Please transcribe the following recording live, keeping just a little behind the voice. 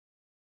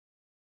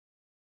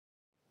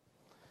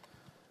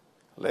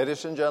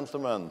Ladies and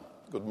gentlemen,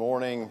 good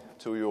morning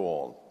to you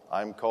all.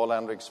 I'm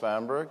Carl-Henric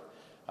Svanberg.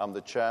 I'm the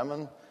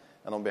chairman,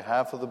 and on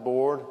behalf of the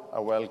board,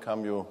 I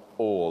welcome you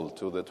all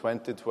to the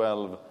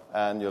 2012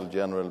 Annual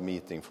General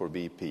Meeting for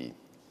BP.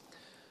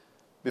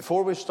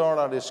 Before we start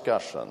our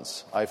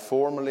discussions, I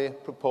formally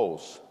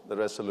propose the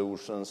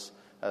resolutions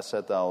as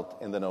set out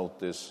in the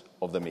notice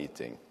of the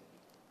meeting.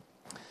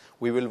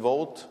 We will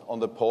vote on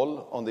the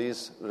poll on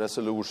these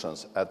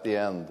resolutions at the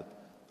end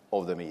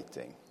of the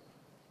meeting.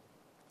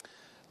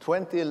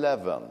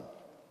 2011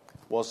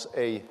 was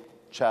a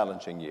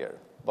challenging year,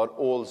 but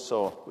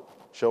also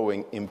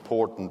showing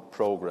important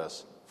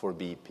progress for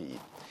BP.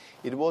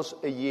 It was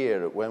a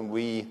year when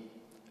we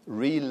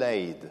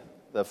relaid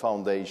the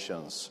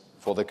foundations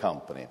for the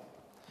company.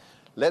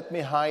 Let me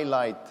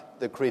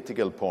highlight the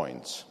critical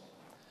points.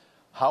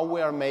 How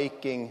we are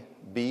making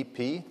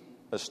BP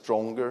a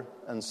stronger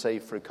and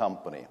safer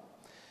company.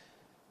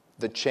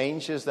 The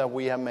changes that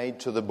we have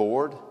made to the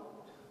board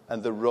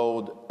and the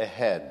road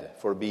ahead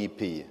for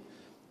BP,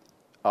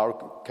 our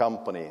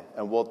company,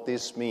 and what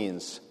this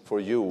means for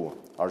you,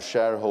 our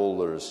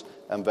shareholders,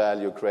 and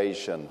value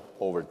creation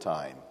over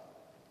time.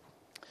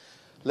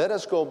 Let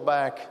us go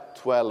back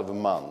 12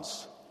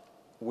 months.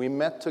 We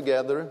met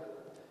together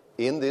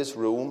in this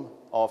room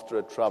after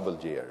a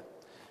troubled year,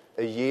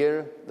 a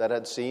year that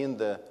had seen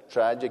the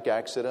tragic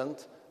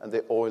accident and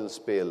the oil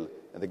spill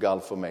in the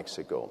Gulf of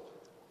Mexico.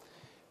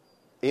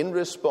 In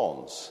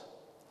response,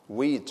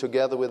 we,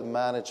 together with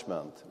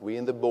management, we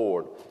in the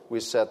board,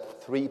 we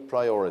set 3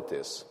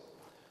 priorities.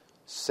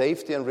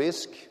 Safety and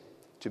risk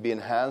to be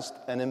enhanced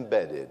and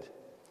embedded.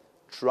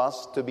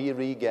 Trust to be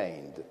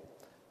regained.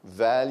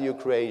 Value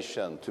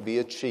creation to be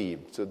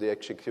achieved through the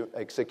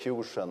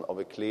execution of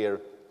a clear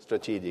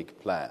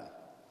strategic plan.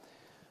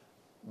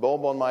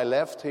 Bob on my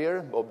left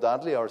here, Bob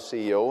Dudley, our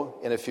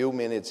CEO, in a few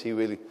minutes he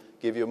will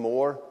give you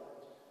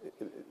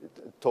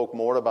talk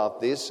more about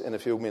this in a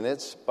few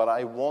minutes, but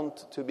I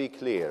want to be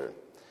clear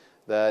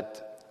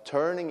that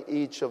turning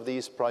each of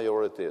these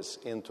priorities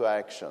into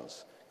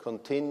actions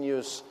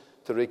continues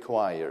to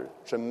require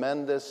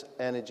tremendous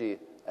energy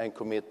and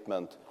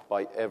commitment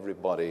by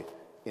everybody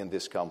in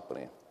this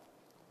company.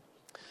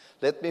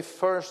 Let me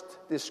first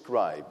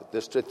describe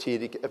the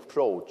strategic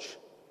approach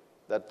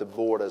that the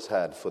board has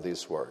had for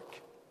this work.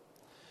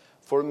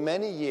 For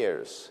many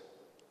years,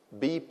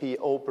 BP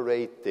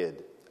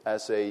operated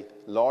as a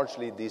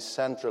largely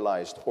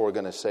decentralized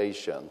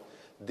organization.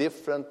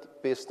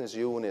 Different business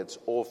units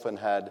often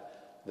had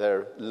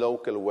their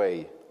local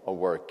way of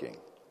working.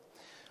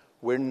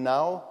 We're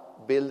now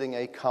building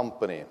a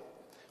company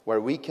where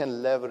we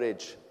can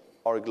leverage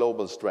our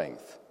global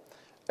strength.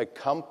 A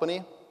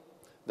company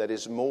that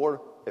is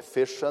more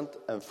efficient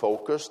and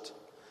focused.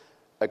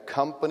 A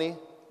company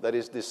that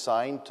is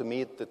designed to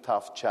meet the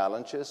tough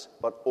challenges,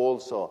 but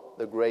also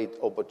the great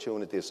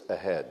opportunities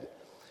ahead.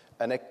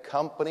 And a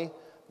company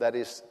that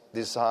is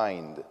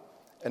designed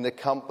and a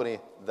company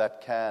that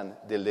can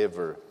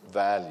deliver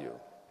value.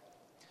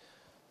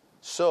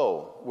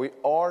 So, we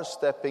are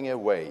stepping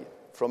away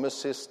from a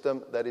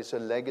system that is a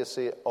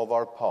legacy of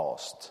our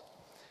past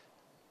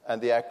and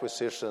the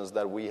acquisitions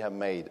that we have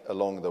made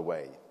along the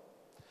way.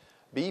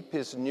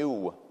 BP's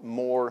new,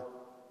 more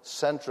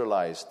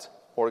centralized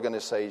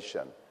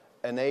organization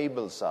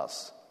enables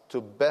us to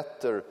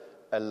better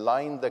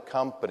align the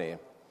company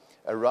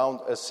around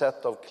a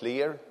set of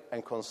clear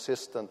and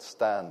consistent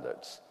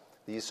standards.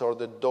 These are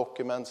the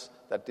documents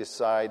that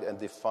decide and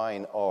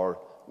define our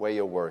way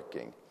of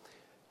working.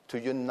 To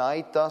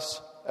unite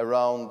us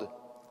around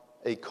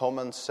a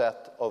common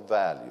set of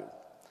value.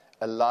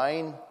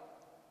 Align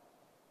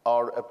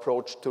our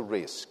approach to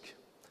risk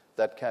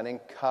that can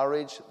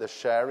encourage the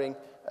sharing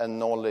and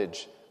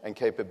knowledge and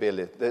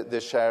capability, the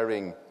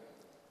sharing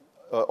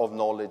of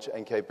knowledge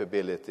and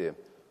capability,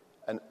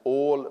 and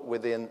all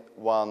within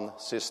one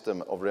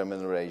system of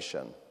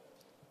remuneration.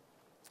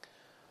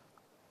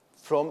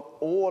 From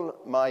all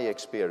my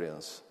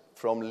experience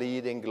from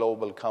leading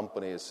global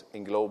companies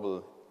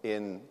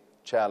in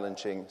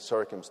challenging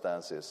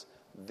circumstances,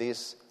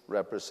 this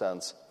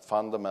represents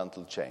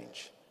fundamental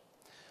change.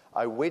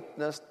 I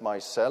witnessed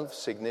myself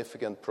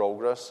significant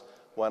progress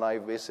when I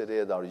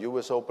visited our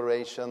U.S.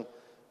 operation,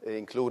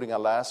 including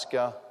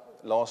Alaska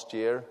last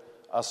year,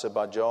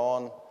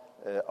 Azerbaijan,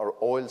 our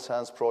oil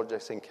sands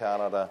projects in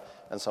Canada,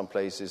 and some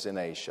places in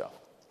Asia.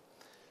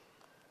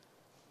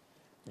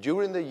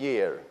 During the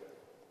year,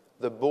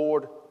 the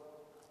board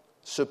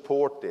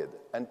supported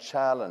and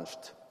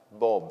challenged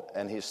Bob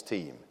and his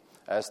team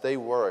as they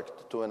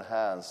worked to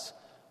enhance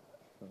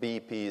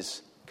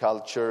BP's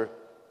culture,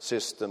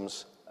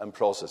 systems, and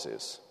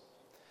processes.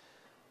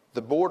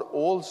 The board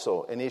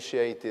also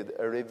initiated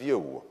a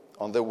review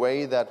on the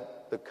way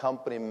that the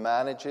company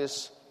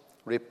manages,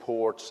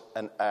 reports,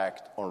 and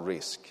acts on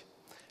risk.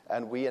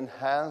 And we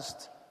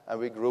enhanced and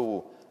we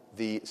grew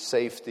the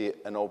safety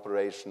and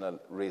operational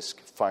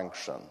risk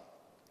function.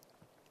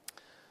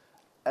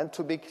 And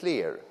to be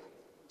clear,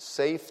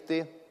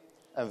 safety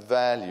and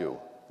value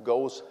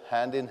goes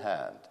hand in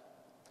hand.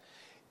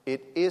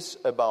 It is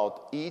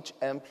about each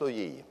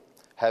employee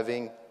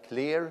having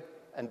clear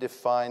and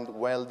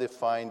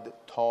well-defined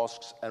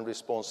tasks and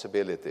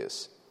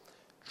responsibilities,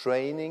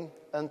 training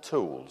and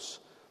tools,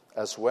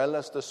 as well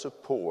as the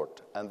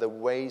support and the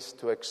ways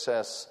to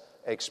access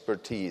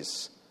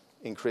expertise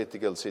in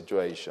critical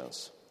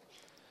situations.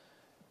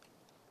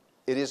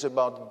 It is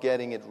about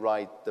getting it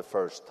right the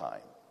first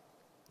time.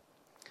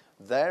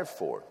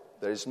 Therefore,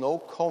 there is no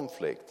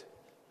conflict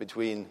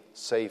between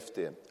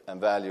safety and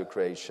value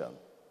creation.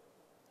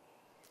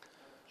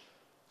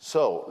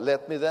 So,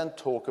 let me then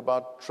talk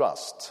about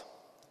trust.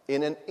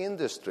 In an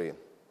industry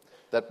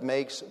that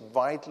makes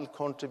vital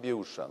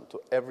contribution to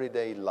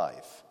everyday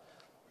life,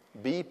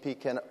 BP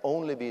can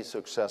only be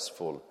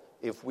successful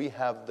if we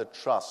have the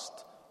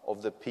trust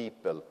of the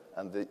people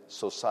and the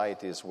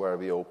societies where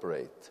we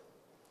operate.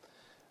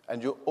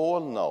 And you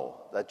all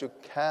know that you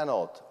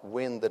cannot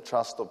win the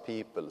trust of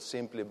people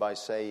simply by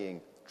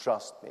saying,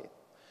 "Trust me."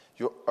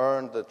 You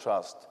earn the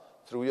trust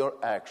through your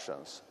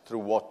actions, through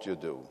what you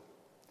do.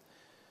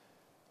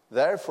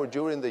 Therefore,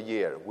 during the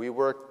year, we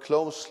work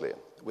closely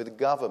with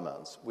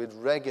governments, with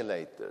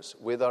regulators,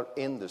 with our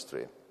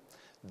industry,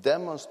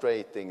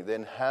 demonstrating the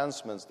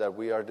enhancements that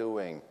we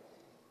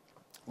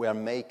are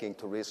making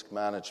to risk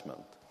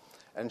management,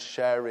 and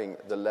sharing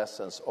the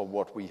lessons of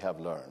what we have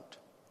learned.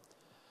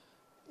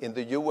 In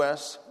the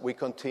US, we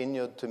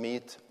continued to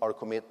meet our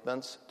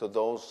commitments to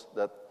those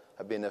that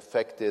have been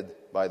affected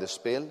by the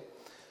spill,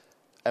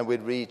 and we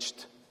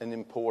reached an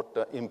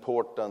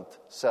important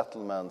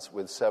settlements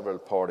with several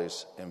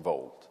parties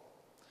involved.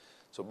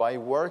 So by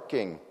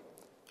working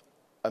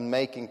and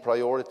making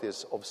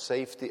priorities of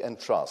safety and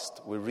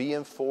trust, we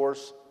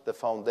reinforce the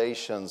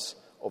foundations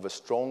of a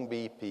strong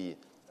BP,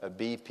 a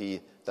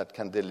BP that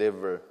can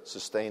deliver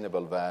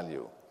sustainable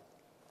value.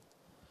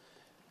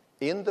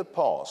 In the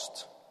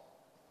past,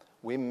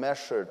 we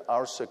measured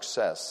our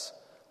success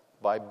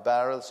by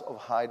barrels of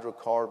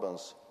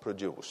hydrocarbons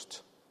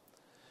produced.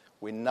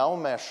 We now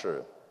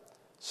measure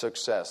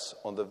success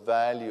on the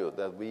value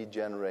that we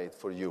generate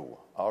for you,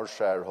 our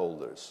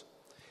shareholders.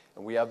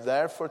 And we have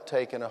therefore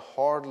taken a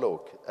hard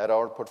look at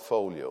our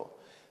portfolio,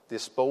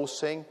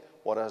 disposing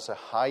what has a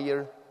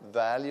higher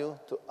value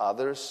to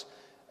others,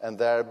 and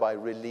thereby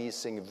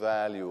releasing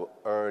value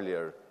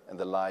earlier in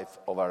the life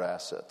of our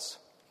assets.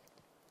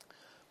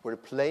 We're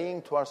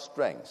playing to our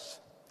strengths.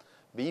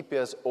 BP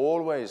has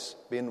always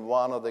been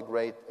one of the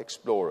great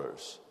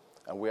explorers,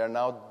 and we are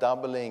now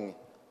doubling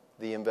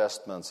the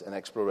investments in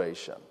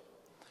exploration.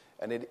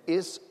 And it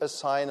is a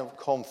sign of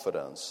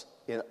confidence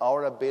in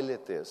our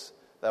abilities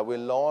that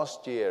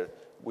last year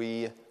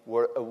we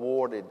were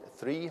awarded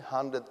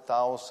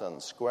 300,000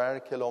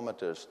 square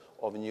kilometers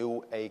of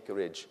new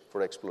acreage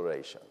for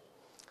exploration.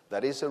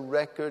 That is a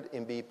record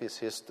in BP's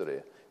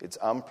history. It's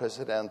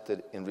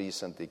unprecedented in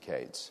recent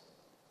decades.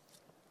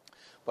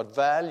 But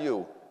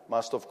value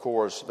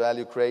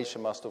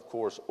creation must of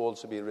course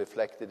also be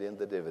reflected in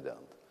the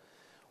dividend.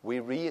 We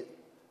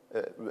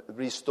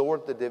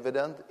restored the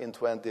dividend in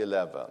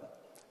 2011,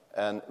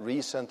 and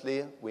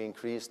recently we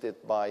increased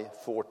it by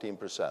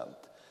 14%.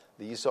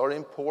 These are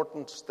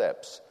important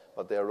steps,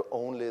 but they are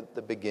only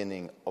the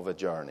beginning of a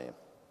journey.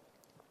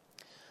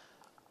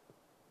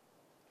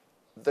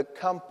 The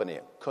company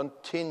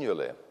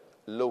continually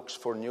looks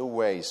for new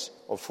ways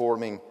of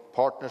forming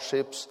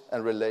partnerships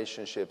and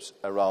relationships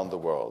around the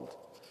world.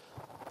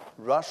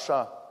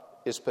 Russia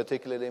is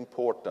particularly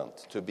important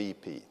to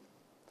BP.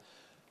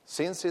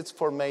 Since its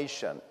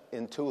formation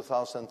in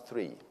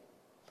 2003,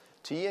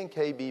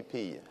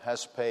 TNK-BP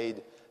has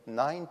paid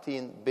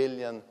 $19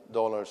 billion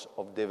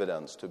of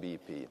dividends to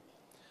BP.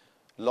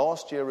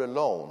 Last year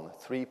alone,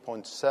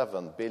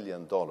 $3.7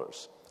 billion.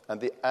 And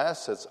the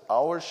assets,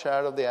 our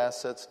share of the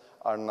assets,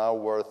 are now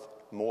worth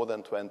more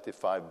than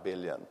 $25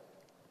 billion.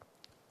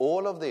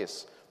 All of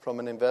this from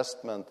an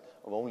investment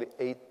of only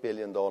 $8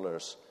 billion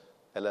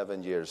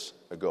 9 years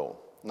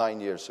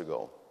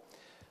ago.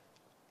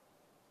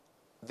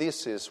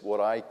 This is what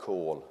I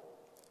call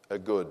a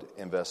good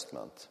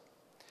investment.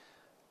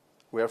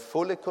 We are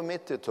fully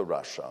committed to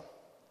Russia,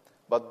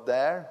 but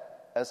there,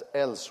 as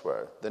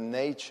elsewhere, the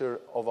nature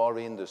of our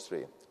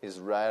industry is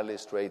rarely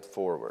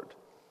straightforward.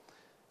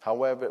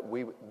 However,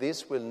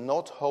 this will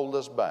not hold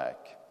us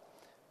back.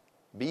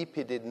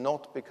 BP did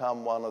not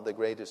become one of the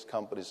greatest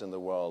companies in the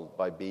world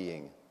by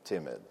being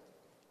timid.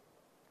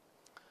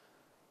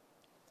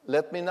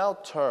 Let me now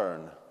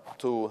turn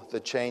to the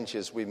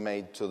changes we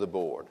made to the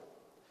board.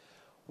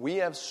 We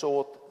have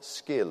sought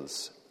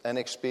skills and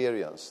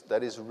experience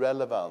that is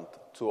relevant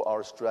to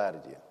our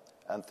strategy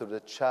and to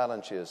the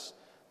challenges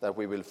that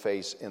we will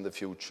face in the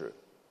future.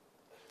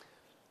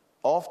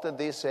 After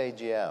this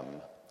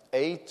AGM,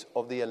 8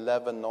 of the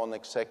 11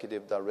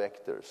 non-executive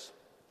directors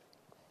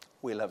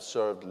will have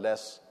served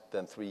less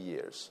than 3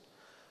 years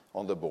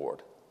on the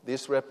board.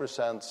 This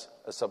represents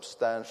a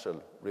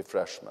substantial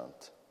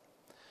refreshment.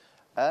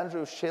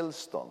 Andrew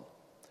Shilston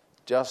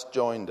just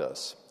joined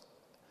us,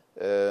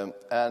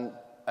 and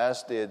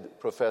as did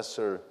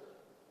Professor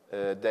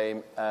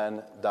Dame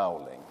Anne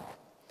Dowling.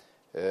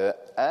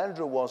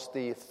 Andrew was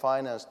the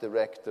finance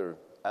director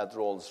at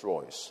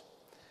Rolls-Royce.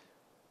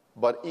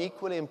 But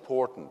equally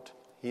important,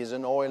 he is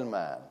an oil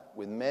man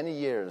with many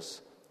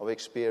years of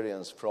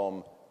experience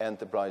from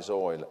Enterprise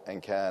Oil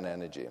and Can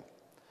Energy,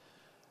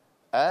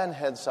 and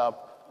heads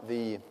up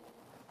the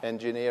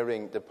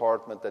engineering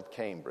department at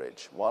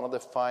Cambridge, one of the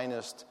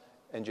finest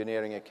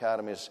engineering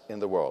academies in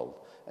the world.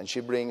 And she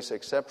brings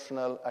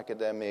exceptional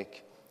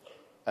academic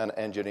and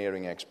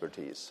engineering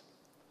expertise.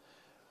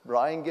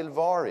 Brian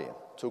Gilvari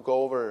took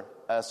over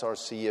as our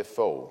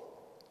CFO.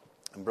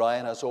 And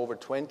Brian has over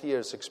 20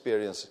 years'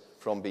 experience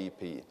from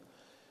BP.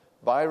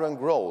 Byron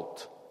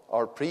Groth,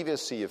 our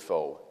previous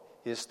CFO,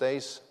 he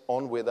stays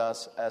on with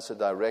us as a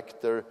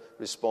director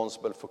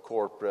responsible for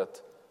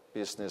corporate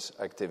business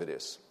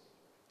activities.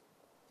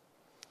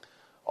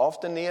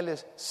 After nearly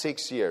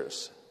 6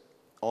 years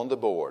on the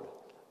board,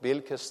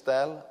 Bill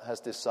Castell has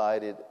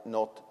decided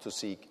not to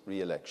seek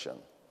re-election.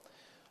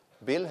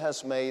 Bill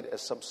has made a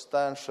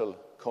substantial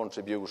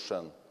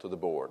contribution to the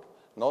board,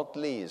 not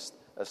least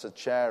as a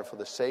chair for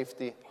the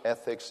Safety,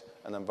 Ethics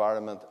and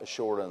Environment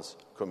Assurance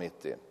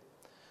Committee.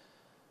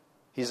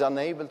 He's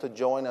unable to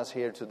join us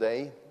here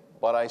today,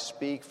 but I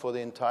speak for the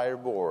entire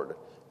board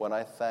when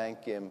I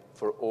thank him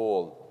for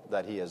all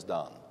that he has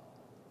done.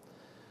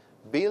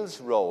 Bill's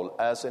role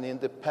as an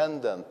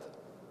independent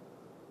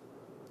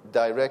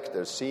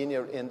director,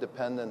 senior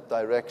independent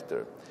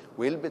director,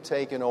 will be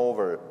taken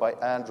over by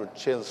Andrew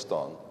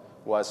Chilston,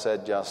 who I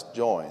said just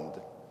joined.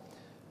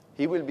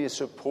 He will be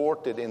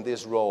supported in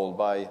this role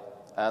by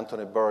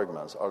Anthony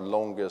Bergmans, our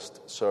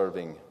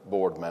longest-serving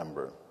board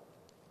member.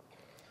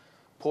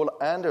 Paul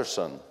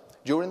Anderson.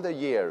 During the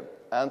year,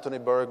 Anthony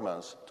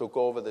Bergmans took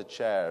over the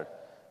chair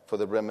for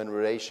the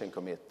Remuneration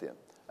Committee,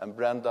 and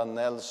Brendan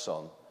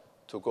Nelson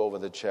took over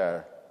the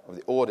chair of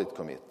the Audit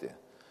Committee.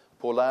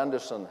 Paul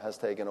Anderson has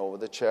taken over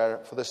the chair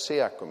for the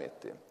SEAC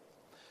Committee.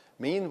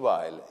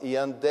 Meanwhile,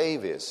 Ian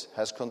Davis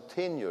has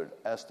continued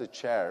as the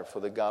chair for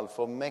the Gulf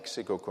of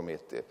Mexico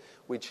Committee,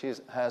 which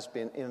has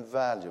been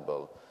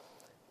invaluable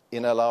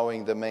in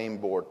allowing the main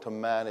board to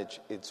manage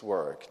its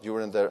work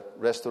during the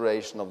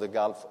restoration of the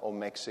Gulf of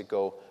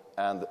Mexico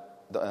and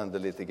the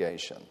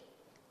litigation.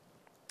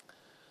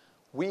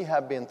 We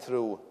have been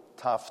through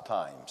tough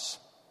times,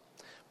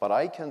 but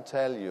I can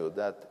tell you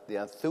that the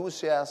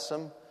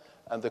enthusiasm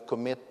and the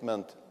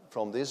commitment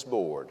from this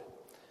board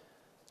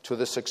to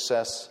the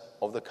success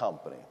of the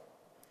company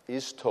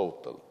is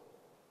total,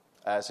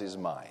 as is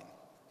mine.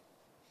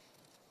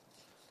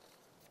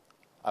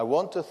 I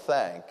want to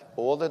thank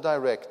all the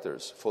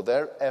directors for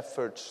their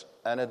efforts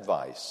and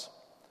advice.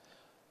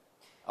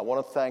 I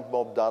want to thank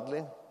Bob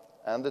Dudley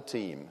and the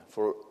team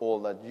for all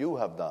that you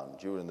have done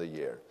during the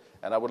year.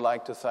 And I would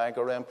like to thank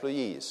our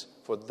employees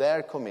for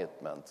their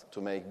commitment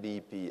to make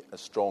BP a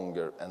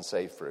stronger and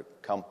safer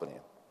company.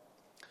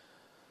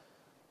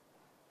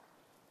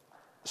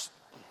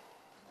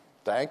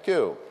 Thank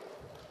you.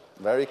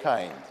 Very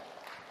kind.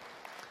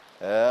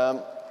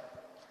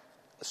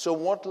 So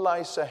what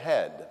lies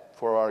ahead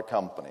for our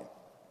company?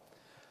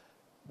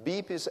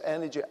 BP's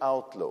Energy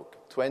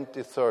Outlook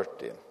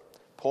 2030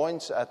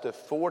 points at a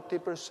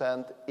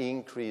 40%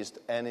 increased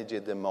energy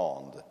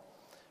demand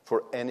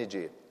for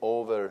energy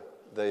over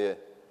the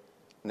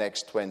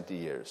next 20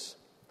 years.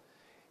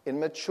 In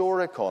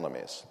mature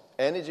economies,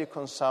 energy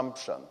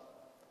consumption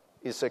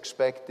is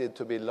expected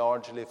to be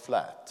largely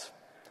flat,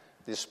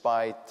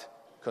 despite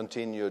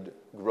continued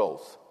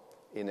growth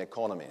in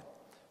economy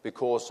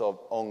because of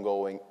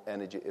ongoing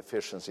energy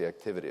efficiency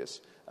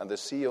activities, and the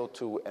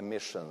CO2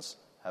 emissions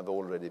have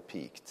already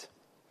peaked.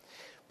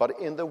 But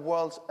in the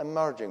world's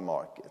emerging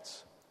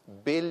markets,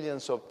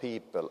 billions of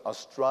people are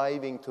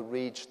striving to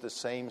reach the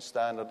same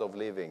standard of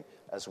living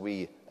as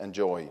we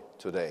enjoy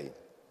today.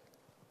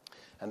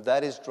 And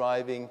that is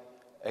driving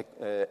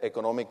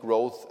economic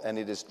growth, and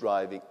it is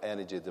driving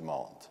energy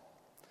demand.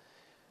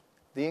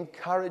 The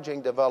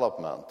encouraging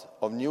development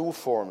of new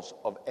forms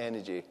of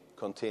energy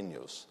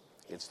continues.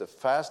 It's the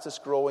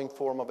fastest growing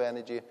form of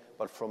energy,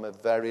 but from a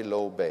very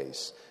low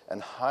base.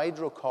 And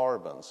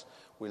hydrocarbons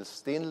will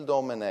still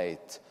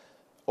dominate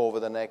over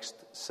the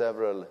next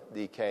several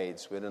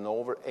decades with an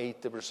over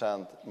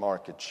 80%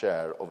 market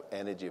share of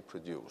energy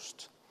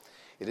produced.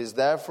 It is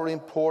therefore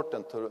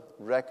important to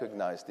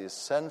recognize the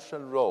essential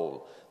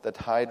role that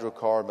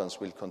hydrocarbons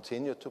will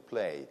continue to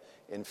play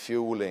in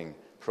fueling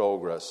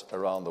progress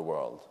around the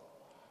world.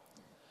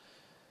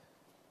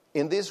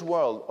 In this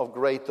world of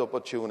great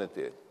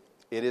opportunity,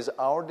 it is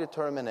our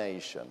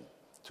determination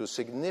to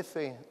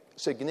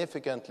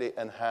significantly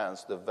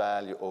enhance the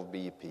value of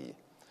BP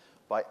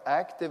by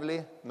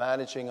actively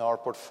managing our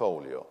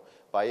portfolio,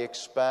 by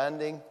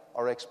expanding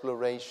our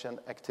exploration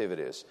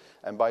activities,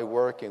 and by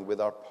working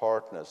with our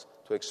partners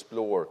to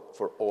explore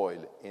for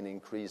oil in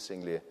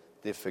increasingly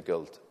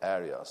difficult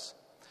areas.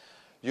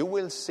 You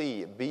will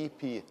see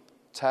BP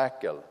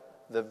tackle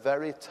the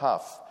very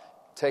tough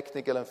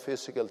technical and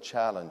physical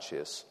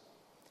challenges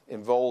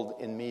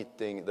involved in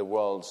meeting the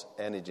world's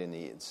energy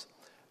needs.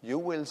 You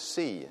will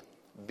see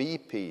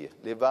BP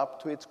live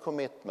up to its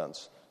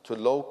commitments to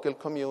local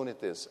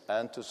communities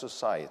and to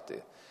society.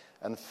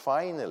 And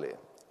finally,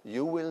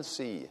 you will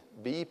see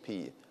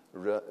BP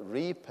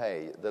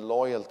repay the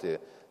loyalty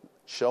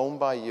shown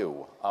by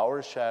you,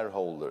 our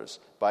shareholders,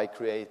 by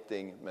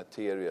creating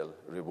material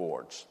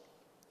rewards.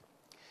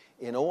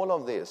 In all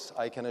of this,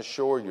 I can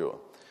assure you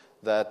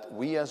that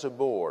we as a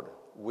board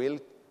will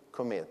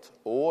commit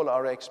all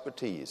our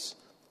expertise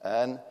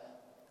and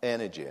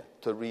energy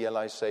to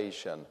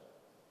realization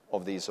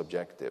of these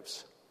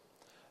objectives.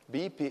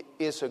 BP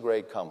is a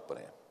great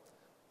company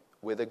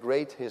with a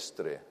great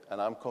history,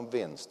 and I'm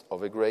convinced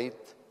of a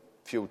great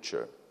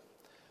future.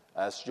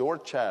 As your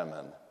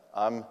chairman,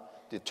 I'm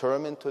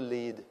determined to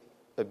lead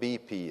a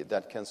BP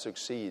that can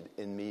succeed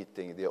in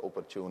meeting the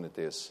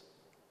opportunities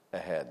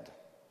ahead.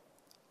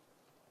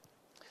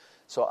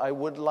 So I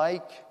would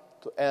like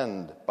to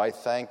end by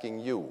thanking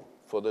you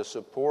for the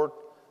support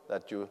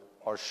that you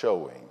are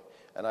showing.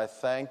 And I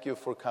thank you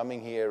for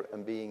coming here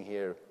and being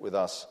here with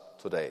us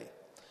today.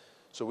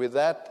 So with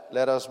that,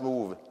 let us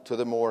move to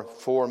the more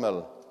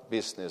formal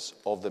business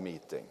of the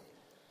meeting.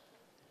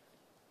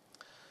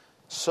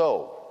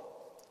 So,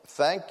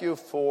 thank you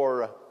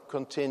for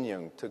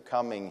continuing to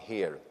coming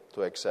here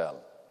to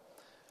Excel.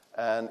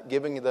 And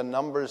given the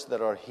numbers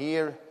that are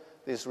here,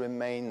 this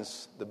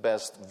remains the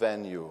best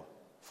venue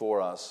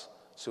for us,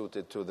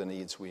 suited to the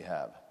needs we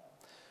have.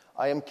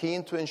 I am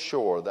keen to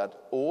ensure that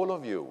all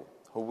of you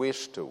who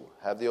wish to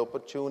have the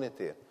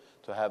opportunity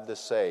to have the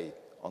say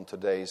on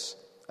today's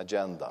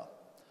agenda.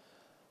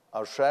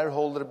 Our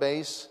shareholder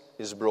base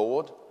is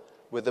broad,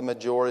 with the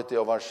majority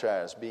of our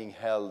shares being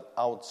held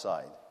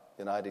outside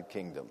the United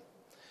Kingdom.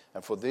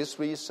 And for this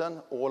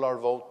reason, all our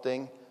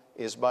voting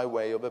is by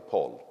way of a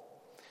poll.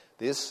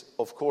 This,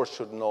 of course,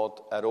 should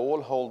not at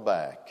all hold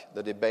back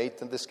the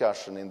debate and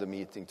discussion in the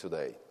meeting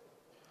today.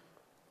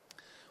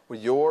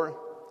 With your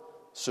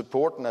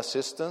support and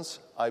assistance,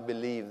 I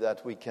believe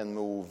that we can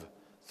move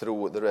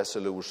through the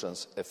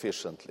resolutions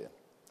efficiently.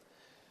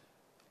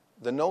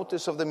 The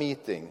notice of the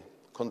meeting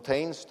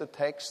contains the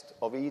text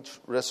of each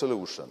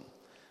resolution.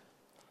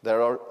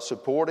 There are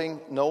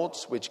supporting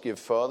notes which give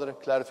further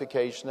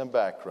clarification and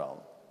background.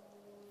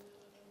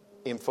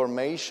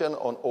 Information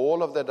on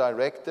all of the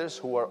directors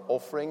who are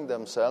offering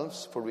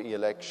themselves for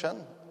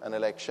re-election and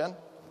election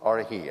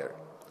are here.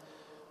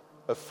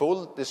 A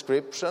full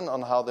description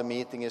on how the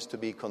meeting is to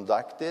be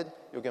conducted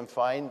you can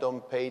find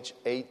on page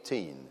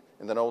 18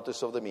 in the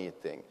notice of the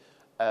meeting,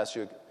 as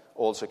you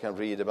also can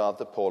read about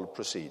the poll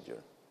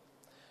procedure.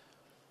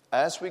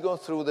 As we go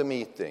through the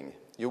meeting,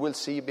 you will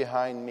see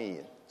behind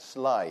me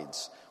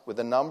slides with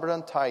the number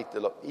and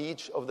title of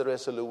each of the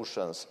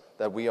resolutions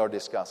that we are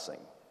discussing.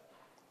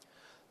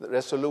 The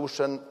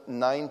resolution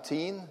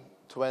 19,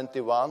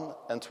 21,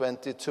 and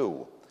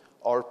 22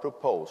 are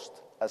proposed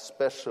as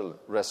special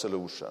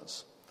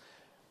resolutions.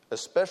 A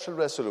special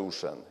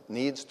resolution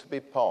needs to be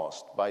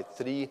passed by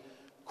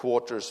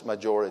 3/4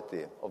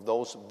 majority of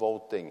those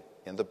voting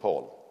in the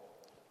poll.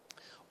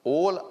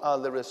 All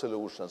other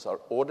resolutions are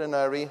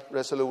ordinary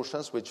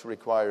resolutions which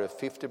require a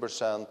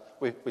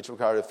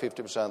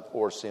 50%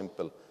 or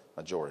simple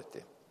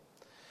majority.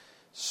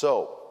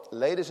 So,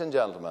 ladies and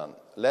gentlemen,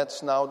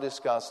 let's now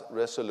discuss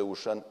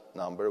resolution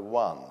number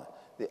 1,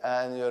 the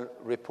annual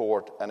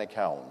report and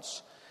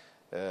accounts,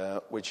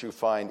 which you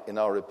find in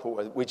our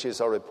report, which is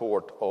our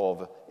report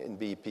in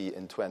BP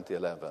in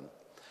 2011.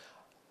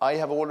 I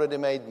have already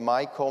made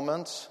my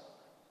comments.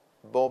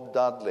 Bob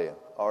Dudley,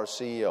 our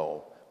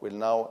CEO, will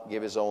now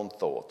give his own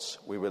thoughts.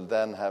 We will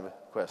then have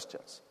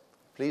questions.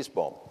 Please,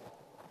 Bob.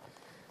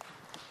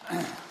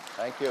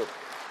 Thank you.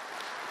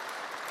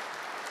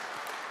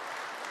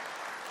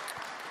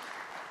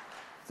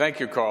 Thank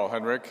you,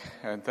 Carl-Henric,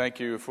 and thank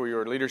you for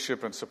your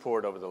leadership and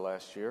support over the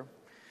last year.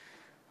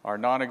 Our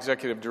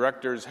non-executive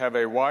directors have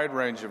a wide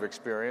range of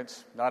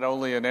experience, not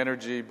only in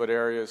energy, but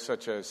areas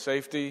such as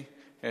safety,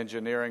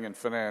 engineering, and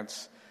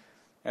finance.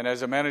 And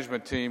as a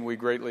management team, we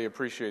greatly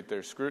appreciate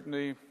their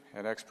scrutiny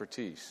and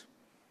expertise.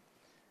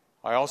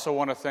 I also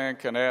want to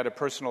thank and add a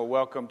personal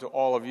welcome to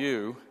all of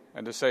you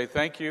and to say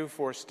thank you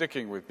for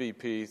sticking with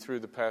BP through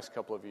the past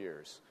couple of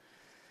years.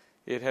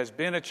 It has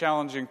been a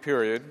challenging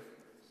period.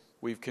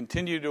 We've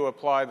continued to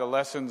apply the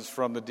lessons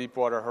from the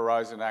Deepwater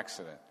Horizon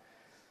accident,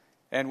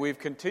 and we've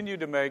continued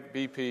to make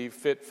BP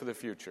fit for the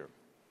future,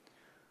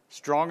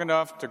 strong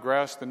enough to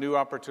grasp the new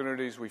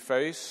opportunities we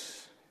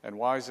face and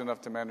wise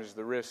enough to manage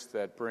the risks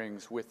that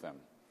brings with them.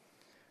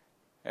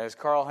 As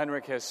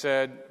Carl-Henric has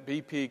said,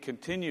 BP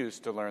continues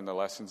to learn the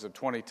lessons of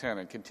 2010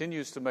 and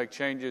continues to make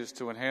changes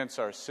to enhance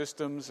our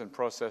systems and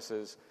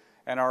processes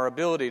and our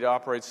ability to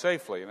operate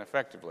safely and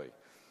effectively.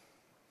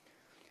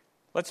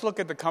 Let's look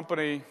at the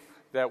company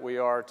that we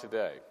are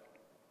today.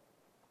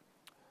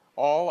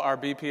 All our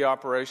BP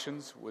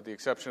operations, with the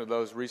exception of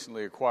those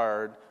recently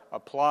acquired,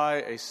 apply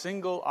a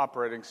single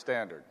operating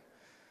standard.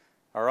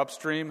 Our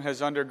upstream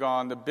has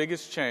undergone the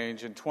biggest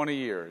change in 20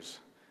 years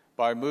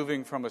by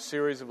moving from a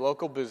series of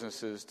local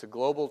businesses to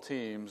global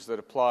teams that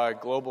apply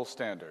global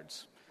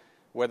standards,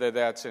 whether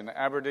that's in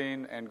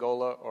Aberdeen,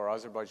 Angola, or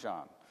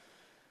Azerbaijan.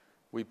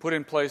 We put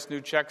in place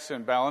new checks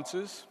and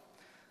balances,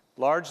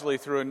 largely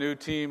through a new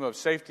team of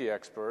safety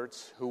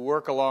experts who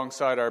work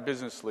alongside our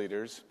business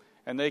leaders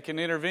and they can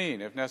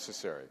intervene if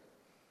necessary.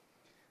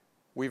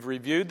 We've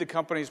reviewed the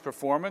company's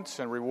performance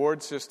and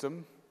reward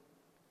system.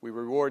 We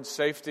reward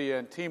safety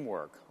and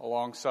teamwork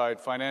alongside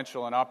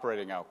financial and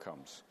operating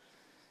outcomes.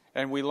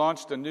 And we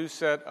launched a new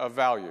set of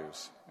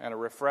values and a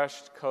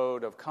refreshed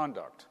code of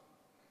conduct.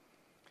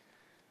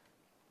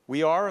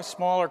 We are a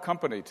smaller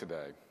company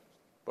today,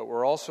 but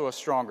we're also a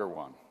stronger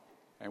one,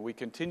 and we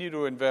continue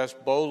to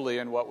invest boldly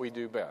in what we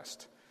do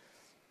best.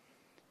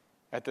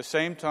 At the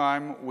same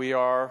time, we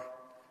are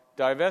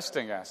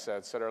divesting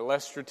assets that are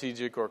less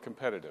strategic or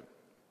competitive.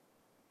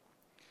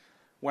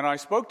 When I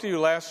spoke to you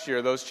last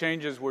year, those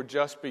changes were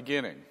just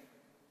beginning.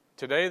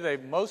 Today,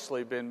 they've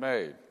mostly been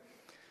made.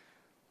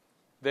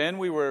 Then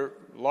we were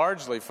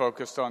largely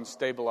focused on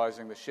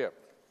stabilizing the ship.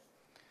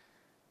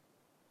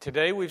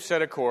 Today, we've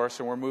set a course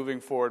and we're moving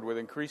forward with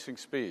increasing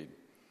speed.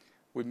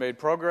 We've made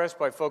progress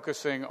by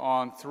focusing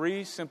on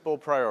 3 simple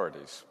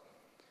priorities: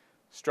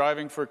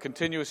 striving for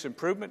continuous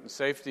improvement in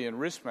safety and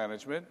risk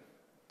management,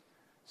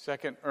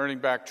 second, earning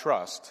back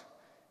trust,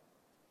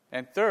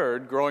 and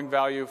third, growing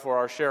value for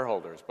our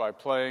shareholders by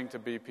playing to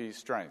BP's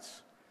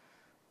strengths.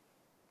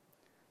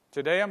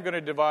 Today, I'm going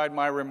to divide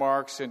my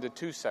remarks into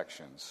 2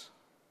 sections.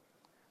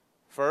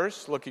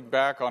 First, looking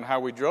back on how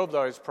we drove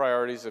those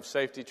priorities of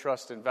safety,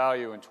 trust, and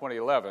value in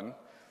 2011,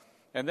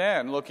 and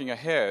then looking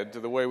ahead to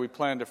the way we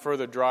plan to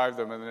further drive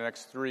them in the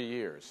next 3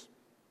 years.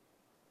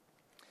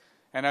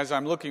 And as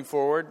I'm looking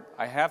forward,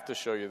 I have to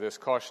show you this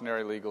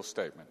cautionary legal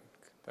statement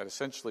that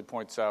essentially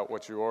points out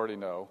what you already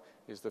know,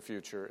 is the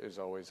future is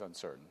always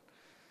uncertain.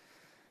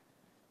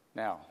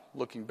 Now,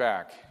 looking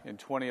back in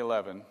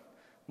 2011,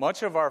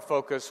 much of our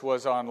focus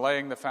was on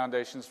laying the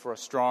foundations for a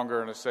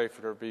stronger and a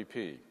safer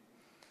BP.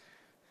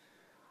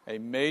 A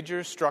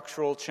major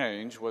structural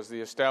change was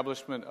the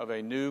establishment of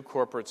a new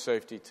corporate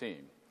safety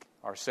team,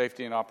 our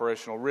Safety and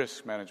Operational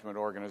Risk Management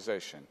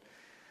Organization.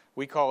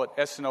 We call it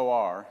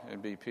S&OR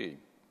in BP.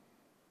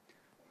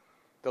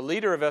 The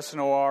leader of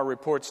S&OR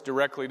reports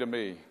directly to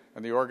me,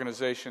 and the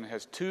organization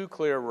has 2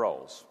 clear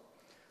roles.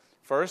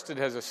 First, it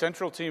has a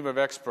central team of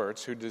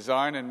experts who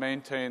design and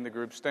maintain the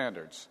group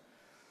standards.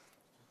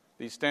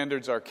 These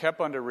standards are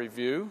kept under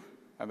review,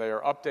 and they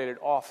are updated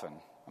often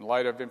in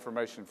light of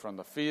information from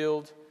the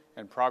field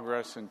and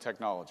progress in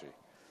technology.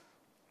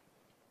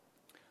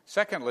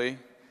 Secondly,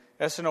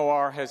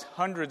 S&OR has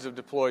hundreds of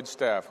deployed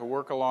staff who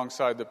work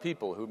alongside the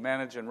people who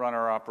manage and run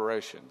our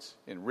operations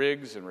in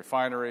rigs and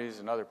refineries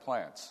and other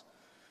plants.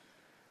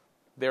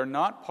 They're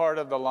not part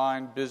of the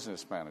line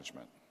business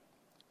management.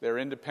 They're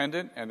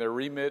independent, and their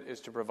remit is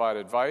to provide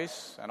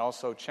advice and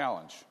also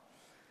challenge.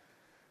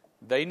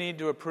 They need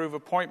to approve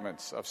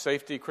appointments of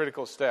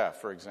safety-critical staff,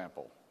 for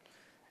example.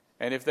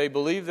 And if they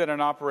believe that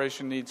an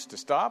operation needs to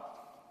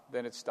stop,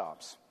 then it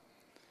stops.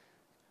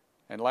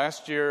 And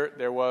last year,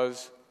 there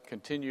was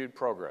continued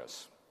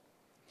progress.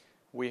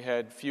 We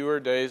had fewer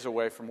days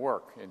away from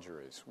work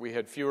injuries. We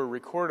had fewer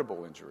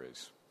recordable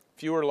injuries,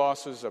 fewer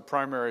losses of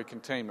primary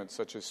containment,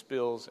 such as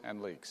spills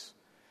and leaks.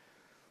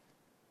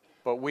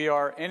 But we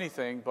are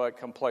anything but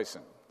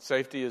complacent.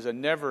 Safety is a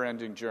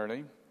never-ending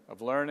journey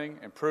of learning,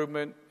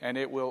 improvement, and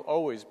it will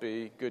always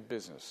be good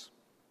business.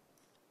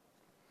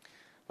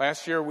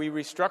 Last year, we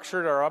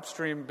restructured our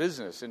upstream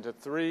business into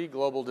 3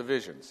 global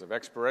divisions of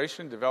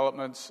exploration,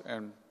 developments,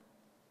 and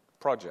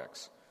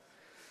projects.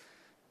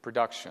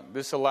 Production.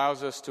 This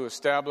allows us to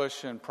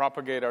establish and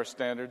propagate our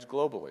standards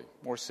globally,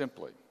 more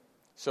simply,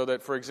 so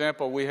that, for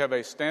example, we have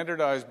a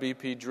standardized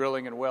BP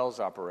drilling and wells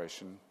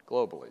operation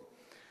globally.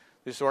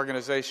 This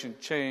organization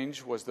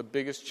change was the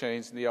biggest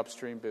change in the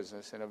upstream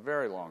business in a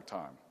very long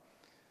time.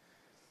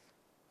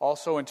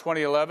 Also in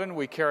 2011,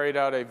 we carried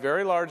out a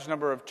very large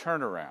number of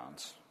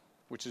turnarounds,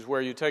 which is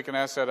where you take an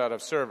asset out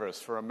of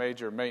service for a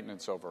major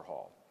maintenance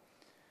overhaul.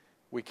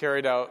 We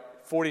carried out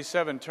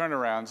 47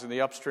 turnarounds in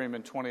the upstream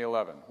in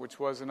 2011, which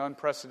was an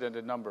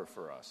unprecedented number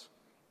for us.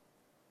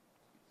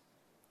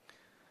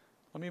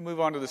 Let me move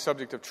on to the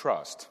subject of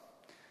trust.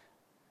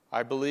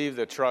 I believe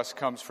that trust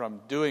comes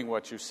from doing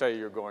what you say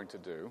you're going to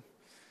do,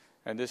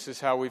 and this is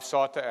how we've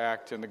sought to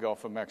act in the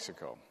Gulf of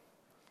Mexico.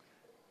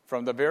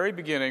 From the very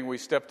beginning, we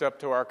stepped up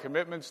to our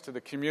commitments to the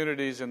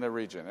communities in the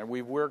region, and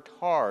we've worked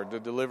hard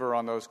to deliver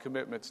on those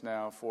commitments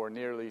now for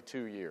nearly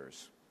 2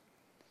 years.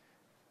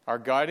 Our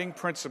guiding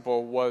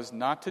principle was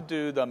not to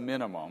do the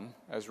minimum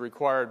as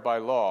required by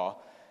law,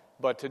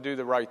 but to do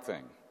the right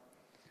thing.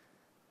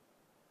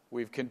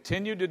 We've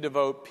continued to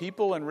devote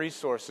people and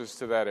resources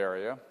to that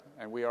area,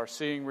 and we are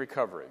seeing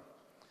recovery.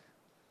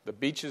 The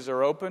beaches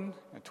are open,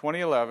 and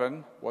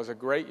 2011 was a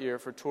great year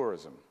for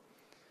tourism.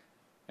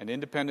 And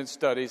independent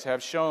studies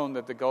have shown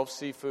that the Gulf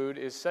seafood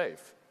is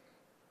safe.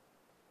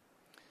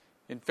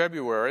 In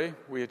February,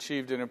 we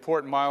achieved an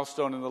important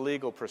milestone in the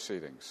legal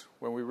proceedings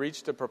when we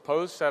reached a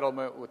proposed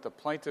settlement with the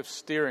Plaintiffs'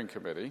 Steering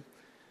Committee,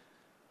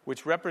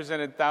 which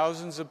represented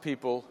thousands of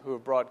people who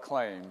have brought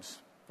claims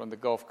from the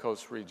Gulf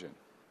Coast region.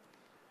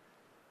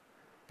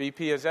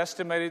 BP has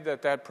estimated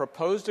that that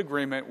proposed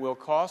agreement will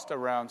cost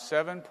around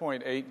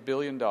 $7.8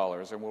 billion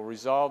and will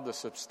resolve the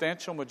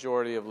substantial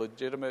majority of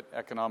legitimate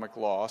economic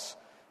loss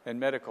and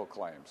medical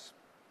claims.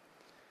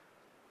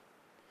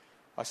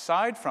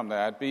 Aside from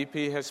that,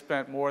 BP has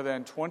spent more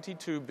than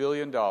 $22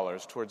 billion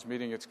towards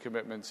meeting its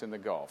commitments in the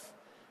Gulf,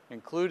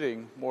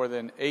 including more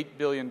than $8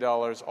 billion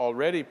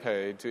already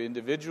paid to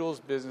individuals,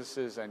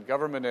 businesses, and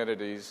government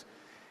entities,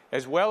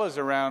 as well as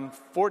around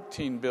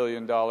 $14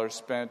 billion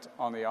spent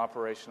on the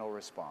operational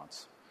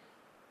response.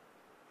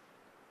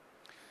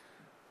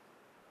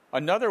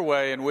 Another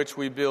way in which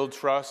we build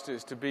trust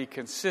is to be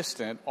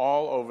consistent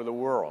all over the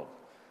world.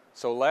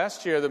 So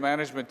last year, the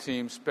management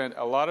team spent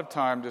a lot of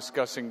time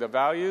discussing the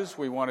values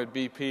we wanted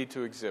BP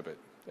to exhibit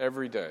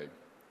every day.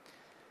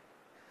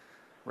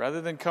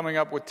 Rather than coming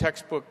up with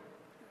textbook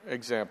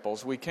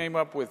examples, we came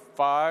up with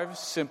 5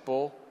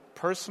 simple,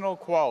 personal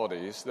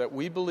qualities that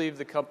we believe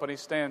the company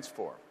stands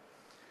for.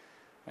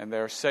 And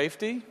they're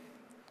safety,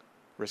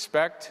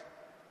 respect,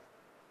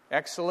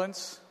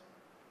 excellence,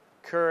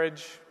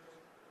 courage,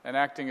 and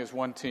acting as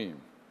one team.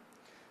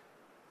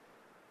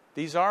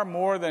 These are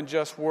more than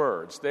just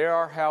words. They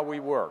are how we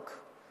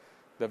work.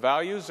 The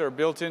values are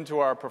built into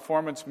our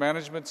performance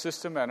management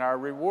system and our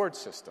reward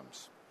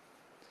systems.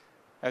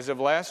 As of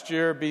last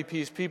year,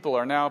 BP's people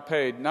are now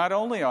paid not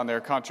only on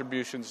their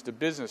contributions to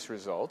business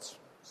results,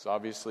 it's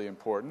obviously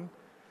important,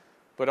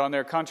 but on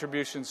their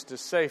contributions to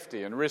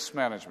safety and risk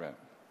management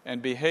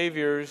and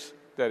behaviors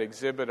that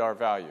exhibit our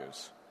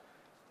values.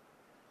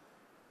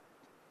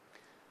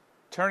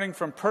 Turning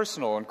from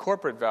personal and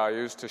corporate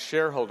values to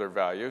shareholder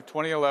value,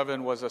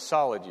 2011 was a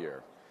solid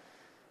year,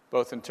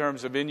 both in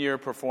terms of in-year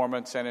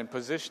performance and in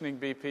positioning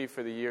BP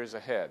for the years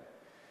ahead.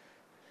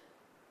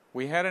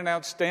 We had an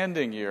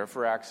outstanding year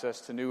for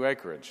access to new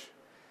acreage.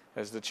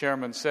 As the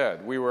chairman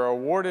said, we were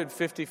awarded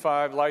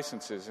 55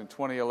 licenses in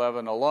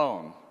 2011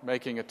 alone,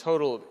 making a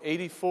total of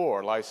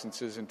 84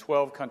 licenses in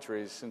 12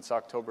 countries since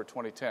October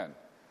 2010.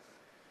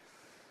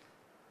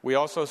 We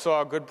also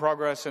saw good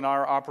progress in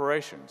our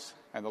operations,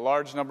 and the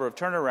large number of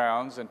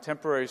turnarounds and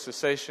temporary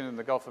cessation in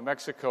the Gulf of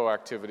Mexico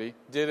activity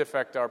did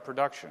affect our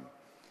production.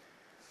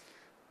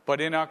 But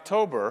in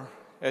October,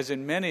 as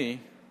in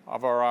many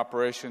of our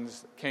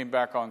operations came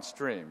back on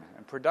stream,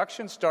 and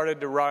production started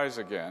to rise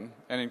again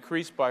and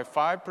increased by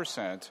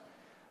 5%,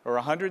 or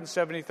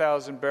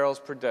 170,000 barrels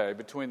per day,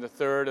 between the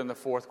third and the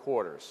fourth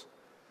quarters.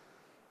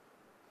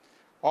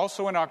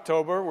 Also in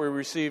October, we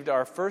received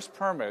our first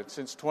permit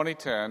since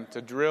 2010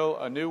 to drill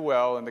a new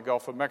well in the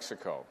Gulf of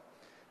Mexico,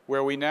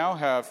 where we now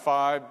have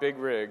 5 big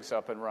rigs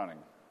up and running.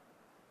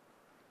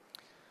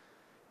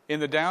 In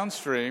the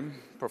downstream,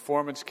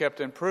 performance kept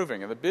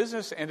improving, and the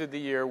business ended the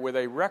year with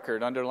a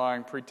record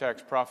underlying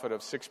pre-tax profit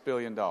of $6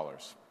 billion.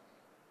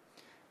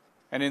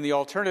 And in the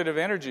alternative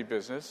energy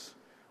business,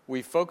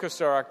 we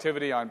focused our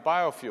activity on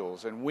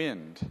biofuels and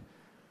wind,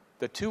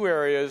 the 2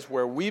 areas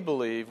where we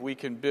believe we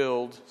can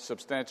build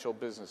substantial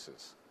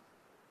businesses.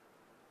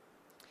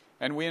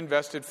 And we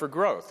invested for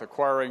growth,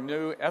 acquiring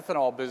new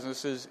ethanol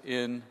businesses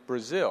in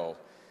Brazil,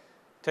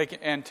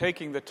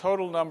 taking the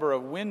total number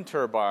of wind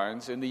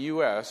turbines in the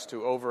U.S.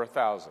 to over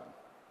 1,000.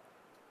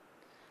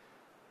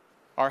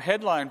 Our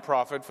headline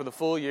profit for the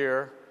full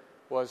year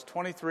was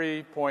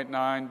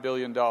 $23.9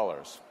 billion,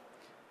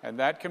 and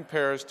that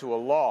compares to a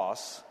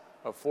loss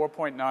of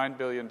 $4.9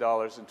 billion in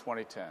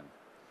 2010.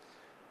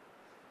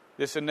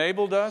 This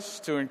enabled us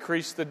to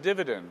increase the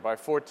dividend by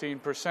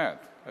 14%,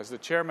 as the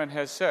chairman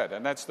has said,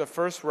 and that's the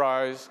first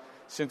rise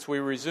since we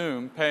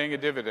resumed paying a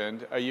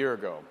dividend a year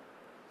ago.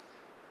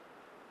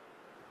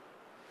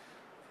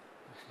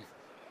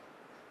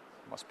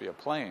 Must be a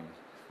plane.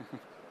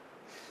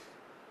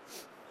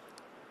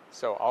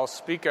 So I'll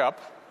speak up.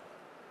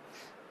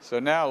 So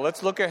now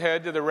let's look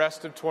ahead to the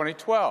rest of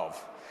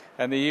 2012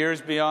 and the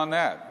years beyond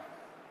that.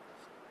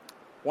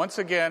 Once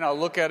again, I'll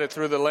look at it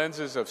through the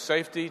lenses of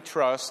safety,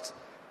 trust,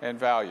 and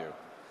value.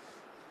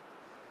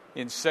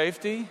 In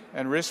safety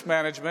and risk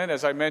management,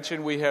 as I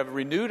mentioned, we have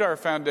renewed our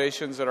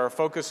foundations that are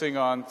focusing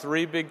on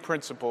 3 big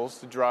principles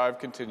to drive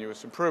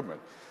continuous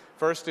improvement.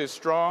 First is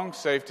strong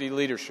safety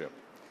leadership,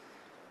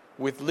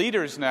 with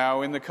leaders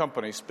now in the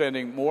company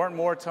spending more and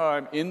more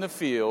time in the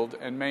field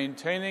and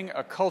maintaining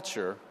a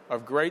culture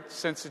of great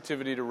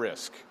sensitivity to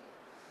risk.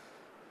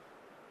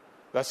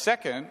 The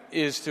second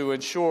is to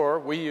ensure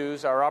we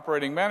use our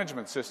operating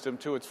management system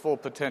to its full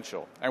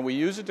potential, and we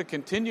use it to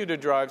continue to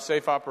drive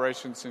safe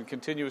operations and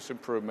continuous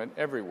improvement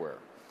everywhere.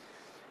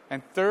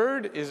 And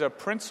third is a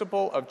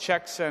principle of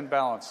checks and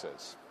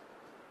balances.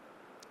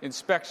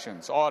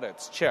 Inspections,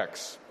 audits,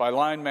 checks by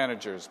line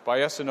managers,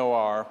 by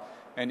S&OR,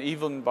 and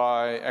even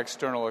by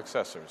external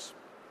assessors.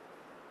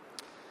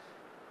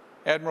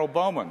 Admiral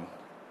Bowman,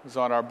 who's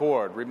on our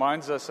board,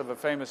 reminds us of a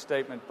famous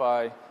statement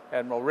by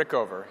Admiral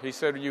Rickover. He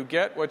said, "You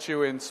get what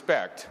you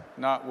inspect,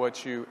 not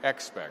what you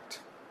expect."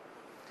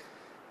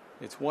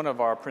 It's one of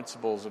our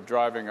principles of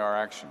driving our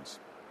actions.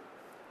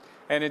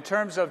 And in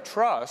terms of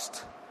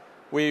trust,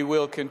 we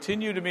will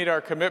continue to meet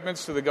our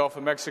commitments to the Gulf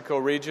of Mexico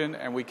region,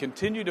 and we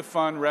continue to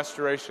fund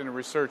restoration and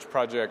research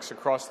projects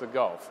across the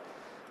Gulf.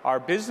 Our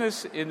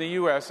business in the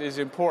U.S. is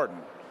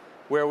important,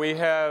 where we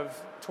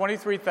have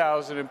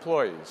 23,000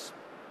 employees.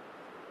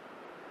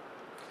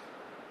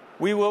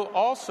 We will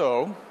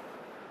also,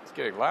 it's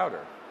getting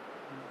louder.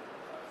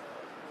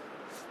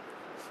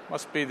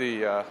 Must be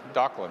the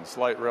Docklands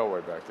Light Railway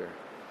back there.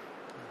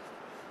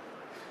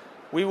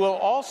 We will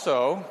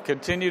also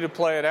continue to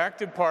play an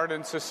active part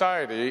in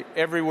society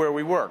everywhere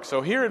we work.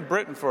 So here in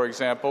Britain, for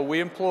example,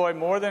 we employ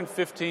more than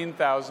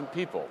 15,000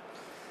 people.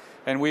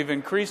 And we've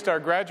increased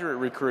our graduate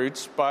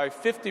recruits by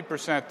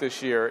 50%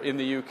 this year in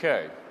the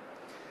UK.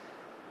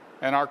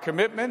 And our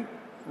commitment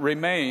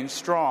remains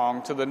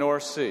strong to the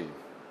North Sea.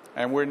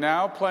 And we're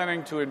now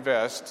planning to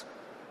invest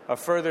a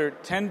further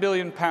 £10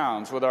 billion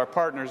with our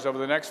partners over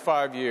the next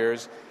 5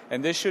 years,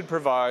 and this should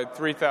provide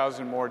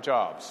 3,000 more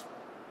jobs.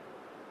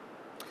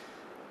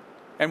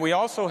 And we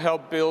also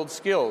help build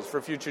skills for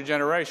future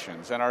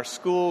generations, and our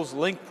Schools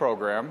Link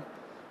program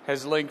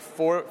has linked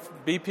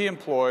BP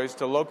employees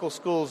to local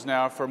schools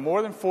now for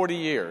more than 40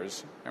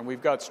 years, and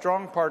we've got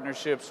strong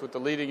partnerships with the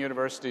leading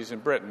universities in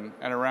Britain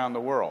and around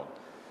the world.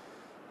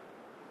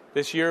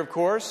 This year, of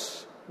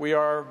course, we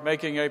are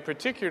making a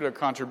particular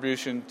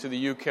contribution to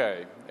the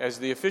UK as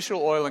the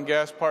official oil and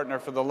gas partner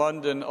for the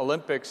London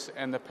Olympics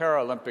and the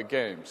Paralympic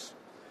Games.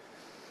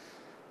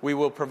 We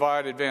will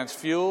provide advanced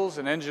fuels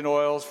and engine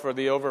oils for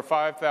the over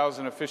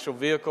 5,000 official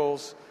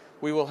vehicles.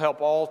 We will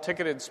help all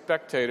ticketed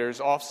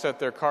spectators offset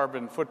their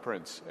carbon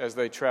footprints as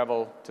they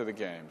travel to the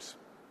Games.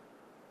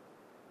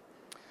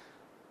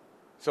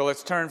 So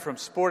let's turn from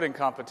sporting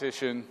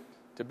competition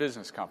to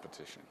business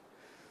competition.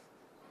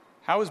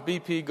 How is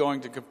BP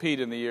going to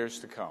compete in the years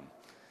to come?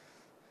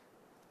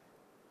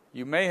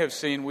 You may have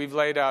seen we've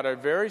laid out a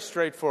very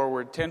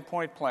straightforward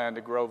 10-point plan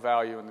to grow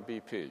value in the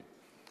BP.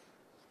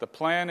 The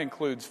plan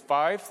includes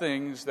 5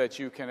 things that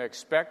you can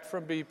expect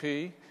from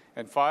BP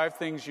and 5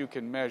 things you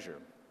can measure.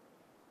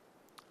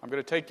 I'm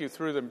going to take you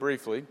through them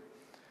briefly.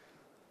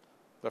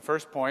 The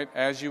first point,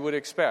 as you would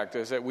expect,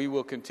 is that we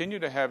will continue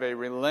to have a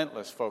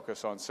relentless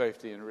focus on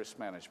safety and risk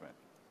management.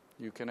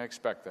 You can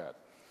expect that.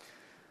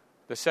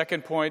 The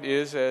second point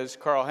is, as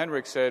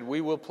Carl-Henric said,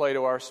 we will play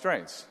to our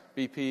strengths.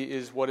 BP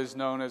is what is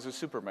known as a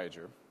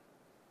supermajor,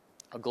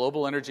 a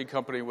global energy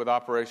company with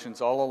operations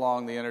all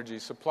along the energy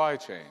supply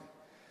chain.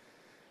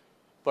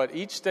 But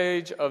each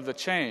stage of the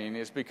chain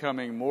is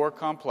becoming more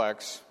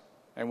complex,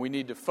 and we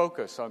need to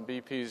focus on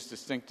BP's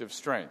distinctive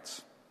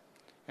strengths.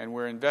 And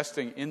we're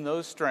investing in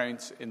those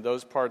strengths in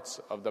those parts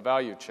of the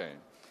value chain.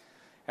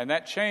 And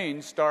that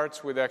chain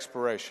starts with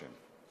exploration.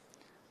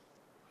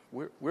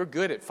 We're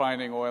good at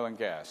finding oil and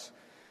gas.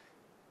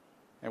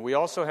 And we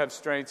also have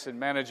strengths in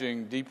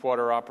managing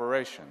deepwater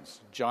operations,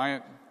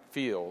 giant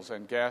fields,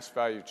 and gas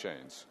value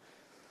chains.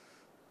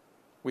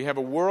 We have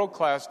a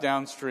world-class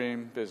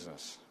downstream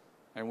business.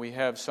 And we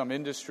have some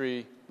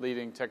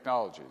industry-leading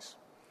technologies.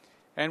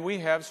 And we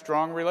have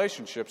strong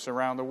relationships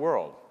around the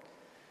world.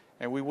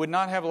 And we would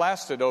not have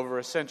lasted over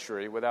a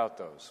century without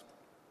those.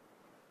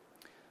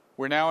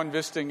 We're now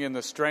investing in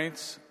those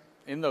strengths,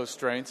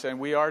 and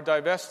we are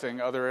divesting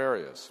other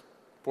areas.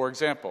 For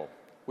example,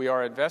 we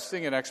are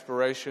investing in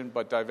exploration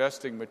but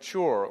divesting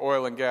mature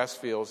oil and gas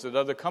fields that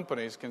other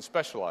companies can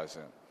specialize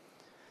in.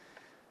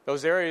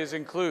 Those areas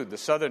include the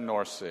southern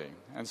North Sea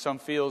and some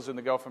fields in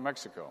the Gulf of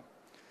Mexico.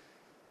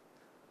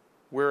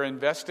 We're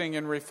investing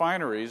in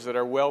refineries that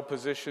are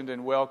well-positioned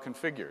and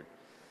well-configured,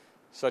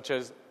 such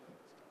as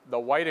the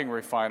Whiting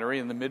refinery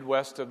in the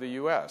Midwest of the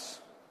U.S.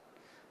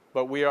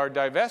 But we are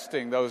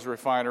divesting those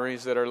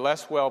refineries that are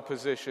less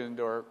well-positioned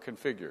or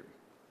configured.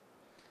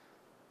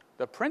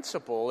 The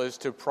principle is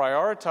to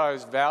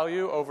prioritize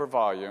value over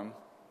volume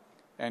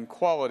and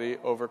quality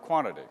over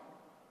quantity.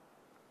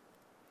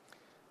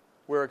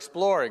 We're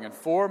exploring in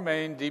 4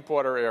 main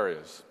deepwater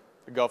areas: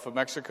 the Gulf of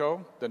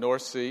Mexico, the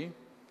North Sea,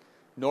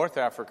 North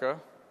Africa,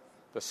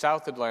 the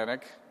South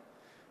Atlantic,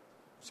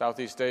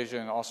 Southeast Asia,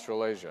 and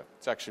Australasia.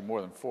 It's actually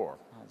more than 4.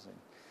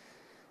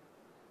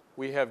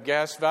 We have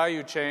gas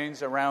value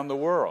chains around the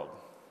world,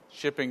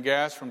 shipping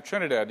gas from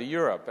Trinidad to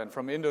Europe and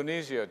from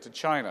Indonesia to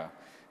China,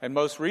 and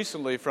most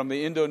recently from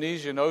the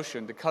Indonesian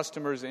Ocean to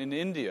customers in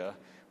India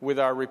with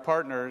our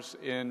partners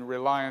in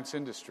Reliance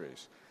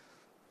Industries.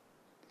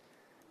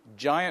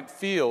 Giant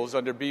fields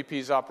under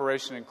BP's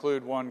operation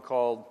include one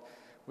called,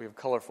 we have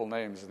colorful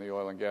names in the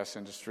oil and gas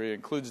industry, it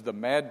includes the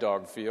Mad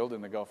Dog field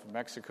in the Gulf of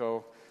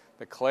Mexico,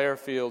 the Clare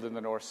field in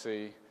the North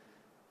Sea,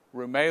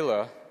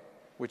 Rumaila,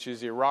 which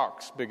is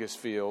Iraq's biggest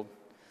field,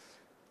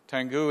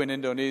 Tangguh in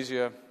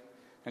Indonesia,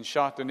 and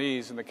Shah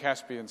Deniz in the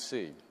Caspian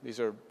Sea. These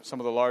are some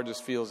of the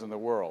largest fields in the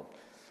world.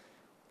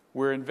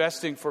 We're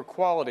investing for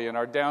quality in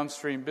our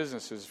downstream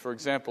businesses, for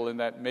example, in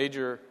that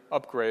major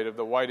upgrade of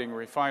the Whiting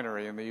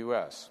refinery in the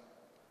U.S.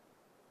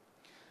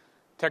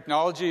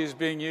 Technology is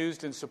being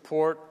used in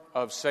support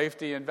of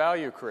safety and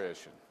value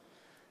creation.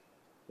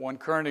 One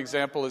current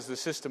example is the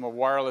system of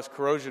wireless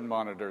corrosion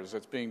monitors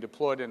that's being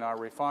deployed in our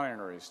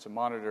refineries to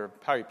monitor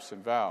pipes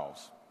and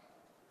valves.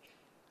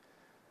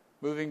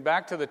 Moving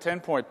back to the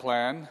 10-point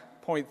plan,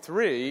 point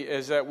 3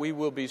 is that we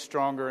will be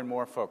stronger and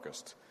more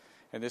focused.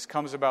 And this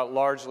comes about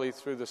largely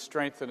through the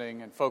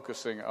strengthening and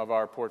focusing of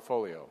our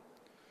portfolio.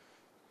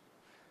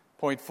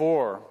 Point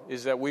 4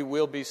 is that we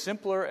will be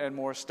simpler and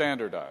more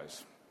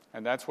standardized.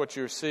 And that's what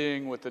you're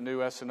seeing with the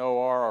new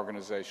S&OR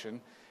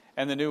organization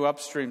and the new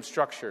upstream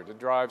structure to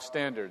drive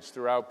standards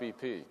throughout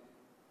BP.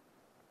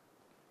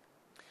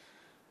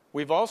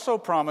 We've also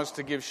promised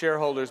to give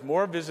shareholders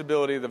more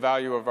visibility of the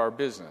value of our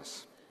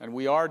business, and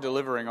we are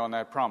delivering on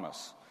that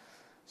promise.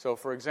 So,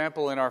 for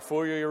example, in our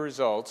full-year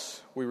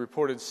results, we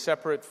reported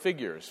separate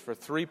figures for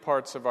 3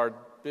 parts of our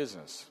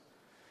business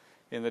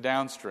in the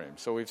downstream.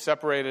 So we've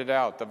separated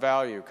out the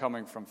value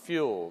coming from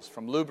fuels,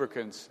 from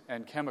lubricants,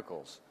 and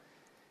chemicals.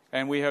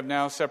 And we have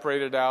now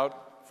separated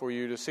out for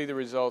you to see the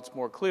results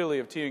more clearly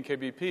of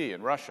TNK-BP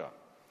in Russia.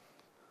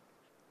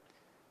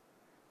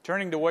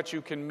 Turning to what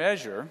you can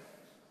measure,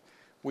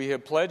 we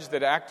have pledged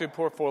that active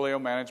portfolio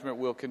management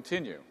will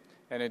continue.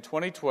 And in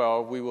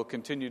 2012, we will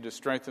continue to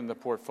strengthen the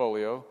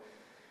portfolio.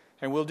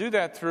 And we'll do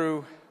that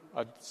through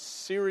a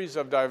series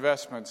of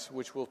divestments,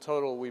 which will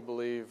total, we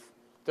believe,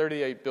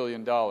 $38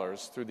 billion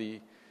through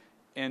the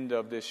end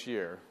of this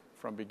year,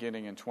 from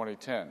beginning in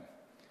 2010.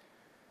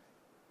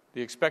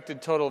 The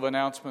expected total of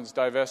announcements,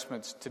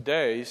 divestments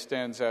today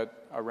stands at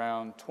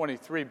around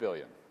 $23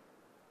 billion.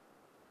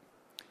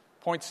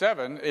 Point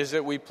 7 is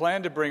that we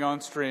plan to bring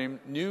on stream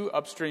new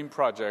upstream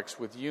projects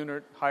with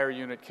higher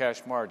unit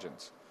cash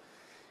margins.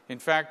 In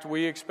fact,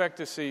 we expect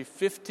to see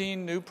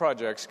 15 new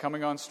projects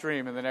coming on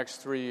stream in the next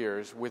 3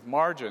 years with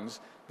margins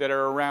that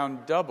are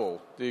around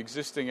double the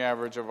existing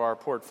average of our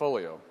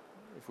portfolio,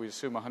 if we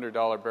assume a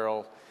 $100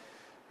 barrel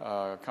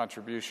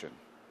contribution.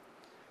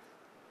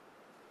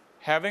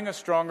 Having a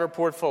stronger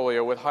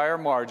portfolio with higher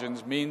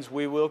margins means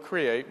we will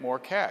create more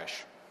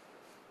cash.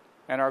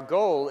 And our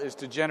goal is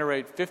to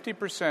generate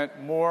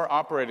 50% more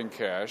operating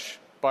cash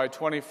by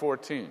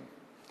 2014,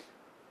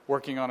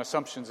 working on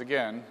assumptions,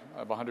 again,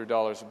 of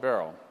 $100 a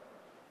barrel.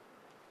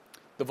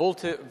 The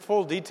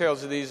full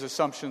details of these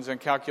assumptions and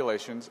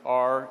calculations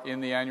are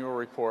in the annual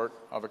report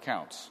of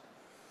accounts.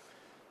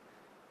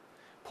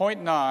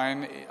 Point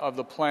 9 of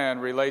the plan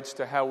relates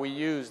to how we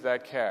use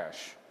that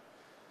cash.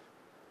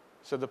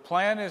 So the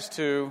plan is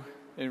to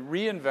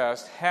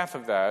reinvest half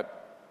of that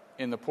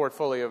in the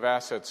portfolio of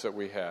assets that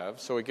we have,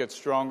 so it gets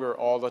stronger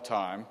all the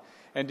time,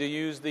 and to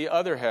use the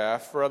other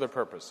half for other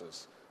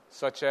purposes,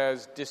 such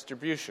as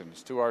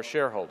distributions to our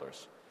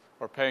shareholders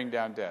or paying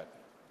down debt.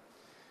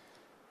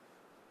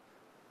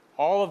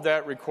 All of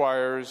that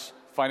requires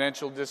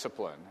financial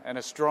discipline and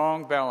a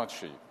strong balance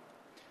sheet.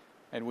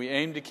 And we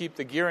aim to keep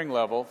the gearing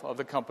level of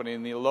the company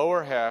in the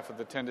lower half of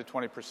the 10 to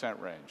 20%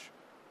 range.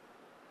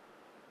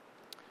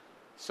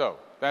 So,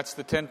 that's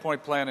the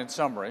 10-point plan in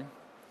summary.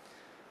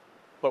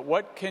 But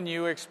what can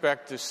you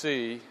expect to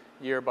see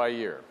year by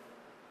year?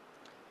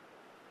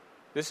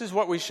 This is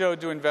what we showed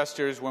to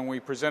investors when we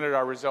presented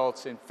our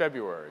results in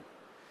February.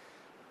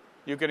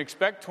 You can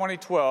expect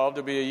 2012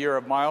 to be a year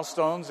of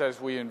milestones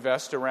as we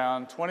invest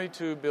around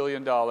 $22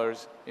 billion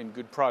in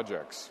good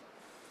projects.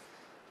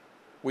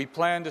 We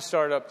plan to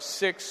start up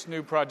 6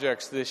 new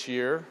projects this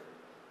year,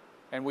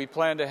 and we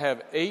plan to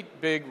have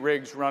 8 big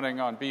rigs running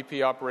on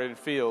BP-operated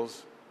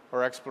fields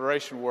or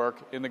exploration work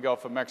in the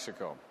Gulf of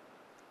Mexico.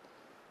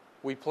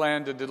 We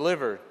plan to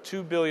deliver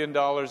 $2 billion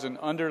in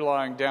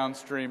underlying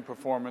downstream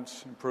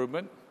performance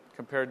improvement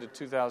compared to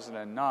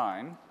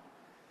 2009.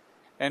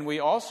 And we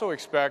also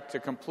expect to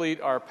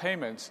complete our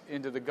payments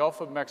into the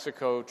Gulf of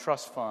Mexico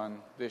Trust Fund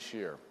this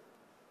year.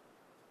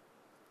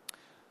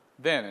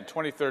 Then, in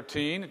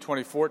 2013 and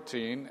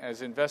 2014,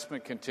 as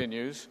investment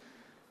continues,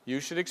 you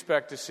should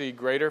expect to see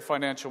greater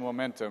financial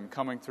momentum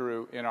coming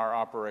through in our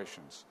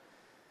operations.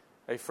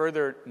 A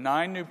further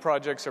 9 new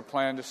projects are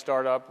planned to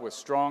start up with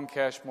strong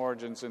cash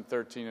margins in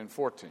 2013 and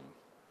 2014.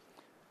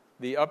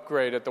 The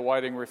upgrade at the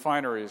Whiting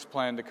Refinery is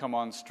planned to come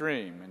on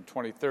stream in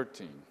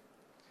 2013.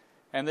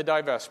 And the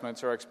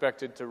divestments are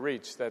expected to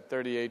reach that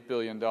 $38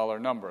 billion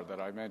number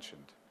that I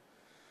mentioned.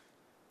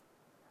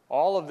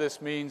 All of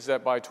this means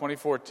that by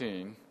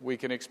 2014, we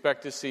can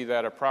expect to see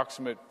that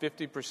approximate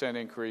 50%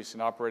 increase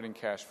in operating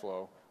cash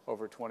flow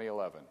over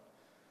 2011.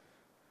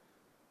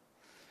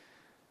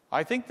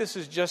 I think this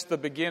is just the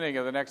beginning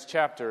of the next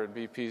chapter in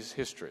BP's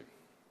history.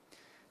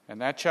 And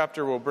that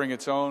chapter will bring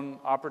its own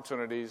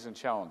opportunities and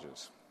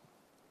challenges.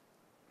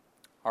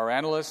 Our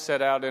analysts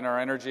set out in our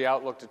energy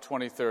outlook to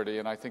 2030,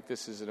 and I think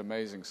this is an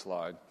amazing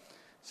slide. It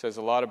says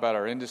a lot about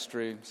our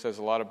industry, it says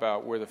a lot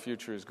about where the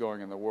future is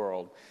going in the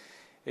world.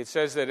 It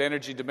says that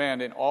energy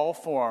demand in all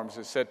forms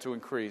is set to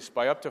increase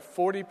by up to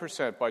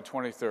 40% by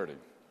 2030.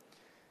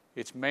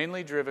 It's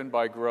mainly driven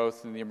by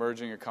growth in the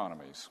emerging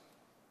economies.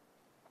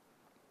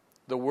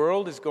 The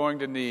world is going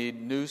to need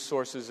new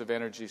sources of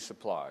energy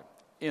supply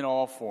in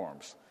all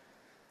forms.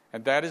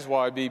 And that is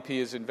why BP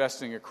is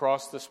investing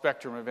across the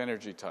spectrum of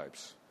energy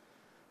types.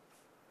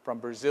 From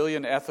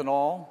Brazilian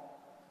ethanol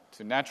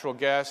to natural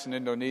gas in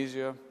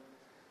Indonesia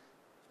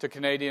to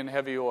Canadian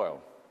heavy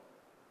oil.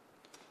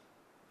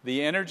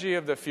 The energy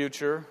of the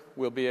future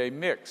will be a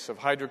mix of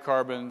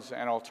hydrocarbons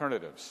and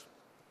alternatives.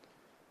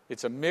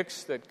 It's a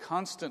mix that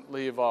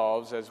constantly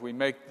evolves as we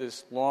make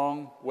this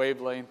long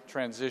wavelength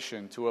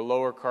transition to a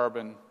lower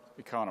carbon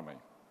economy.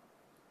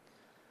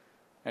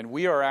 And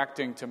we are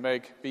acting to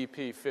make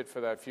BP fit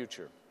for that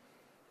future.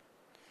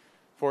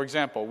 For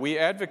example, we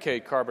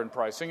advocate carbon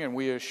pricing and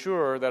we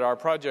assure that our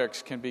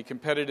projects can be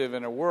competitive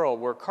in a world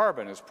where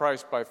carbon is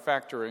priced by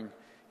factoring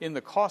in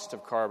the cost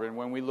of carbon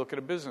when we look at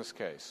a business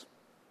case.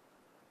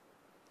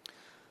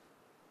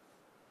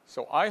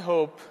 So I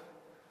hope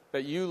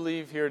that you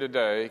leave here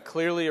today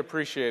clearly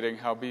appreciating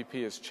how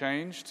BP has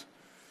changed.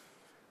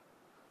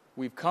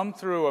 We've come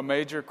through a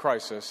major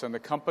crisis and the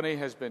company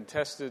has been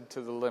tested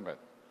to the limit.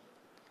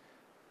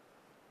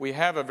 We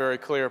have a very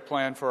clear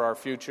plan for our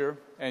future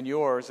and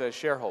yours as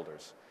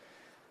shareholders.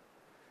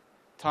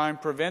 Time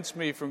prevents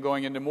me from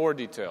going into more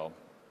detail,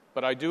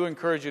 but I do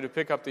encourage you to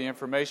pick up the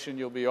information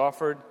you'll be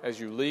offered as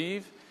you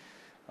leave.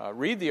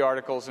 Read the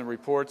articles and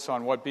reports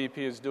on what BP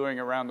is doing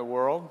around the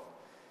world.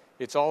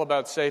 It's all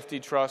about safety,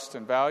 trust,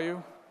 and value.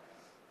 In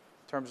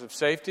terms of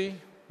safety,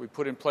 we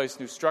put in place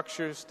new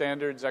structures,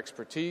 standards,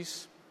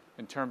 expertise.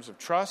 In terms of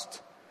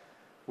trust,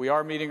 we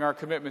are meeting our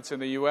commitments in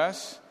the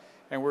U.S.,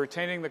 and we're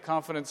attaining the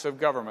confidence of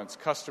governments,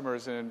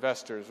 customers, and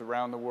investors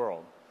around the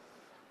world.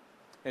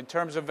 In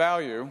terms of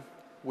value,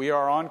 we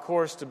are on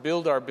course to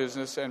build our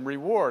business and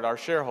reward our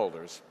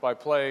shareholders by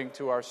playing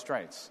to our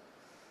strengths.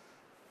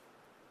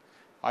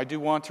 I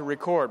do want to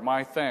record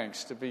my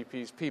thanks to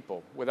BP's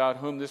people, without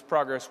whom this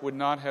progress would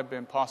not have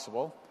been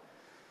possible.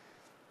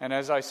 And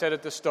as I said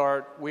at the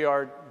start, we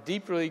are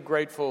deeply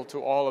grateful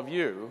to all of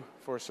you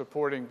for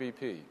supporting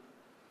BP.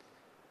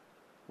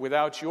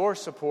 Without your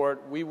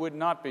support, we would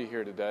not be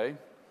here today.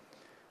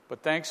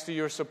 But thanks to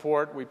your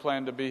support, we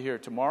plan to be here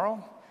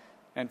tomorrow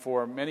and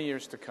for many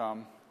years to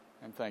come.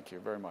 And thank you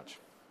very much.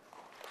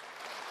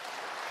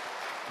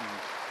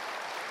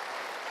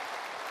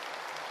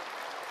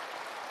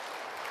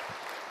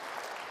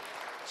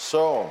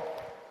 So,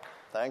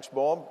 thanks,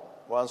 Bob.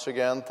 Once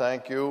again,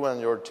 thank you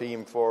and your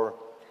team for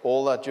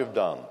all that you've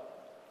done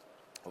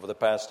over the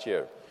past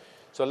year.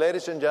 So,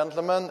 ladies and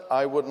gentlemen,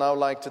 I would now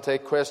like to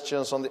take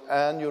questions on the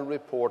annual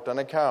report and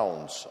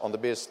accounts on the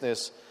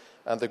business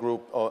and the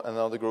group and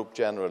on the group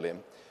generally.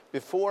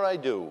 Before I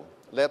do,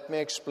 let me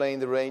explain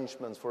the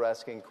arrangements for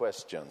asking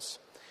questions.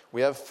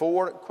 We have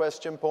 4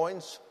 question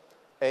points,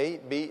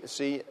 A, B,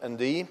 C, and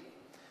D,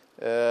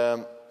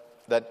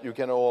 that you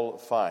can all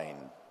find.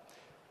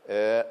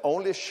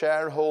 Only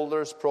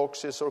shareholders,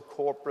 proxies, or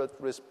corporate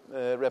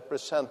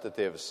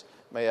representatives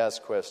may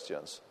ask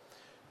questions.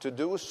 To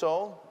do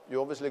so,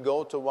 you obviously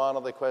go to one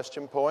of the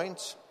question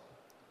points.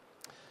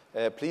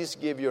 Please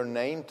give your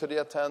name to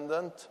the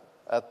attendant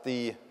at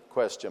the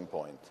question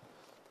point.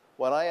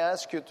 When I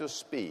ask you to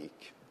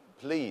speak,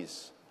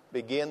 please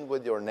begin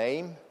with your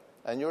name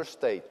and your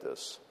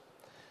status.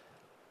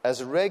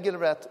 As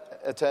regular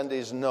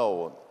attendees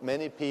know,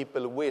 many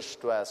people wish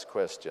to ask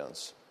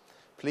questions.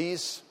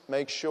 Please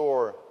make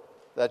sure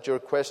that your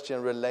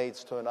question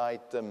relates to an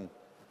item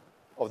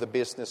of the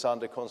business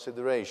under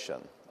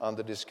consideration,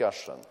 under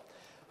discussion.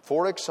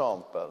 For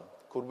example,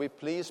 could we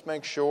please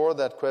make sure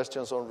that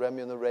questions on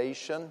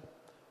remuneration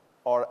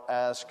are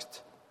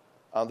asked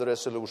under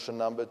resolution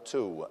number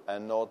 2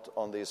 and not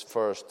on this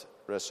first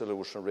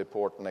resolution,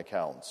 report and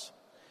accounts.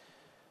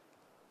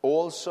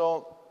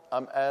 Also,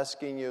 I'm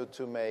asking you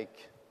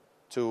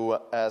to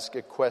ask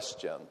a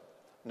question,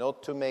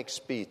 not to make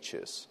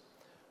speeches.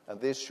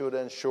 And this should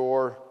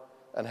ensure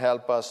and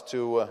help us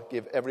to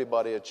give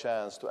everybody a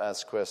chance to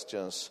ask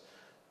questions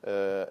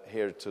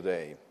here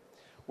today.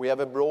 We have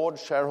a broad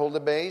shareholder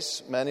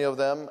base. Many of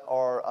them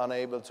are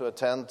unable to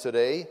attend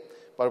today,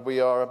 but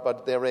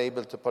they're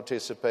able to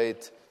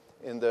participate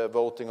in the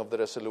voting of the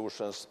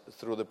resolutions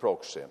through the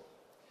proxy.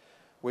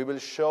 We will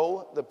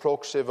show the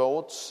proxy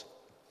votes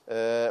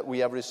we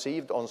have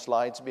received on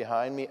slides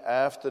behind me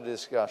after the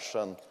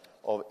discussion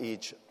of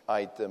each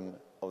item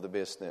of the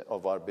business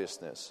of our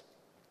business.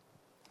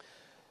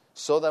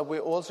 So that we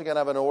also can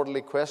have an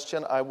orderly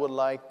question, I would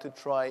like to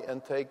try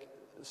and take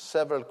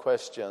several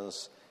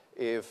questions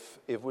if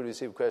we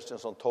receive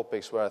questions on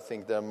topics where I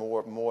think there are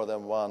more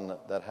than one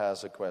that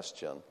has a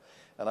question.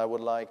 And I would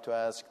like to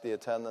ask the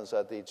attendants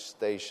at each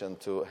station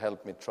to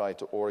help me try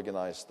to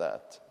organize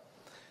that.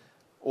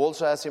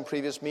 Also, as in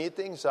previous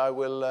meetings, I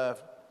will,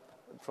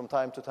 from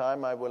time to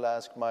time, I will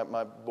ask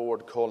my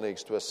board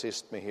colleagues to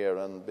assist me here.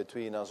 And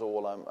between us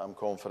all, I'm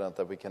confident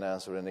that we can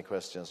answer any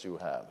questions you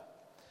have.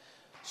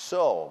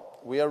 So,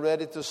 we are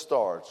ready to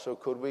start. So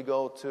could we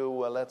go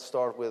to, let's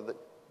start with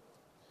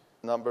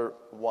number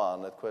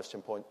 1 at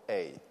question point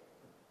A.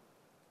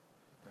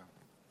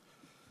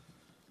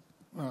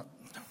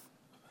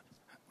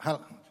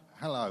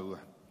 Hello,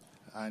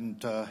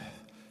 and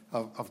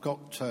I've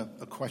got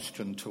a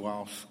question to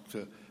ask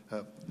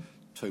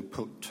to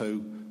put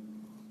to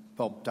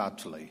Bob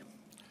Dudley.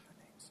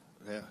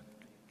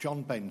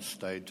 John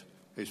Benstead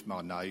is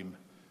my name,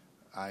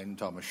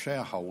 and I'm a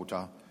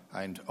shareholder,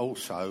 and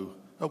also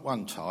at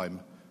one time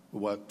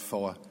worked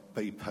for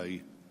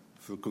BP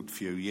for a good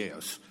few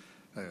years.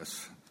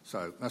 Yes,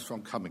 so that's where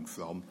I'm coming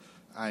from.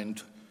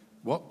 And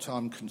what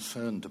I'm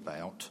concerned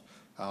about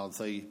are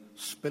the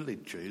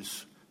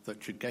spillages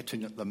that you're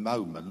getting at the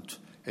moment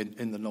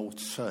in the North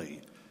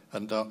Sea.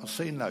 And I've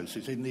seen those.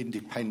 It's in the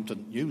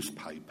Independent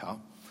newspaper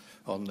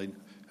on the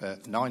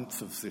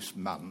 9th of this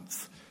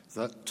month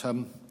that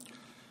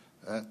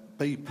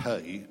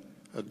BP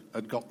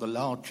had got the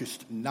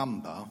largest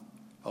number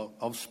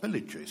of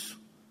spillages.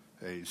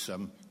 It's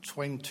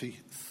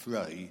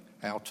 23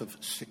 out of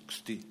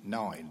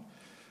 69.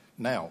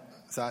 Now,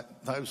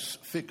 those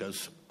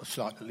figures are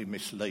slightly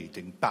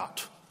misleading,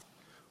 but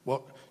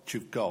what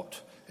you've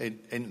got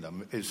in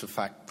them is the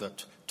fact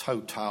that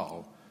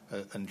Total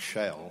and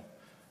Shell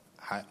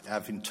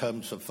have, in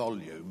terms of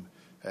volume,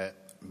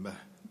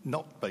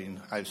 not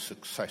been as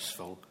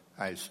successful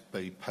as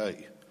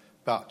BP.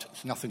 But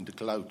it's nothing to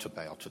gloat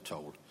about at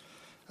all.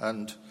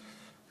 And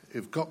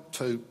you've got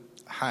to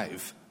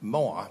have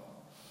more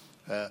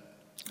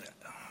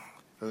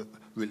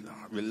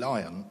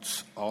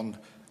reliance on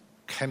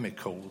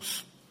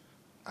chemicals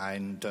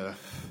and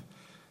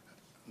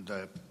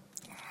the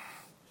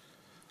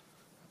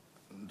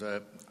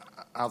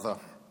other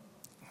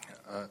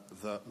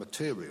the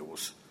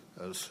materials,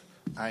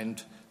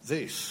 and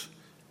this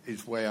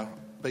is where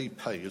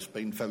BP has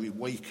been very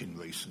weak in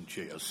recent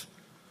years.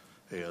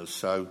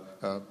 So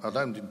I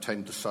don't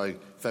intend to say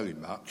very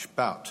much,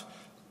 but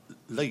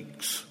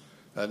leaks,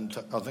 and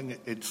I think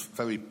it's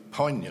very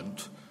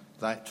poignant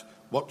that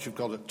what you've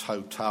got at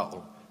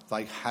Total,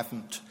 they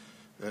haven't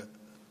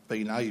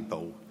been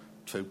able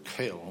to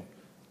kill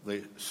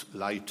this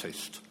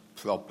latest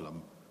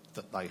problem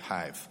that they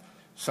have.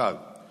 So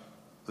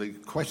the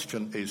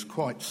question is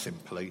quite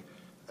simply,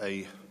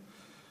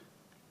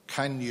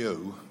 can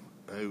you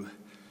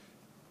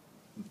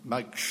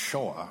make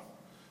sure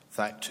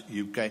that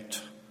you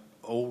get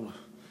all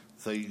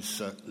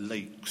these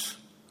leaks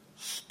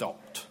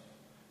stopped?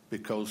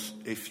 Because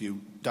if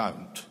you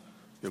don't,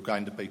 you're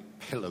going to be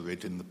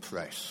pilloried in the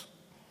press.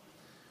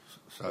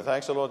 So,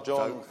 thanks a lot,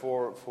 John,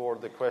 for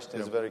the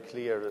questions. Yeah. Very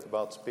clear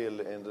about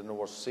spill in the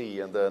North Sea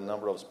and the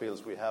number of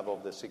spills we have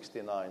of the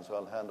 69. So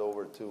I'll hand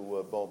over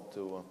to Bob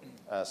to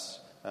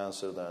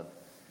answer that.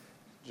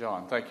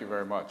 John, thank you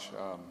very much.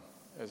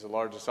 As the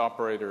largest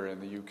operator in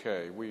the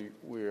UK,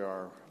 we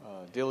are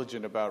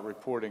diligent about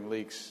reporting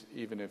leaks,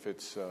 even if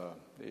it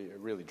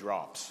really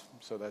drops.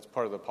 So that's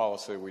part of the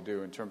policy we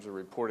do in terms of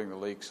reporting the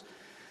leaks.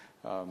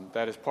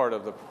 That is part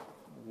of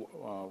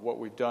what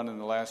we've done in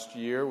the last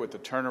year with the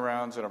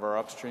turnarounds of our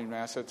upstream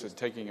assets, is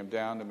taking them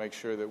down to make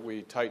sure that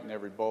we tighten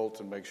every bolt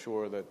and make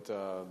sure that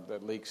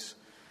that leaks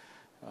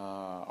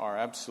are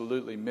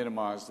absolutely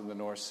minimized in the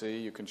North Sea.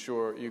 You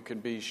can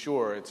be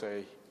sure it's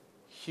a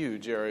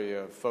huge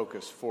area of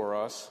focus for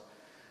us.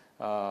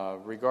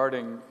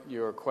 Regarding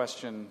your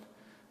question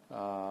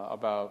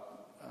about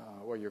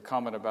your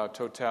comment about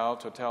Total.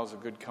 Total's a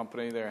good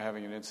company. They're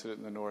having an incident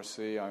in the North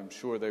Sea. I'm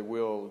sure they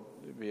will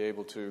be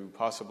able to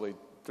possibly,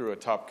 through a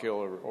top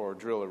kill or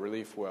drill a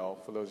relief well.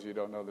 For those of you who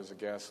don't know, there's a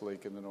gas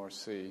leak in the North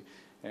Sea,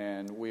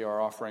 and we are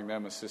offering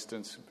them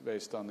assistance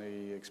based on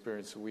the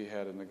experience that we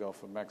had in the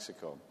Gulf of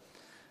Mexico.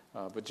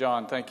 But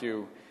John, thank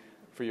you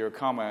for your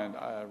comment.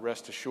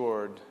 Rest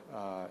assured,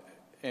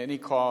 any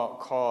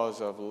cause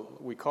of,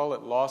 we call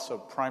it loss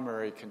of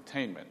primary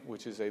containment,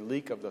 which is a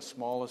leak of the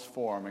smallest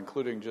form,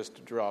 including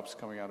just drops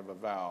coming out of a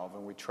valve,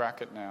 and we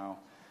track it now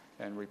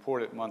and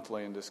report it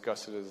monthly and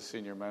discuss it as a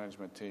senior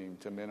management team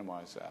to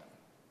minimize that.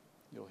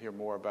 You'll hear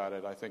more about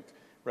it. I think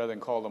rather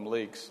than call them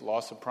leaks,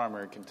 loss of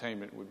primary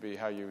containment would be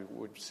how you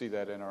would see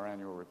that in our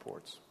annual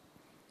reports.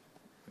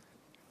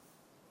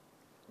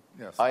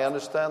 Yes. I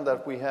understand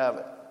that we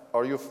have...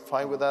 Are you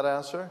fine with that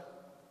answer,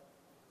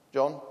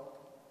 John?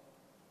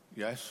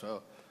 Yes,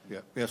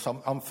 yes,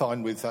 I'm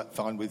fine with that.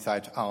 Fine with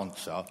that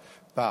answer,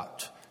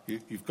 but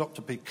you've got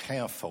to be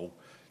careful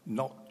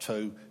not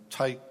to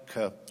take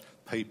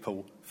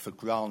people for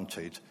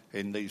granted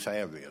in these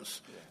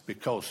areas,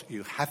 because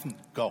you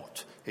haven't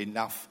got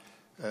enough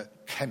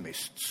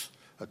chemists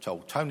at all.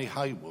 Tony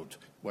Haywood,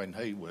 when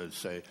he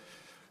was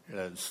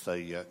as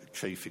the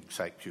chief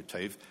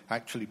executive,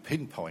 actually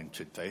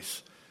pinpointed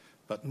this,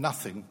 but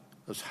nothing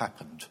has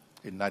happened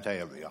in that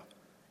area.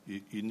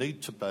 You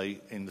need to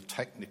be in the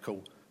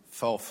technical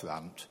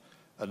forefront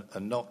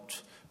and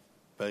not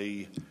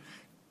be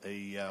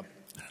in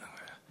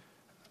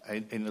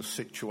a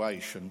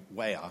situation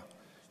where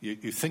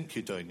you think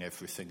you're doing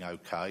everything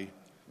okay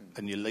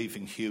and you're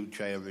leaving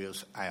huge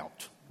areas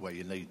out where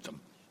you need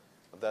them.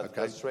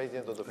 That's straight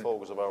into the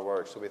focus of our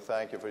work, so we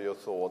thank you for your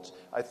thoughts.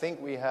 I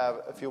think we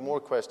have a few more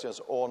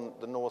questions on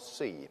the North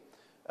Sea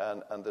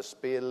and the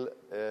spill.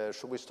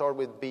 Should we start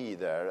with B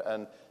there?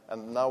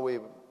 And now we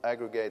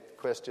aggregate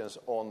questions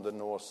on the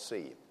North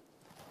Sea.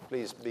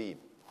 Please, B.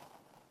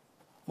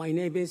 My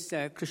name is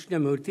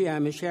Krishnamurthy.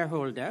 I'm a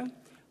shareholder.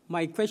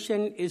 My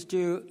question is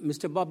to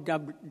Mr. Bob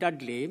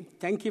Dudley.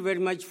 Thank you very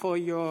much for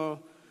your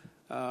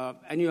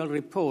annual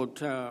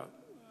report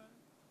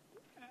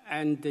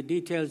and the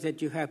details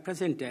that you have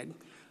presented.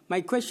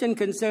 My question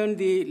concerns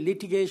the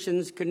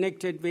litigations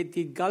connected with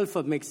the Gulf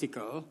of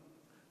Mexico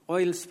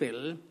oil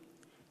spill,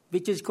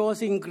 which is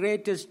causing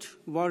greatest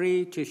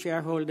worry to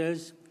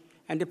shareholders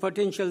and a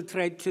potential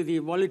threat to the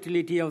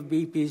volatility of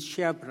BP's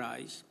share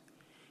price.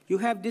 You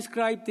have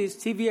described the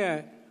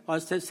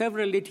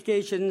several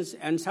litigations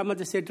and some of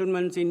the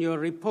settlements in your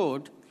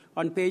report,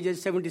 on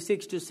pages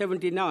 76 to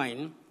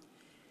 79.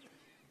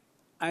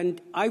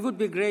 And I would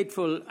be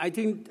grateful. I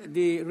think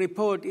the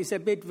report is a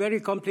bit very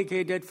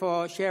complicated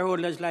for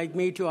shareholders like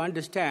me to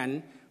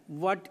understand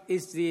what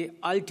is the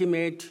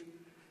ultimate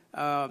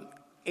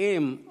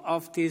aim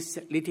of these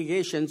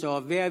litigations,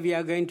 or where we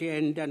are going to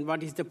end, and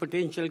what is the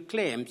potential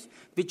claims,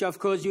 which, of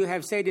course, you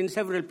have said in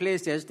several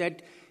places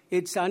that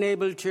it's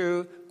unable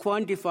to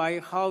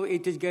quantify how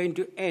it is going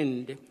to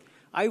end.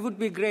 I would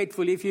be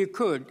grateful if you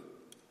could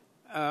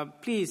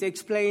please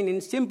explain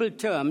in simple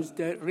terms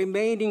the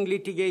remaining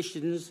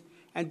litigations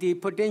and the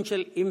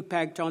potential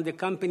impact on the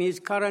company's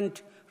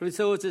current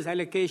resources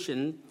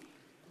allocation,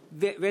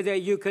 whether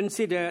you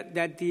consider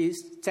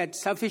that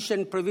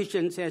sufficient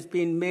provisions has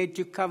been made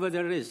to cover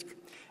the risk.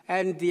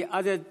 And the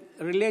other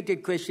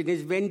related question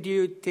is, when do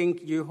you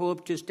think you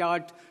hope to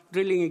start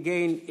drilling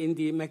again in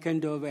the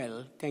Macondo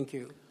well? Thank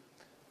you.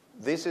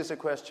 This is a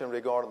question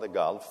regarding the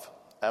Gulf,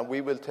 and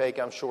we will take,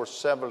 I'm sure,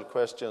 several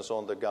questions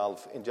on the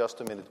Gulf in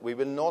just a minute. We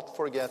will not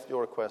forget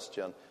your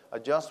question. I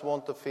just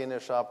want to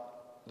finish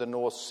up the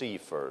North Sea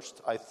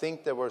first. I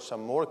think there were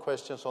some more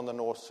questions on the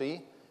North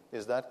Sea.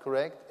 Is that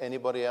correct?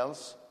 Anybody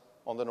else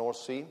on the North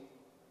Sea?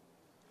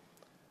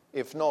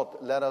 If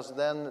not, let us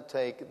then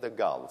take the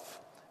Gulf.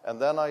 And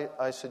then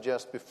I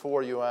suggest,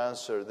 before you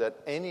answer, that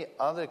any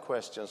other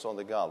questions on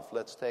the Gulf,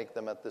 let's take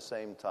them at the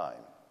same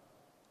time.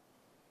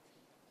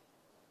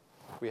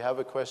 We have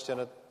a question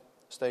at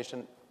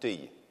Station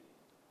D.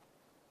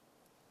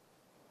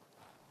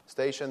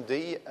 Station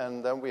D,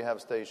 and then we have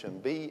Station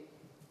B.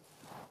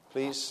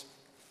 Please.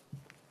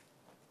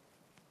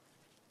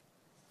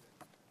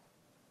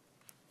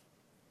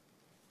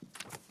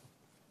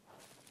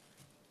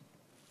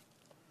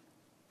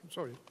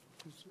 Sorry.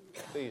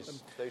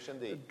 Please, Station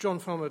D. John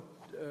Farmer,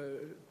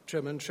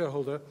 Chairman,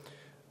 shareholder.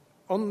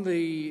 On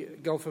the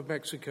Gulf of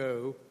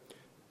Mexico,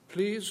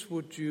 please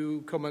would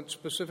you comment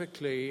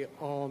specifically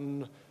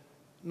on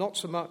not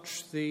so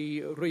much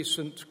the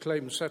recent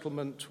claim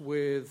settlement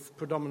with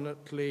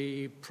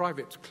predominantly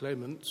private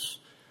claimants,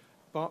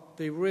 but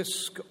the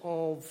risk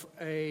of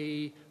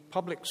a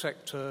public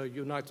sector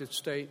United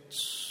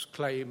States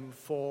claim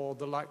for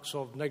the likes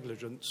of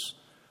negligence,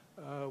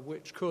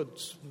 which could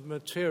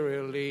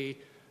materially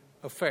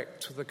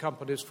affect the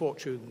company's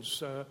fortunes.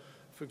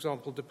 For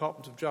example,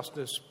 Department of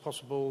Justice,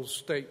 possible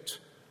state,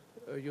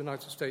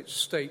 United States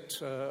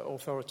state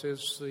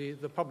authorities,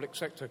 the public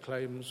sector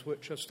claims,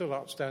 which are still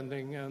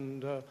outstanding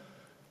and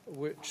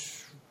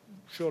which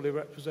surely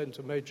represent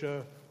a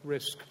major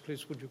risk.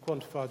 Please would you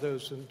quantify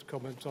those and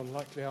comment on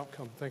likely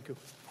outcome? Thank you.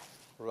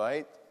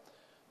 Right.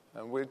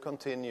 And we'll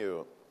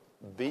continue.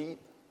 B.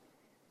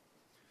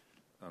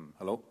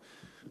 Hello.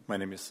 My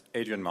name is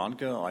Adrian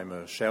Mahnke. I'm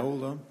a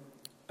shareholder,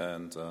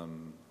 and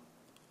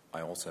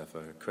I also have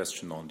a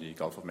question on the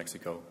Gulf of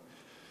Mexico.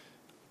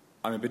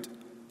 I'm a bit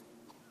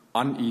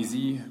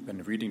uneasy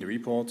when reading the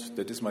report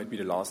that this might be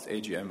the last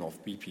AGM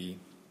of BP.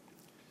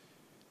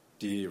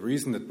 The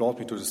reason that brought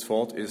me to this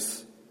thought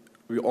is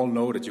we all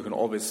know that you can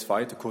always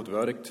fight a court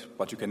verdict,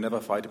 but you can never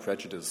fight a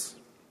prejudice.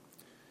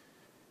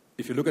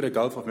 If you look at the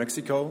Gulf of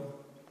Mexico,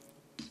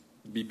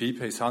 BP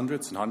pays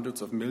hundreds and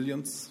hundreds of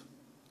millions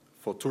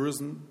for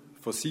tourism,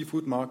 for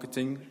seafood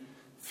marketing,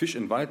 fish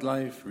and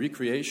wildlife,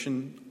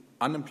 recreation,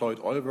 unemployed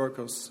oil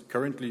workers,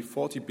 currently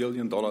 $40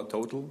 billion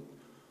total,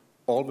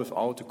 all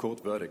without a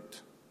court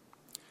verdict.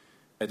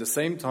 At the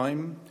same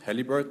time,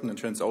 Halliburton and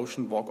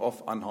Transocean walk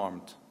off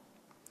unharmed.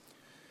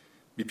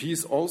 BP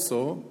is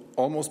also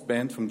almost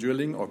banned from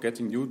drilling or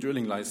getting new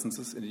drilling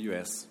licenses in the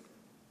US.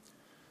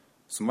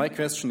 So my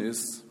question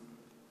is,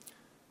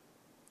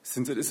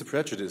 since it is a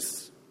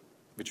prejudice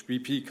which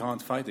BP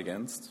can't fight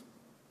against,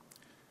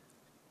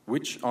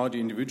 which are the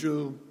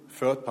individual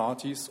third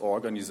parties or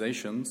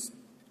organizations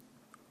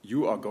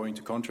you are going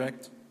to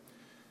contract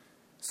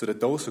so that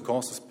those who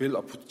cause the spill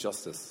are put to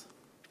justice?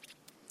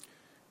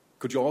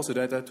 Could you also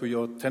add that to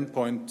your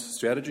 10-point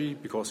strategy?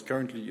 Because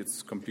currently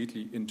it's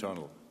completely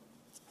internal.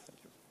 Thank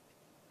you.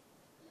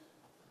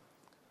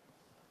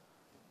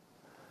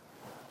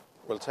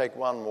 We'll take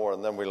one more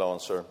and then we'll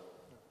answer.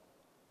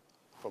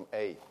 From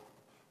A.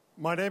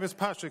 My name is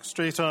Patrick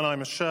Streeter and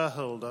I'm a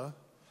shareholder.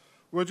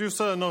 Would you,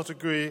 sir, not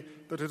agree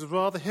that it is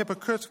rather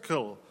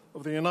hypocritical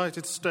of the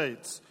United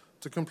States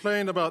to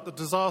complain about the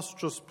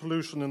disastrous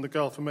pollution in the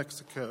Gulf of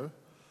Mexico,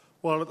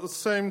 while at the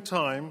same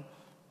time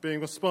being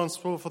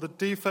responsible for the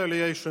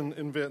defoliation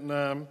in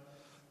Vietnam,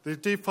 the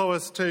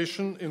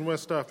deforestation in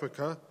West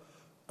Africa,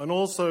 and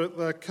also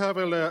their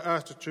cavalier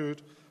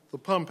attitude, the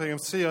pumping of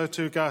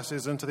CO2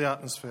 gases into the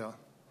atmosphere?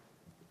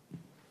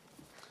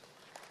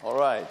 All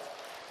right.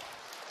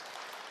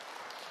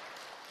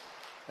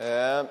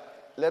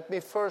 Let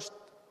me first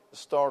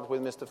start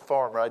with Mr.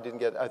 Farmer. I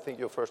think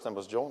your first name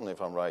was John,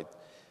 if I'm right.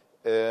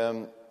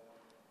 When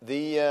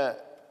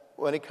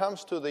it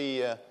comes to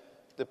the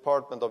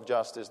Department of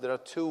Justice, there are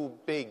two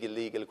big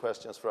legal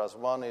questions for us.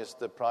 One is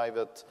the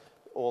private,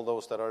 all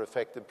those that are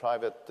affected,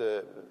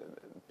 private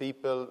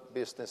people,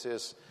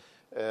 businesses.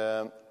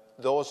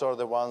 Those are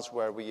the ones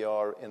where we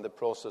are in the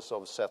process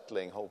of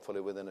settling, hopefully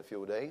within a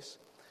few days.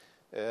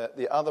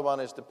 The other one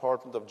is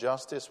Department of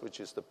Justice, which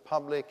is the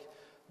public.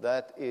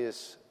 That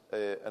is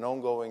an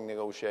ongoing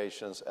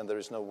negotiations, and there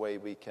is no way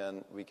we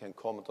can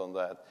comment on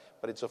that.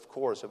 But it's of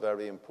course a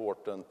very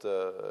important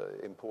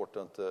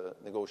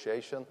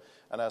negotiation.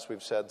 And as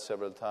we've said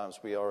several times,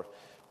 we are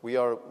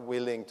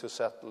willing to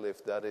settle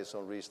if that is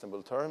on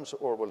reasonable terms,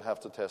 or we'll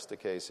have to test the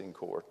case in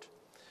court.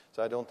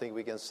 So I don't think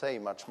we can say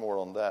much more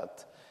on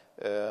that.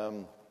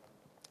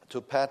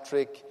 To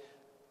Patrick,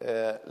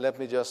 let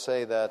me just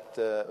say that,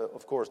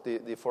 of course, the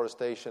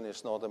deforestation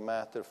is not a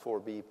matter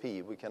for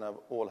BP. We can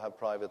all have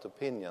private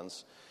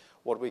opinions.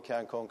 What we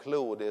can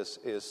conclude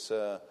is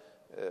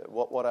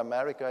what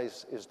America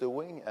is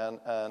doing and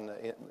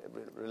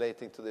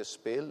relating to this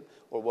spill,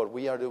 or what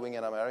we are doing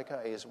in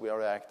America is we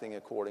are acting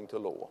according to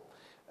law.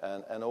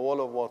 And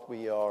all of what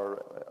we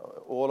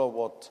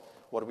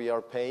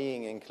are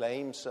paying in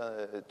claims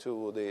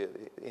to the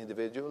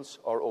individuals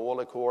are all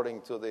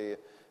according to the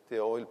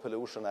Oil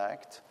Pollution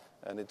Act,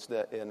 and it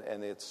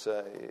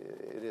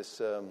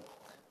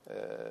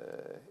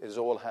is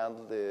all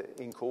handled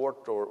in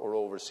court or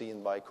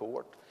overseen by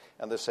court.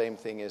 And the same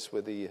thing is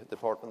with the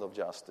Department of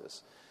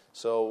Justice.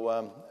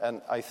 So,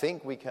 and I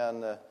think we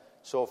can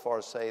so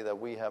far say that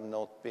we have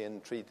not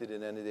been treated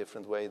in any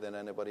different way than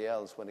anybody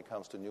else when it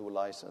comes to new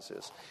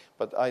licenses.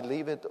 But I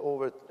give it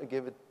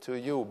to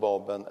you,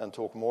 Bob, and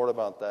talk more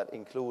about that,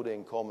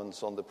 including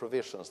comments on the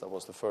provisions. That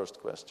was the first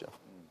question.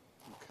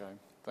 Okay,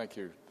 thank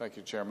you,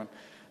 Chairman.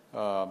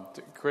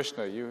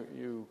 Krishna,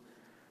 you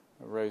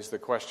raised the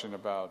question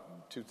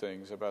about two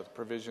things, about the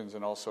provisions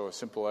and also a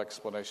simple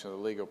explanation of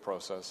the legal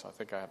process. I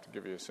think I have to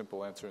give you a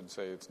simple answer and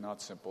say it's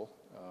not simple,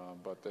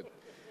 but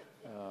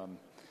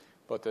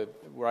that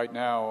right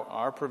now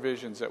our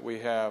provisions that we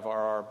have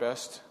are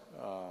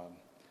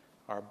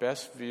our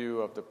best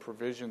view of the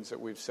provisions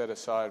that we've set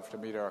aside to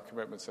meet our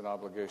commitments and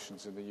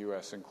obligations in the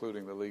U.S.,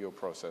 including the legal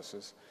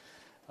processes,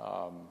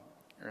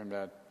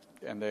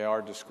 and they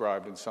are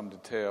described in some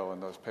detail in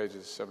those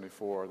pages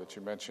 74 that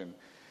you mentioned.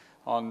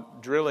 On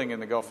drilling in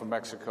the Gulf of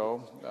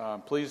Mexico,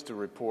 I'm pleased to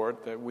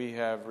report that we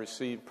have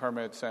received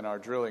permits and are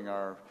drilling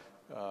our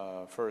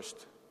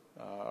first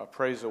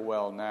appraisal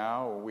well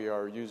now. We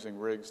are using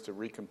rigs to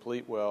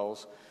recomplete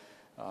wells.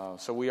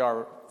 So we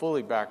are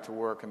fully back to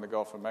work in the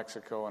Gulf of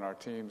Mexico, and our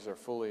teams are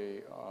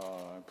fully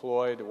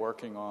employed,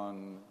 working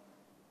on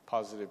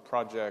positive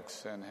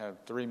projects, and have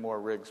 3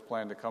 more rigs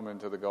planned to come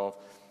into the Gulf,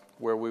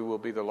 where we will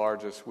be the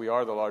largest. We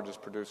are the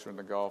largest producer in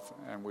the Gulf,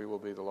 and we will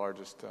be the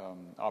largest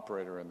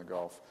operator in the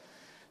Gulf.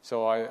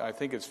 So I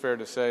think it's fair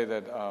to say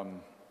that,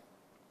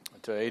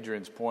 to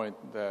Adrian's point,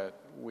 that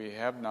we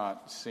have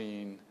not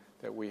seen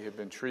that we have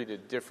been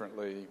treated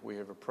differently. We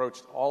have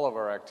approached all of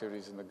our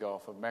activities in the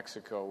Gulf of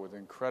Mexico with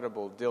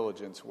incredible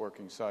diligence,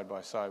 working side by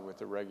side with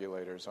the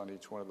regulators on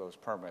each one of those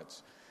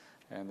permits.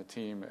 And the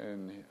team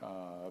in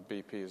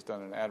BP has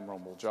done an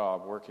admirable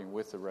job working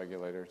with the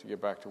regulator to get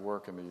back to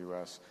work in the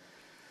U.S.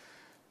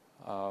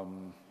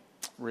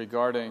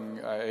 Regarding,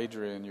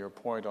 Adrian, your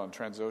point on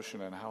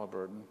Transocean and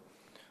Halliburton,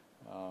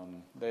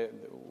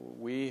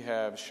 we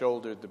have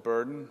shouldered the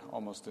burden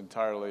almost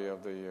entirely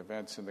of the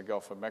events in the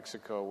Gulf of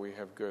Mexico. We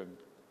have good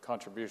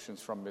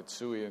contributions from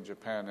Mitsui in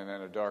Japan and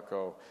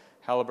Anadarko.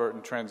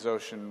 Halliburton,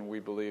 Transocean, we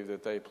believe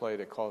that they played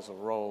a causal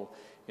role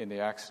in the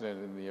accident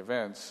and the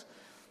events.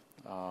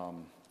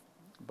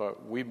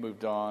 But we've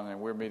moved on, and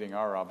we're meeting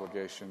our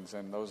obligations,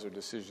 and those are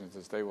decisions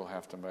that they will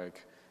have to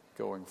make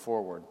going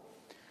forward.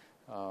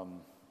 I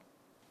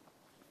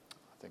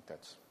think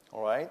that's...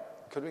 All right.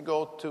 Could we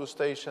go to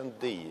station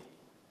D?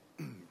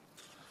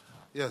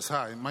 Yes,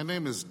 hi. My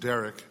name is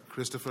Derek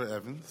Christopher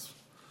Evans,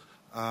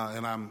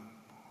 and I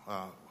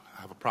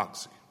have a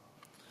proxy.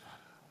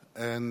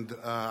 And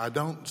I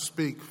don't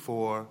speak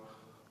for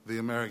the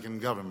American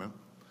government,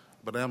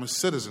 but I am a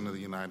citizen of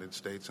the United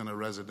States and a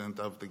resident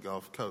of the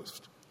Gulf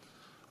Coast.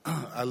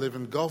 I live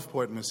in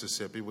Gulfport,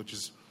 Mississippi, which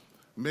is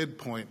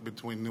midpoint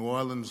between New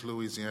Orleans,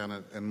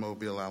 Louisiana, and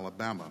Mobile,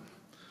 Alabama.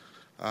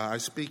 I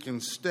speak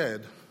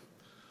instead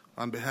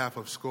on behalf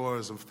of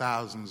scores of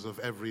thousands of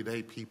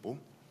everyday people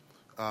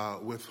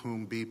with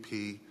whom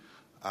BP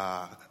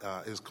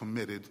is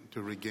committed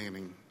to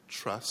regaining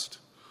trust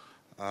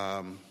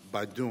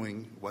by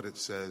doing what it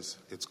says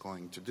it's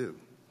going to do.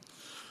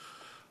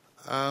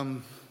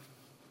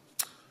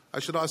 I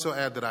should also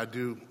add that I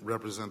do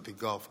represent the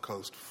Gulf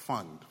Coast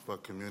Fund for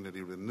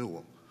Community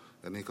Renewal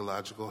and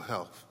Ecological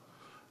Health,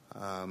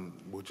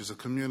 which is a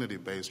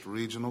community-based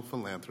regional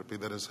philanthropy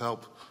that has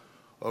helped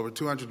over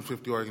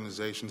 250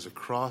 organizations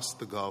across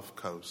the Gulf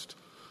Coast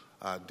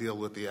deal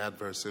with the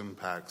adverse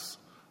impacts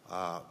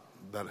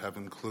that have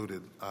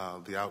included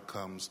the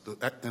outcomes,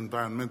 the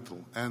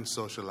environmental and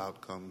social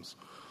outcomes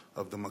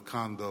of the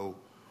Macondo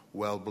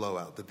well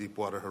blowout, the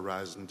Deepwater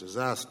Horizon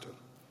disaster.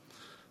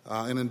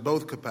 And in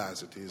both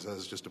capacities,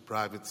 as just a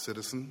private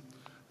citizen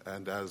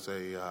and as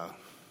a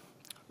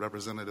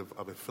representative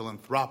of a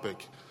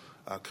philanthropic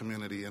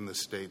community in the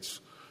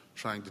States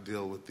trying to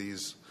deal with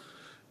these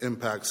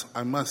impacts,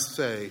 I must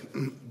say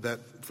that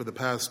for the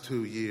past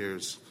 2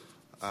 years,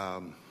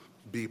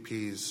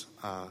 BP's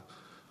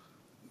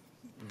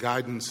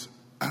guidance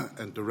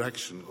and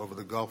direction over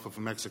the Gulf of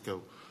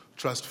Mexico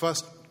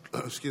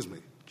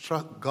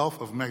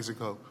Gulf of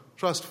Mexico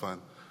Trust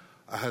Fund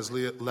has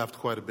left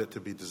quite a bit to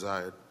be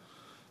desired.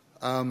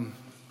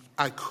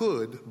 I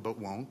could, but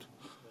won't,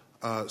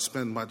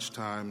 spend much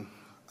time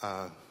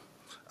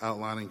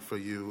outlining for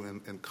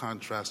you and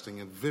contrasting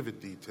in vivid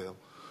detail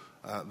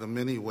the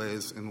many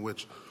ways in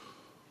which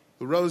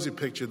the rosy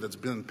picture that's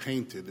been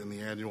painted in the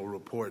annual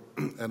report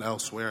and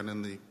elsewhere and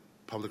in the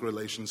public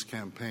relations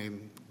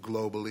campaign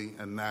globally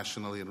and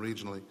nationally and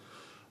regionally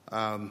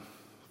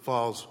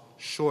falls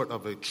short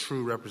of a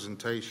true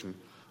representation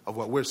of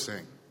what we're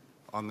seeing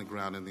on the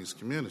ground in these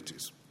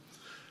communities.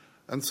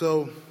 And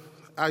so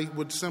I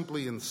would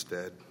simply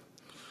instead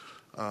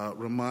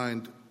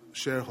remind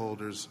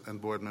shareholders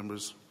and board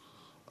members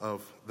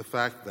of the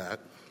fact that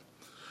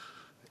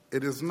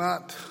it is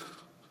not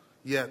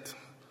yet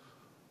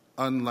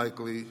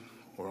unlikely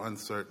or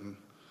uncertain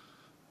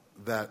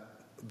that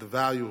the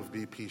value of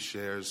BP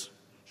shares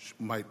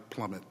might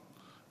plummet,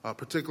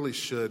 particularly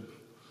should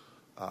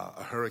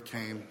a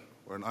hurricane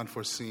or an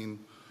unforeseen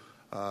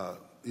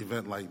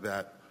event like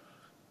that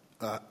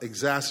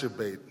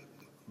exacerbate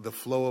the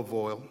flow of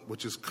oil,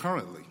 which is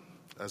currently,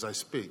 as I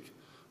speak,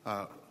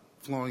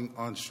 flowing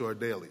onshore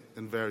daily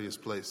in various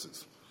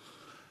places.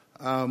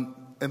 And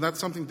that's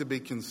something to be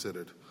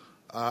considered.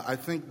 I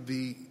think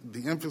the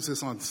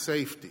emphasis on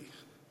safety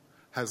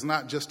has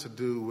not just to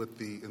do with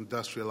the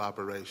industrial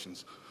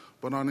operations,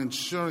 but on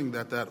ensuring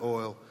that that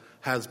oil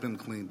has been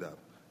cleaned up.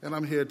 And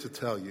I'm here to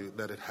tell you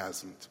that it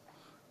hasn't,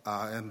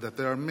 and that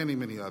there are many,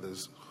 many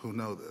others who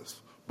know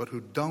this, but who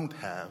don't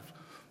have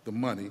the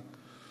money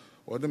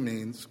or the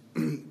means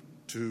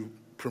to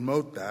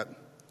promote that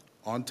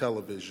on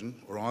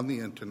television or on the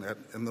internet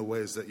in the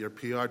ways that your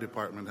PR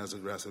department has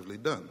aggressively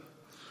done.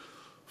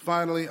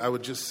 Finally, I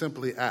would just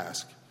simply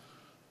ask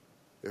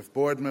if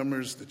board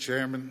members, the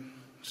chairman,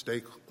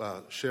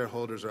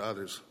 shareholders, or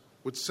others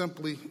would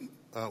simply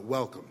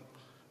welcome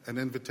an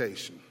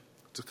invitation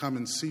to come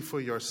and see for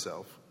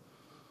yourself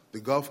the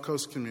Gulf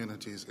Coast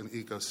communities and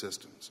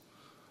ecosystems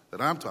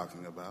that I'm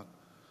talking about,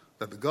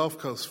 that the Gulf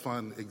Coast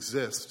Fund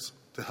exists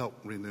to help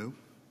renew,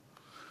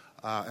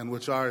 and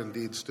which are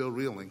indeed still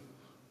reeling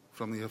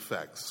from the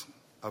effects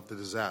of the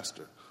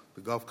disaster.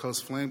 The Gulf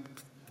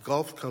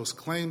Coast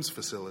Claims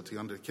Facility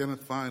under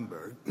Kenneth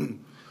Svanberg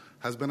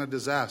has been a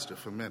disaster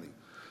for many.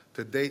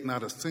 To date,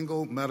 not a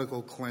single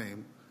medical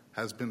claim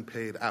has been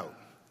paid out.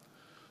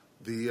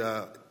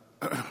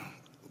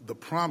 The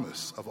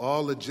promise of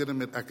all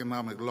legitimate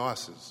economic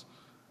losses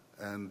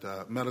and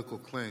medical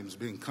claims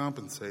being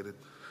compensated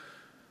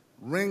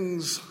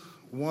rings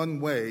one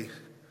way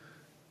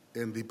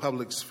in the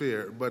public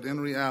sphere, but in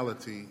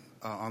reality,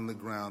 on the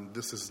ground,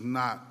 this is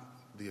not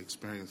the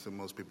experience that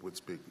most people would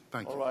speak.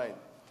 Thank you. All right.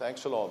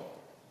 Thanks a lot.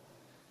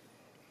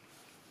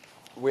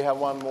 We have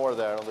one more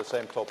there on the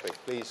same topic.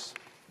 Please.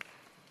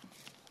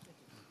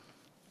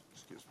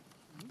 Excuse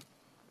me.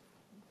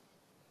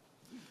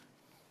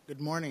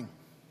 Good morning.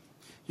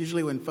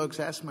 Usually when folks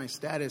ask my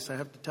status, I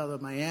have to tell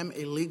them I am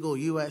a legal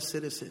U.S.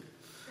 citizen.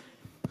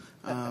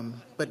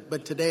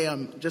 But today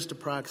I'm just a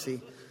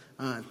proxy.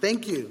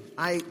 Thank you.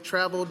 I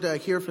traveled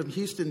here from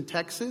Houston,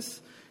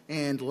 Texas,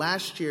 and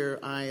last year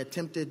I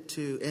attempted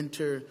to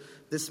enter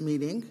this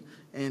meeting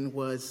and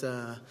was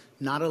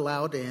not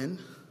allowed in.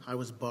 I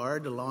was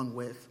barred along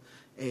with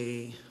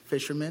a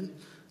fisherman,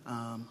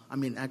 an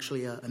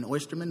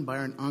oysterman,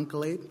 Byron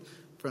Oncolade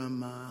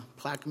from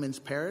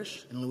Plaquemines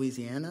Parish in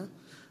Louisiana.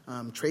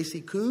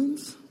 Tracy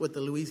Coons with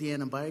the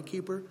Louisiana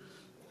Biokeeper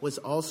was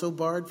also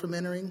barred from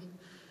entering.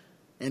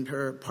 And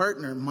her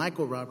partner,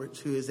 Michael Roberts,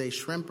 who is a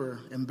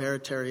shrimper in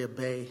Barataria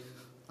Bay,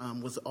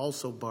 was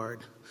also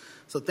barred.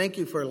 So thank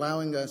you for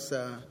allowing us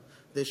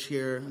this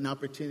year an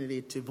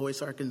opportunity to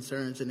voice our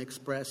concerns and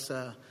express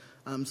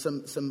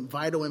some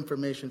vital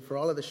information for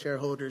all of the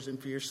shareholders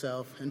and for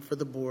yourself and for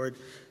the board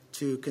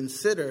to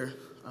consider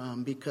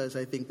because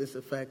I think this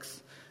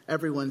affects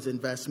everyone's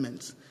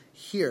investments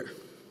here.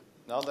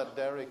 Now that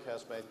Derek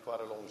has made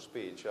quite a long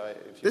speech,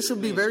 this will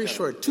be very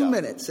short, 2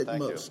 minutes at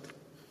most.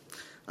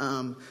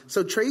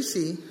 So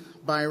Tracy,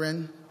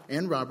 Byron,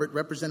 and Robert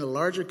represent a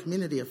larger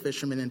community of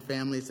fishermen and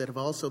families that have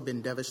also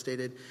been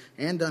devastated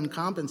and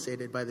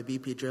uncompensated by the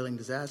BP drilling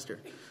disaster.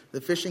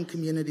 The fishing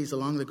communities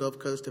along the Gulf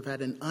Coast have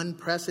had an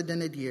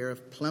unprecedented year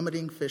of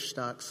plummeting fish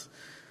stocks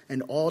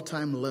and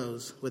all-time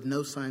lows with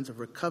no signs of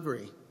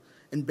recovery.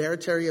 In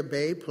Barataria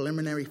Bay,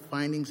 preliminary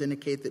findings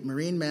indicate that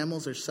marine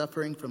mammals are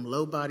suffering from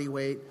low body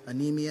weight,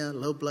 anemia,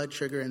 low blood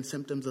sugar, and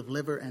symptoms of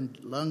liver and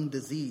lung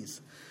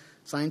disease.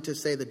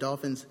 Scientists say the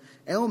dolphins'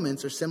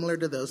 ailments are similar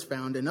to those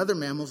found in other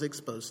mammals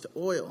exposed to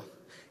oil.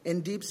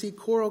 In deep-sea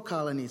coral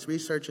colonies,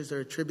 researchers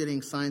are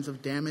attributing signs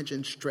of damage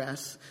and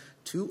stress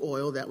to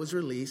oil that was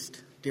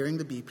released during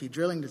the BP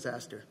drilling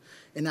disaster.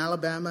 In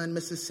Alabama and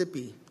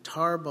Mississippi,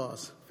 tar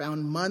balls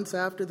found months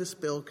after the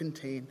spill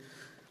contained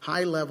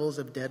high levels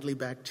of deadly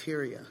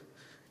bacteria.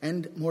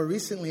 And more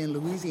recently in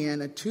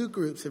Louisiana, 2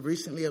 groups have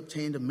recently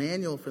obtained a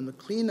manual from the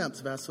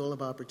Cleanups Vessel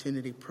of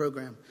Opportunity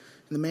program.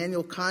 The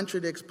manual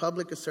contradicts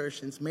public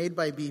assertions made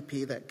by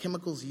BP that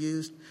chemicals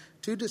used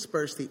to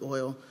disperse the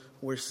oil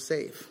were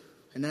safe.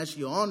 And as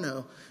you all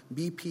know,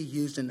 BP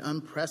used an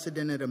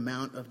unprecedented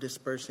amount of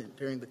dispersant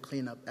during the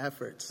cleanup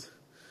efforts.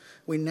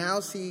 We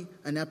now see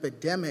an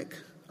epidemic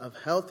of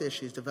health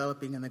issues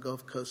developing in the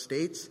Gulf Coast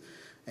states,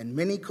 and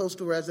many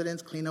coastal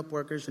residents, cleanup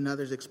workers, and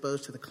others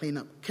exposed to the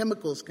cleanup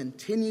chemicals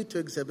continue to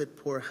exhibit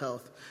poor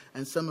health,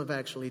 and some have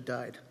actually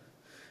died.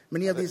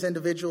 Many of these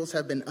individuals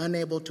have been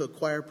unable to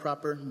acquire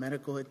proper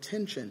medical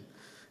attention.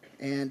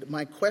 And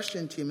my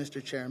question to you,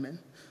 Mr. Chairman,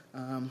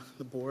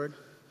 the board,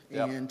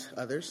 and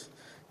others,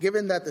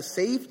 given that the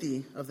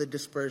safety of the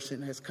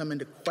dispersant has come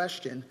into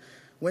question,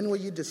 when will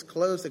you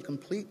disclose the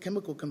complete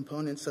chemical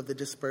components of the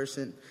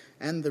dispersant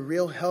and the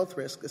real health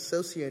risk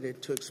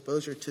associated to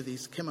exposure to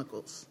these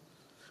chemicals?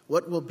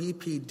 What will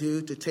BP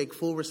do to take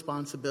full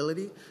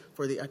responsibility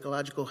for the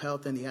ecological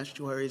health in the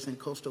estuaries and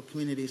coastal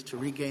communities to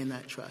regain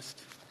that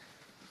trust?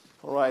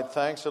 All right,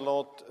 thanks a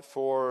lot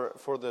for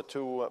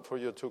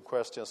your two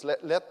questions.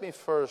 Let me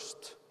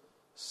first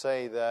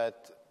say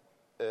that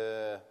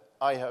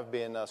I have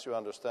been, as you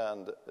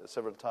understand,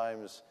 several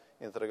times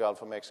into the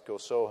Gulf of Mexico.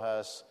 So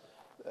has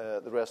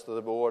the rest of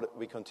the board.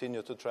 We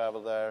continue to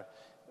travel there.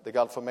 The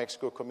Gulf of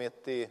Mexico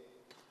Committee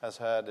has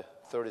had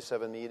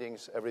 37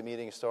 meetings. Every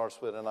meeting starts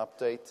with an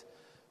update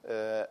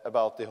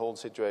about the whole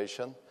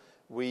situation.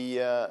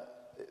 The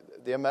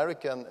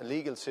American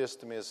legal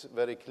system is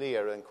very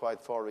clear and quite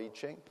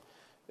far-reaching.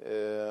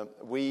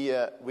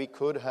 We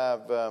could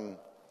have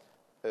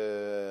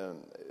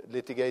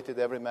litigated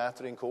every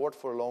matter in court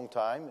for a long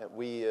time.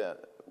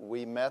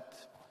 We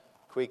met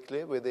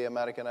quickly with the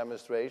American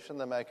administration,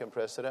 the American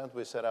president.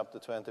 We set up the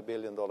 $20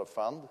 billion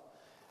fund,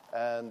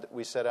 and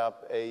we set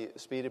up a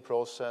speedy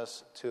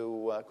process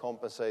to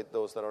compensate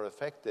those that are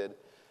affected.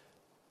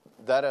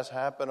 That has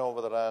happened over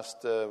the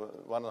last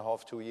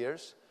 1.5, 2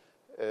 years.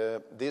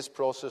 This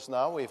process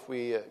now, if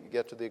we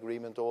get to the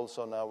agreement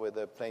also now with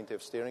the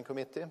Plaintiff Steering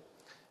Committee,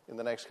 in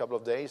the next couple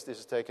of days, this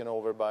is taken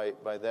over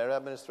by their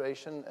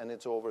administration, and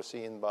it's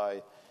overseen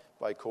by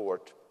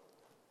court.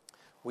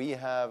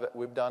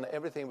 We've done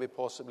everything we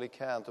possibly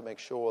can to make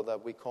sure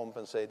that we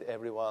compensate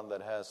everyone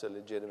that has a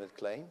legitimate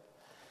claim.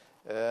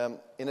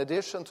 In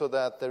addition to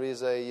that, there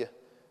is a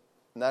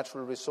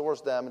natural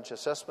resource damage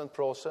assessment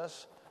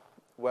process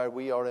where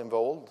we are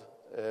involved,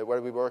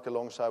 where we work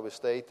alongside with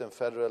state and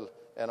federal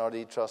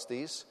NRD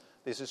trustees.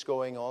 This is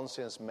going on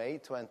since May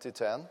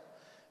 2010.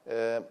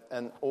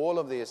 And all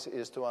of this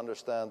is to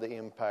understand the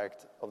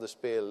impact of the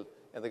spill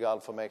in the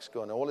Gulf of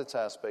Mexico and all its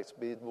aspects,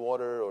 be it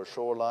water or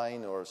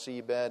shoreline or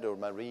seabed or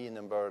marine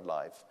and bird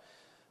life.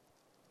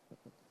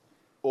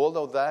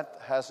 Although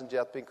that hasn't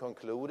yet been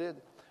concluded,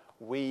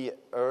 we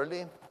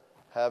early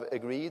have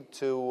agreed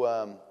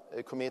to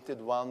committed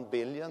 $1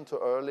 billion to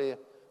early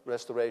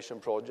restoration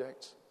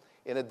projects.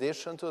 In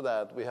addition to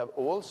that, we have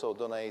also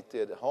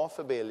donated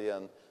 $500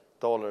 million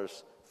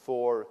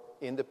for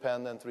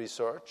independent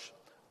research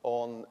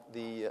on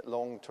the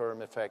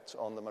long-term effects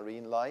on the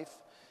marine life,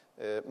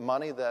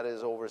 money that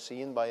is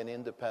overseen by an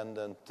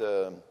independent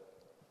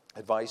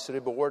advisory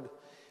board.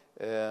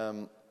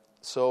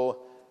 So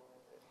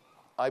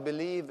I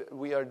believe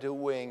we are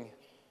doing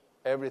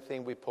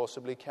everything we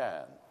possibly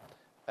can,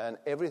 and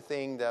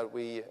everything that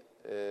we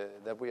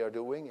are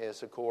doing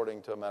is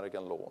according to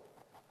American law.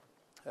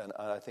 And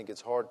I think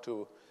it's hard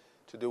to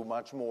do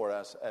much more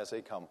as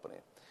a company.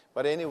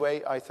 But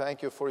anyway, I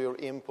thank you for your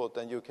input,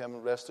 and you can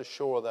rest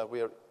assured that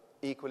we are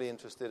equally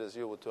interested as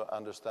you to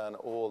understand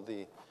all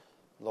the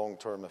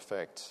long-term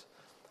effects.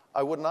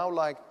 I would now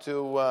like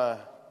to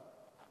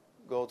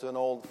go to an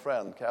old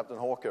friend, Captain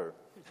Hawker.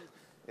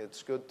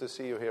 It's good to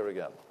see you here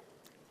again.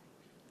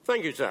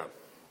 Thank you, sir.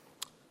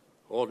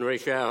 Ordinary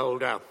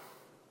shareholder.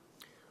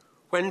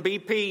 When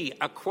BP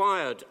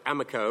acquired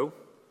Amoco,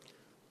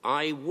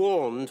 I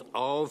warned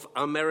of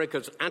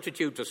America's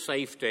attitude to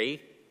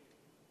safety,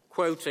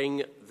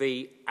 quoting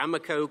the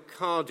Amoco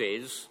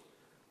Cadiz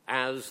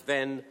as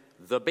then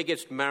the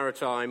biggest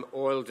maritime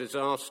oil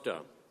disaster.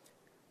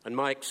 And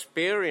my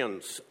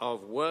experience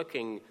of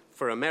working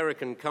for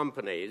American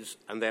companies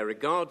and their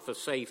regard for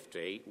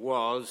safety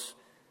was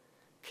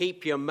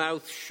keep your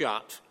mouth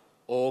shut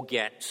or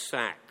get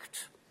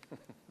sacked.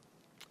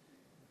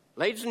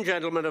 Ladies and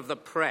gentlemen of the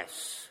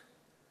press,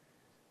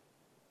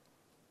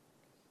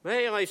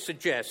 may I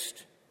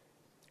suggest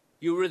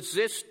you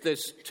resist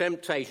this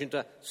temptation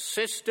to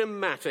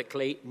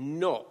systematically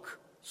knock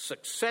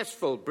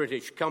successful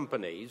British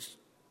companies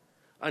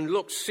and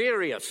look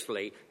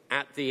seriously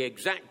at the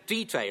exact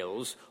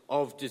details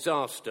of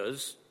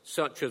disasters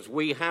such as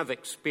we have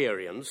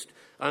experienced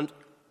and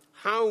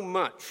how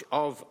much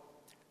of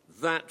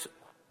that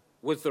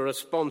was the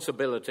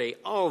responsibility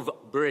of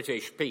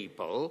British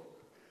people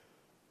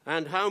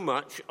and how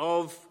much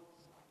of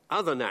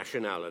other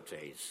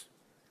nationalities.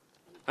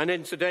 And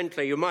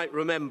incidentally, you might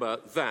remember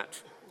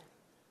that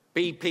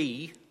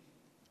BP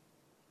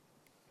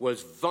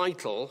was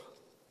vital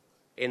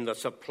in the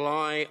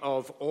supply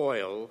of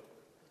oil,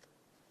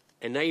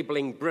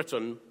 enabling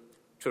Britain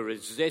to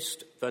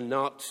resist the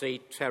Nazi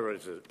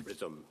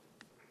terrorism.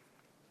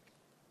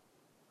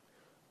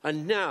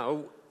 And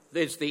now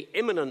there's the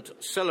imminent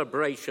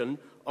celebration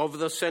of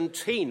the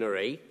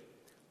centenary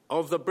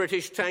of the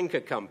British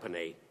Tanker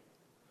Company.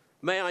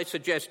 May I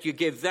suggest you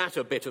give that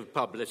a bit of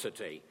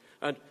publicity?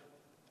 And,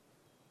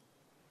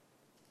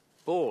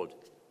 Board,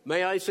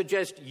 may I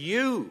suggest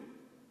you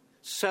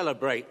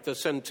celebrate the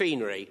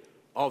centenary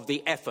of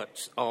the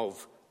efforts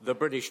of the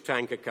British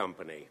Tanker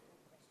Company?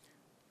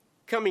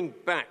 Coming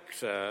back,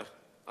 sir,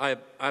 I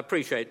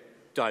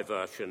appreciate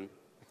diversion.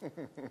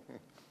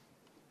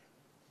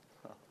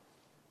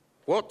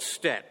 What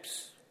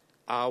steps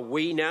are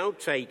we now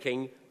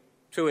taking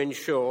to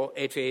ensure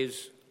it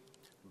is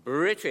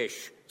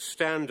British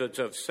standards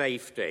of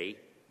safety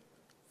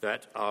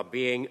that are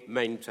being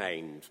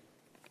maintained?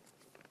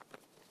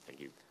 Thank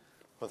you.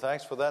 Well,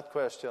 thanks for that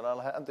question. I'll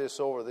hand this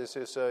over. This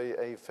is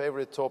a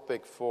favorite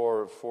topic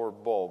for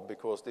Bob,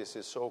 because this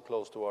is so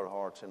close to our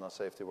hearts in our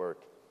safety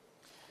work.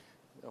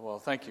 Well,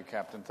 thank you,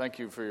 Captain. Thank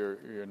you for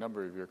your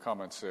number of your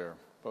comments there.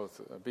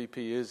 Both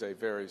BP is a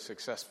very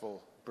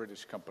successful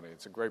British company.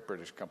 It's a great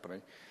British company.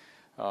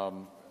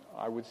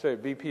 I would say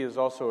BP is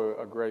also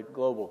a great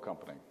global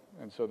company.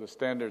 And so the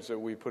standards that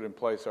we put in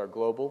place are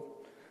global.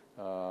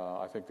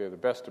 I think they're the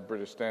best of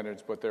British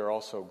standards, but they're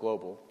also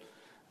global.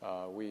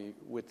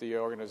 With the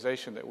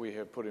organization that we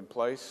have put in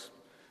place,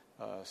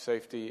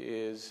 safety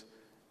is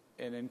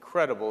an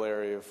incredible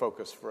area of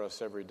focus for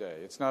us every day.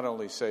 It's not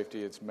only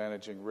safety, it's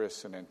managing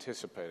risks and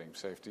anticipating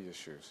safety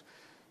issues.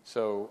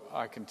 So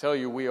I can tell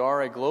you we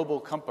are a global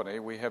company.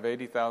 We have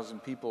 80,000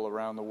 people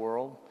around the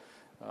world.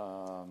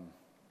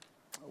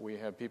 We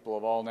have people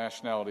of all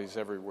nationalities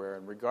everywhere.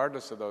 And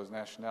regardless of those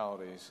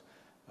nationalities,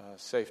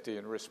 safety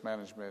and risk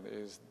management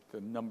is the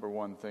number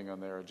one thing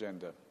on their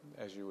agenda,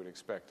 as you would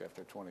expect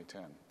after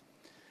 2010.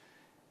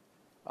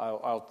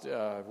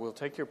 We'll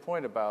take your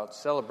point about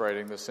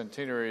celebrating the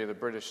centenary of the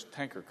British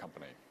Tanker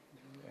Company.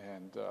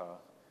 And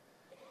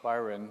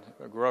Byron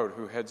Grote,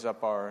 who heads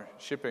up our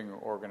shipping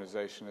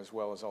organization as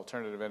well as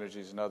alternative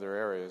energies in other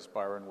areas,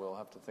 Byron will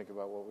have to think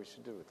about what we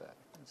should do with that.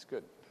 That's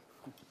good.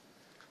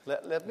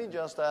 Let me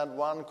just add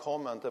one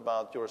comment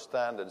about your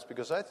standards,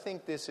 because I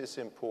think this is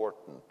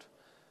important.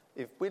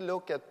 If we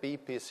look at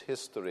BP's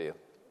history,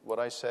 what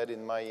I said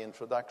in my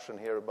introduction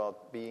here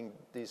about being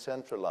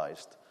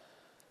decentralized,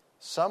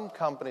 some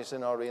companies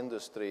in our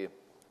industry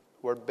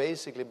were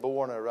basically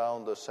born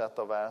around a set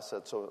of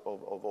assets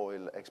of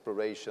oil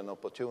exploration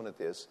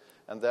opportunities,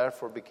 and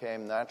therefore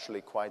became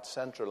naturally quite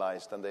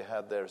centralized, and they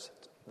had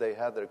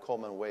their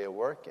common way of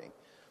working.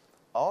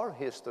 Our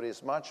history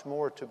is much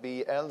more to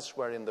be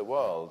elsewhere in the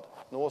world.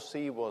 North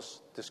Sea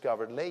was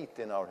discovered late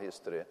in our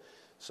history.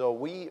 So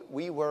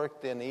we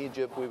worked in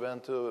Egypt, we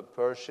went to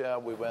Persia,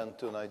 we went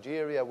to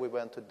Nigeria, we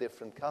went to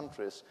different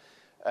countries,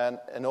 and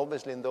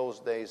obviously in those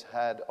days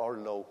had our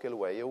local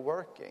way of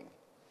working.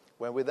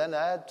 When we then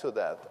add to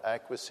that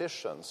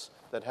acquisitions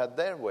that had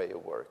their way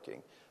of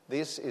working,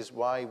 this is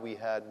why we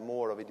had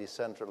more of a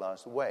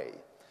decentralized way.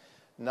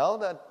 Now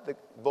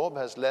that Bob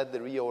has led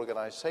the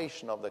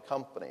reorganization of the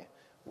company,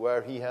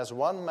 where he has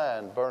one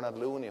man, Bernard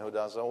Looney, who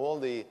does all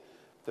the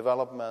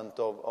development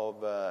of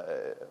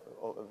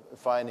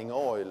finding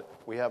oil.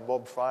 We have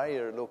Bob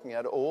Fryer looking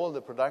at all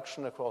the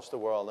production across the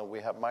world, and we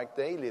have Mike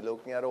Daly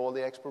looking at all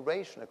the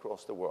exploration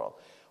across the world.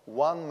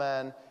 One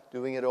man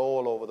doing it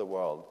all over the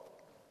world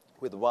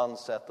with one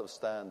set of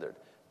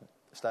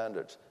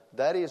standards.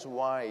 That is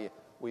why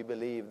we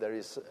believe there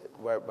is,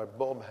 where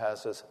Bob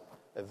has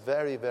a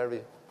very,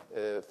 very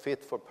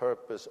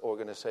fit-for-purpose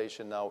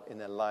organization now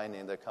in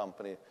aligning the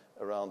company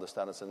around the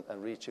standards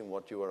and reaching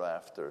what you are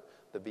after,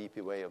 the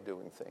BP way of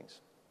doing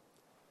things.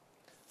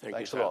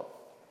 Thanks a lot.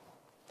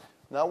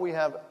 Now we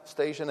have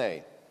Station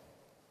A.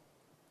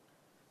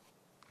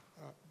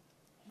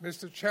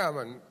 Mr.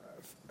 Chairman,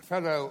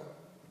 fellow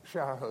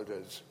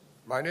shareholders,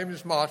 my name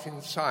is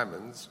Martin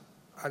Simons,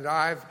 and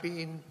I've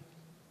been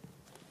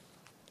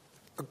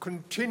a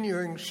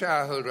continuing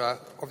shareholder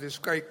of this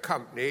great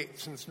company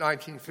since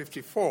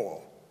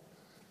 1954,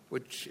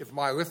 which, if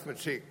my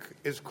arithmetic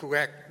is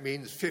correct,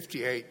 means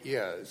 58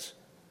 years.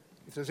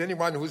 If there's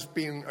anyone who's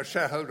been a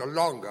shareholder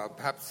longer,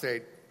 perhaps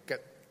they'd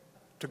get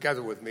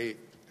together with me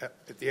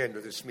at the end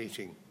of this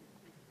meeting.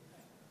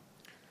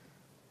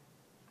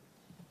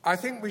 I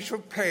think we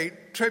should pay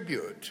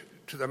tribute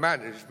to the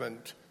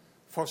management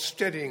for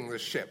steadying the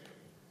ship.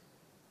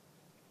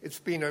 It's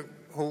been a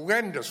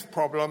horrendous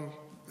problem.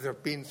 There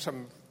have been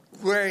some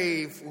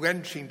grave,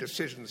 wrenching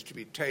decisions to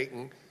be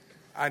taken,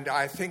 and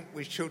I think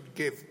we should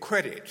give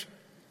credit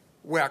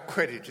where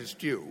credit is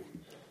due.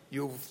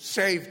 You've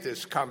saved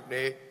this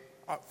company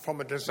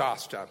from a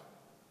disaster.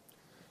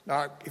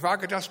 Now, if I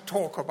could just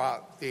talk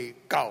about the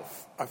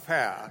Gulf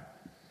affair,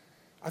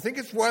 I think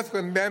it's worth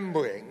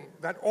remembering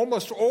that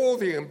almost all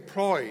the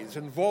employees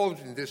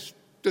involved in this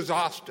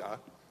disaster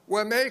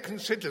were American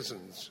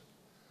citizens.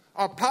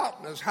 Our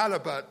partners,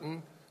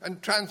 Halliburton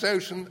and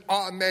Transocean,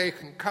 are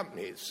American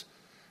companies.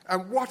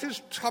 And what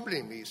is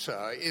troubling me,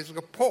 sir, is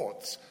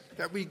reports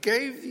that we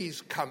gave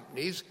these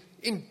companies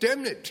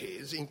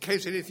indemnities, in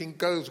case anything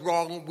goes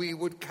wrong, we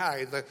would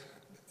carry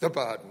the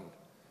burden.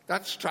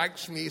 That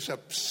strikes me as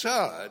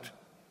absurd,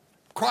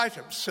 quite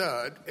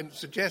absurd, and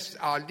suggests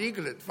our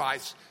legal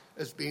advice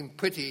as being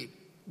pretty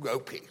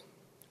ropey.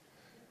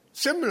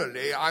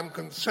 Similarly, I'm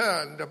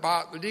concerned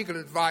about the legal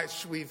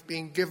advice we've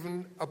been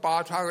given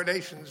about our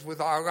relations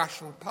with our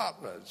Russian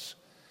partners,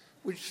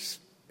 which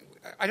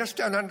I just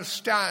don't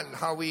understand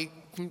how we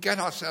can get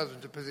ourselves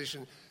into a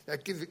position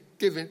that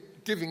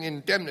giving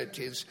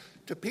indemnities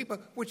to people,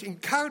 which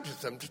encourages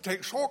them to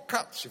take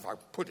shortcuts, if I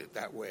put it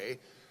that way,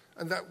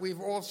 and that we've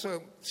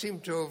also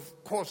seemed to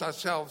have caused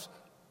ourselves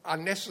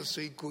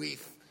unnecessary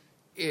grief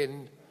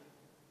in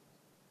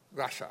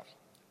Russia.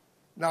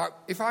 Now,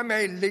 if I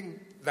may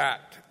link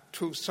that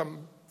to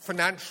some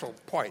financial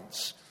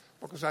points,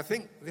 because I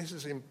think this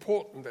is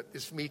important that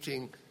this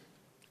meeting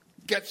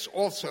gets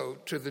also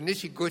to the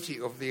nitty-gritty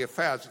of the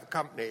affairs of the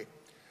company.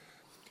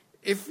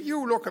 If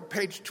you look at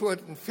page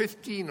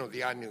 215 of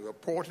the annual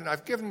report, and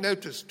I've given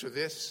notice to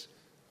this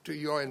to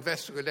your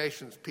investor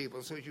relations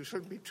people, so you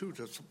shouldn't be too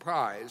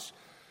surprised,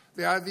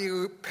 there are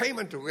the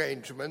payment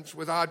arrangements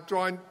with our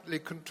jointly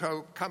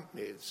controlled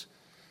companies.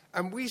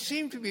 And we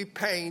seem to be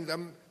paying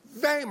them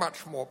very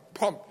much more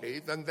promptly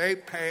than they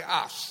pay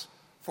us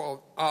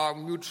for our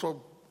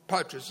mutual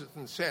purchases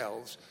and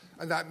sales,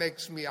 and that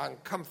makes me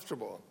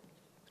uncomfortable.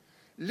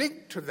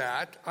 Linked to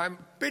that, I'm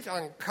a bit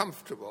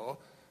uncomfortable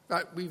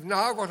that we've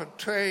now got a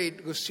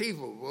trade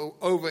receivable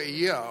over a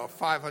year of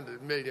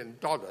 $500 million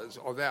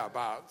or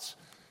thereabouts,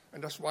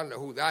 and just wonder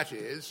who that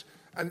is,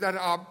 and that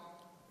our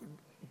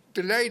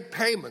delayed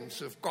payments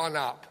have gone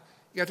up,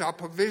 yet our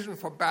provision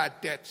for bad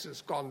debts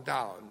has gone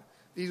down.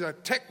 These are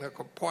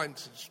technical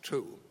points, it's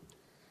true.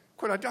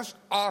 Could I just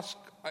ask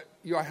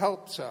your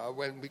help, sir,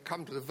 when we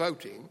come to the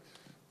voting?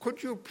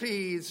 Could you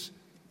please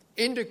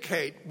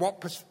indicate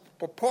what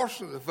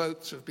proportion of the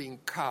votes have been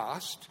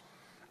cast,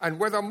 and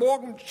whether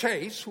Morgan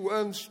Chase, who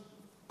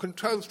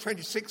controls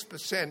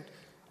 26%,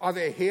 are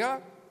they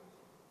here,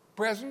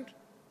 present?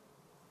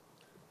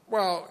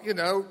 Well, you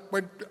know,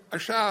 when a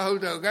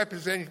shareholder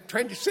representing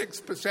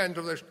 26%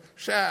 of the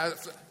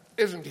shares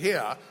isn't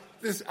here,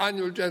 this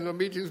annual general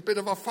meeting is a bit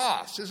of a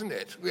farce, isn't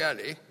it,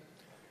 really?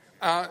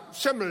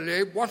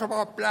 Similarly, what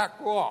about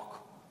BlackRock,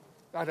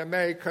 that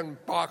American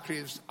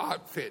Barclays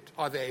outfit?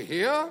 Are they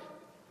here?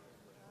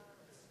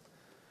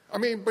 I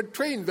mean,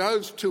 between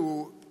those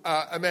two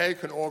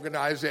American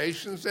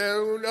organizations, they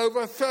own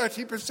over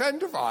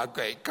 30% of our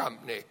great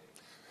company.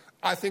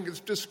 I think it's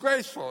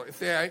disgraceful if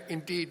they are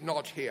indeed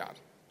not here.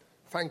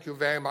 Thank you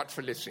very much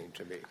for listening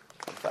to me.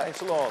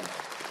 Thanks a lot.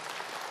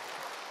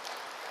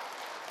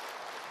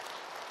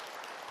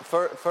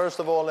 First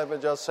of all, let me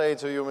just say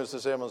to you, Mr.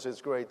 Simmons,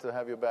 it's great to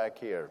have you back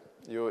here.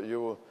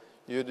 You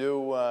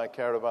do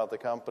care about the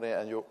company,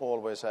 and you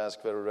always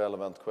ask very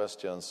relevant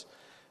questions.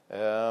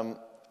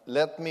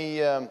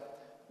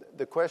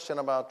 The question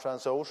about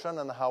Transocean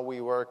and how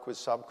we work with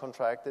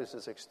subcontractors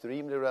is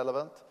extremely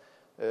relevant.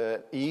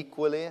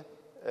 Equally,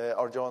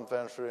 our joint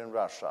venture in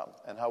Russia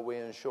and how we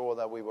ensure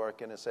that we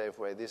work in a safe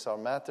way. These are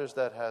matters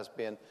that has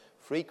been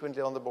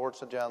frequently on the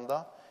board's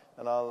agenda,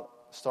 and I'll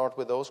start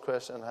with those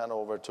questions and hand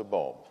over to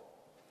Bob.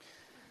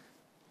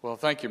 Well,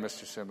 thank you,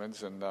 Mr.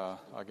 Simmons, and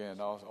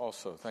again,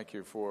 also thank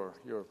you for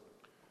your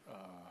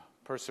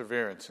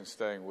perseverance in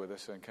staying with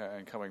us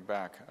and coming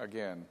back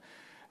again.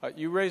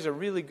 You raise a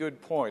really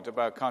good point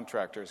about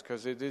contractors,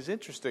 because it is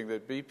interesting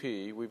that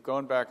BP, we've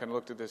gone back and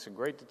looked at this in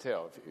great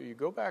detail. If you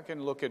go back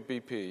and look at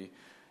BP,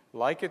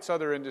 like its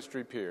other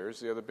industry peers,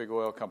 the other big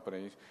oil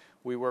companies,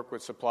 we work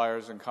with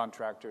suppliers and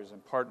contractors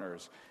and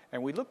partners.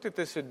 And we looked at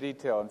this in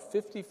detail, and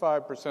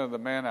 55% of the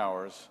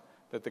man-hours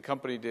that the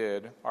company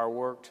did are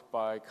worked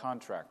by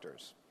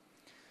contractors.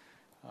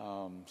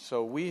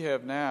 So we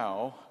have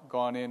now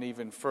gone in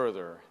even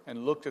further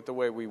and looked at the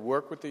way we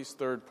work with these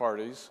third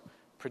parties,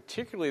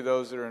 particularly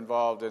those that are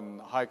involved in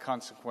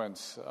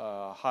high-consequence,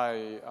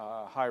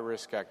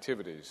 high-risk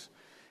activities.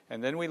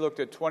 And then we looked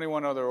at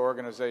 21 other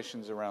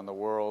organizations around the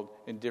world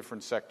in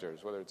different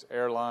sectors, whether it's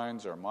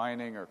airlines or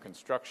mining or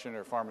construction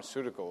or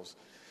pharmaceuticals,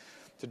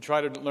 to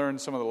try to learn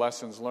some of the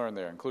lessons learned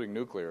there, including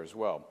nuclear as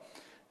well,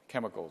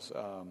 chemicals.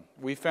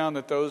 We found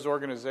that those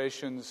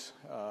organizations,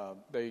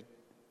 they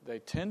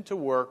tend to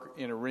work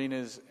in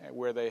arenas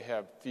where they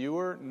have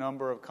fewer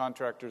number of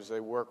contractors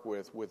they work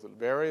with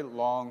very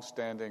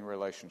long-standing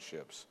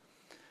relationships,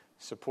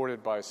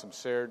 supported by some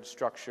shared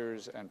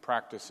structures and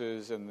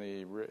practices and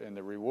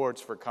the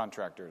rewards for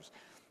contractors.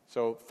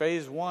 So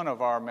phase one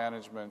of our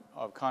management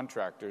of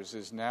contractors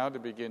is now to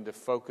begin to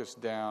focus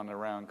down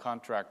around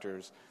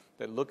contractors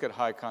that look at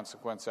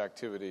high-consequence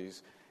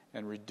activities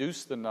and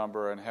reduce the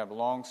number and have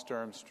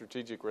long-term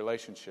strategic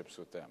relationships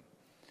with them.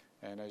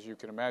 And as you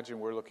can imagine,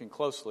 we're looking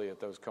closely at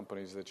those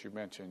companies that you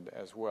mentioned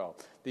as well.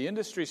 The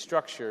industry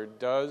structure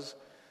does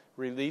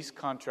release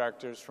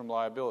contractors from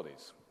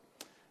liabilities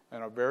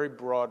in a very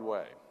broad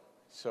way.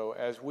 So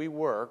as we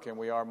work and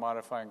we are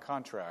modifying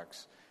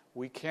contracts,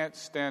 we can't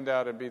stand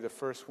out and be the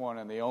first one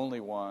and the only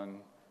one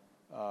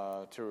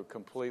to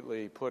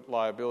completely put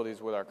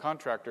liabilities with our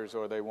contractors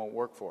or they won't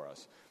work for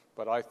us.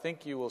 But I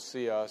think you will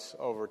see us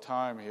over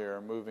time here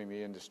moving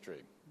the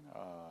industry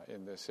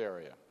in this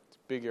area. It's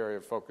a big area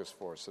of focus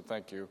for us, so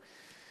thank you.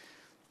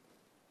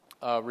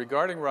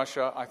 Regarding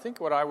Russia, I think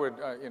what I would,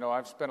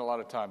 I've spent a lot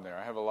of time there.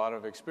 I have a lot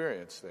of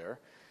experience there.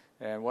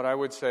 And what I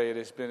would say, it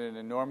has been an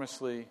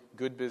enormously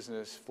good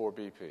business for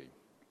BP.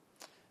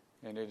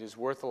 And it is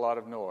worth a lot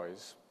of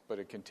noise, but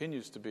it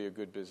continues to be a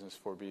good business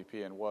for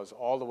BP and was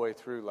all the way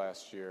through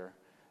last year,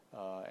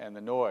 and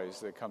the noise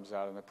that comes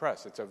out in the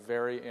press. It's a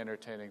very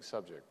entertaining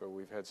subject, but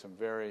we've had some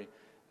very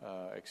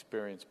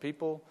experienced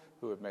people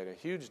who have made a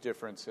huge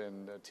difference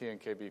in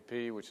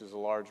TNK-BP, which is a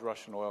large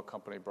Russian oil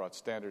company, brought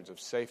standards of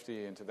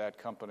safety into that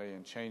company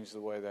and changed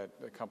the way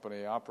that the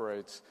company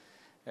operates.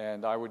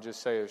 And I would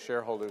just say as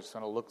shareholders,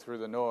 kind of look through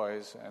the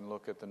noise and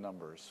look at the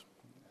numbers.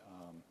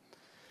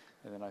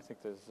 And then I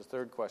think there's the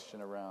third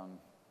question around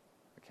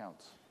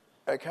accounts.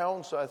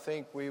 Accounts, I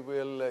think we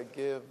will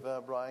give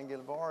Brian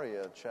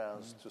Gilvary a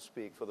chance to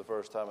speak for the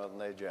first time at an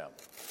AGM.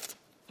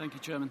 Thank you,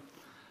 Chairman.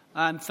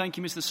 And thank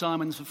you, Mr.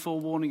 Simons, for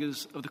forewarning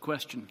us of the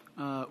question,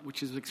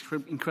 which is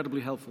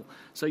incredibly helpful.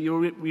 So you're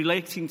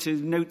relating to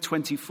note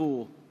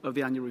 24 of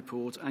the annual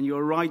report, and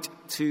you're right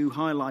to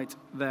highlight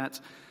that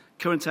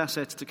current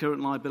assets to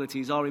current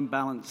liabilities are in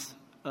balance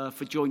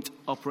for joint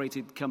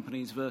operated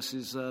companies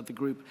versus the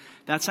group.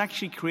 That's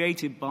actually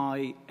created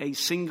by a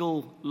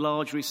single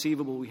large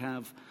receivable we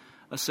have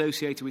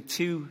associated with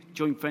two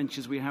joint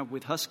ventures we have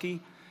with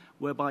Husky,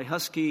 whereby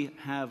Husky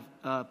have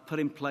put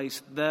in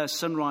place their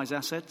Sunrise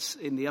assets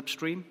in the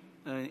upstream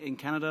in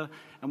Canada,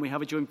 and we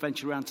have a joint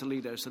venture around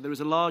Toledo. So there is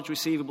a large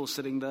receivable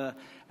sitting there,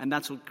 and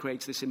that's what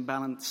creates this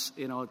imbalance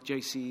in our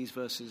JCs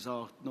versus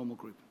our normal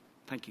group.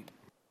 Thank you.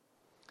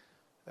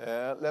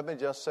 Let me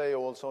just say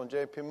also on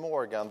JP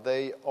Morgan,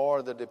 they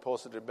are the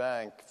depository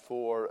bank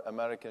for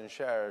American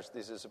shares.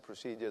 This is a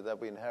procedure that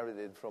we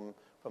inherited from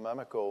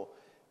Amoco.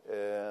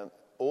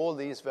 All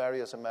these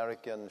various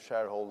American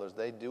shareholders,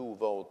 they do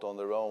vote on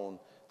their own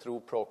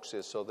through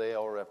proxies, so they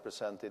are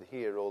represented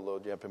here, although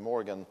JP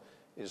Morgan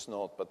is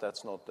not, but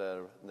that's not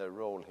their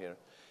role here.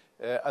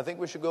 I think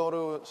we should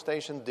go to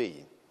station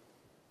D.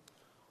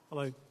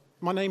 Hello.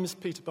 My name is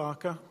Peter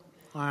Barker.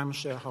 I am a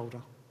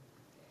shareholder.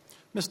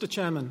 Mr.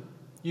 Chairman,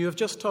 you have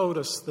just told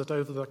us that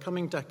over the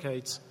coming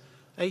decades,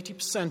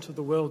 80% of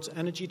the world's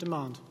energy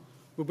demand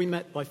will be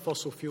met by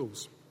fossil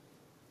fuels.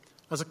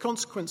 As a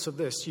consequence of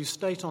this, you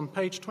state on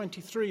page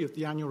 23 of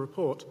the annual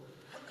report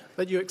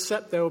that you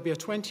accept there will be a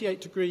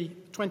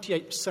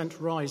 28%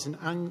 rise in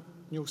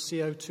annual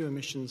CO2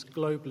 emissions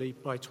globally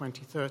by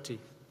 2030.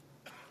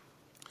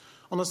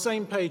 On the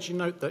same page, you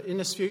note that in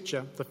this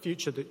future, the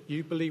future that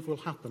you believe will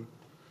happen,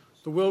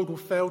 the world will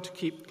fail to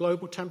keep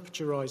global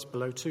temperature rise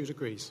below 2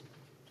 degrees.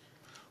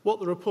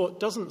 What the report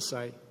doesn't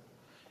say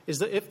is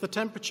that if the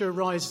temperature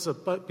rises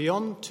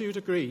beyond 2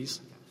 degrees,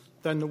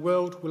 then the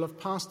world will have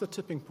passed the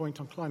tipping point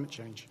on climate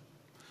change,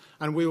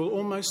 and we will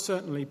almost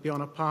certainly be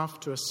on a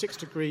path to a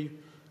 6-degree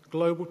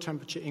global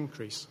temperature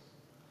increase.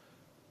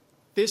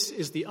 This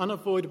is the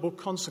unavoidable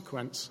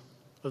consequence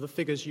of the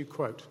figures you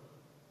quote.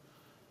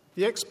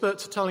 The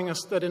experts are telling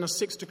us that in a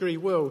 6-degree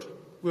world,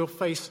 we'll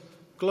face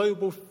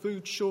global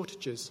food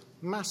shortages,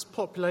 mass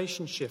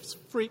population shifts,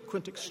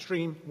 frequent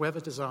extreme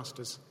weather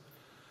disasters,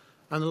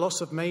 and the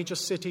loss of major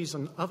cities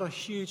and other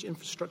huge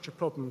infrastructure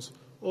problems,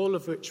 all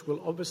of which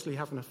will obviously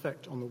have an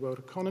effect on the world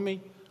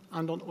economy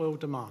and on oil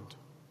demand.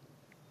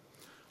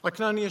 I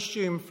can only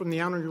assume from the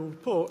annual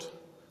report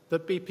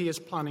that BP is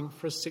planning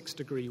for a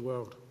 6-degree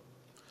world.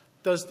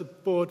 Does the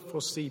board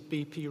foresee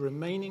BP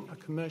remaining a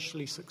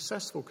commercially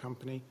successful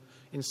company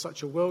in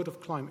such a world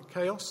of climate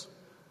chaos,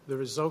 the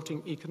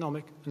resulting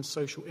economic and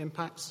social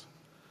impacts?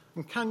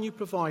 And can you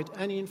provide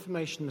any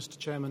information, Mr.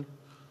 Chairman,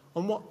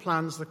 on what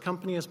plans the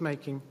company is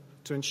making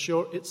to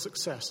ensure its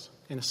success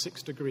in a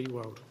 6-degree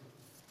world?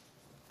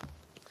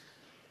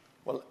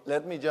 Well,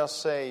 let me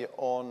just say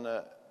on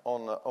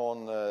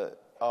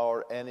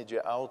our energy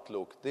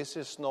outlook, this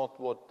is not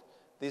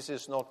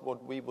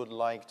what we would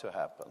like to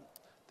happen.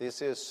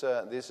 This is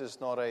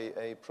not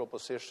a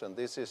proposition.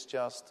 This is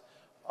just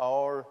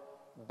our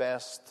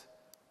best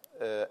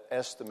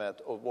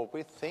estimate of what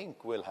we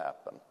think will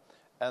happen,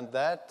 and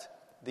that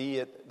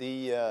the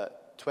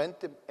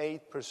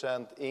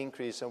 28%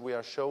 increase, and we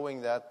are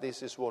showing that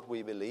this is what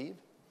we believe.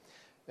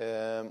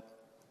 There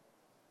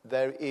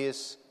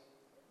is,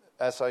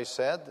 as I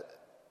said,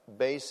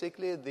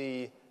 basically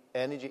the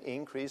energy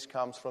increase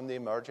comes from the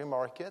emerging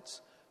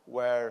markets,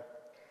 where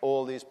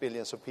all these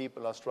billions of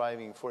people are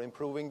striving for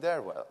improving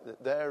their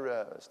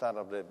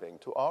standard of living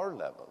to our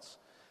levels.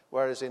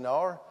 Whereas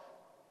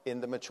in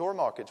the mature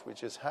markets,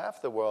 which is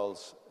half the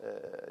world's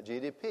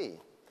GDP,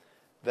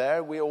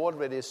 there we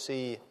already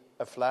see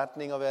a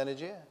flattening of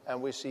energy,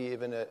 and we see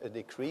even a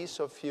decrease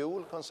of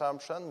fuel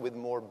consumption with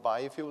more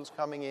biofuels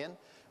coming in,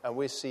 and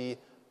we see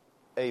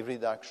a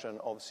reduction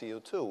of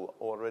CO2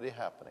 already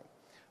happening.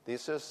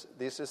 This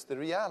is the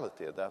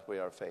reality that we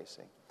are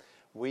facing.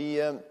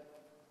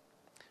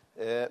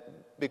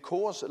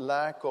 because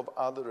lack of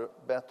other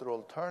better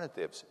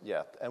alternatives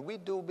yet. And we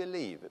do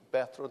believe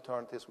better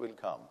alternatives will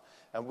come.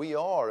 And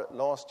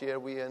last year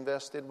we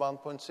invested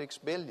 1.6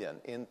 billion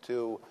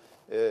into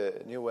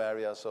new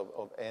areas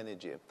of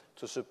energy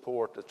to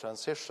support the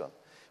transition.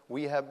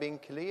 We have been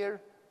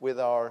clear with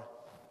our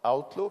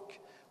outlook.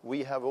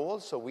 We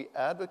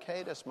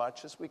advocate as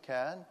much as we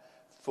can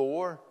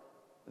for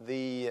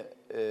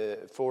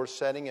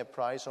setting a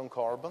price on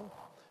carbon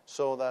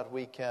so that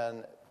we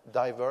can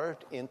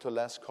divert into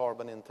less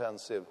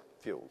carbon-intensive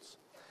fuels.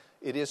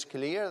 It is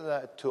clear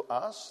that to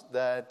us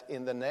that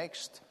in the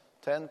next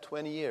 10,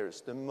 20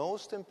 years, the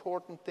most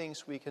important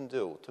things we can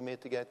do to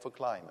mitigate for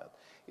climate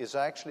is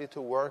actually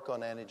to work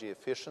on energy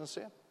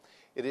efficiency.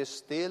 It is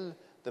still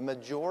the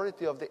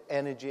majority of the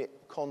energy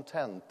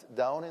content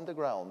down in the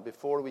ground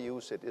before we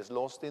use it is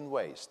lost in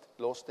waste,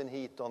 lost in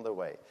heat on the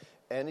way.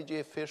 Energy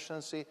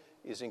efficiency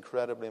is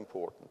incredibly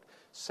important.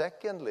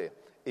 Secondly,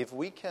 if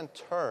we can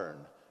turn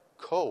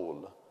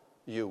coal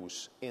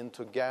use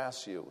into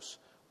gas use,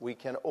 we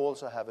can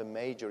also have a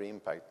major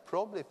impact.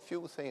 Probably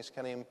few things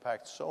can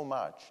impact so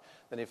much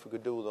than if we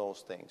could do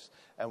those things.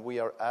 And we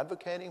are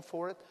advocating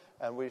for it,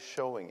 and we're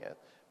showing it.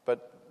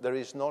 But there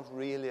is not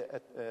really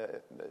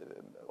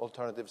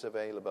alternatives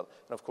available.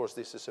 And of course,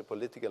 this is a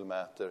political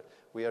matter.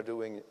 We are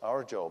doing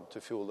our job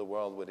to fuel the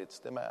world with its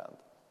demand.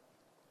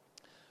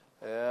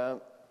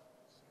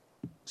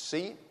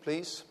 C,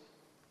 please.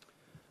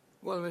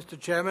 Well, Mr.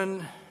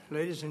 Chairman,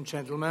 ladies and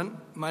gentlemen,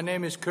 my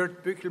name is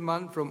Kurt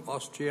Büchelmann from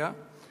Austria.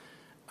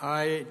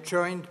 I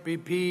joined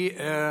BP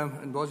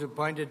and was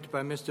appointed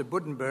by Mr.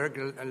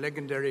 Buddenberg, a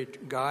legendary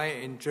guy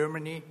in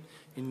Germany,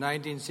 in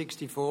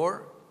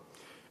 1964,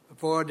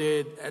 for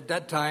the, at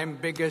that time,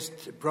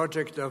 biggest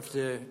project of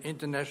the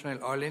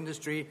international oil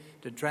industry,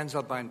 the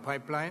Transalpine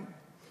pipeline.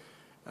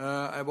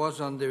 I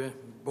was on the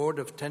board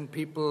of 10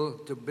 people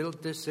to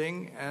build this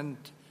thing, and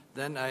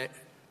then I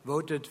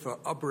voted for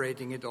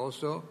operating it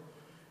also,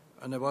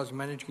 and I was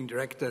managing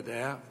director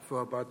there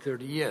for about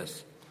 30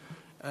 years.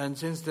 And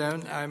since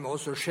then, I'm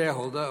also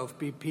shareholder of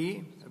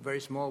BP, a very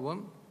small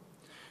one.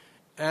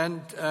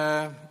 And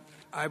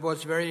I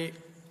was very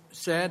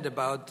sad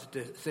about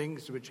the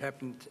things which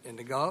happened in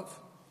the Gulf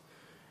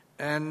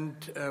and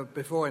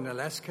before in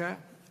Alaska.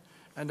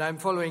 And I'm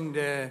following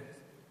the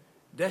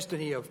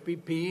destiny of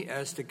BP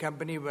as the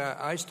company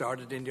where I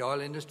started in the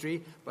oil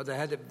industry, but I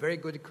had a very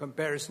good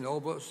comparison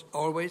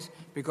always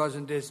because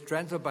in this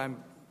Transalpine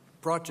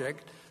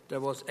project,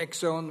 there was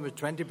Exxon with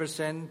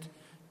 20%,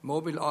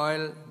 Mobil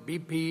Oil,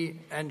 BP,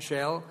 and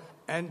Shell,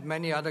 and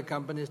many other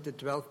companies, the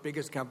 12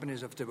 biggest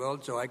companies of the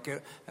world, so I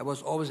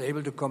was always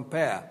able to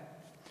compare.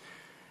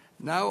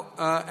 Now,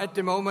 at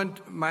the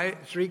moment, my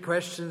three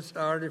questions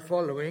are the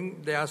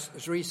following. There are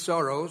three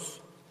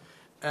sorrows,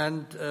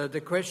 and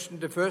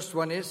the first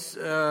one is,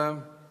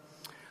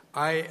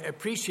 I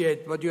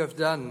appreciate what you have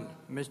done,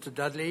 Mr.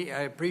 Dudley.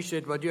 I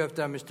appreciate what you have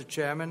done, Mr.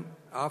 Chairman,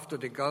 after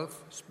the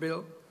Gulf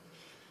spill,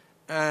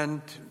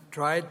 and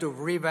try to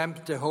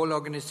revamp the whole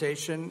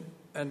organization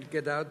and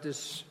get out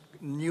this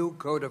new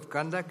code of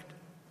conduct.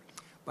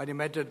 By the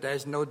matter,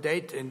 there's no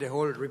date in the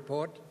whole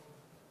report.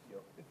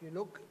 If you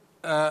look,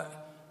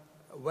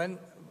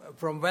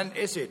 from when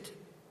is it?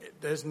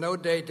 There's no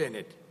date in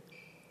it.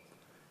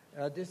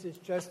 This is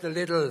just a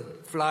little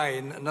fly,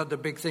 not a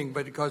big thing,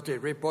 but because the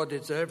report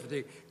itself,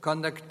 the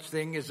conduct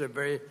thing is a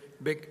very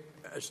big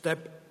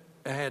step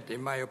ahead,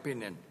 in my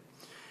opinion.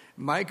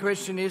 My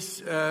question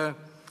is,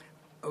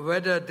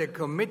 whether the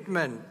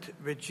commitment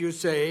which you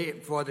say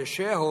for the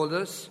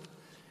shareholders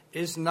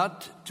is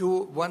not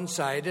too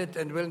one-sided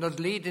and will not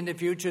lead in the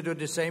future to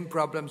the same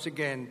problems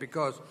again.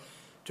 Because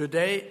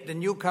today, the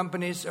new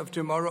companies of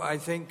tomorrow, I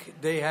think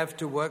they have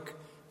to work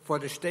for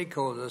the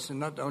stakeholders and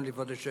not only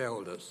for the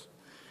shareholders.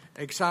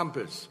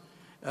 Examples.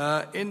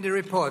 In the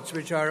reports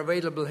which are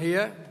available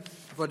here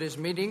for this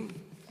meeting,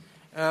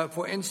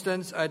 for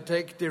instance, I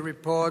take the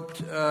report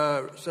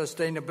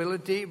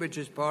Sustainability, which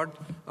is part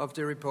of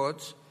the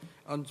reports.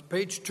 On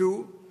page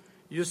 2,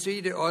 you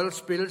see the oil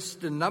spills,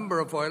 the number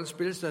of oil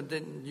spills, and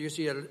then you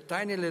see a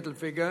tiny little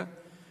figure.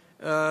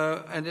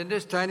 And in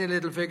this tiny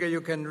little figure, you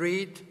can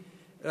read,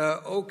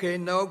 okay,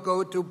 now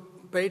go to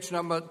page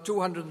number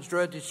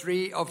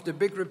 233 of the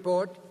big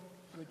report,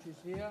 which is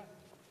here,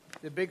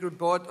 the big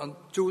report on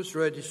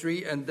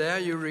 233, and there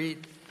you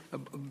read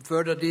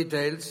further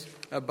details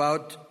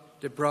about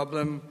the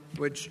problem,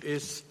 which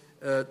is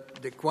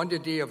the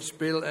quantity of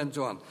spill and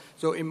so on.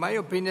 So in my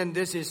opinion,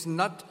 this is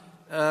not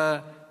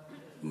the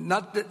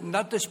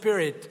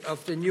spirit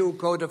of the new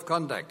code of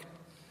conduct,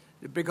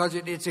 because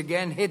it's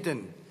again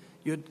hidden.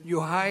 You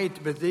hide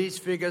with these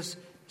figures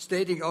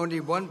stating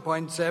only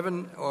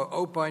 1.7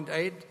 or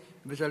 0.8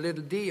 with a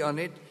little d on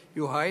it.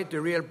 You hide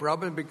the real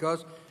problem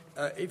because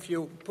if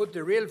you put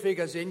the real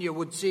figures in, you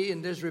would see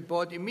in this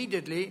report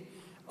immediately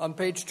on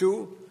page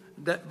 2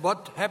 that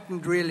what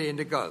happened really in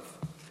the Gulf.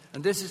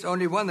 And this is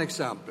only one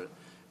example.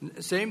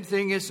 Same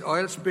thing is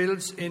oil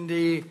spills in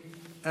the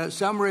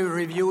summary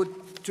review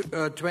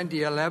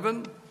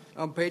 2011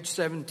 on page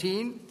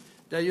 17.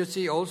 There you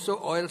see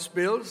also oil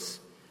spills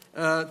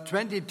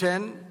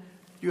 2010,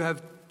 you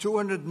have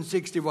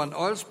 261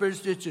 oil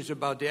spills, which is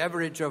about the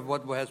average of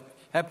what has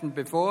happened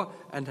before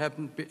and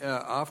happened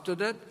after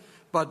that.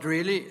 But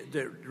really,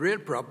 the real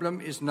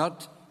problem is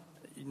not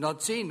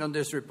seen on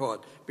this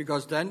report,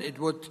 because then it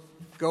would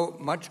go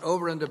much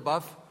over and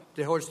above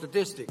the whole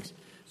statistics.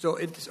 So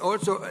it's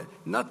also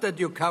not that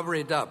you cover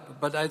it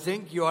up, but I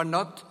think you are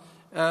not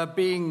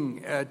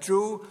being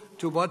true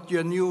to what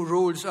your new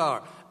rules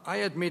are. I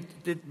admit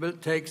it will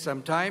take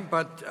some time,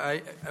 but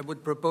I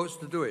would propose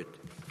to do it.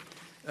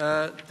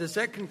 The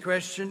second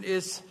question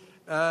is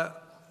the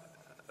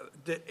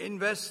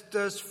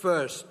investors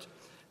first.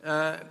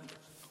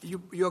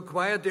 You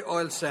acquired the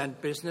oil sand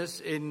business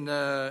in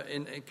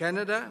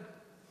Canada.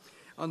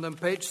 On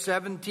page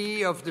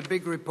 70 of the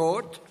big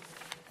report,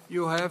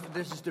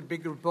 this is the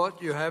big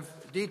report, you have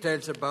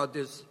details about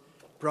this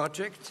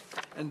project.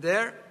 And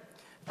there,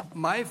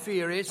 my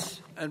fear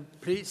is, and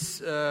please,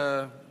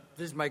 this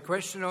is my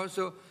question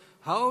also,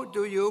 how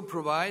do you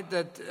provide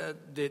that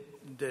the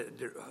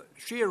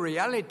sheer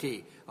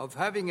reality of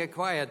having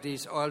acquired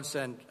this oil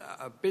sand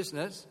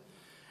business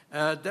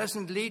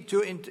doesn't lead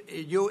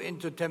you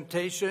into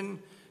temptation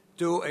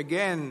to,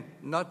 again,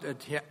 not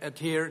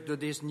adhere to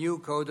this new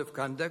code of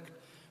conduct,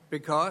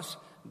 because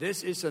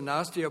this is a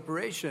nasty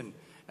operation.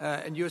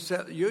 And you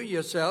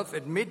yourself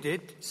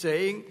admitted,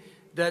 saying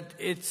that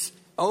it's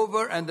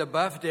over and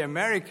above the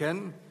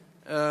American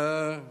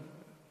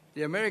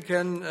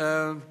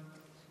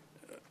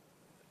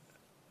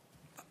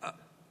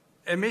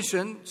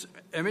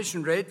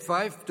emission rate,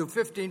 5 to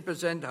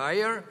 15%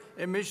 higher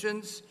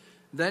emissions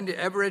than the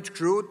average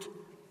crude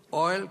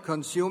oil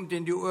consumed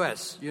in the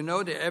U.S. You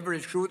know, the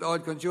average crude oil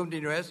consumed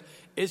in the U.S.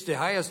 is the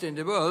highest in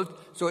the world,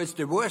 so it's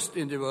the worst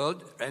in the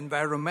world,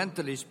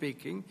 environmentally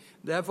speaking.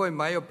 Therefore, in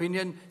my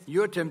opinion,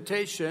 your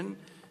temptation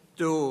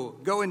to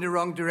go in the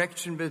wrong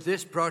direction with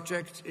this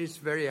project is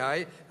very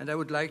high, and I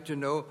would like to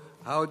know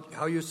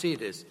how you see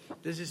this.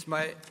 This is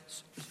my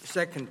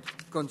second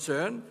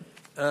concern,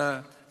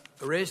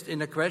 raised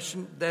in a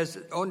question. There's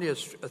only a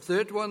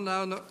third one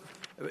now,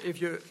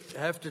 if you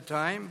have the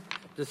time.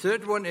 The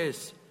third one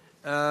is,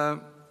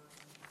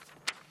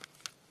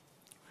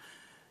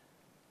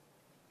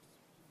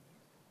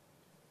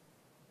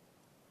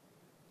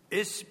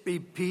 is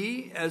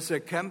BP as a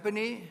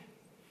company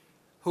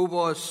who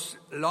was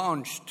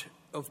launched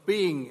of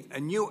being a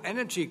new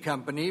energy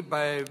company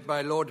by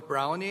Lord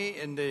Brownie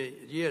in the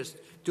years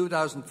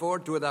 2004,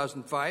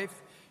 2005,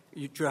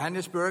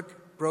 Johannesburg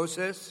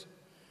process,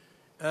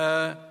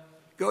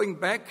 going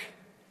back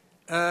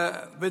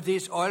with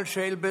this oil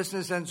shale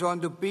business and so on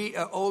to be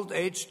an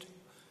old-aged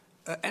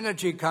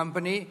energy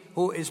company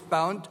who is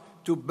bound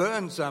to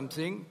burn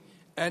something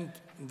and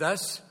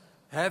thus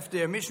have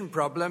the emission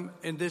problem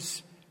in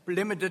this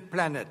limited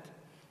planet.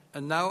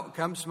 And now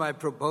comes my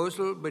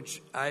proposal,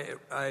 which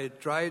I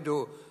try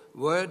to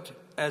word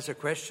as a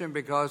question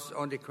because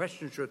only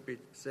questions should be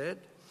said.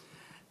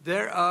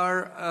 There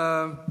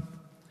are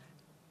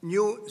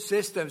new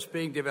systems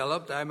being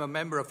developed. I'm a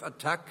member of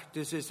ATTAC.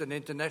 This is an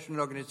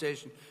international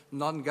organization,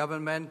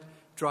 non-government,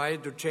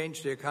 trying to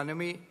change the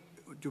economy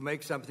to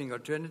make something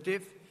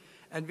alternative.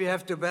 And we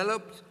have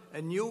developed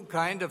a new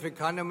kind of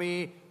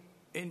economy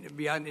in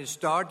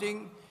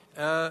starting,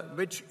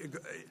 which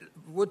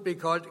would be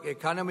called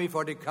economy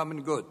for the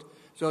common good.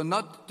 So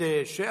not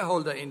the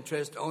shareholder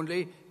interest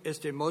only is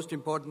the most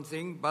important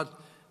thing, but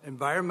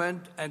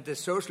environment and the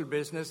social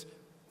business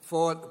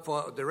for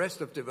the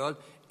rest of the world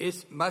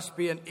must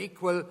be an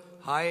equal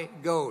high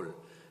goal.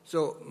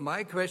 So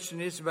my question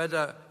is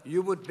whether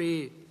you would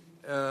be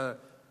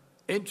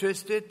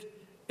interested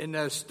in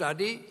a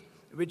study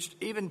which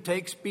even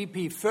takes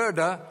BP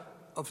further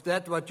of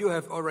that what you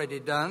have already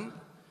done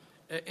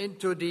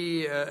into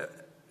the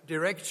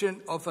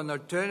direction of an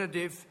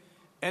alternative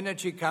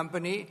energy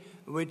company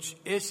which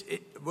is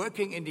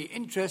working in the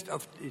interest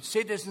of the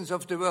citizens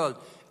of the world,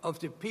 of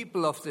the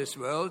people of this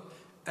world,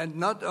 and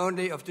not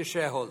only of the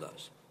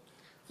shareholders.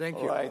 Thank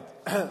you. All right.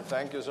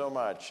 Thank you so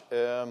much.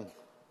 A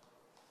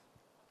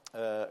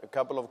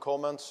couple of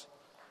comments.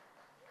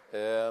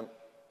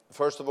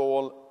 First of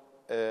all,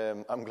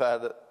 I'm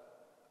glad that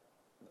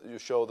you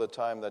show the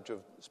time that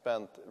you've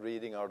spent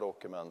reading our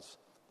documents.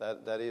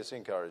 That is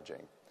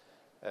encouraging.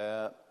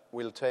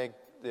 We'll take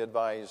the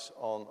advice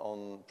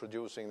on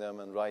producing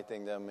them and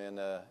writing them in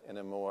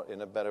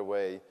a better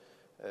way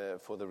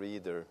for the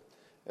reader.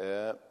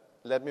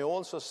 Let me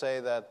also say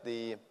that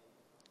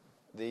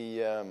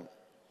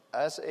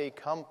as a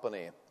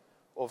company,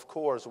 of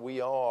course, we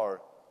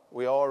are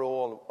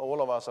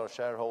all of us are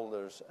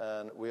shareholders,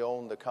 and we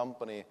own the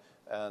company,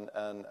 and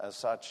as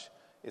such,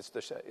 it's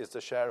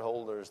the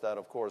shareholders that,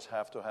 of course,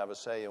 have to have a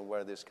say in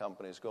where this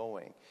company is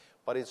going.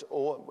 But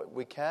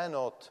we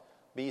cannot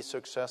be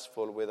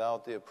successful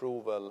without the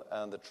approval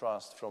and the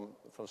trust from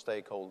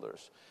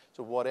stakeholders.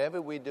 So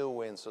whatever we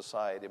do in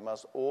society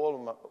must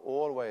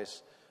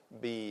always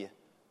be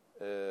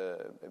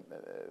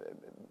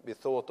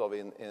thought of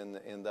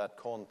in that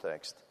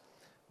context.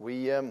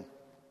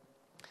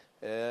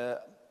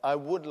 I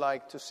would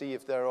like to see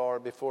if there are,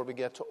 before we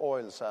get to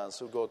oil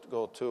sands,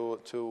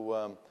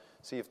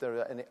 see if there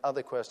are any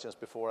other questions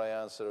before I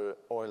answer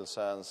oil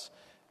sands.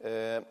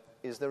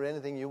 Is there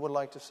anything you would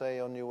like to say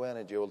on new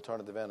energy,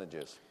 alternative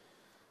energies?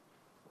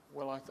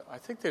 Well, I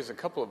think there's a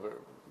couple of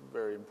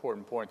very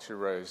important points you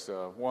raised.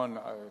 One,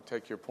 I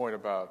take your point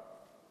about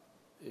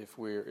if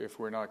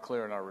we're not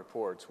clear in our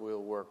reports,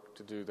 we'll work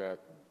to do that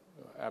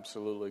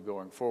absolutely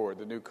going forward.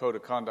 The new Code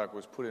of Conduct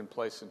was put in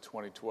place in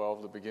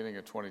 2012, the beginning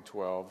of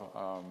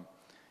 2012.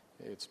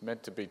 It's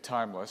meant to be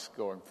timeless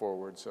going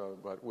forward,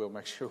 but we'll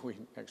make sure we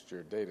next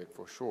year date it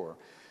for sure.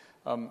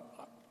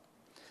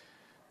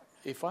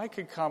 If I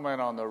could comment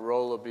on the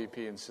role of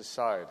BP in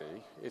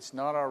society, it's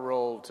not our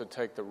role to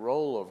take the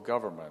role of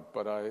government,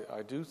 but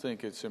I do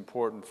think it's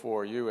important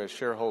for you as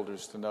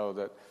shareholders to know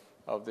that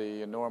of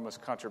the enormous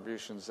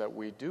contributions that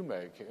we do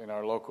make in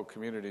our local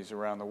communities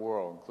around the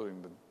world,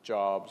 including the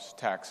jobs,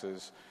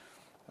 taxes.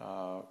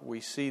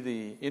 We see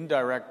the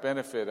indirect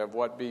benefit of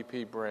what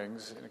BP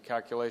brings in a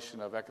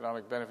calculation of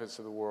economic benefits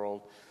of the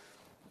world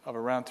of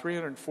around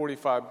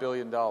 $345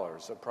 billion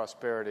of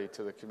prosperity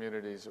to the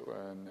communities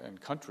and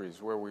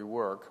countries where we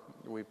work.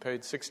 We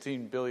paid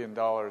 $16 billion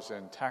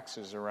in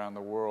taxes around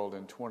the world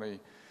in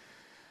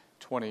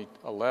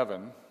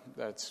 2011.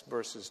 That's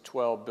versus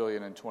 $12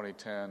 billion in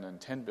 2010 and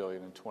 $10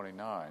 billion in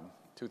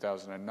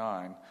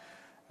 2009.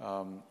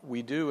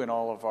 We do in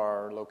all of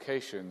our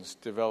locations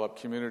develop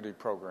community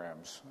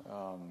programs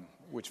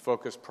which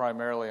focus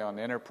primarily on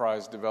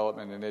enterprise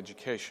development and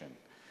education.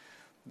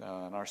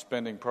 And our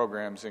spending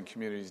programs in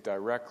communities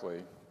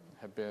directly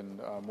have been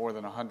more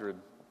than $100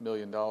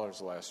 million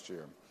last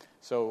year.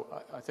 So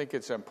I think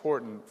it's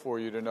important for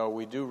you to know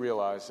we do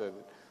realize that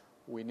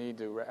we need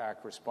to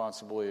act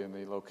responsibly in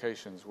the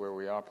locations where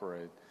we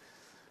operate.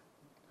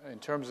 In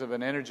terms of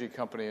an energy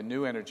company, a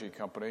new energy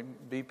company,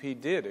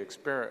 BP did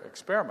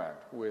experiment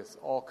with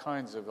all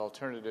kinds of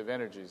alternative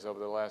energies over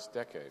the last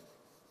decade.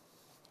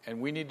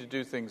 And we need to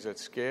do things at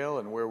scale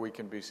and where we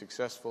can be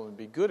successful and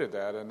be good at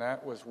that, and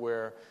that was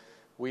where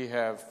we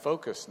have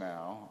focused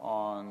now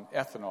on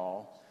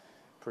ethanol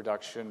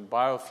production,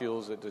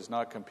 biofuels that does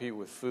not compete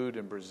with food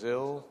in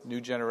Brazil, new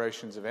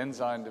generations of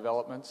enzyme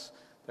developments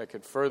that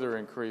could further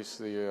increase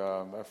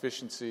the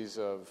efficiencies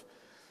of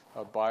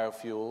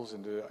biofuels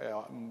into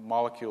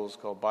molecules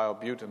called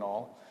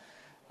biobutanol.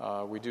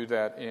 We do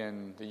that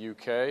in the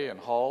UK, in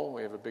Hull.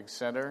 We have a big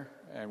center,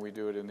 and we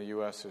do it in the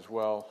U.S. as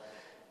well.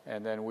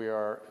 And then we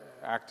are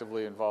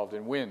actively involved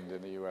in wind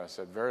in the U.S.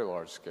 at very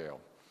large scale.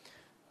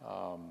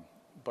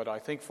 But I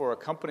think for a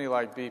company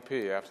like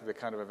BP, after the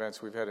kind of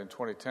events we've had in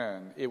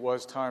 2010, it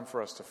was time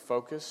for us to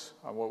focus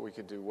on what we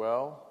could do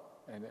well,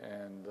 and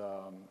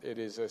it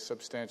is a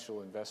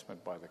substantial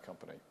investment by the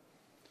company.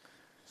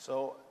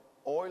 So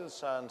oil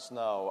sands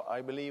now.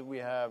 I believe we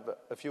have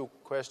a few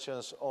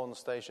questions on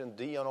Station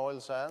D on oil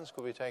sands.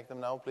 Could we take them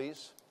now,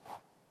 please?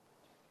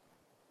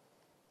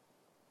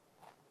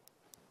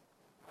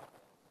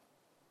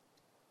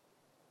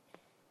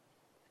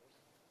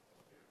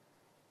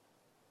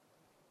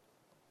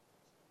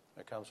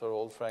 Here comes our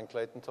old friend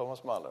Clayton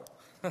Thomas Mahler.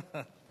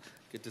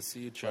 Good to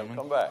see you, Chairman.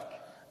 Welcome back.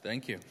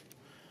 Thank you.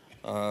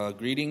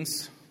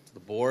 Greetings to the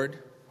board,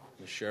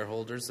 the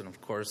shareholders, and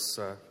of course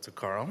to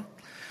Carl.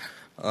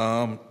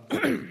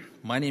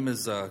 My name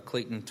is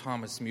Clayton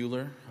Thomas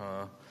Mueller.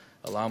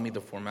 Allow me the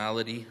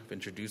formality of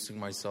introducing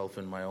myself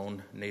in my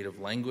own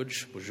native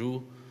language.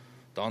 Bonjour,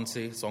 danse,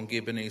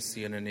 songebene,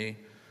 cnne,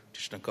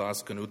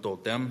 tishnakas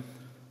kanuto dem.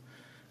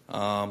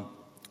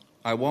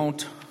 I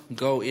won't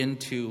go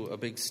into a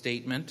big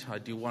statement. I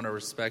do want to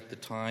respect the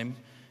time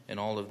and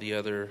all of the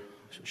other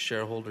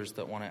shareholders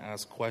that want to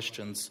ask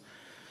questions.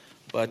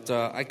 But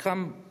I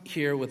come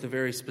here with a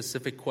very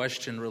specific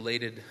question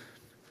related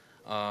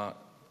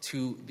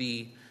to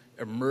the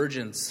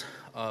emergence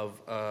of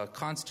a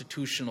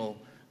constitutional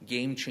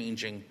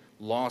game-changing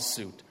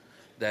lawsuit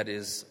that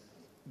has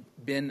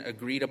been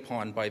agreed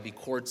upon by the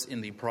courts in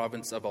the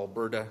province of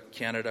Alberta,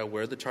 Canada,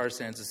 where the tar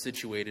sands is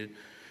situated,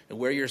 and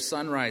where your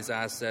Sunrise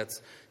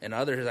assets and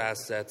other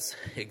assets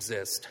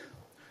exist.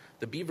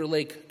 The Beaver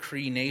Lake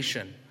Cree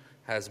Nation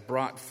has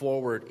brought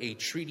forward a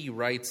treaty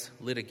rights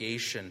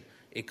litigation,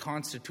 a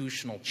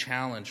constitutional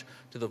challenge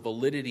to the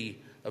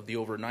validity of the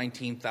over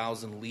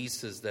 19,000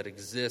 leases that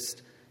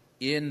exist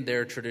in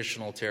their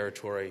traditional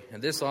territory.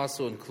 And this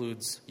also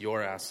includes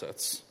your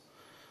assets.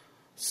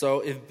 So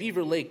if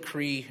Beaver Lake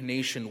Cree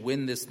Nation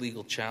win this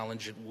legal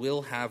challenge, it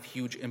will have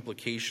huge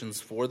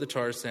implications for the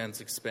tar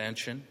sands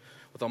expansion,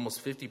 with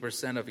almost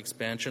 50% of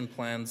expansion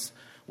plans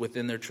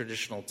within their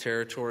traditional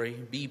territory.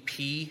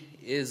 BP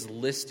is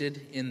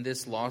listed in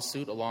this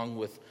lawsuit along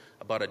with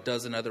about a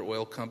dozen other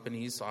oil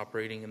companies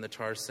operating in the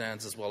tar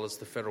sands, as well as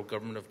the federal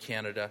government of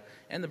Canada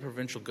and the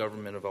provincial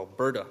government of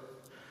Alberta.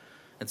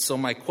 And so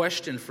my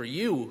question for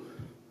you,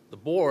 the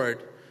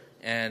board,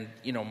 and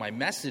my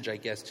message, I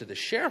guess, to the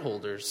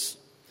shareholders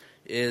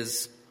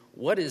is,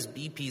 what is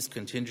BP's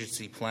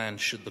contingency plan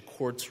should the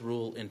courts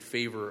rule in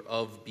favor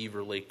of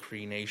Beaver Lake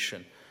Cree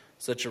Nation?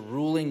 Such a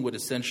ruling would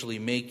essentially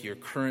make your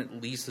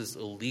current leases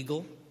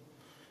illegal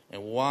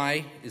And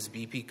why is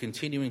BP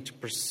continuing to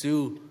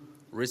pursue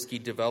risky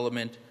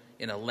development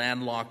in a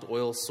landlocked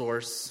oil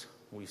source?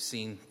 We've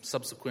seen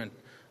subsequent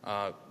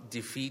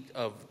defeat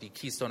of the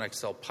Keystone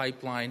XL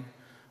pipeline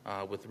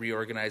with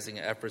reorganizing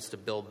efforts to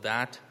build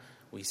that.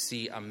 We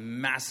see a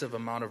massive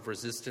amount of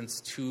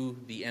resistance to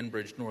the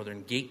Enbridge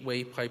Northern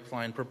Gateway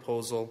pipeline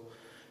proposal.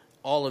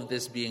 All of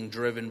this being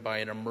driven by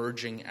an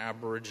emerging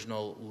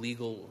Aboriginal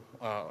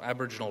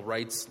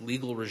rights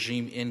legal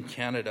regime in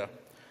Canada.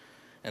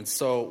 And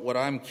so what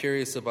I'm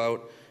curious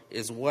about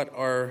is what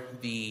are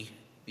the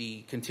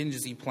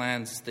contingency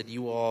plans that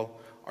you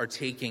all are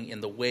taking in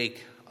the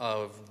wake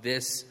of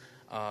this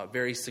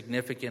very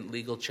significant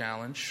legal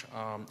challenge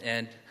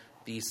and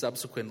the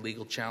subsequent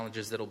legal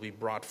challenges that will be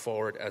brought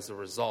forward as a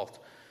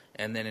result.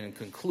 And then in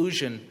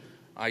conclusion,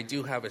 I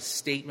do have a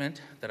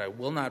statement that I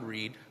will not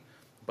read,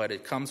 but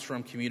it comes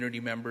from community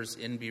members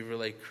in Beaver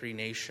Lake Cree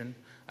Nation.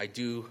 I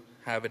do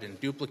have it in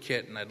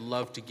duplicate, and I'd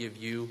love to give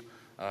you,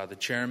 the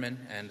chairman,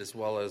 and as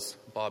well as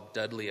Bob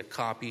Dudley, a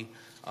copy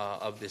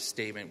of this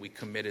statement. We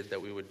committed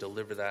that we would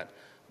deliver that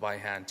by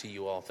hand to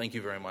you all. Thank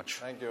you very much.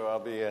 Thank you. I'll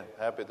be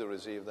happy to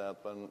receive that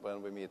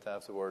when we meet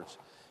afterwards.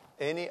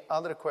 Any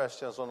other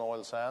questions on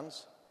oil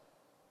sands?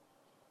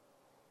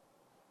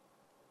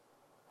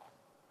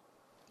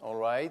 All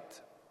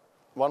right.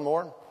 One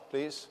more,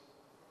 please.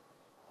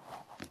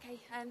 Okay.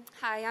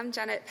 Hi, I'm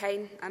Janet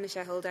Payne. I'm a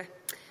shareholder.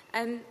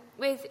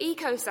 With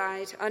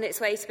ecocide on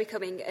its way to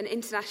becoming an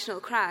international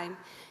crime,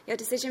 your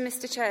decision,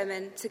 Mr.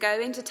 Chairman, to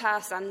go into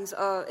tar sands,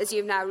 or as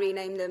you've now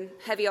renamed them,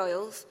 heavy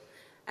oils,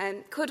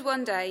 could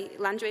one day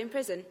land you in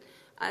prison.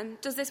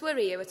 Does this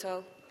worry you at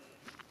all?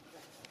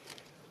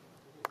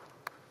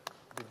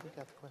 Did you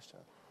get the question?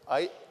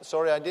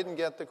 Sorry, I didn't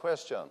get the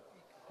question.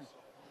 It's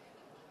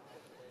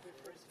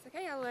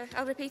okay,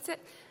 I'll repeat it.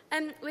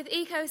 With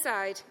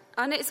ecocide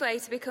on its way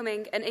to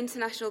becoming an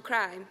international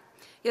crime,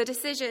 your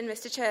decision,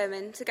 Mr.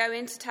 Chairman, to go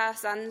into tar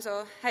sands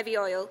or heavy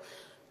oil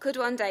could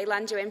one day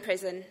land you in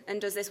prison, and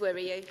does this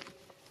worry you?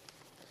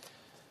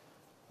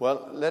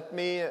 Well, let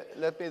me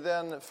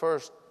then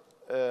first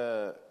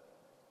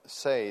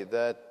say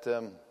that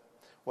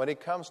when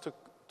it comes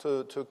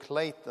to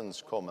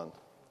Clayton's comment,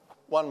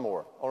 one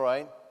more, all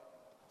right?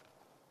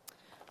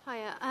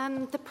 Hiya.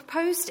 The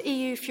proposed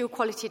EU Fuel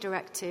Quality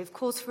Directive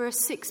calls for a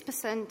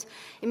 6%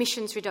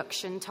 emissions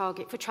reduction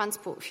target for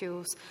transport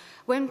fuels.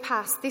 When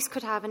passed, this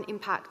could have an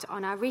impact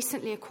on our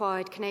recently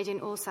acquired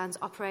Canadian oil sands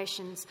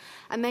operations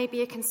and may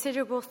be a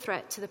considerable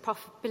threat to the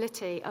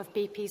profitability of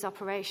BP's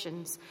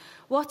operations.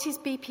 What is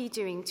BP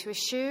doing to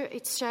assure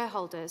its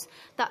shareholders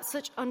that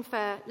such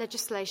unfair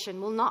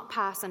legislation will not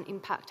pass and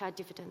impact our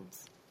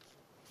dividends?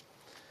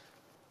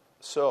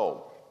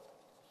 So,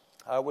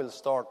 I will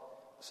start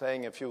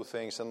saying a few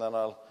things, and then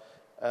I'll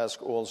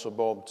ask also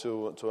Bob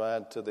to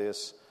add to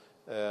this.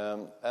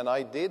 And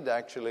I did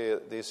actually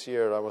this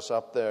year, I was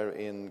up there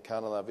in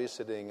Canada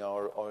visiting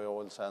our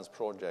oil sands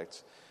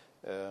projects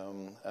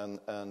and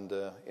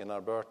in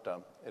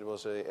Alberta. It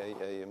was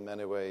in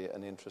many ways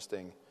an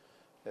interesting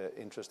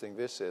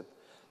visit.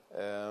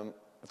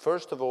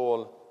 First of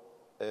all,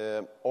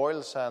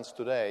 oil sands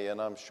today,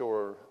 and I'm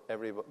sure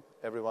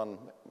everyone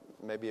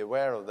may be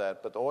aware of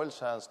that, but oil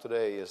sands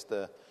today is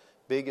the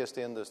biggest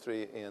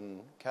industry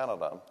in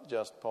Canada,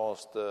 just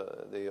past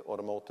the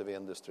automotive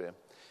industry.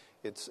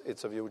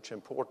 It's of huge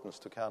importance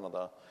to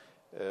Canada.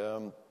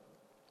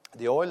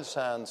 The oil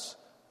sands,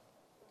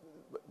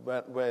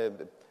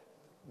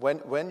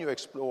 when you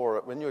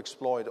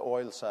exploit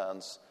oil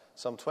sands,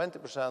 some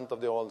 20%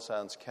 of the oil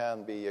sands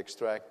can be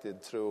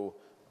extracted through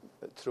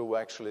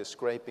actually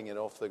scraping it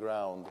off the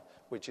ground,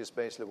 which is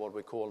basically what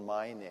we call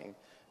mining,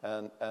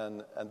 and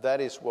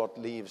that is what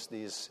leaves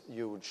these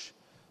huge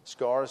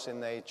scars in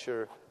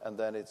nature, and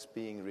then it's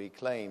being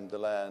reclaimed, the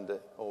land,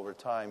 over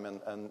time,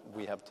 and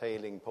we have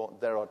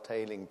there are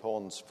tailing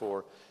ponds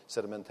for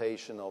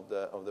sedimentation of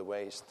the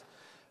waste.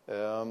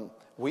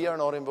 We are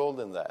not involved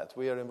in that.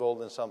 We are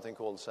involved in something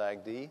called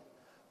SAGD,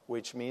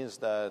 which means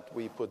that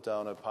we put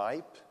down a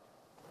pipe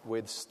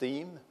with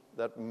steam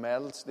that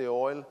melts the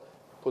oil,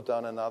 put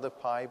down another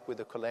pipe with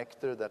a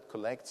collector that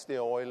collects the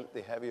oil,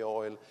 the heavy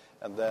oil,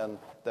 and then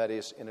that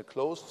is in a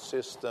closed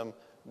system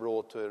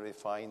brought to a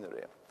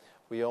refinery.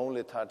 We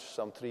only touch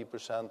some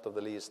 3% of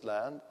the leased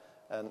land,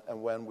 and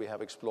when we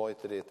have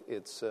exploited it,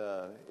 it's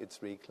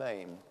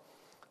reclaimed.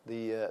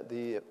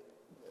 It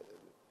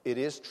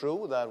is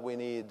true that we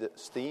need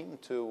steam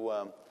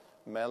to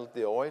melt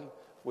the oil,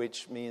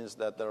 which means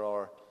that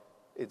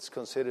it's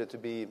considered to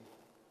be,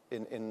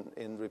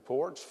 in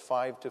reports,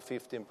 5 to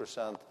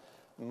 15%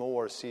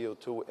 more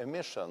CO2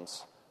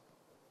 emissions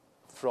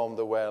from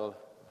the well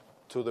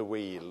to the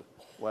wheel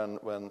when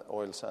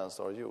oil sands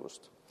are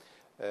used.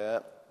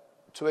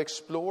 To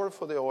explore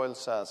for the oil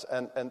sands,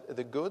 and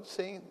the good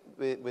thing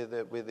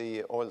with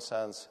the oil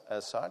sands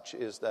as such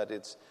is that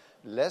it's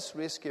less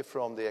risky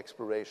from the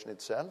exploration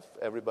itself.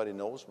 Everybody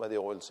knows where the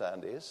oil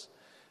sand is.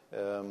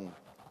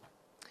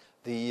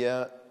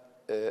 The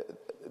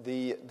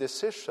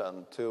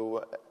decision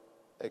to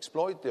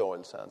exploit the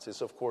oil sands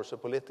is, of course, a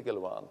political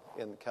one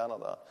in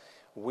Canada.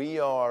 We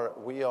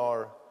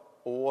are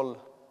all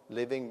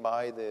living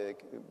by the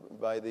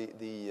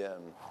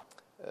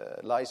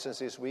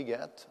licenses we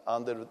get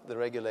under the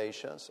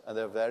regulations, and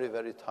they're very,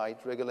 very tight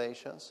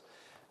regulations.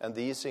 And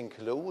these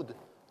include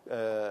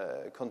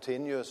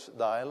continuous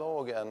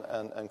dialogue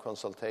and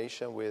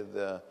consultation with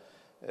the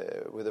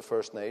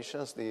First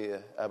Nations,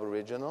 the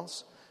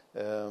Aboriginals.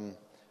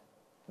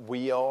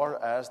 We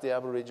are, as the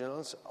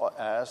Aboriginals,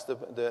 as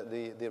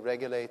the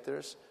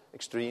regulators,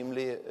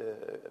 extremely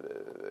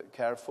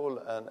careful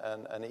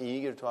and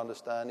eager to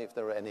understand if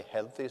there are any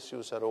health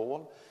issues at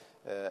all,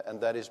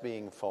 and that is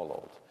being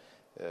followed.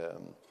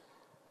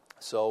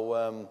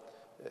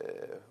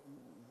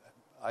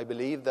 I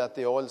believe that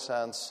the oil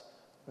sands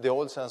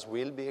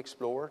will be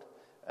explored,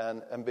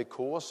 and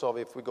because of,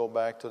 if we go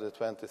back to the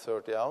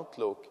 2030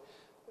 outlook,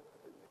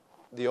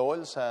 the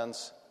oil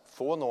sands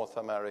for North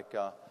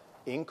America,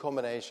 in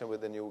combination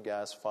with the new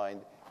gas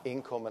find,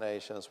 in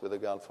combinations with the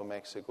Gulf of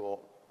Mexico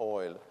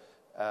oil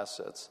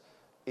assets,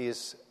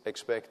 is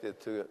expected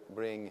to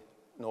bring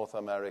North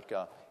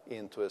America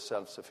into a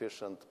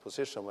self-sufficient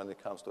position when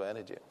it comes to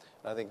energy.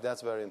 And I think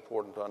that's very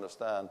important to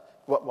understand,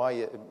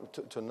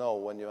 to know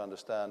when you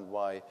understand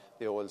why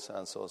the oil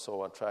sands are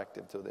so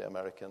attractive to the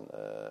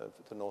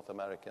to North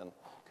American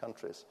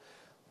countries.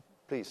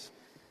 Please.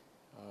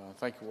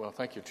 Thank you. Well,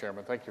 thank you,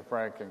 Chairman. Thank you,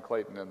 Frank and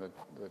Clayton, and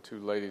the two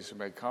ladies who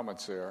made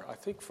comments there. I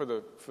think for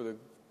the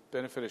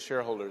benefit of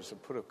shareholders, to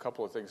put a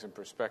couple of things in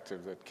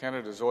perspective, that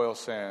Canada's oil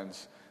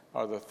sands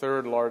are the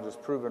third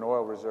largest proven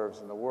oil reserves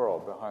in the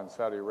world, behind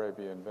Saudi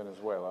Arabia and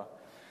Venezuela.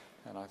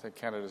 And I think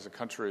Canada as a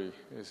country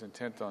is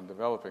intent on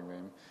developing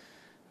them.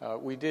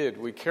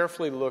 We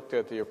carefully looked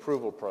at the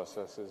approval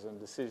processes and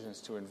decisions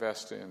to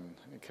invest in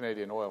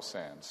Canadian oil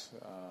sands.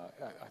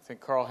 I think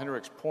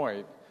Carl-Henric's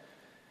point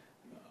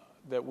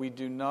that we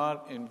do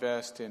not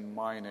invest in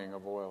mining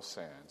of oil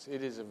sands.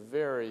 It is a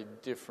very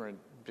different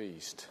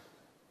beast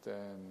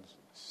than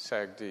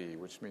SAGD,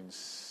 which means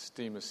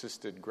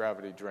steam-assisted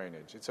gravity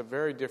drainage. It's a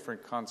very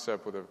different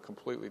concept with a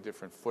completely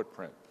different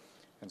footprint.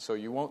 And so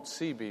you won't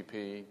see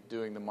BP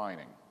doing the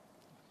mining.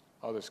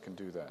 Others can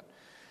do that.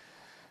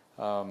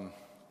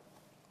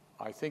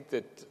 I think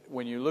that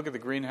when you look at the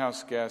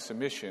greenhouse gas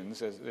emissions,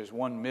 there's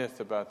one myth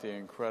about the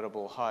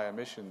incredible high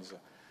emissions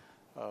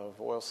of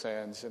oil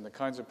sands. And the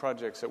kinds of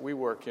projects that we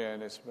work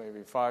in is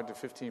maybe 5 to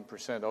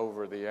 15%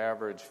 over the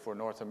average for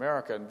North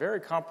America, and very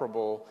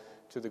comparable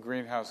to the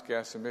greenhouse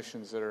gas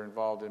emissions that are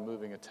involved in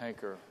moving a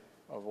tanker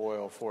of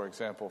oil, for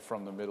example,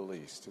 from the Middle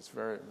East. It's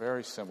very,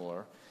 very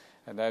similar,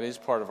 and that is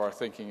part of our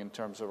thinking in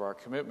terms of our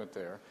commitment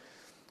there.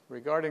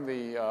 Regarding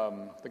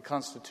the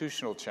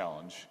constitutional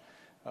challenge,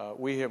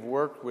 we have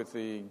worked with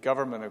the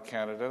Government of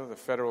Canada, the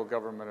federal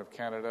Government of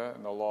Canada,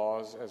 and the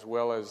laws, as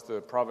well as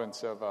the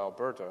province of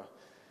Alberta,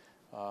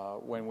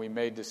 when we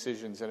made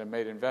decisions and have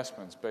made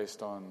investments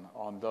based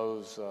on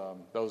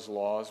those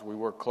laws. We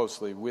work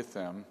closely with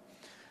them.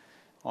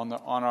 On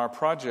our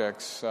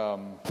projects,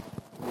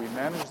 we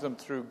manage them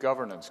through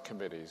governance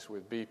committees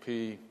with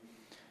BP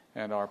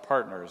and our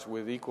partners,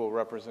 with equal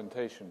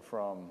representation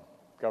from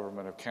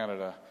Government of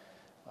Canada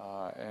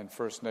and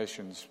First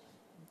Nations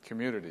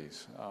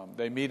communities.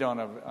 They meet on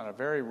a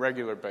very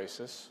regular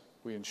basis.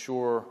 We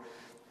ensure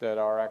that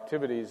our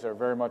activities are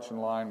very much in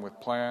line with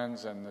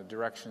plans and the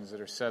directions that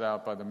are set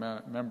out by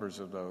the members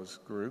of those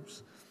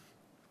groups.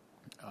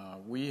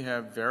 We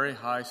have very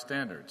high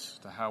standards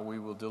to how we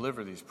will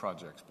deliver these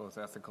projects, both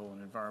ethical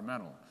and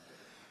environmental.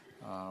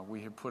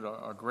 We have put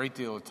a great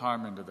deal of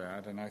time into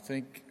that, and I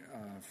think,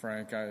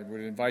 Frank, I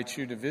would invite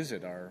you to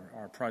visit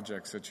our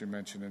projects that you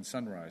mentioned in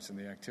Sunrise and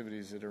the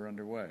activities that are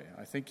underway.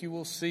 I think you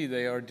will see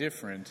they are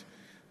different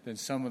than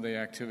some of the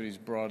activities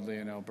broadly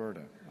in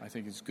Alberta. I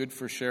think it's good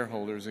for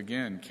shareholders.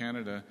 Again,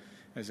 Canada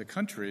as a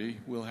country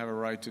will have a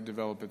right to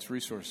develop its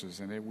resources,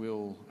 and it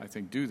will, I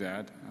think, do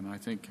that. And I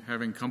think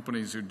having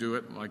companies who do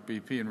it, like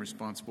BP, in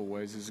responsible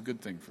ways is a good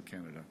thing for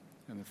Canada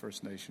and the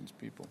First Nations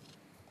people.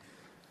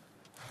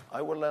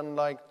 I would then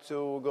like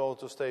to go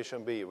to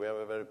Station B. We have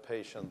a very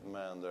patient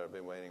man there,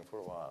 been waiting for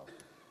a while.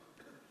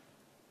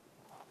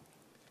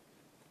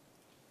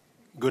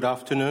 Good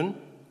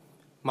afternoon.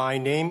 My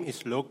name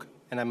is Luke,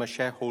 and I'm a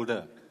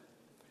shareholder.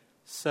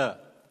 Sir,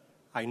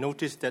 I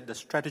noticed that the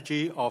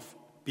strategy of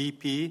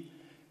BP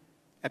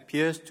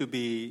appears to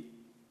be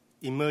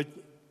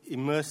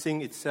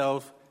immersing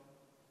itself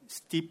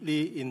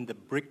steeply in the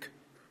BRIC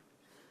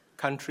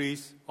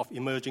countries of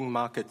emerging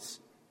markets.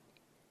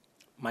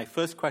 My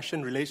first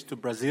question relates to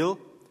Brazil,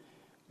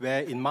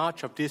 where in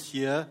March of this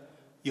year,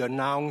 you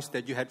announced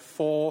that you had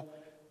 4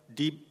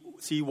 deep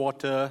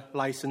seawater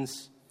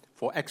licenses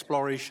for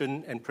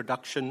exploration and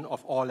production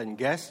of oil and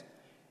gas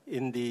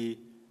in the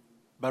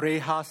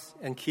Barejas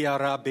and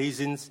Ceará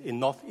basins in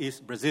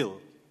northeast Brazil.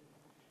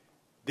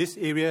 This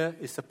area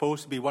is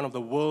supposed to be one of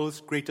the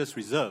world's greatest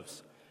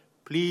reserves.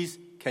 Please,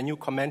 can you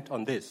comment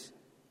on this?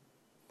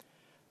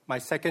 My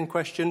second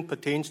question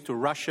pertains to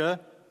Russia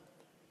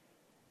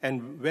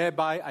and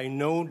whereby I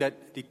know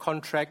that the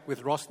contract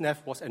with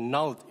Rosneft was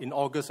annulled in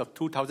August of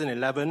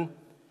 2011,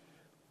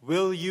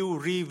 will you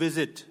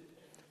revisit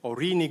or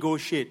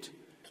renegotiate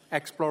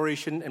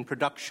exploration and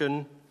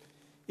production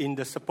in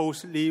the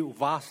supposedly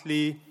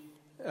vastly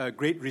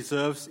great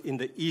reserves in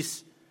the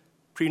East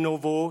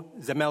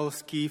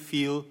Prinovo-Zemelsky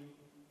field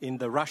in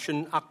the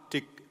Russian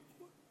Arctic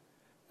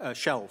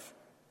shelf?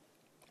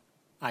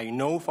 I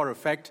know for a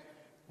fact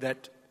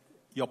that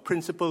your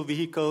principal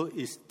vehicle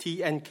is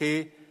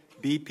TNK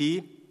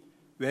BP,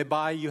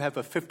 whereby you have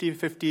a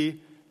 50-50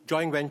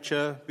 joint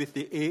venture with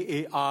the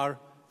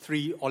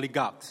AAR3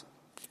 oligarchs.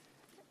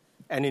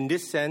 And in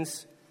this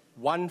sense,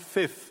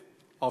 1/5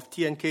 of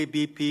TNK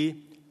BP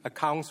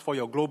accounts for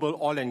your global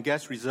oil and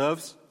gas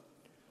reserves,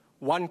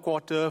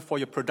 1/4 for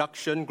your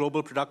production,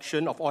 global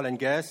production of oil and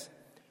gas,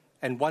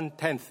 and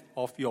 1/10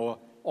 of your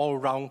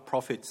all-round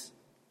profits.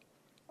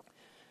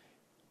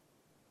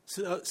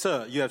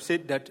 Sir, you have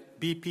said that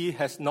BP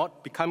has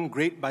not become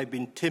great by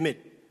being timid.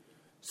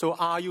 So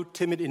are you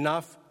timid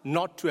enough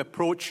not to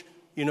approach,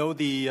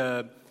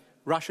 the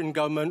Russian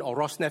government or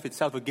Rosneft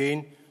itself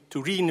again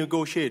to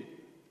renegotiate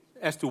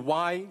as to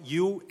why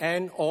you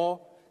and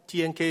or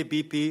TNK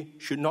BP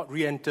should not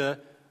re-enter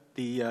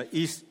the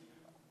East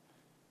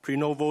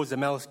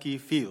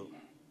Prinovo-Zemelsky field?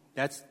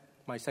 That's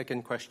my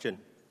second question.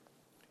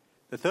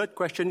 The third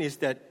question is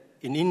that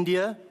in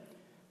India,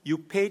 you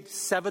paid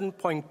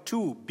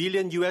 $7.2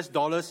 billion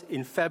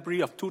in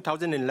February of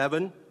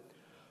 2011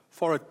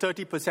 for a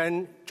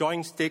 30%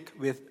 joint stake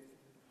with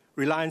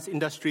Reliance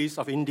Industries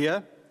of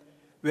India,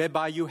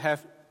 whereby you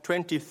have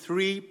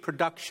 23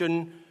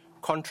 production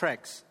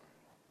contracts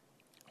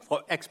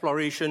for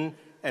exploration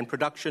and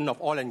production of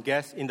oil and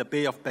gas in the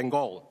Bay of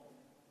Bengal.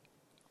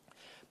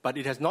 But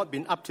it has not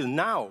been up till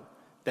now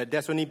that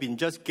there's only been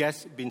just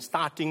gas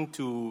starting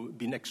to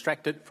be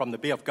extracted from the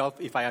Bay of Gulf,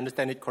 if I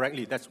understand it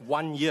correctly. That's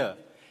 1 year.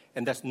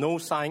 And there's no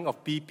sign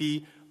of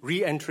BP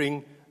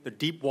re-entering the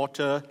deep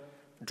water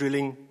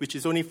drilling, which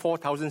is only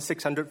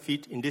 4,600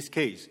 feet in this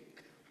case.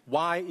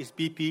 Why is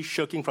BP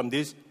shirking from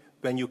this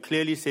when you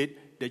clearly said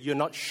that you're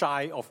not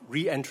shy of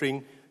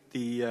re-entering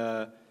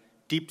the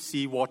deep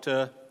sea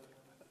water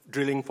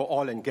drilling for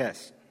oil and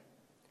gas?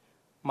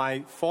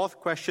 My fourth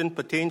question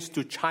pertains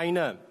to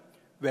China,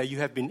 where you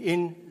have been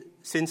in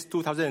since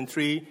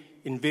 2003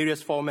 in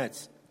various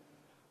formats.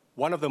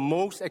 One of the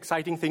most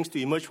exciting things to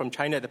emerge from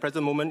China at the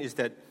present moment is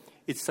that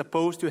it's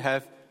supposed to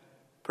have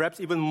perhaps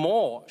even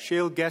more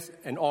shale gas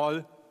and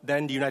oil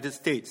than the United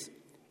States.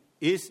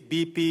 Is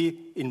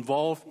BP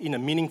involved in a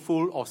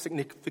meaningful or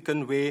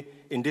significant way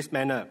in this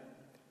manner?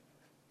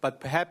 But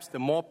perhaps the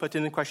more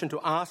pertinent question to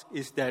ask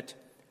is that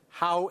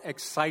how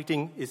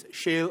exciting is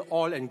shale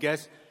oil and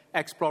gas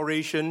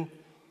exploration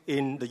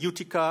in the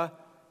Utica,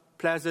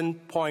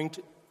 Pleasant Point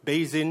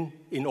Basin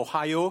in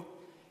Ohio,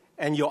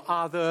 and your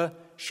other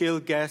shale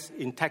gas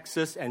in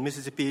Texas and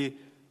Mississippi,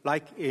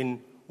 like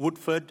in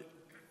Woodford,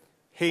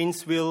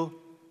 Haynesville,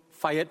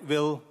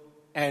 Fayetteville,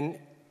 and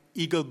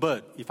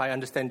Eaglebird, if I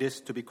understand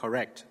this to be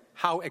correct.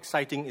 How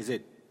exciting is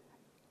it?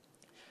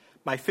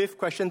 My fifth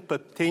question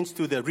pertains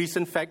to the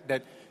recent fact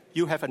that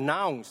you have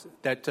announced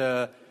that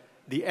the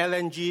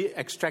LNG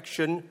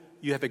extraction,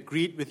 you have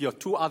agreed with your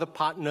two other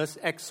partners,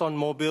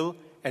 ExxonMobil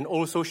and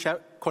also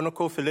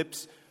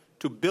ConocoPhillips,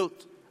 to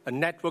build a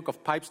network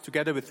of pipes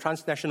together with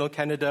Transnational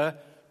Canada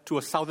to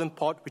a southern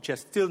port, which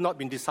has still not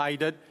been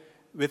decided,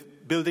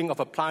 with building of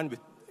a plant with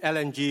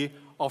LNG,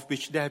 of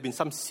which there have been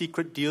some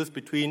secret deals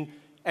between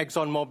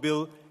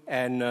ExxonMobil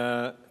and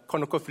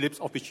ConocoPhillips,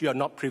 of which you are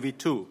not privy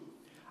to.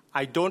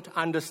 I don't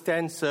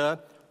understand, sir,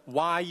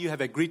 why you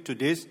have agreed to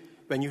this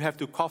when you have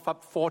to cough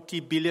up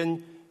 $40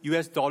 billion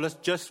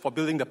just for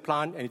building the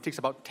plant, and it takes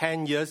about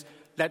 10 years,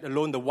 let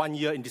alone the 1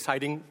 year in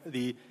deciding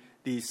the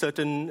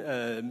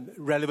certain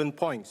relevant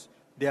points.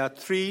 There are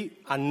three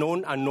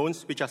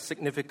unknowns which are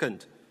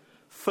significant.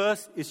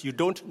 First is you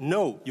don't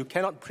know, you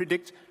cannot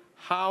predict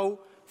how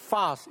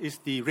fast is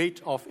the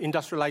rate of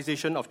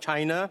industrialization of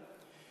China.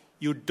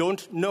 You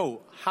don't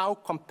know how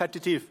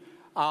competitive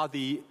are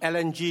the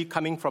LNG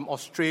coming from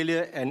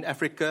Australia and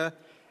Africa,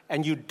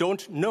 and you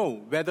don't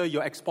know whether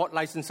your export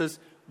licenses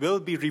will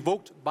be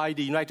revoked by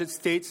the United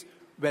States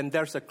when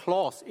there's a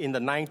clause in the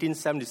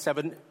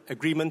 1977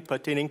 agreement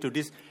pertaining to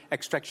this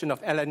extraction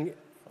of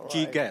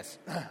LNG gas.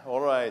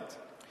 All right.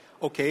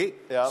 Okay.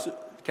 Yeah. So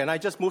can I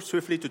just move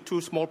swiftly to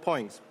two small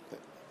points?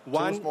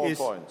 One is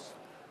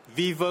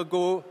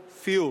Vivergo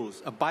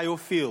fuels, a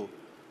biofuel.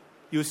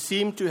 You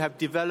seem to have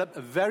developed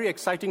a very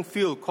exciting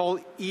fuel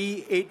called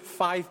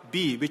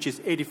E85B, which is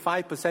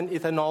 85%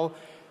 ethanol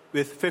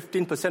with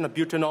 15% of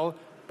butanol,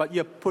 but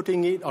you're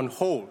putting it on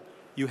hold.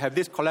 You have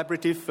this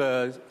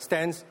collaborative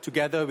stance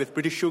together with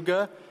British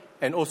Sugar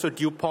and also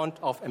DuPont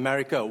of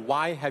America.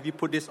 Why have you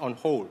put this on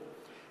hold?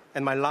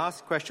 And my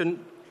last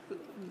question,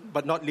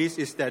 but not least,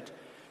 is that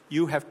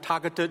you have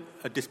targeted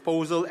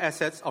disposal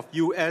assets of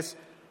US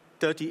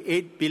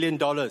 $38 billion.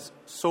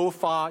 So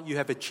far, you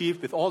have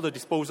achieved, with all the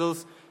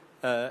disposals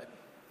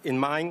in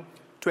mind,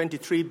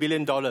 $23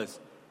 billion.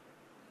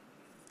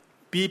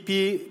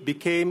 BP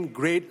became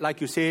great,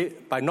 like you say,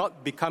 by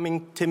not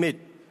becoming timid.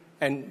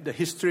 And the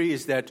history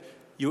is that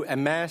you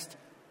amassed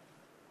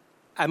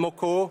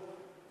Amoco,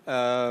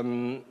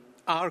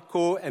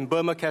 Arco, and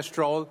Burma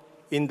Castrol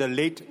in the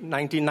late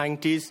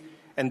 1990s.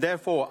 And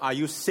therefore, are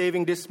you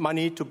saving this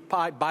money to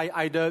buy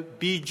either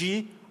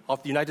BG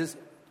of the United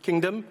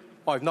Kingdom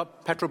or, if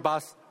not,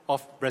 Petrobras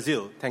of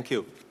Brazil? Thank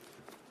you.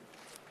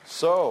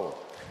 So,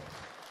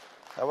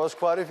 that was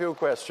quite a few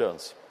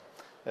questions.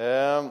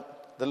 The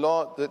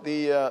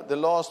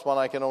last one,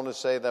 I can only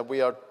say that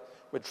we're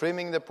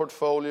trimming the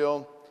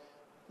portfolio,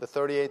 the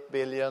 38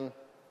 billion,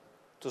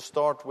 to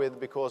start with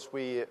because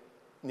we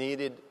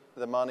needed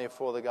the money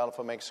for the Gulf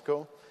of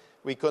Mexico.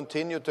 We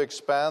continue to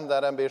expand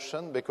that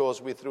ambition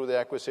because we, through the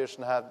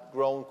acquisition, have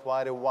grown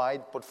quite a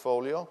wide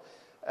portfolio,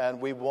 and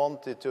we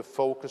wanted to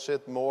focus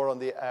it more on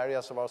the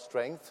areas of our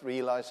strength,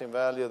 realizing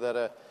value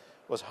that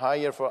was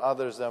higher for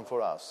others than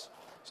for us.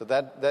 So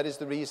that is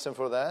the reason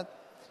for that.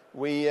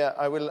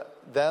 I will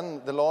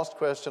then, the last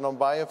question on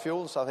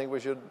biofuels, I think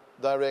we should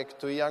direct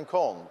to Ian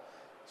Kong.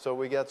 So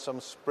we get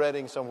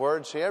spreading some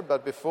words here,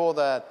 but before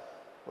that,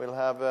 we'll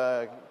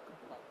have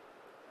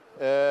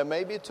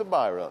maybe to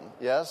Byron,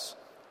 yes?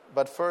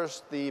 But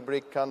first, the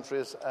BRIC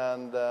countries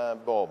and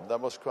Bob.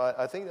 That was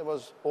I think that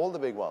was all the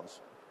big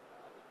ones.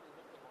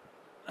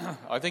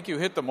 I think you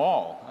hit them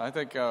all. I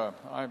think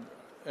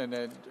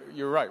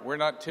you're right. We're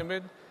not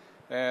timid,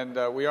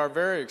 and we are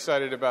very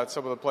excited about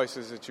some of the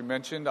places that you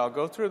mentioned. I'll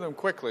go through them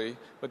quickly,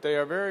 but they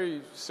are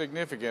very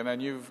significant, and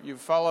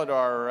you've followed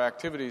our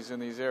activities in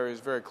these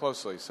areas very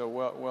closely. So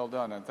well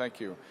done, and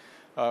thank you.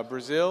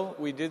 Brazil,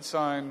 we did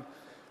sign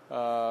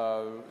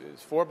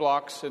 4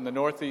 blocks in the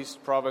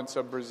northeast province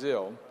of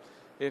Brazil.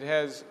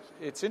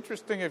 It's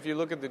interesting if you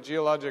look at the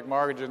geologic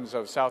margins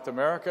of South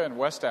America and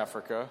West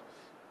Africa,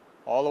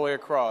 all the way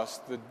across.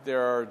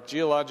 There are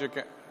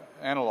geologic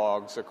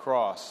analogs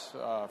across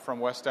from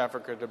West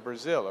Africa to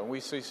Brazil, and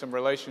we see some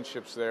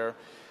relationships there.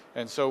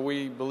 And so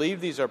we believe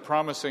these are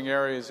promising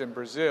areas in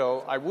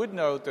Brazil. I would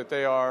note that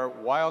they are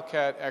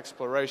wildcat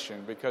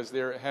exploration because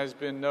there has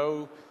been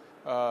no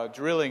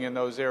drilling in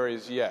those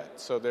areas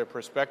yet. So they're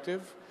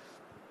prospective.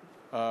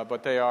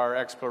 But they are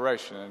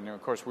exploration, and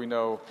of course we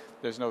know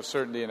there's no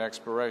certainty in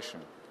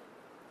exploration.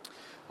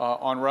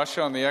 On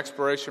Russia, on the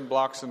exploration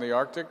blocks in the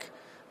Arctic,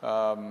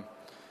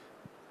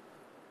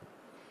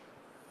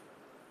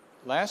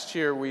 last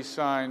year we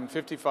signed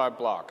 55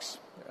 blocks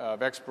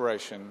of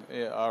exploration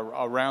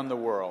around the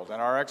world,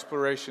 and our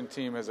exploration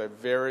team has a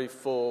very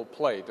full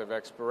plate of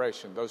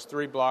exploration. Those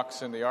 3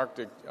 blocks in the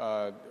Arctic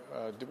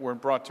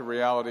weren't brought to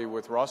reality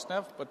with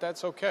Rosneft, but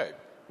that's okay.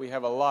 We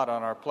have a lot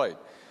on our plate.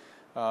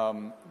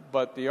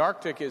 But the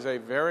Arctic is a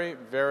very,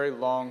 very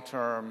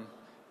long-term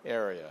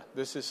area.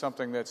 This is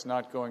something that's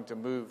not going to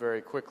move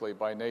very quickly.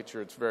 By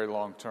nature, it's very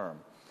long-term.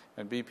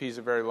 And BP is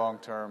a very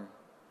long-term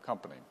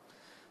company.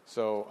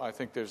 So I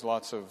think there's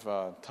lots of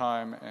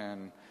time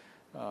and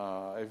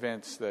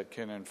events that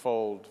can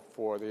unfold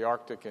for the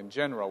Arctic in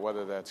general,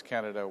 whether that's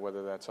Canada,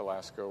 whether that's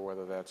Alaska,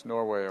 whether that's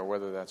Norway, or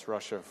whether that's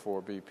Russia for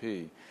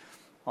BP.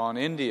 On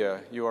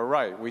India, you are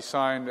right. We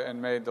signed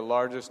and made the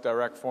largest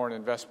direct foreign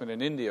investment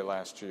in India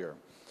last year.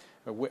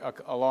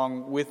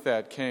 Along with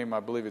that came, I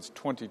believe it's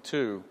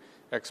 22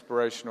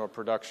 exploration or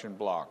production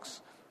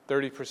blocks.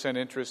 30%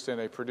 interest in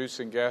a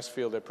producing gas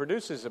field that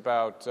produces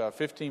about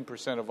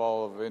 15% of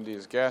all of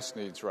India's gas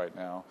needs right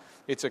now.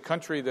 It's a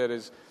country that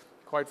is,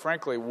 quite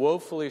frankly,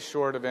 woefully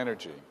short of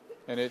energy.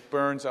 And it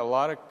burns a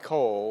lot of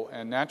coal,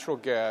 and natural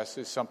gas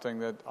is something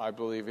that I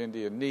believe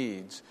India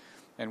needs.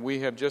 And we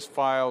have just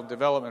filed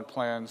development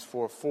plans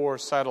for 4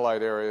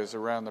 satellite areas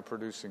around the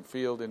producing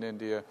field in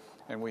India,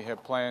 and we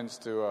have plans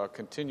to a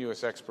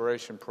continuous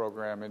exploration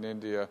program in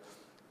India,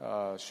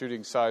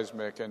 shooting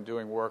seismic and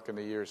doing work in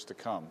the years to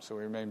come. So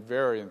we remain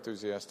very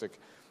enthusiastic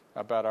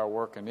about our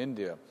work in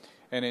India.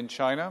 And in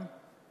China,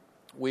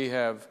 we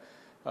have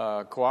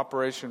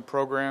cooperation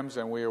programs,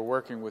 and we are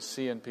working with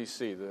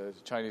CNPC, the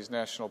Chinese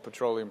National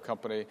Petroleum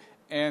Company,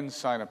 and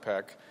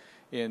Sinopec,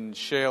 in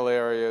shale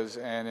areas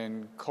and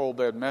in coal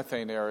bed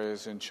methane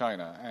areas in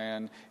China.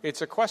 And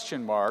it's a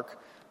question mark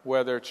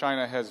whether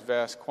China has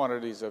vast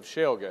quantities of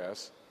shale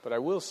gas, but I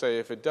will say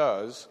if it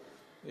does,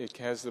 it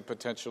has the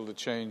potential to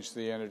change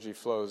the energy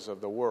flows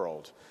of the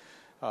world.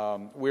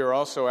 We are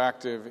also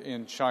active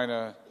in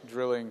China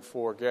drilling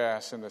for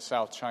gas in the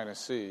South China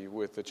Sea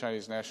with the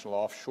Chinese National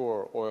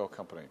Offshore Oil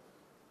Company.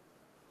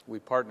 We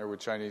partner with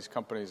Chinese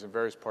companies in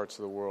various parts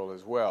of the world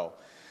as well.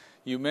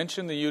 You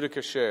mentioned the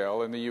Utica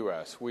Shale in the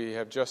U.S. We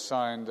have just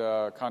signed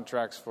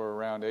contracts for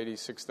around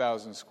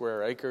 86,000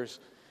 square acres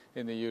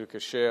in the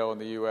Utica Shale in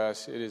the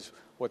U.S. It is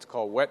what's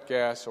called wet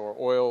gas or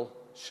oil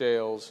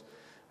shales.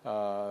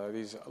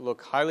 These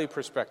look highly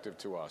prospective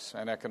to us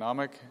and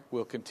economic.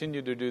 We'll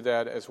continue to do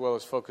that, as well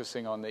as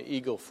focusing on the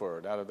Eagle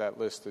Ford. Out of that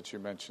list that you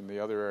mentioned, the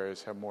other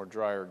areas have more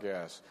drier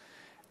gas.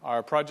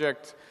 Our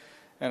project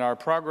and our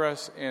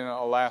progress in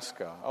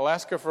Alaska.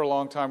 Alaska, for a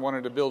long time,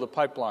 wanted to build a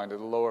pipeline to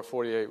the lower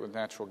 48 with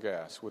natural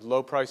gas. With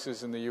low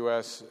prices in the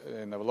U.S.,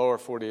 in the lower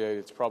 48,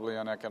 it's probably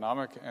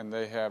uneconomic, and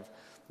they have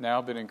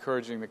now been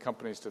encouraging the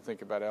companies to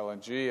think about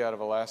LNG out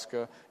of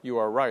Alaska. You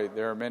are right.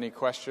 There are many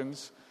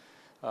questions.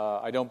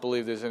 I don't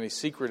believe there's any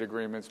secret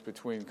agreements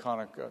between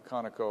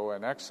Conoco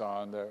and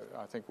Exxon.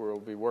 I think we'll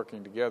be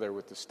working together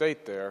with the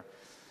state there.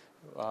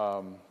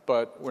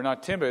 But we're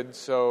not timid,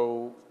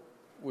 so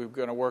we're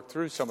going to work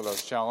through some of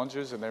those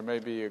challenges, and there may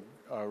be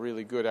a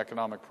really good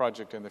economic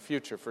project in the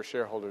future for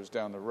shareholders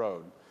down the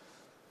road.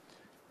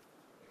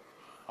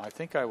 I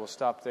think I will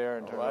stop there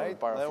and turn over to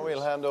biofuels. Then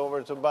we'll hand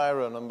over to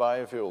Byron on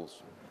biofuels.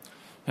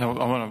 I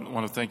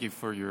want to thank you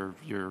for your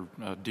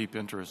deep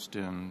interest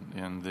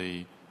in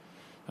the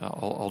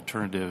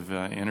alternative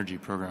energy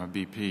program of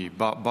BP.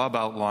 Bob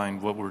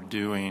outlined what we're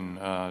doing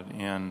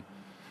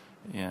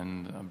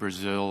in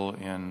Brazil,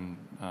 in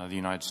the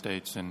United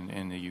States, and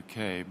in the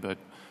UK. But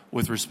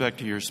with respect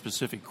to your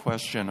specific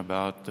question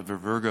about the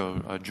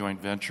Vivergo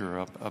joint venture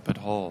up at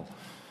Hull,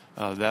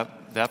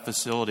 that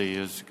facility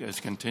is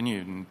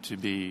continuing to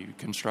be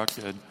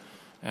constructed,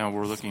 and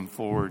we're looking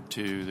forward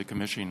to the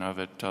commissioning of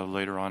it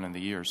later on in the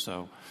year.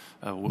 So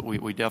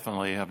we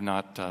definitely have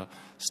not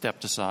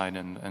stepped aside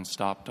and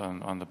stopped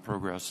on the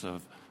progress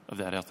of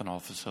that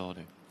ethanol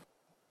facility.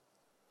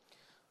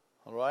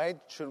 All right.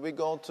 Should we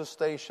go to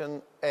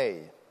station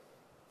A?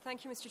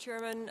 Thank you, Mr.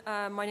 Chairman.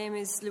 My name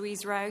is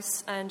Louise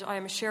Rouse, and I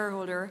am a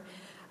shareholder.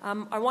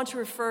 I want to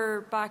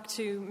refer back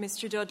to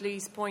Mr.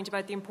 Dudley's point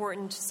about the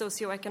important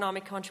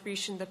socio-economic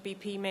contribution that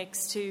BP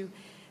makes to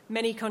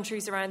many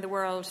countries around the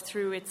world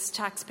through its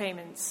tax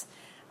payments.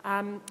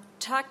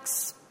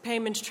 Tax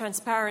payment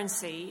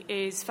transparency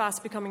is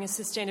fast becoming a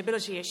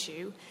sustainability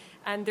issue,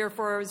 and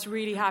therefore I was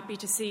really happy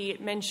to see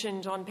it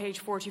mentioned on page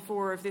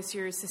 44 of this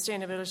year's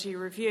sustainability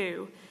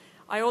review.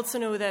 I also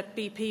know that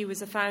BP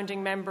was a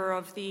founding member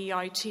of the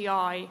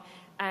EITI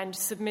and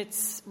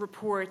submits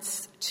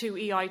reports to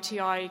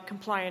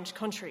EITI-compliant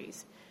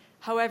countries.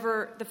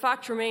 However, the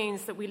fact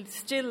remains that we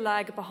still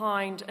lag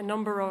behind a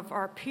number of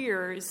our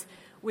peers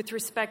with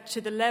respect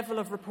to the level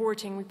of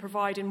reporting we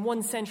provide in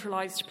one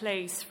centralised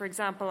place, for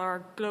example,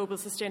 our Global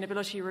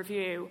Sustainability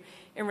Review,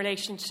 in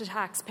relation to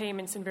tax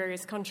payments in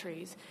various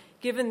countries.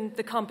 Given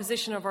the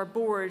composition of our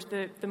board,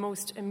 the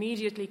most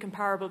immediately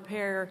comparable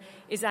pair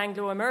is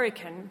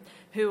Anglo-American,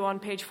 who on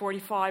page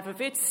 45 of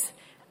its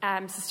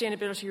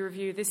Sustainability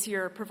Review this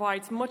year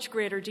provides much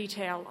greater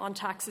detail on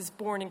taxes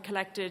borne and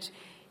collected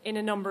in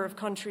a number of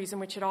countries in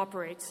which it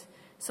operates.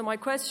 So my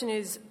question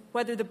is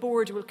whether the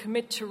board will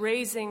commit to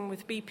raising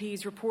with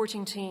BP's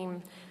reporting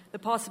team the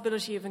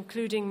possibility of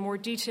including more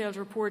detailed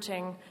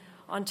reporting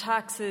on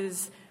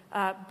taxes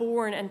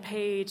borne and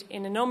paid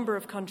in a number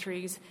of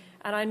countries.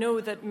 And I know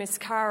that Ms.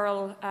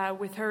 Carroll,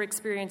 with her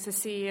experience as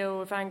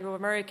CEO of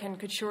Anglo-American,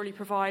 could surely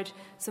provide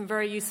some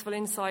very useful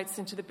insights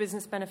into the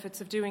business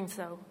benefits of doing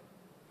so.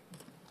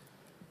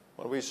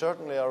 Well, we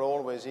certainly are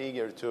always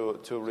eager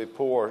to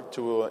report,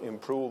 to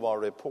improve our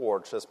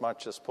reports as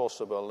much as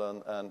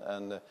possible,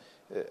 and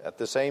at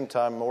the same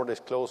time, more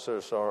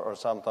disclosures are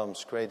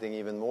sometimes creating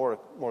even more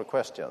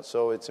questions.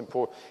 So it's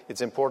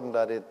important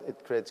that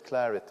it creates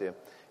clarity.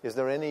 Is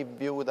there any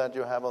view that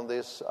you have on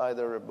this,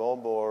 either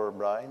Bob or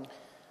Brian?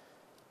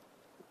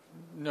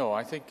 No,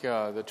 I think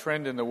the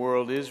trend in the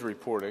world is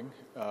reporting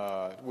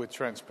with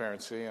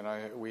transparency,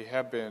 and we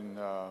have been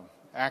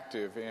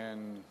active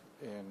in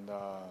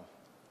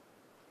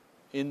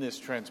this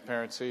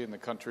transparency in the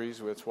countries.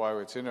 That's why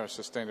it's in our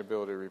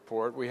sustainability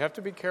report. We have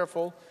to be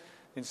careful.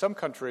 In some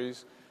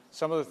countries,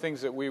 some of the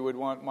things that we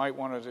might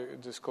want to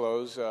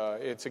disclose,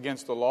 it's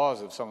against the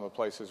laws of some of the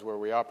places where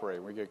we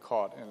operate. We get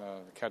caught in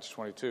a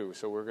catch-22.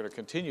 So we're going to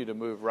continue to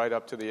move right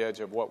up to the edge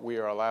of what we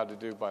are allowed to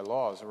do by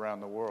laws around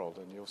the world.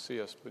 And you'll see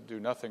us do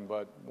nothing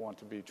but want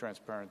to be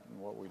transparent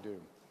in what we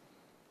do.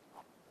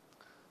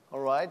 All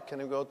right. Can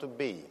you go to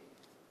B?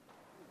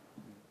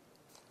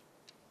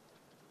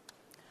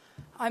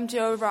 I'm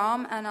Jo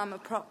Ram, and I'm a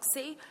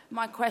proxy.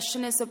 My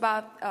question is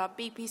about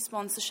BP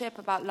sponsorship,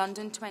 about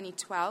London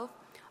 2012.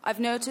 I've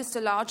noticed a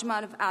large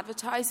amount of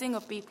advertising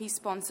of BP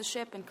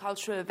sponsorship and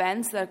cultural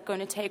events that are going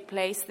to take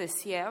place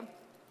this year.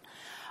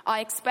 I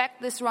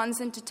expect this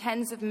runs into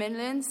tens of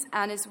millions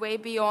and is way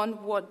beyond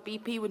what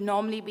BP would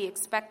normally be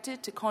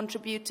expected to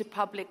contribute to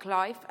public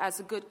life as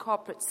a good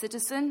corporate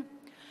citizen.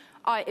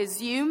 I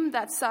assume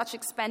that such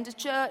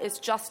expenditure is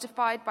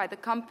justified by the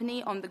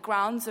company on the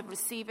grounds of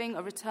receiving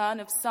a return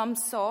of some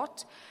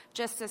sort,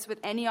 just as with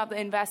any other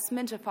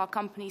investment of our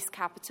company's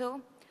capital.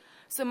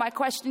 So my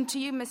question to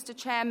you, Mr.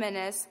 Chairman,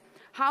 is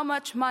how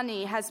much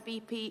money has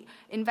BP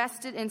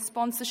invested in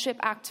sponsorship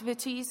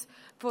activities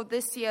for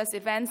this year's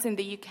events in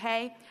the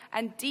UK,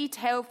 and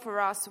detail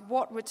for us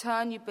what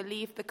return you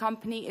believe the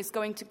company is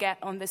going to get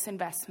on this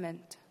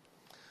investment?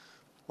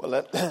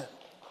 Well,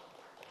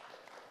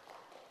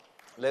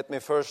 let me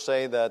first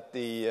say that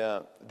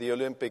the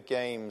Olympic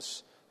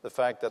Games, the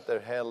fact that they're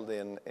held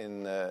in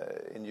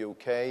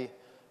UK,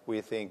 we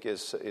think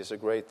is a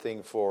great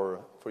thing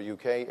for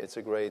UK. It's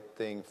a great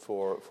thing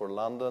for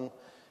London.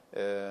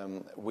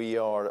 We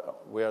are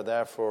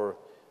therefore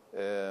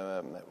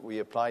we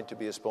applied to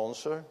be a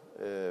sponsor.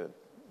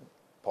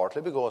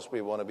 partly because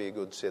we want to be a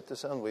good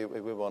citizen. We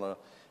want to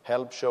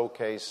help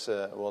showcase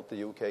what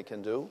the UK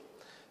can do.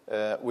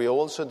 We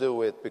also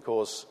do it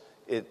because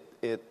it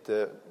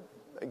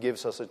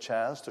gives us a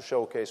chance to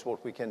showcase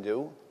what we can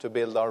do, to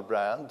build our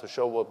brand, to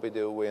show what we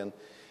do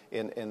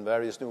in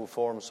various new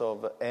forms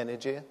of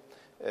energy.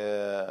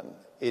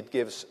 It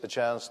gives a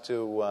chance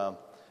to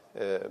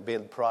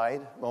build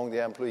pride among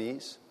the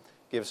employees,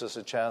 gives us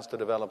a chance to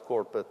develop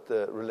corporate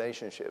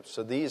relationships.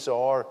 So these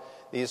are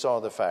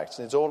the facts.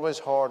 And it's always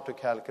hard to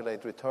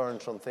calculate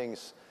returns from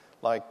things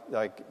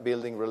like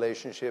building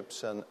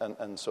relationships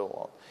and so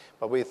on.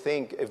 But we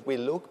think if we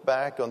look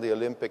back on the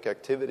Olympic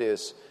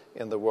activities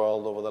in the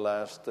world over the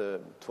last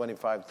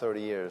 25, 30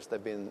 years,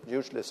 they've been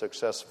hugely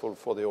successful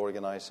for the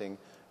organizing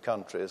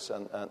countries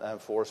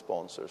and for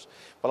sponsors.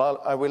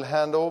 But I will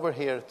hand over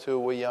here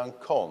to Jan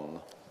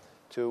Kohn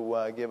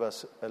to give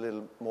us a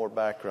little more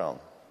background.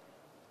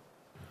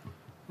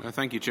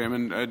 Thank you,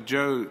 Chairman.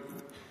 Joe,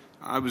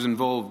 I was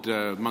involved,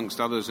 amongst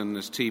others, in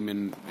this team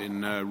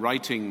in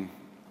writing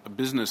a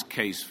business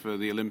case for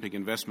the Olympic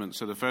investment.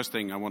 So the first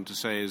thing I want to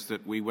say is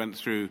that we went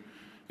through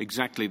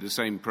exactly the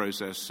same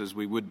process as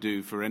we would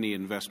do for any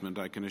investment,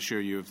 I can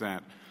assure you of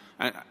that.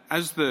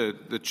 As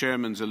the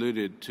Chairman's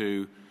alluded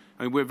to,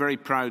 I mean, we're very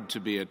proud to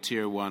be a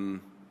Tier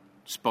 1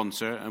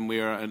 sponsor, and we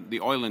are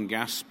the oil and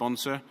gas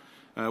sponsor.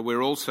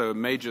 We're also a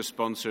major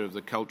sponsor of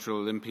the Cultural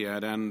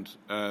Olympiad and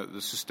one of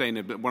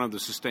the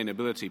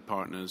sustainability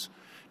partners.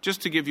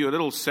 Just to give you a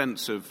little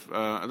sense of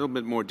a little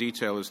bit more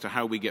detail as to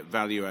how we get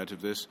value out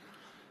of this,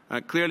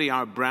 clearly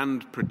our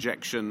brand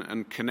projection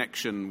and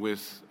connection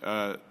with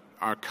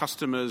our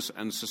customers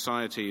and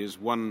society is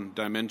one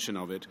dimension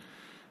of it.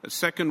 The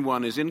second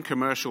one is in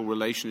commercial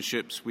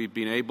relationships. We've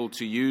been able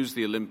to use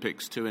the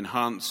Olympics to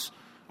enhance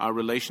our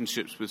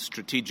relationships with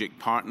strategic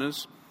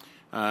partners,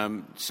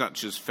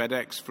 such as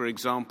FedEx, for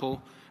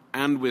example,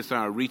 and with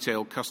our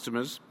retail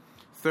customers.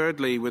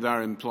 Thirdly, with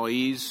our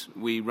employees,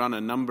 we run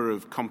a number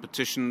of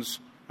competitions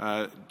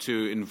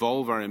to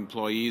involve our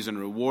employees and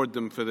reward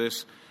them for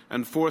this.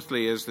 And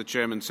fourthly, as the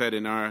Chairman said,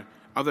 in our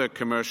other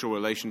commercial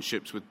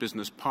relationships with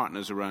business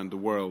partners around the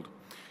world.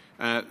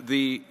 In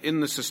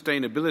the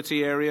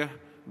sustainability area,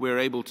 we're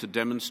able to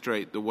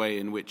demonstrate the way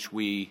in which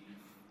we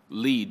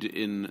lead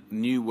in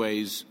new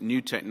ways, new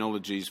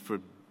technologies for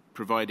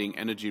providing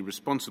energy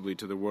responsibly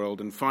to the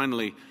world. And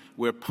finally,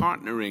 we're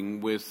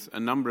partnering with a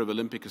number of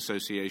Olympic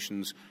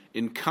associations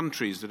in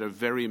countries that are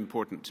very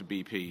important to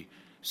BP,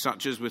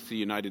 such as with the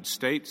United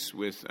States,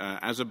 with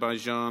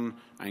Azerbaijan,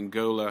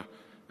 Angola,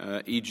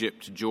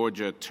 Egypt,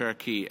 Georgia,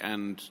 Turkey,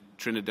 and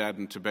Trinidad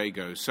and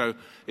Tobago. So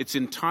it's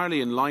entirely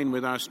in line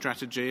with our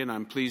strategy, and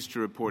I'm pleased to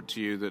report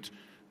to you that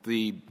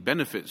the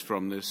benefits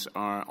from this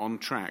are on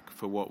track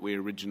for what we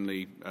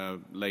originally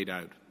laid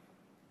out.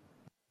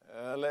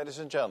 Ladies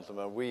and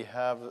gentlemen, we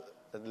have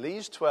at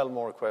least 12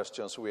 more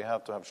questions, so we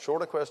have to have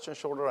shorter questions,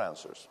 shorter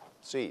answers.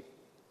 See.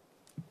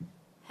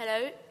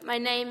 Hello, my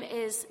name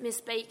is Miss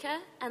Baker,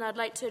 and I'd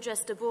like to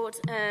address the board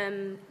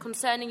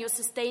concerning your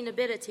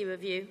sustainability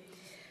review.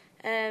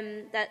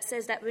 That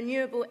says that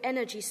renewable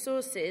energy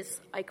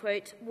sources, I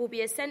quote, will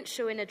be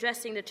essential in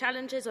addressing the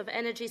challenges of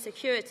energy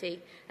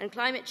security and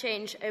climate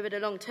change over the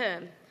long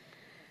term.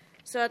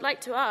 So I'd like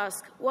to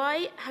ask,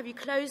 why have you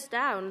closed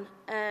down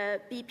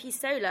BP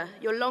Solar,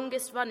 your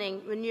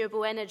longest-running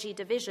renewable energy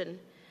division?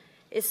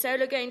 Is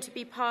solar going to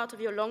be part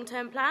of your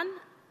long-term plan?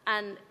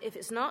 And if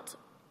it's not,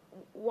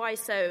 why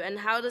so? And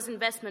how does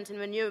investment in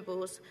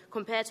renewables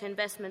compare to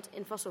investment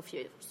in fossil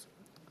fuels?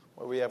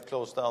 Well, we have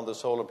closed down the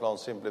solar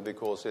plant simply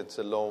because it's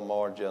a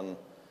low-margin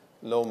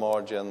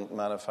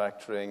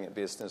manufacturing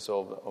business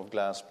of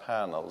glass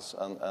panels,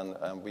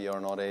 and we are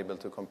not able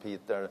to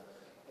compete there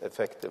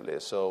effectively.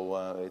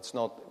 So it's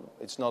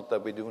not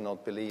that we do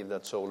not believe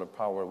that solar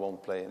power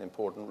won't play an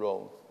important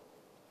role.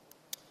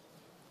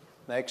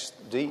 Next,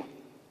 D.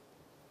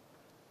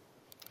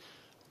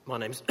 My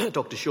name's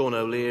Dr. Sean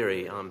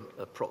O'Leary. I'm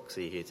a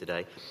proxy here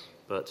today,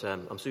 but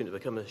I'm soon to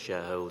become a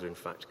shareholder, in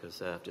fact,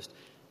 because I've just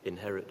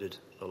inherited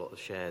a lot of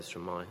shares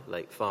from my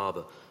late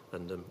father,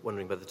 and I'm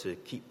wondering whether to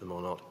keep them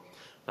or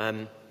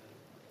not.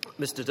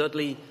 Mr.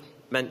 Dudley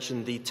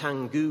mentioned the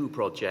Tangguh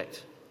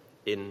project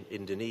in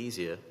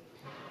Indonesia.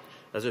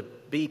 As a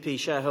BP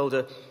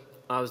shareholder,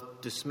 I was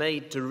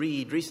dismayed to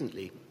read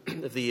recently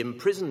of the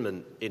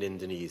imprisonment in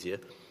Indonesia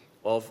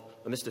of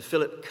a Mr.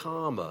 Philip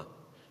Karma,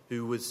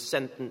 who was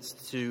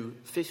sentenced to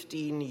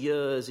 15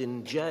 years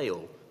in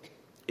jail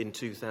in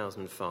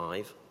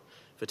 2005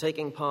 for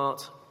taking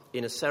part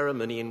in a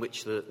ceremony in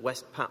which the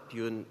West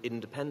Papuan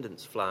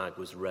independence flag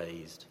was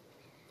raised.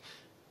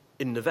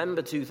 In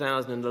November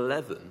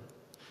 2011,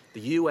 the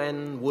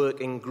UN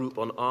Working Group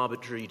on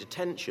Arbitrary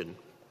Detention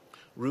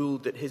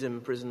ruled that his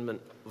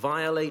imprisonment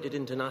violated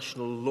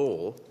international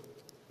law,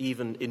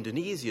 even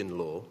Indonesian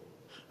law,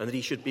 and that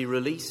he should be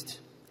released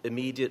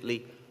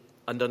immediately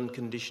and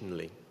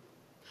unconditionally.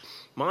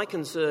 My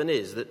concern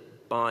is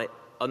that by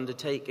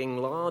undertaking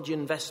large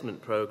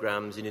investment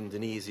programs in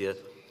Indonesia,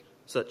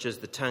 such as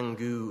the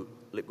Tangguh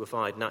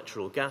liquefied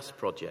natural gas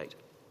project,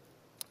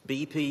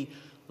 BP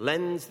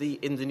lends the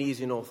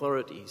Indonesian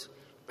authorities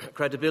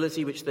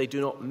credibility which they do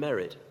not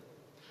merit.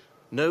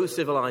 No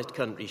civilized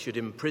country should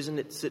imprison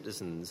its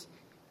citizens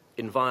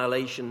in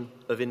violation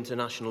of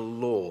international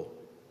law.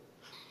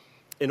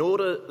 In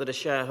order that a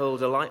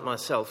shareholder like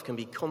myself can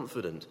be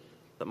confident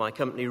that my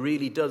company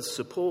really does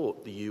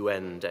support the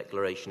UN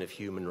Declaration of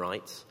Human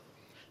Rights,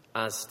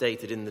 as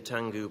stated in the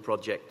Tangguh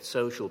Project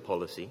social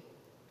policy,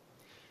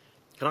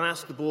 can I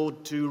ask the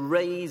board to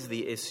raise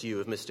the issue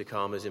of Mr.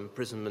 Karma's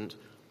imprisonment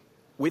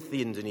with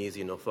the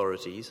Indonesian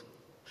authorities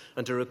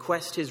and to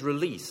request his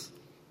release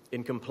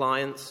in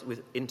compliance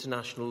with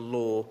international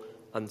law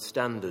and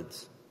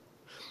standards?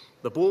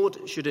 The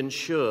board should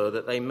ensure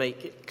that they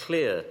make it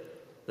clear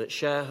that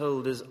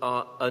shareholders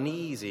are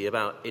uneasy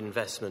about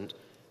investment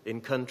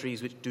in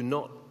countries which do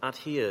not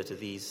adhere to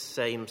these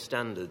same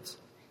standards.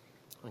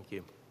 Thank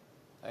you.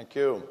 Thank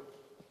you.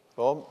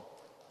 Bob?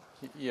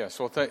 Yes,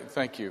 well,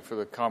 thank you for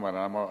the comment.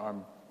 I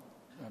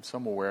have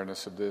some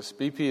awareness of this.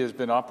 BP has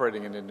been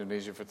operating in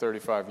Indonesia for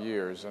 35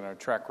 years, and our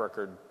track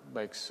record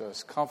makes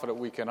us confident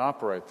we can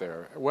operate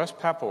there. West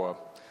Papua,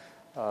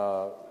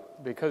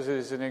 because it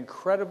is an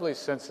incredibly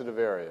sensitive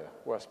area,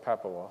 West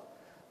Papua,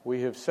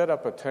 we have set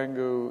up a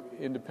Tangguh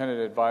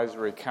Independent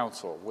Advisory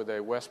Council with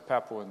a West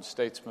Papuan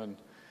statesman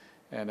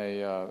and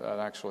an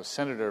actual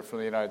senator from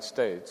the United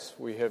States.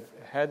 We have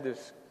had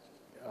this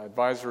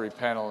advisory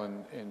panel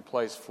in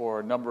place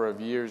for a number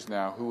of years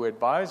now who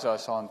advise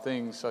us on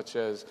things such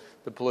as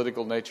the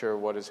political nature of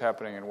what is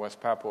happening in West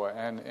Papua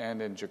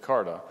and in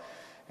Jakarta.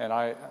 And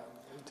I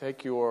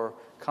take your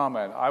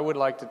comment. I would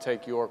like to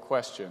take your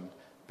question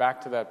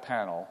back to that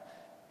panel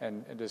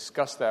and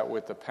discuss that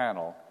with the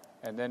panel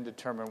and then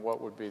determine what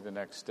would be the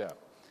next step.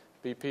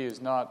 BP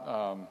is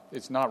not,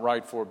 it's not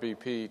right for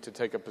BP to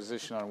take a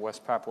position on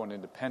West Papuan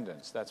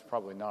independence. That's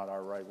probably not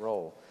our right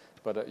role.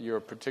 But your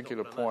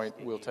particular point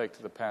we'll take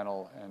to the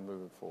panel and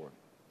move it forward.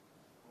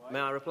 May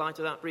I reply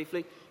to that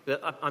briefly?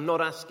 I'm not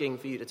asking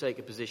for you to take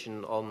a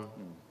position on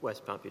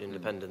West Papuan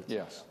independence.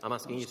 Yes. I'm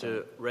asking you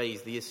to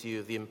raise the issue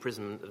of the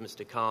imprisonment of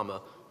Mr.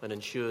 Karma and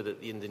ensure that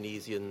the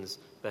Indonesians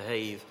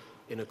behave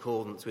in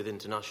accordance with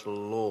international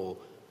law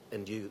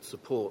and you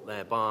support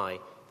thereby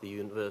the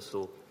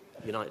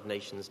United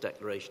Nations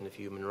Declaration of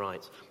Human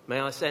Rights. May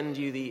I send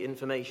you the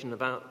information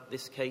about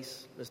this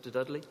case, Mr.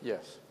 Dudley?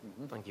 Yes.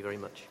 Thank you very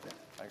much.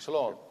 Thanks a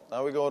lot.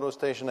 Now we go to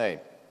Station A.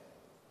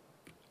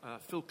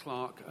 Phil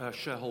Clark,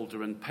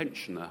 shareholder and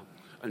pensioner,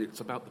 and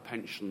it's about the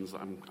pensions.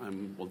 I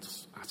want to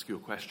ask you a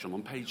question.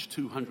 On page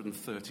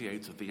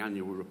 238 of the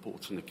annual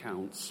reports and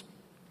accounts,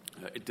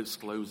 it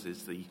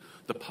discloses the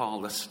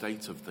parlous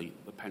state of the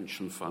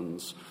pension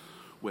funds,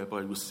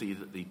 whereby we see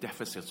that the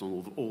deficit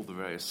on all the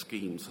various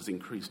schemes has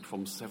increased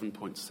from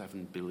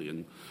 7.7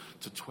 billion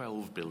to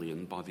 12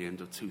 billion by the end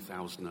of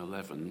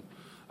 2011.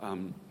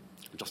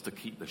 Just to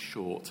keep this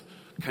short,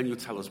 can you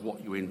tell us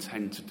what you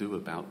intend to do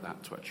about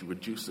that to actually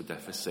reduce the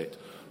deficit,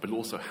 but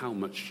also how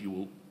much you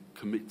will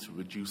commit to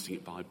reducing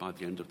it by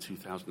the end of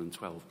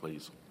 2012,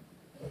 please?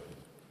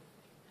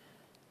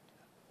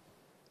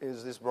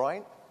 Is this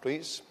Brian,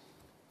 please?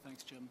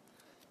 Thanks, Jim.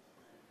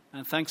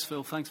 And thanks,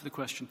 Phil. Thanks for the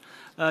question.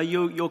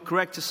 You're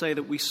correct to say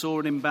that we saw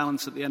an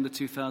imbalance at the end of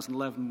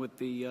 2011 with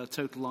the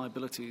total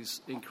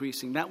liabilities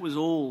increasing. That was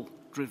all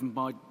driven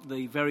by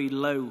the very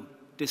low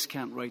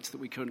discount rates that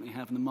we currently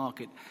have in the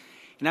market.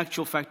 In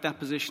actual fact, that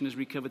position has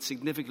recovered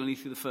significantly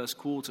through the first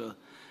quarter,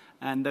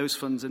 and those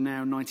funds are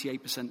now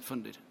 98%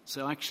 funded.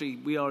 So actually,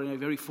 we are in a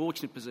very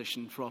fortunate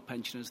position for our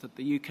pensioners that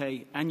the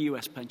UK and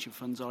US pension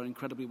funds are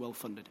incredibly well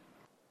funded.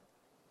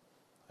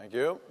 Thank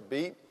you.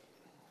 B.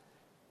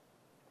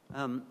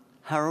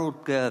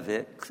 Harold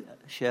Gervik,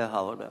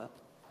 shareholder.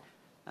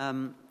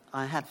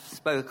 I have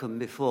spoken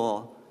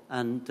before,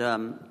 and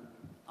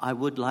I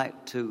would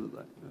like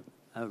to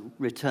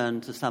return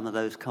to some of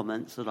those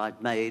comments that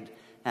I'd made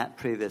at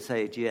previous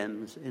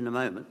AGMs in a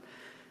moment.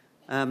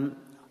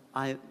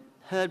 I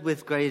heard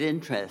with great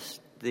interest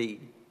the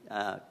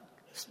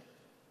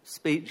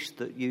speech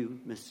that you,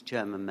 Mr.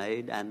 Chairman,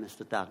 made and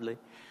Mr. Dudley,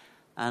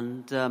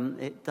 and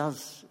it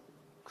does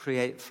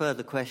create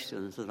further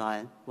questions that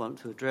I want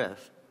to address.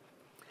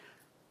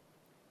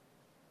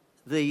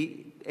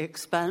 The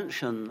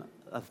expansion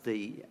of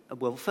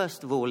well,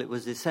 first of all, it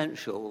was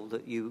essential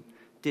that you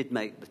did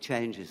make the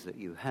changes that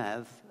you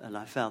have, and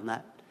I found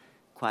that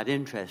quite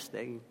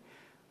interesting.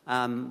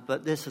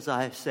 But this, as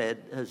I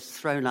said, has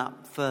thrown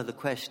up further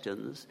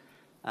questions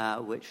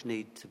which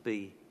need to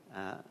be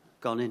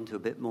gone into a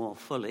bit more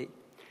fully.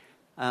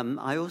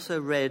 I also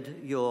read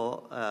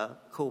your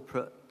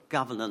corporate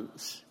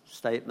governance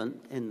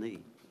statement in the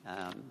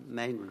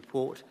main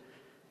report,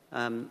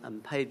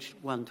 and page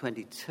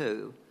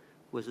 122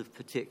 was of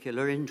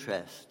particular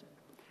interest.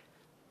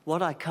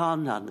 What I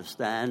can't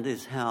understand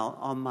is how,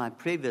 on my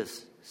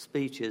previous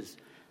speeches,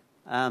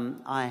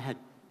 I had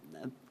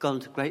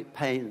gone to great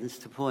pains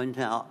to point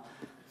out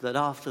that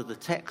after the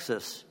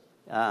Texas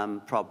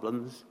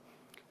problems,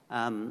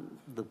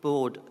 the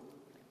board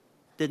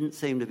didn't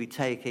seem to be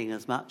taking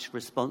as much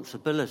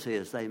responsibility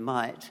as they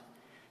might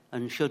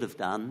and should have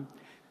done,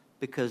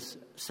 because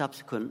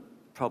subsequent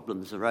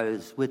problems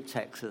arose with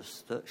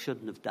Texas that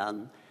shouldn't have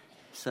done,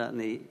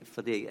 certainly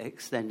for the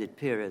extended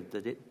period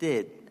that it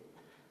did.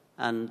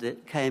 And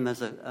it came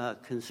as a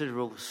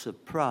considerable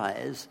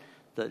surprise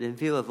that in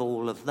view of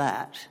all of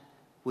that,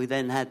 we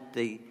then had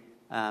the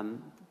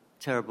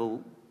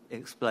terrible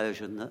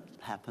explosion that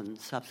happened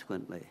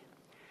subsequently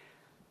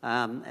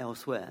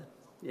elsewhere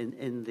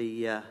in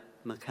the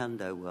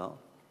Macondo well.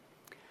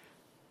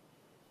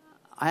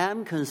 I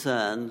am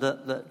concerned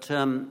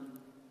that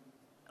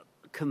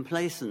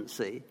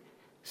complacency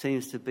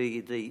seems to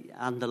be the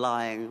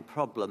underlying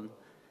problem,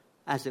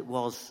 as it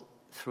was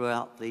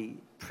throughout the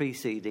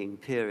preceding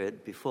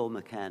period before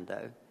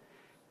Macondo.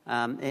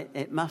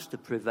 It must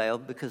have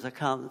prevailed, because I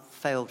can't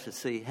fail to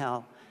see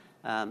how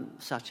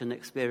such an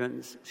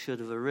experience should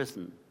have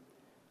arisen.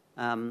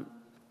 I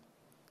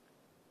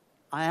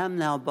am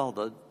now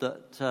bothered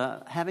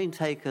that having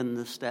taken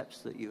the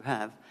steps that you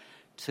have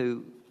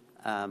to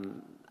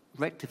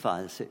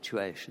rectify the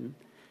situation,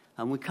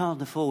 and we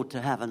can't afford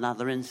to have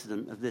another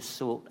incident of this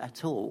sort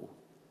at all.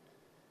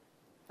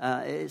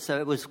 So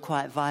it was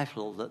quite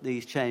vital that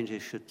these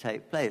changes should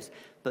take place.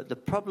 But the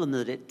problem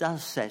that it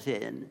does set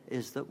in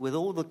is that with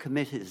all the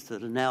committees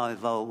that are now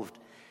involved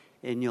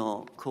in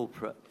your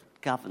corporate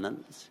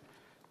governance,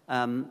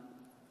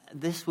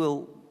 this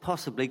will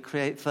possibly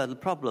create further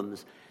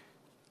problems.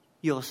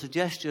 Your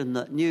suggestion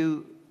that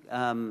new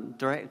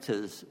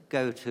directors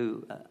go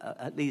to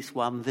at least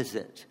one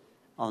visit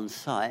on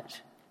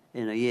site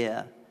in a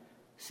year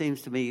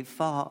seems to me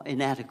far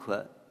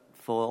inadequate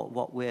for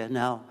what we're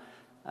now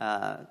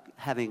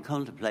having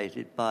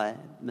contemplated by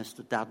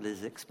Mr.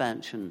 Dudley's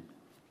expansion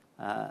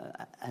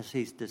as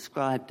he's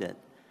described it.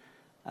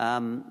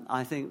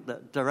 I think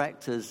that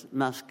directors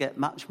must get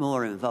much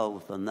more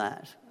involved than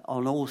that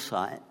on all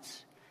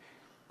sites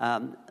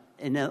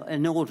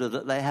in order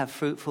that they have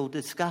fruitful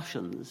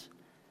discussions.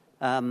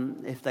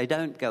 If they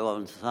don't go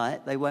on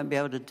site, they won't be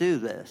able to do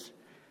this.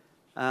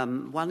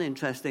 One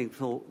interesting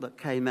thought that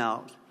came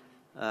out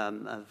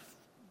of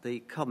the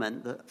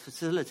comment that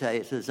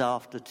facilitators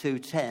after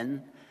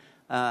 2:10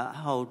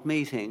 hold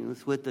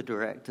meetings with the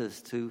directors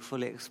to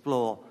fully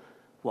explore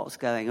what's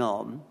going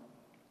on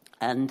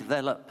and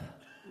develop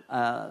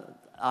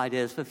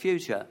ideas for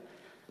future.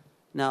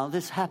 Now,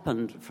 this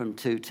happened from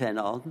 2:10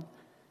 on.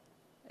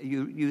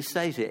 You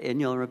state it in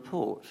your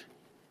report.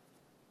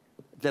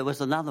 There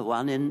was another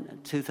one in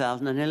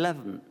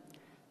 2011.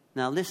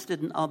 Now, this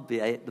didn't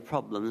obviate the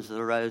problems that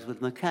arose with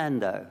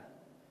Macondo.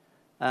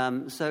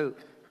 So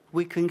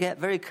we can get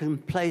very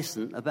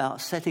complacent about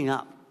setting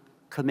up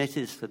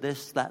committees for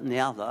this, that, and the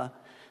other,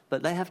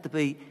 but they have to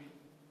be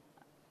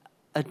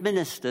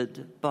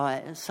administered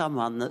by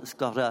someone that's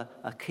got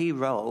a key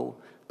role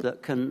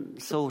that can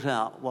sort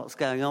out what's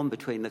going on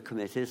between the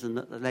committees, and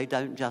that they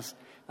don't just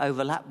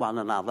overlap one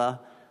another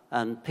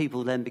and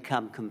people then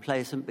become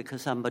complacent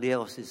because somebody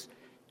else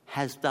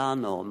has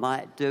done or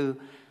might do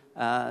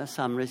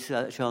some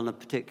research on a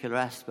particular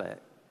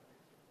aspect.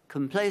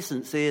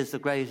 Complacency is the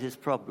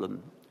greatest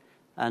problem,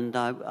 and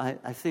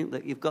I think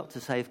that you've got to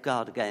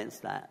safeguard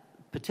against that,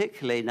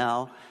 particularly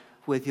now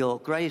with your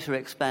greater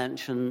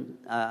expansion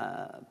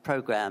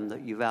program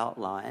that you've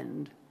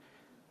outlined.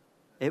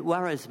 It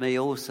worries me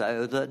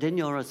also that in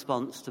your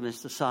response to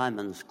Mr.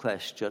 Simon's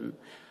question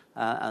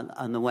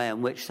and the way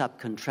in which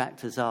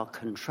subcontractors are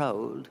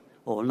controlled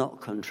or not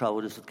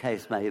controlled, as the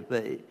case may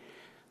be,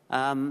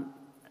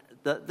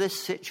 that this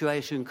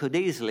situation could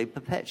easily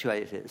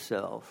perpetuate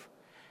itself.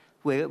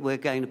 We're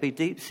going to be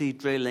deep-sea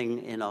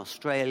drilling in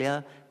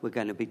Australia, we're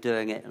going to be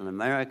doing it in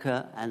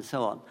America, and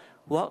so on.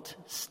 What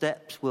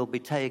steps will be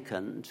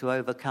taken to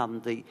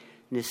overcome the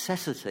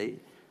necessity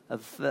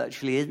of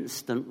virtually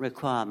instant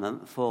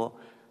requirement for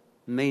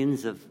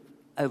means of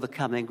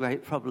overcoming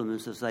great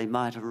problems as they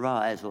might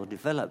arise or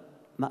develop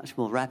much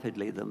more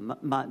rapidly than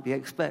might be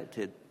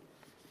expected?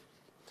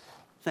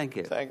 Thank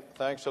you.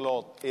 Thanks a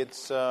lot.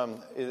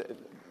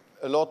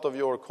 A lot of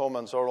your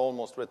comments are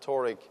almost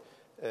rhetoric,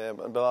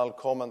 but I'll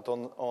comment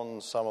on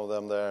some of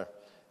them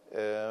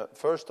there.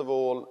 First of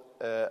all,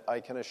 I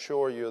can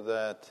assure you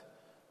that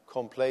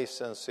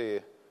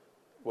complacency,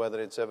 whether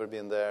it's ever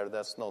been there,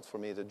 that's not for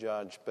me to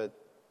judge, but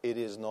it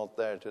is not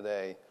there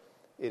today.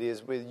 It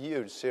is with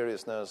huge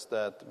seriousness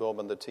that Bob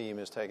and the team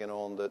is taking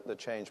on the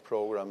change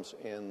programs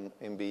in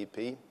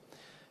BP.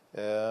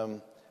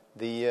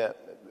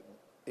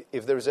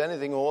 If there's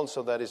anything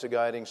also that is a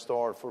guiding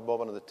star for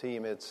Bob and the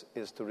team,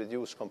 is to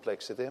reduce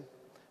complexity,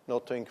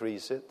 not to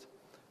increase it,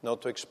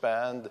 not to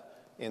expand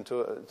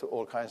into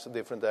all kinds of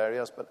different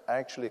areas, but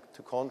actually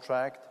to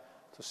contract,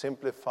 to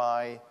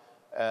simplify,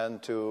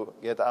 and to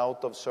get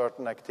out of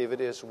certain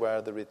activities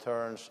where the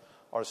returns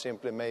are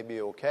simply maybe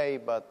okay,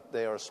 but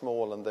they are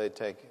small and they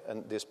take a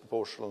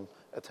disproportionate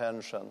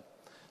attention.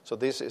 So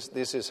this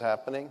is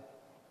happening.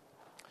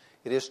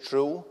 It is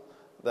true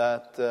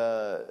that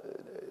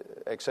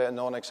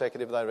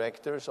non-executive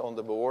directors on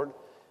the board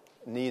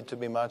need to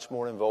be much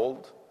more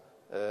involved.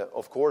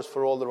 Of course,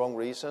 for all the wrong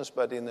reasons,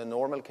 but in a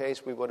normal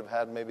case, we would have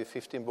had maybe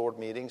 15 board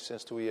meetings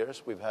since 2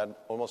 years. We've had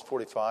almost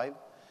 45.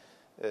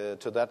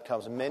 To that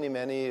comes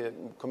many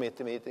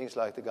committee meetings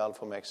like the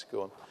Gulf of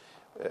Mexico.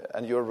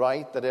 And you're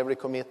right that every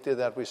committee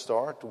that we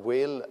start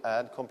will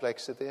add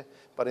complexity,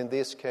 but in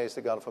this case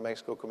the Gulf of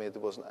Mexico committee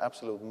was an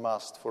absolute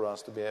must for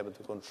us to be able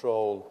to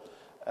control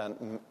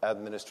and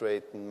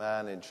administrate and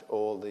manage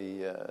all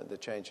the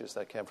changes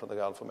that came from the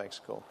Gulf of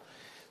Mexico.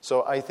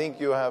 So I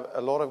think you have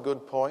a lot of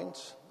good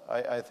points.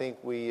 I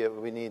think we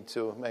need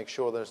to make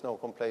sure there's no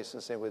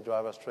complacency. We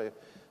drive our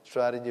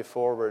strategy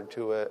forward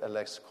to a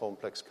less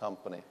complex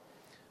company.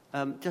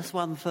 Just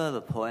one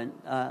further point,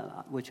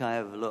 which I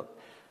overlooked.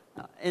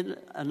 In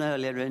an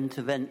earlier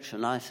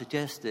intervention, I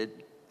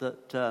suggested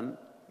that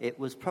it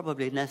was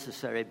probably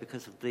necessary,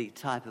 because of the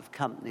type of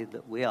company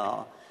that we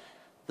are,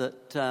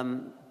 that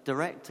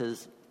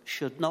directors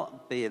should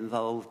not be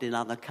involved in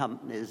other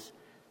companies.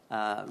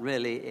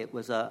 Really, it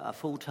was a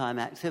full-time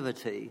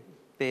activity,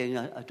 being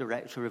a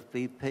director of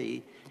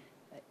BP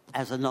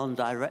as a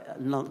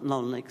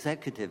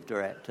non-executive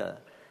director.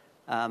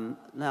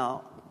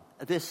 Now,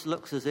 this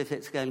looks as if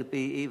it's going to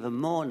be even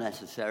more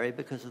necessary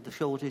because of the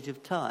shortage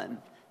of time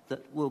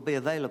that will be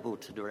available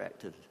to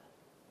directors.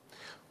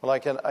 Well, I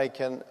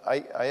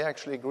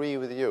actually agree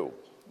with you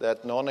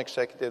that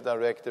non-executive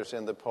directors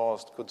in the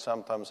past could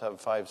sometimes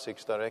have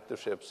 5-6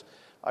 directorships.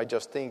 I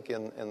just think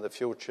in the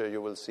future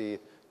you will see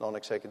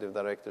non-executive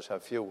directors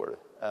have fewer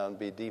and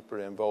be deeper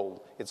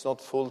involved. It's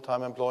not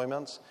full-time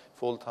employments,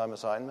 full-time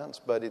assignments,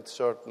 but it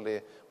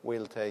certainly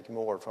will take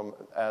more from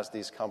as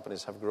these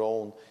companies have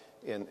grown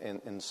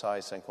in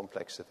size and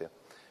complexity.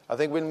 I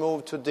think we'll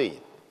move to D.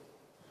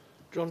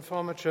 John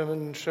Farmer,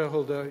 Chairman,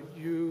 shareholder.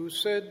 You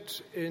said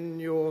in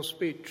your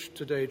speech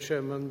today,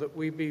 Chairman, that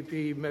we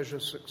BP measure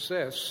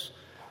success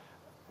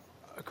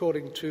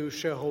according to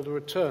shareholder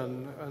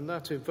return, and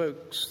that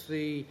evokes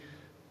the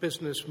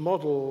business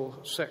model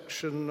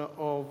section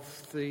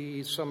of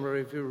the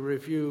summary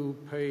review,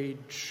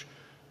 page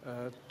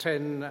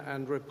 10,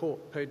 and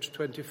report, page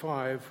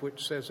 25,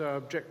 which says our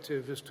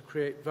objective is to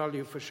create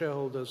value for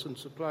shareholders and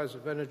suppliers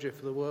of energy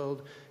for the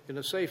world in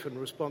a safe and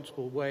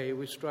responsible way.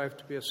 We strive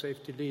to be a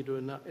safety leader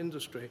in that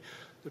industry.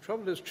 The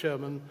trouble is,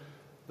 Chairman,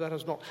 that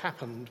has not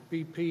happened.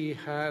 BP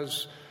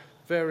has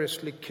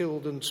variously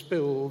killed and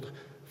spilled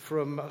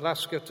from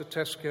Alaska to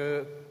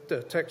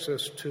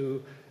Texas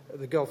to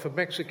the Gulf of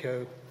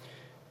Mexico.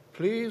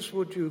 Please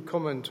would you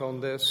comment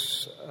on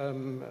this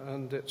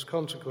and its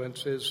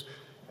consequences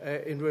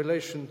in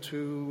relation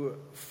to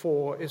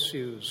 4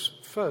 issues.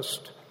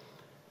 First,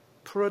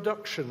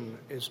 production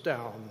is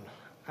down,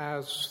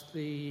 as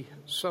the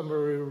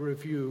summary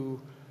review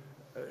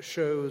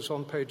shows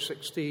on page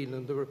 16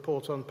 and the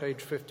report on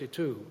page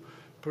 52.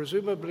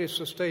 Presumably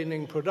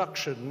sustaining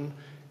production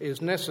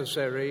is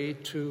necessary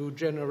to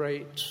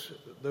generate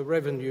the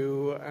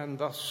revenue and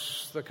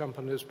thus the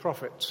company's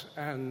profit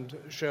and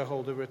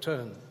shareholder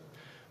return.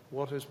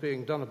 What is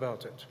being done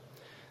about it?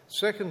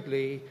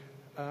 Secondly,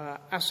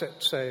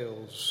 asset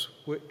sales,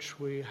 which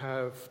we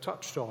have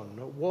touched on.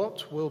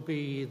 What will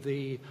be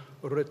the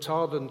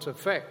retardant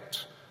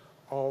effect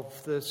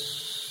of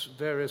this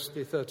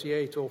variously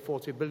 $38 or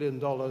 $40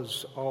 billion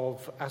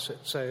of asset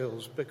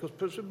sales? Because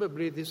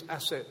presumably these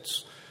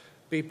assets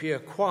BP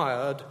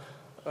acquired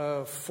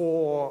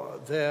for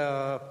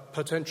their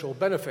potential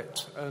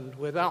benefit, and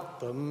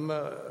without them,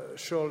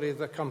 surely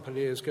the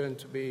company is going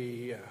to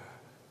be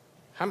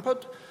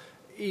hampered,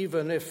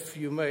 even if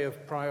you may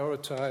have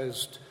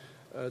prioritized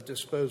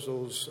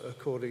disposals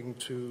according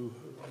to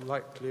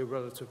likely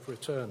relative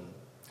return.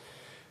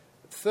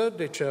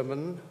 Thirdly,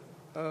 Chairman,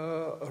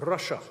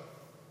 Russia.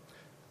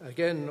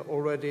 Again,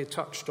 already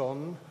touched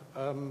on,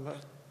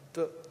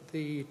 that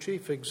the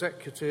chief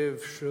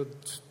executive should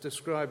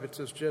describe it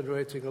as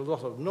generating a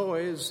lot of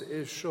noise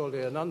is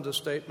surely an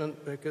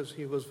understatement, because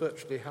he was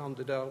virtually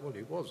hounded out, well,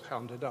 he was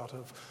hounded out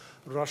of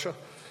Russia,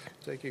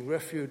 taking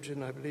refuge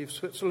in, I believe,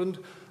 Switzerland,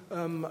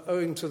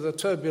 owing to the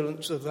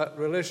turbulence of that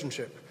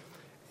relationship.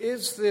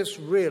 Is this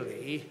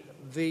really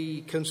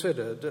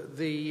considered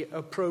the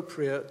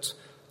appropriate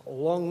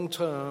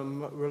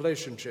long-term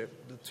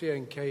relationship, the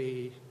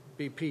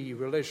TNK-BP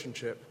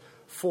relationship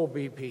for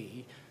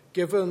BP,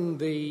 given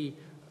the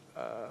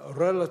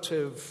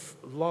relative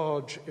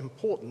large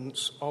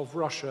importance of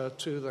Russia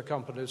to the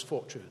company's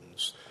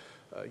fortunes?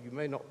 You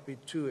may not be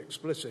too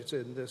explicit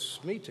in this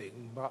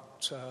meeting,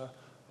 but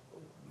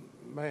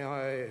may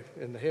I,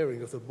 in the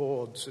hearing of the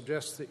board,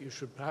 suggest that you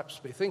should perhaps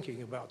be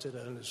thinking about it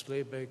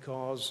earnestly,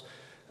 because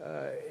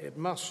it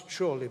must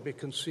surely be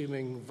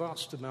consuming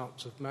vast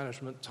amounts of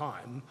management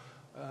time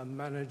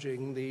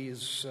managing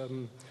these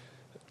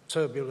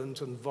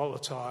turbulent and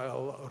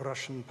volatile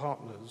Russian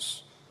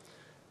partners.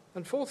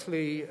 And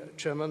fourthly,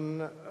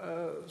 Chairman,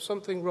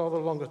 something rather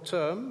longer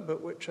term,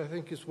 but which I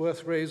think is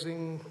worth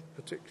raising,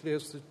 particularly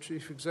as the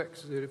Chief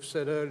Executive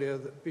said earlier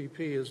that BP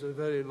is a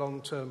very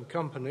long-term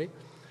company,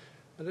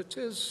 and it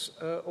is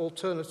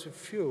alternative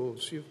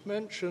fuels. You've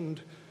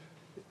mentioned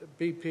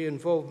BP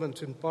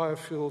involvement in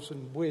biofuels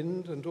and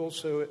wind, and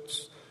also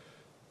its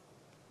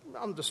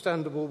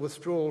understandable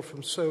withdrawal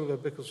from solar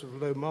because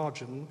of low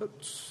margin,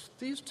 but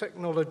these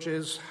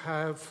technologies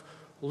have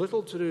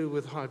little to do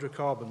with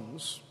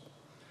hydrocarbons,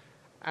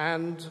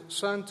 and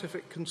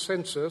scientific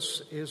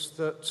consensus is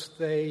that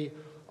they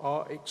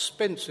are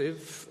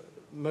expensive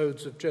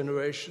modes of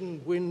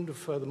generation, wind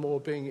furthermore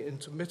being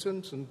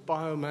intermittent and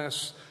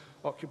biomass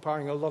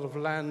occupying a lot of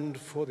land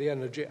for the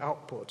energy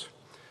output.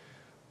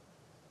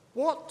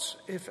 What,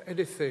 if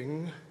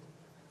anything,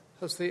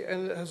 has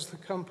the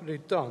company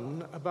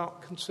done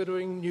about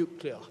considering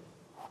nuclear?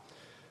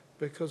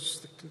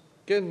 Because,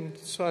 again,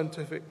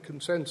 scientific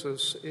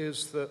consensus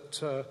is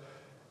that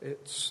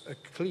it's a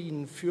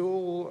clean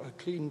fuel, a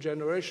clean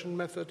generation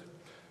method,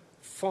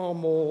 far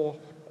more,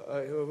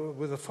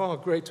 with a far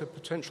greater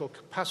potential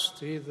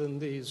capacity than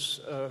these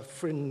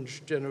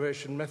fringe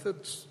generation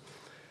methods.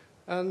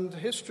 And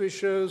history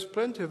shows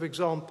plenty of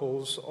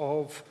examples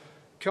of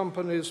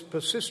companies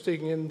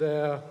persisting in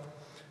their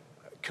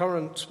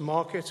current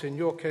market, in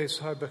your case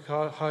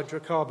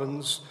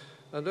hydrocarbons,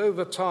 and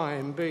over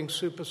time being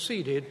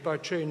superseded by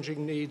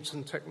changing needs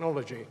and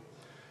technology.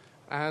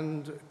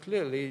 And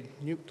clearly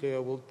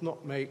nuclear would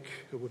not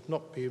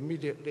be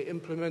immediately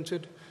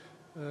implemented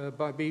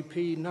by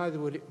BP, neither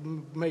would it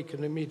make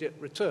an immediate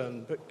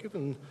return. But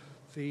given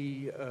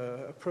the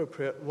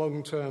appropriate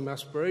long-term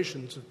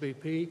aspirations of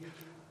BP,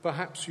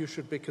 perhaps you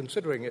should be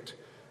considering it.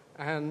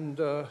 And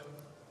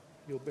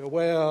you'll be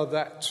aware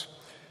that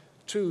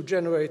two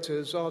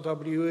generators,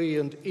 RWE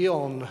and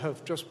E.ON,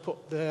 have just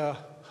put their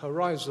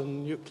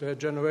Horizon nuclear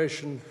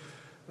generation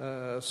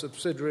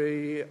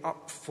subsidiary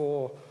up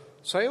for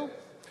sale.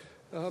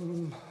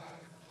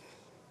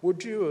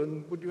 Would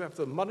you have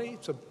the money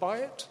to buy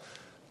it?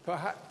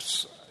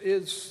 Perhaps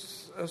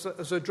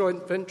as a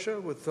joint venture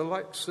with the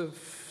likes of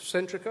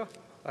Centrica?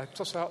 I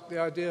toss out the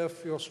idea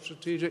for your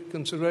strategic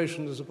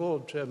consideration as a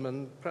board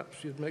chairman.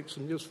 Perhaps you'd make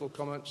some useful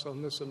comments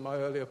on this and my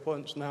earlier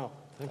points now.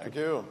 Thank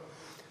you.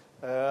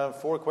 4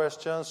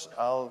 questions.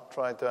 I'll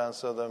try to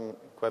answer them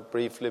quite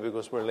briefly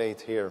because we're late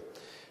here.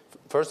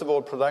 First of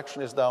all,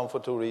 production is down for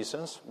 2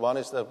 reasons. One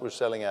is that we're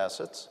selling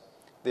assets.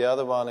 The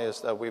other one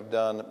is that we've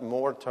done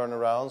more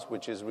turnarounds,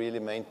 which is really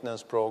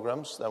maintenance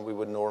programs than we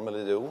would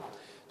normally do,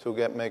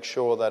 to make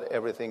sure that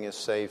everything is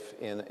safe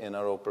in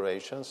our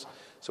operations.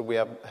 So we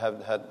have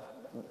had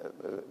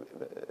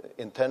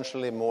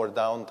intentionally more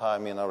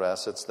downtime in our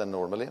assets than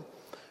normally.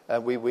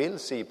 And we will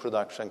see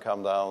production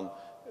come down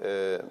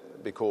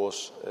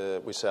because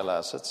we sell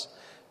assets.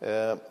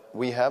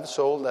 We have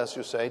sold, as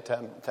you say,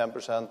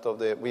 10% of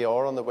the... We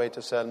are on the way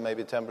to sell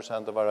maybe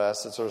 10% of our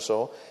assets or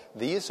so.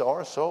 These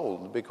are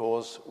sold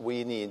because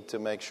we need to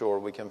make sure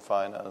we can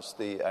finance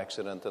the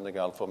accident in the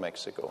Gulf of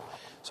Mexico.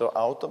 So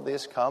out of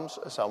this comes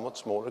a somewhat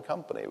smaller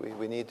company.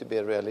 We need to be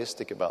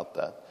realistic about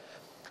that.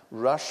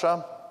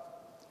 Russia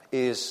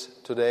is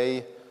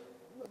today...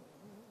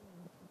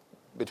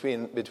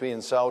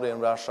 Between Saudi and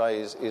Russia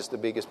is the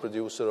biggest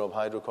producer of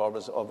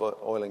hydrocarbons, of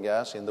oil and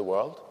gas in the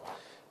world,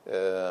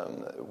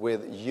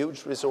 with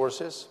huge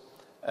resources,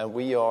 and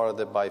we are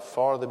by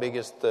far the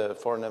biggest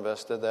foreign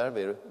investor there.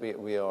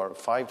 We are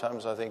 5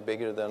 times, I think,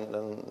 bigger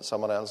than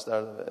someone else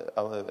there,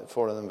 a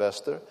foreign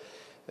investor.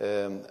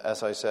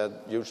 As I said,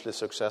 hugely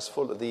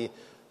successful.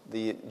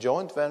 The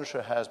joint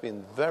venture has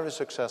been very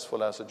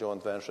successful as a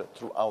joint venture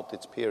throughout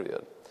its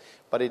period.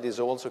 But it is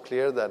also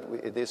clear that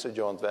it is a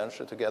joint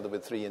venture together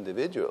with 3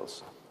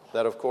 individuals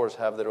that, of course,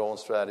 have their own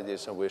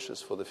strategies and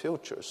wishes for the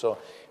future. So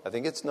I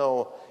think it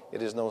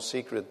is no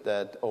secret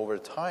that over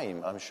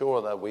time, I'm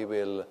sure that we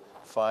will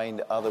find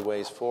other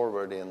ways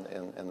forward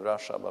in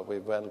Russia, but we're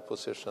well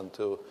positioned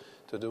to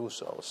do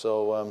so.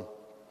 So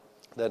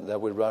that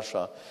with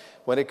Russia.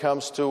 When it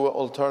comes to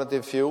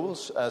alternative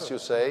fuels, as you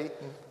say,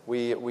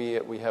 we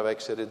have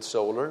exited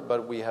solar,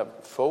 but we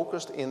have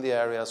focused in the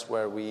areas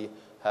where we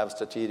have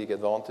strategic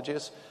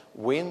advantages.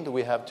 Wind,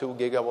 we have 2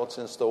 gigawatts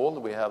installed.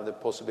 We have the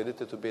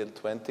possibility to build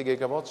 20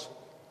 gigawatts.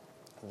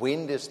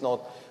 Wind is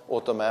not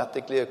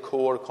automatically a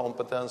core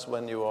competence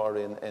when you are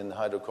in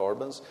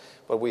hydrocarbons,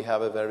 but we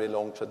have a very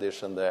long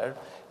tradition there.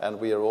 And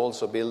we are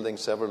also building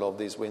several of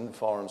these wind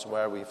farms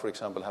where we, for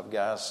example, have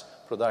gas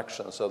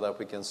production so that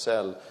we can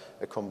sell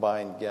a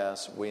combined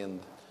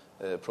gas-wind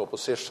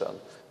proposition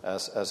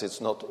as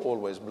it's not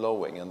always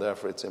blowing, and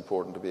therefore it's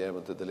important to be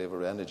able to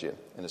deliver energy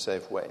in a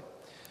safe way.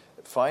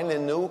 Finally,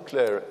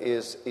 nuclear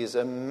is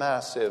a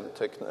massive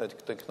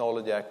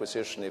technology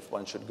acquisition if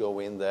one should go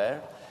in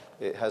there.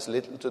 It has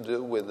little to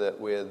do with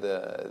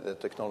the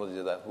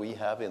technology that we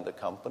have in the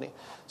company,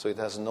 so it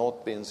has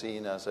not been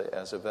seen as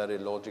a very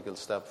logical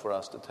step for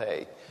us to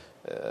take.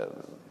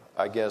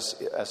 I guess,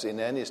 as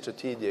in any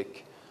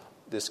strategic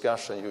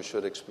discussion, you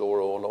should explore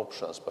all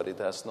options, but it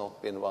has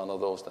not been one of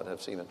those that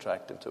have seemed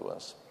attractive to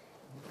us.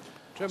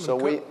 Chairman,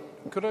 So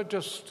could I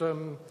just...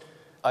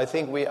 I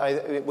think we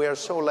are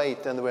so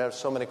late and we have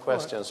so many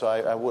questions, so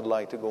I would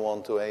like to go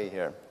on to A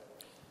here.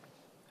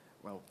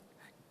 Well,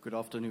 good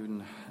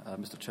afternoon,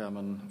 Mr.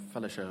 Chairman,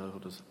 fellow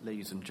shareholders,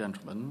 ladies and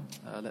gentlemen.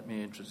 Let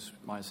me introduce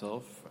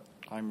myself.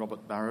 I'm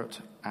Robert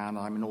Barrett, and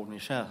I'm an ordinary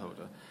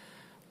shareholder.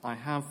 I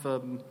have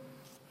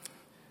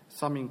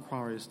some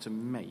inquiries to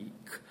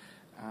make,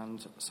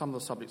 and some of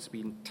the subjects have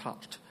been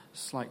touched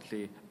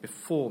slightly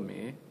before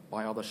me,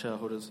 by other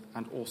shareholders,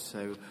 and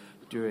also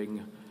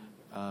during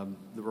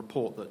the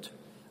report that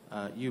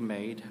you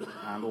made,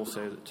 and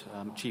also that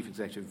Chief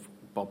Executive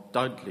Bob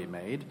Dudley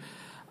made.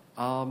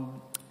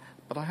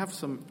 But I have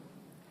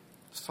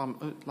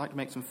I'd like to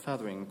make some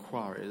further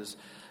inquiries.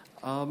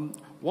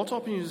 What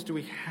opportunities do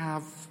we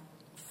have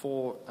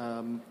for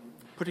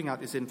putting out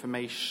this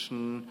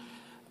information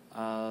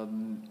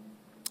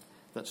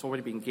that's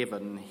already been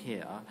given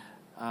here?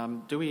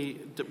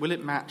 Will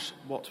it match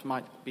what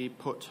might be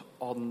put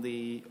on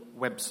the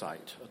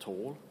website at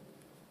all?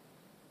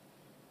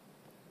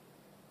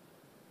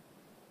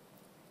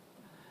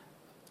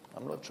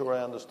 I'm not sure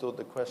I understood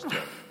the question.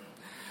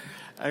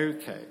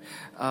 Okay.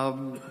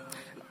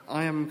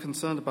 I am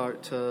concerned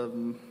about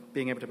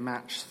being able to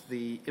match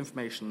the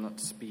information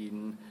that's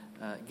been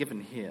given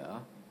here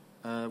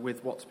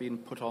with what's been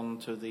put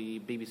onto the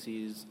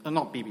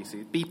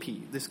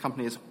BP, this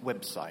company's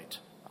website.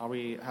 Are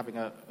we having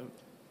are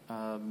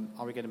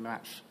we going to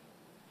match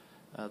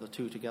the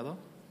two together?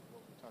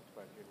 What we talked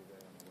about here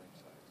today on the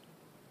website.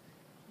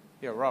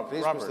 Yeah,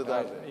 Robert. Mr.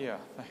 Dudley. Yeah,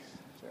 thanks,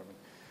 Chairman.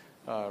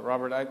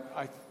 Robert,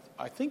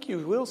 I think you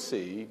will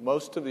see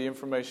most of the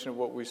information of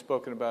what we've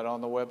spoken about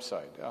on the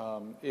website.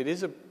 It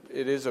is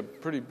a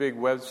pretty big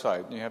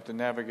website, and you have to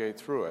navigate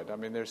through it. I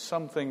mean, there's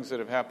some things that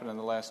have happened in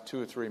the last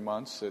 2 or 3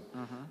 months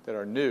that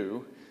are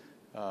new,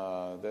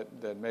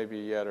 that maybe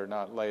yet are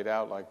not laid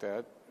out like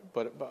that.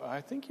 But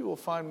I think you will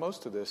find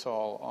most of this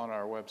all on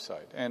our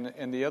website.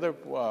 And the other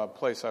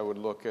place I would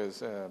look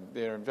is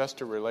their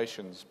investor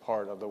relations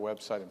part of the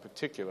website in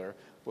particular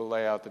will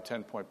lay out the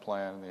 10-point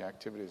plan and the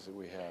activities that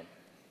we have.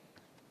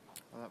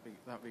 Well,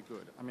 that'd be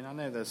good. I mean, I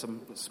know there's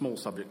some small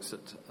subjects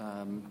that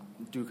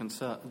do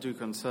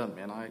concern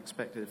me, and I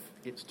expect if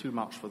it's too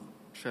much for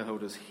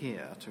shareholders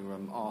here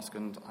to ask,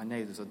 and I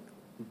know there's a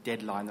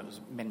deadline that was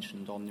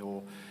mentioned on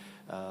your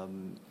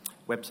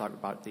website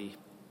about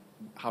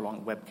how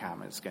long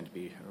webcam is going to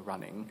be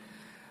running.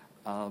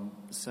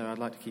 So I'd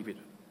like to keep it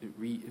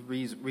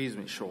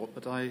reasonably short,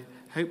 but I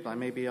hope I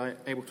may be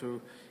able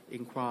to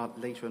inquire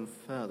later and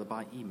further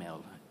by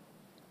email.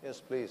 Yes,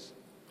 please.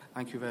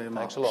 Thank you very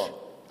much. Thanks a lot.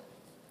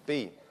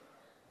 B.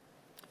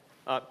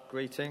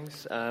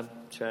 Greetings,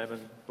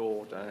 Chairman,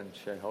 Board and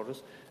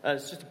shareholders.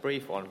 It's just a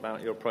brief one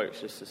about your approach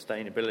to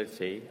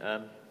sustainability.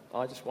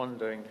 I'm just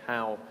wondering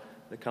how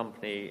the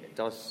company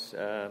does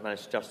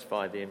manage to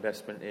justify the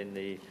investment in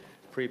the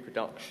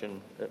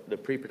pre-production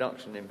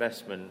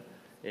investment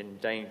in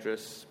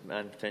dangerous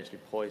and potentially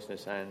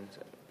poisonous and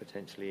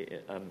potentially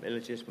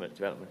illegitimate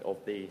development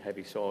of the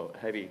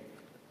heavy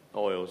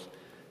oils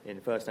in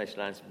First Nation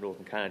lands of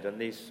northern Canada, and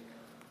these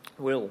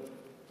will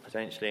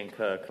potentially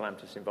incur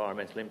calamitous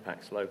environmental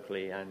impacts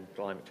locally and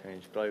climate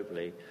change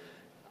globally.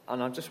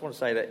 And I just want to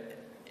say that,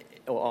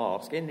 or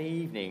ask, in the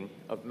evening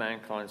of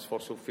mankind's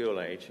fossil fuel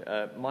age,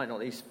 might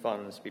not these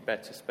funds be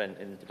better spent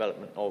in the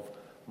development of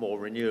more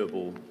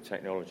renewable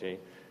technology,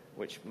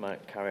 which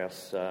might carry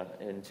us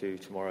into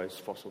tomorrow's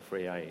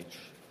fossil-free age?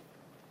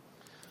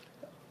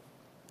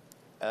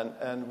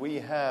 And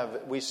we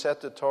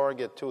set a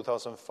target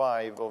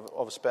 2005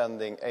 of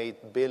spending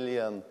 8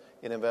 billion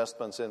in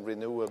investments in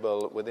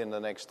renewable within the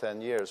next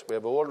 10 years. We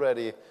have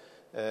already,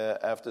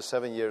 after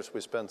 7 years,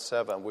 we spent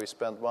 7. We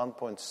spent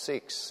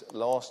 1.6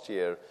 last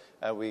year,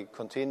 and we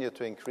continue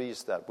to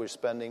increase that. We're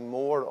spending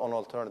more on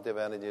alternative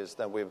energies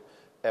than we've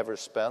ever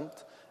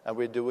spent, and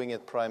we're doing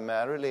it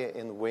primarily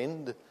in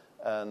wind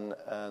and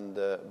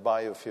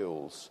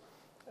biofuels.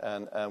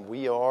 And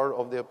we are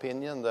of the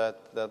opinion that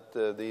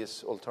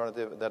these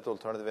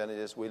alternative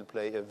energies will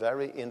play a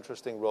very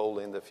interesting role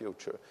in the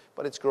future.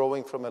 But it's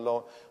growing from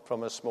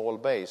a small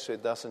base, so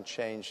it doesn't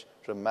change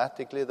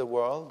dramatically the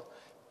world.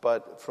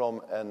 But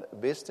from a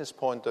business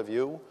point of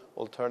view,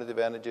 alternative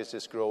energies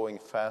is growing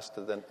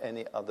faster than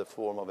any other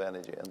form of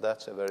energy, and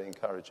that's very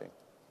encouraging.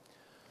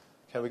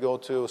 Can we go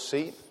to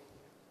C?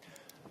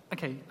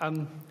 Okay.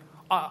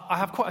 I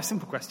have quite a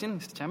simple question,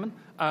 Mr. Chairman,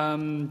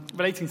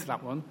 relating to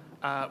that one.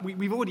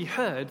 We've already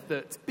heard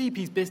that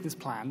BP's business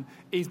plan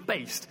is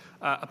based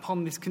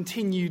upon this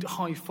continued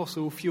high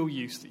fossil fuel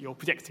use that you're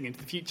projecting into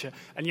the future.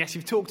 And yes,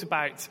 you've talked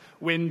about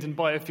wind and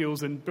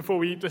biofuels, and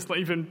let's not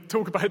even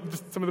talk about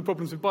some of the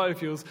problems with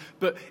biofuels,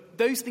 but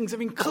those things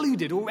are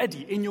included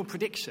already in your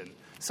prediction.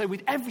 So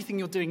with everything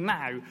you're doing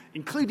now,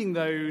 including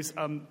those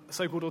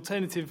so-called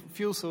alternative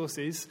fuel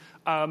sources,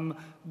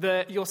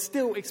 you're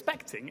still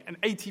expecting an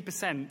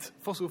 80%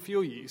 fossil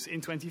fuel use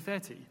in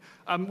 2030,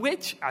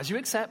 which, as you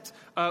accept,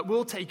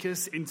 will take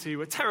us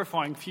into a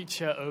terrifying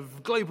future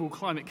of global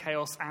climate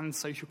chaos and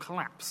social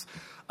collapse.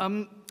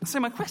 So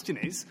my question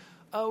is,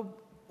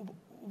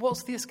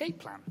 what's the escape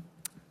plan?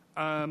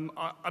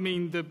 I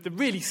mean, the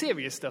really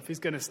serious stuff is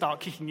going to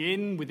start kicking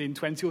in within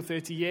 20 or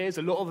 30 years.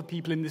 A lot of the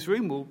people in this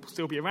room will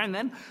still be around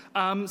then.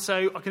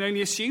 So I can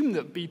only assume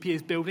that BP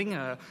is building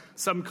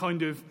some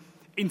kind of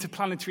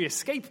interplanetary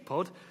escape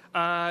pod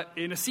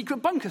in a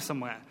secret bunker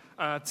somewhere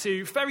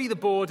to ferry the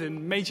board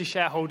and major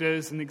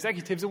shareholders and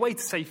executives away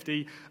to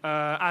safety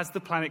as the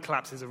planet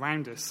collapses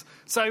around us.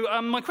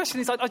 So my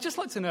question is, I'd just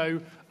like to know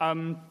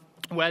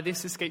where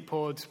this escape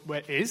pod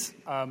is,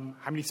 how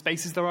many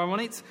spaces there are on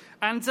it,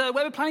 and where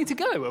we're planning to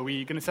go. Are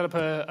we going to set up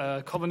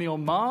a colony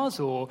on Mars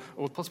or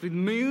possibly the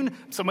Moon,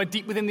 somewhere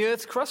deep within the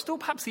Earth's crust, or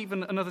perhaps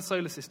even another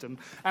solar system?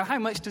 And how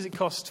much does it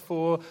cost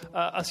for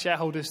us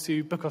shareholders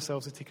to book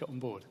ourselves a ticket on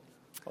board?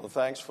 Well,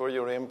 thanks for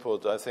your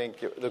input. I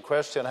think the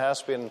question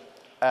has been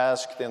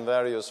asked in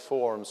various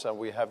forms, and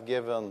we have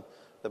given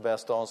the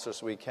best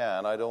answers we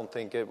can. I don't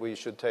think we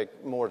should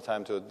take more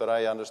time to it, but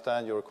I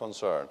understand your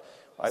concern.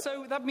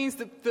 So that means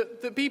that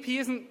BP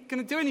isn't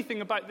going to do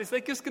anything about this. They're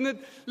just going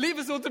to leave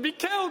us all to be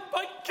killed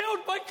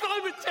by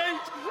climate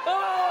change.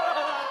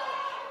 Ah!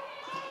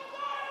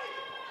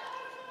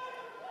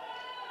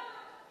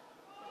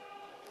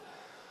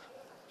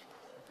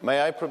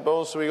 May I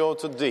propose we go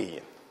to D?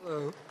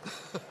 Hello.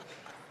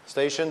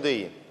 Station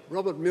D.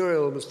 Robert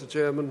Muriel, Mr.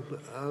 Chairman,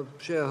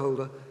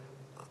 shareholder.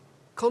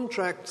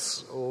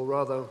 Contracts, or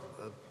rather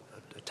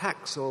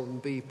attacks on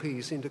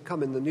BP, seem to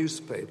come in the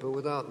newspaper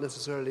without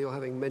necessarily your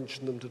having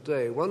mentioned them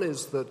today. One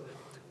is that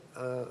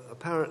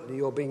apparently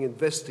you're being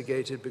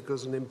investigated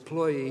because an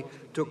employee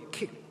took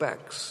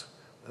kickbacks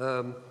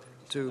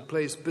to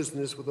place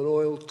business with an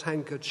oil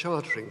tanker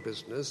chartering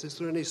business. Is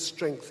there any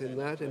strength in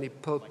that, any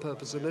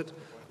purpose in it?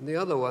 And the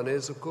other one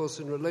is, of course,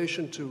 in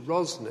relation to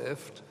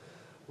Rosneft,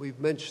 we've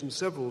mentioned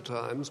several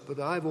times, but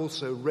I've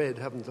also read,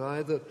 haven't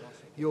I, that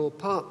your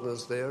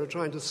partners there are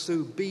trying to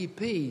sue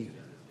BP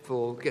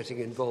for getting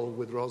involved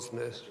with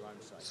Rosneft.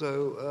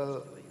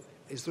 So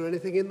is there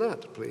anything in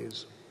that,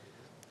 please?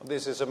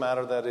 This is a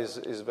matter that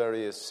is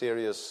very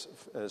serious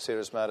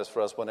matters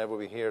for us whenever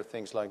we hear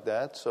things like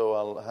that, so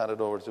I'll hand it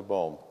over to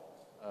Bob.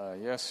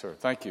 Yes, sir.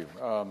 Thank you.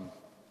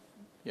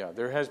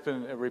 There has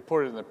been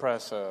reported in the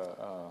press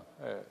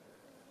an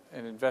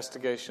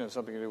investigation of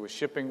something to do with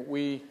shipping.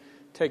 We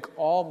take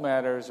all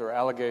matters or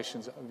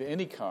allegations of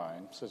any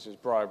kind, such as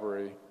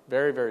bribery,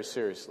 very, very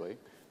seriously.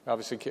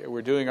 Obviously,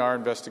 we're doing our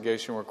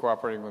investigation. We're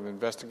cooperating with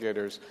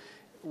investigators.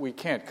 We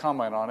can't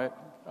comment on it.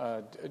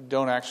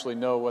 Don't actually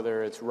know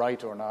whether it's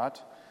right or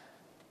not.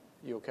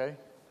 You okay?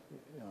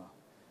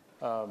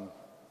 Yeah.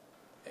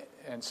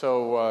 And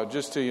so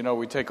just to,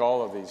 we take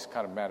all of these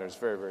kind of matters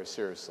very, very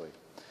seriously.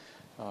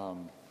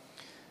 And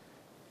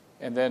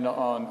then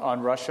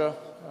on Russia,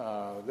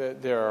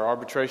 there are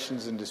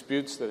arbitrations and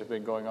disputes that have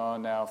been going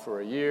on now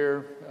for a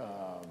year.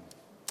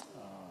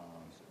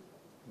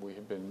 We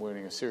have been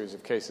winning a series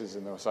of cases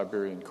in the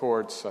Siberian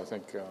courts. I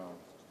think,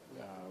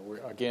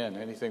 again,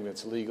 anything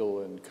that's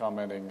legal and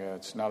commenting,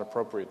 it's not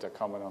appropriate to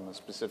comment on the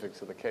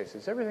specifics of the case.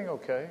 Is everything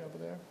okay over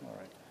there? All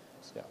right.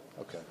 Yeah,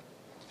 okay.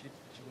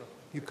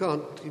 You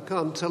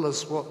can't tell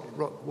us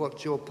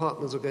what your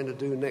partners are going to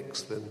do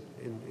next, then,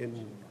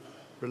 in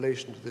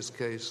relation to this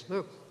case?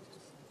 No.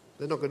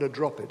 They're not going to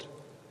drop it.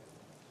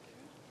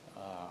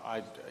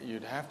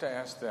 You'd have to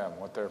ask them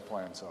what their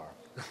plans are.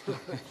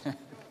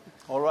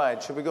 All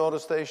right, should we go to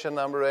station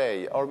number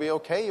A? Are we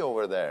okay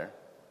over there?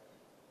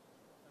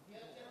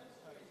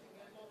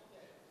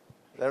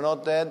 They're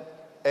not dead?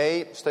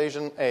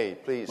 Station A,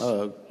 please.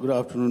 Good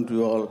afternoon to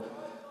you all.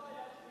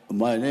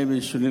 My name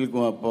is Sunil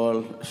Kumar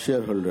Paul,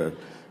 shareholder.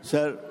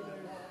 Sir,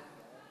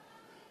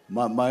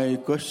 my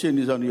question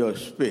is on your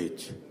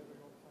speech.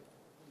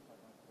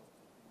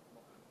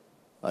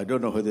 I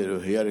don't know whether you're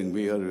hearing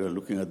me or you're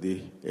looking at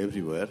the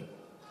everywhere.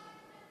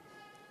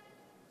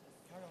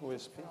 Who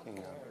is speaking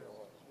now?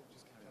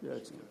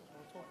 Yes.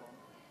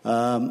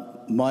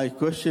 My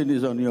question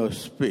is on your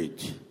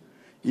speech.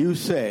 You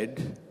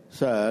said,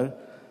 sir,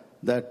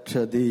 that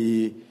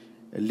the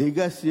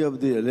legacy of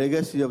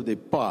the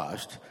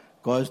past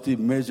caused the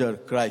major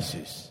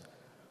crisis.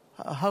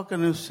 How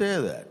can you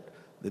say that?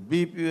 The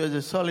BP was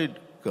a solid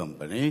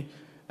company,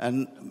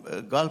 and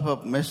Gulf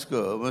of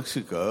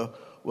Mexico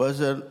was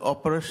an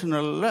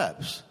operational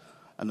lapse.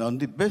 And on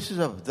the basis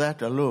of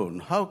that alone,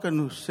 how can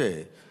you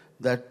say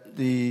that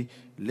the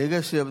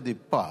legacy of the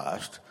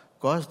past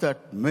caused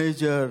that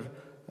major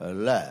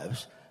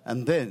lapse,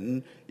 and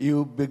then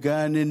you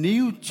began a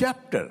new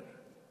chapter?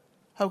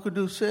 How could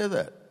you say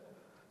that?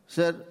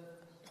 Sir,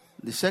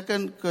 the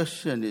second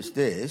question is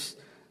this,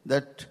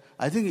 that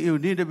I think you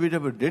need a bit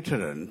of a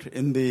deterrent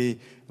in the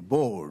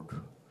board.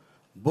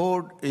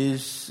 Board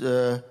is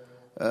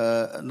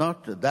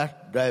not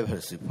that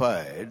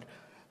diversified,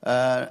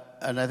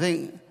 and I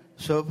think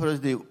so far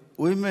as the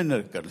women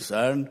are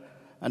concerned,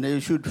 and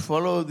you should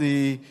follow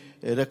the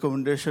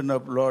recommendation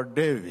of Lord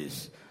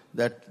Davis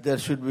that there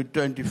should be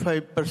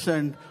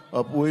 25%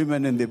 of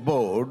women in the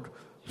board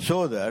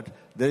so that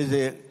there is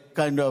a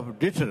kind of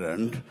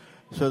deterrent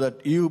so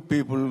that you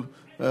people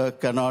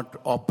cannot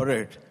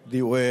operate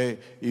the way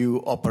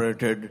you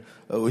operated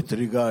with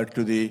regard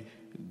to the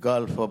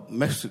Gulf of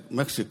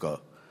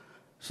Mexico.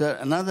 So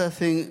another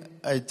thing,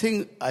 I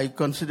think I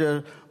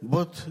consider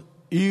both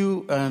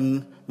you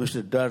and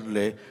Mr.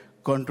 Dudley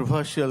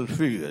controversial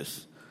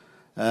figures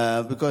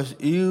because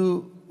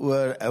you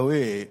were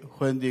away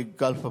when the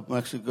Gulf of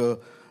Mexico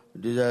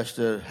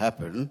disaster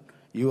happened.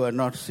 You were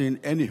not seen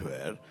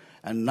anywhere.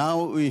 And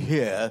now we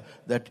hear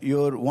that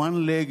your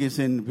one leg is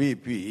in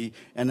BP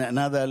and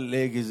another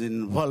leg is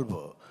in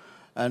Volvo.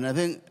 And I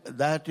think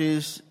that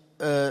is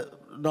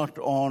not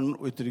on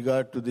with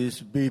regard to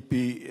this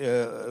BP,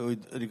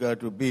 with regard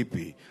to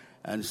BP.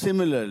 And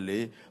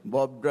similarly,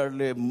 Bob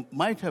Dudley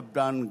might have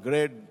done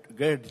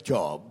great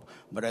job,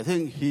 but I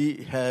think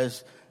he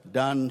has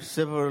done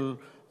several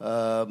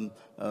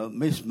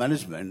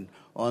mismanagement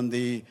on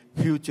the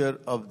future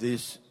of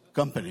this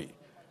company.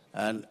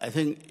 And I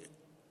think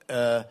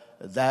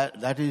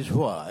that is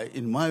why,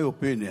 in my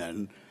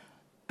opinion,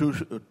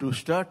 to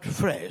start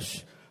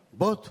fresh,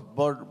 both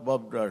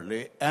Bob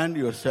Dudley and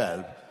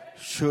yourself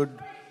should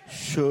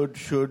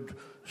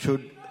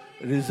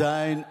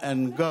resign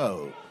and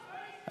go,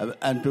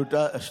 and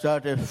to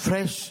start a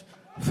fresh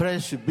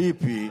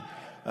BP,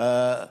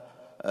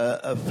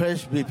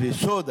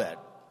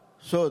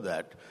 so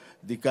that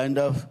the kind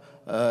of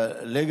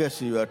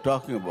legacy you are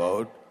talking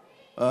about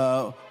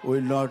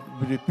will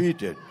not be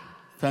repeated.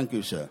 Thank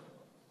you, sir.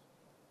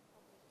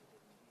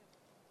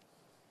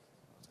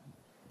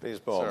 Please,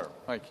 Bob. Sir,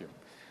 thank you.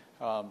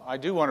 I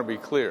do want to be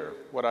clear.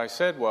 What I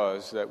said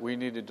was that we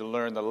needed to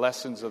learn the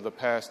lessons of the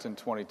past in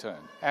 2010.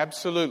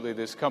 Absolutely,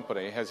 this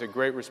company has a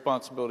great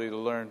responsibility to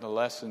learn the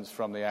lessons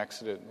from the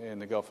accident in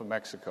the Gulf of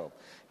Mexico.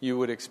 You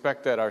would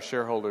expect that. Our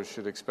shareholders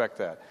should expect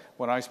that.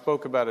 When I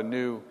spoke about a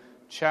new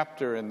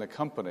chapter in the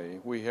company,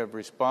 we have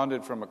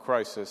responded from a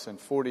crisis, and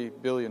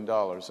 $40 billion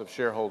of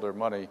shareholder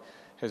money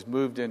has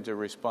moved into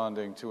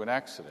responding to an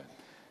accident.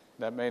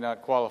 That may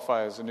not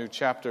qualify as a new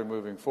chapter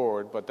moving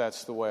forward, but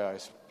that's the way I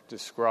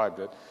described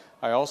it.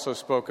 I also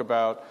spoke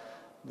about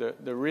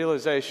the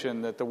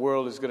realization that the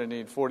world is going to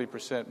need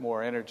 40%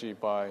 more energy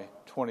by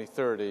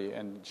 2030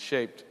 and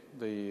shaped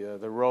the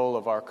role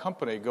of our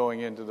company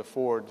going into the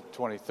Ford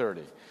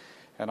 2030.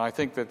 And I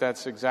think that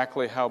that's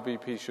exactly how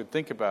BP should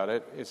think about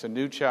it. It's a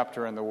new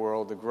chapter in the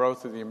world. The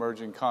growth of the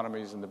emerging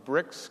economies and the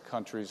BRICS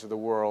countries of the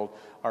world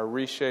are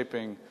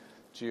reshaping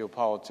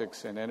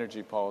geopolitics and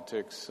energy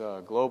politics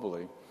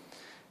globally.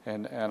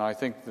 And I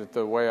think that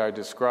the way I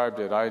described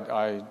it,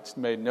 I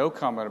made no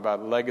comment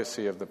about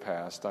legacy of the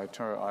past.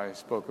 I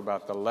spoke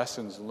about the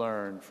lessons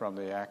learned from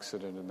the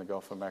accident in the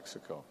Gulf of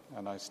Mexico,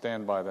 and I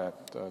stand by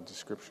that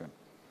description.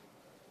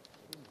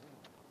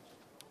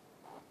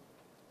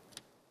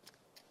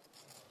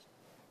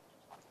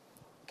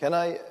 Can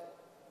I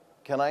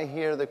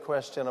hear the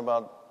question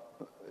about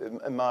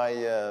my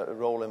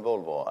role in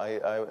Volvo?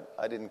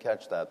 I didn't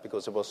catch that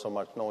because there was so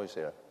much noise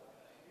here.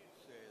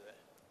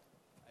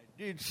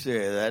 I did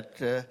say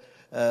that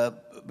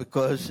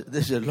because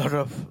there's a lot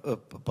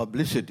of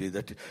publicity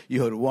that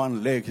your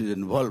one leg is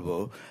in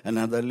Volvo and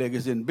another leg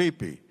is in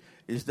BP.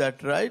 Is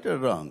that right or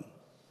wrong?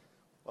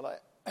 Well,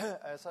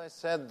 as I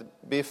said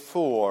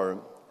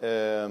before,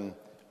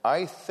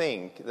 I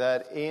think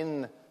that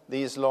in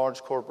these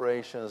large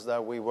corporations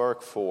that we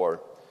work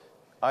for,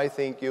 I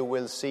think you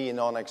will see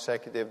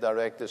non-executive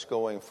directors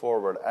going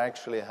forward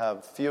actually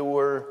have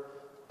fewer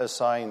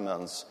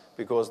assignments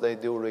because they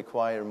do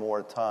require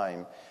more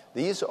time.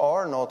 These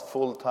are not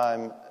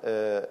full-time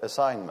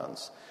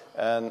assignments.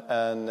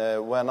 And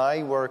when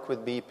I work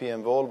with BP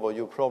and Volvo,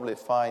 you probably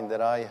find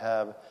that I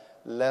have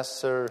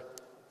lesser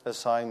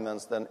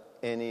assignments than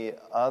any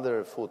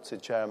other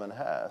FTSE chairman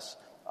has.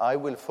 I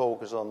will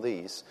focus on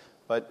these.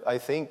 But I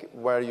think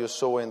where you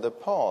saw in the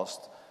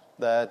past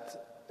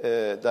that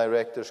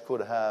directors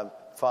could have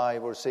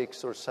 5 or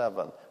 6 or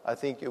 7, I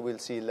think you will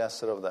see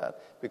lesser of that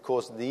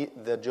because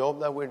the job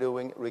that we're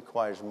doing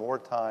requires more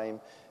time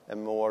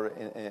and more,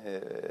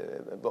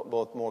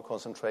 both more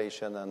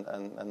concentration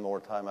and more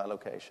time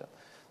allocation.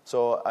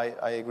 So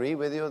I agree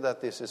with you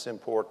that this is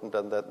important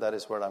and that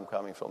is where I'm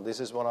coming from. This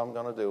is what I'm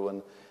going to do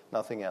and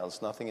nothing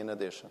else, nothing in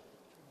addition.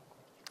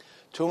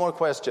 2 more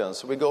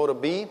questions. We go to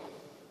B.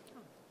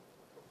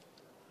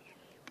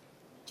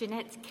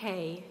 Jeanette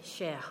Kay,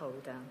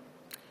 shareholder.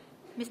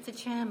 Mr.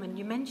 Chairman,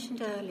 you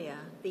mentioned earlier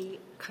the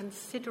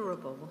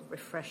considerable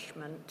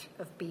refreshment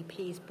of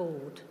BP's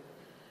board.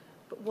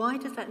 But why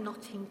does that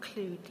not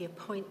include the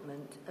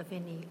appointment of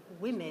any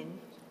women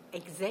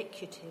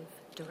executive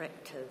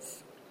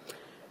directors?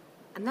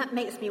 And that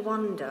makes me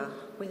wonder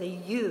whether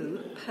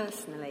you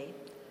personally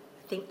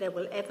think there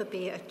will ever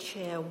be a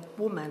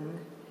chairwoman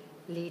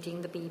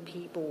leading the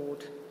BP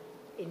board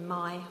in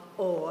my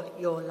or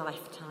your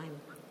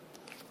lifetime.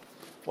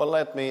 Well,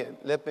 let me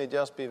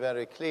just be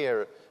very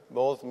clear.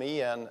 Both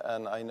me and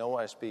I know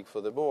I speak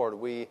for the board,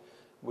 we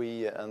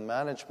and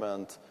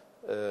management,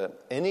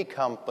 any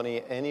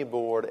company, any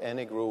board,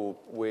 any group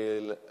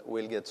will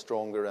get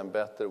stronger and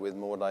better with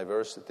more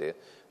diversity.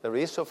 There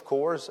is, of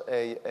course,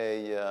 in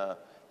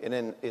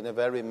a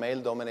very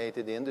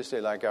male-dominated industry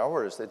like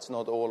ours, it's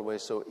not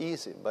always so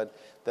easy. But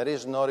that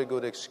is not a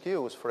good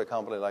excuse for a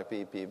company like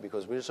BP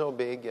because we're so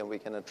big and we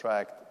can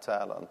attract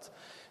talent.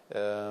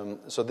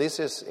 So this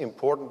is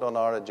important on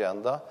our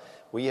agenda.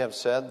 We have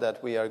said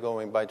that we are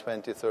going by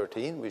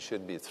 2013. We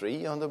should be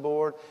 3 on the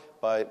board.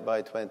 By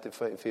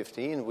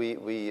 2015,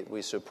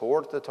 we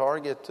support the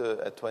target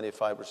at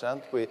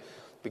 25%.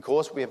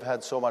 Because we have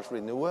had so much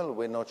renewal,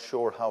 we're not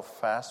sure how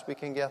fast we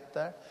can get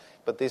there.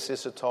 But this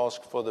is a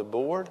task for the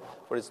board,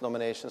 for its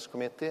nominations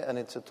committee, and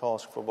it's a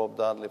task for Bob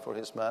Dudley, for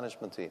his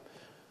management team.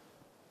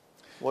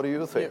 What do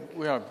you think?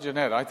 Well,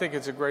 Jeanette, I think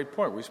it's a great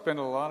point. We spend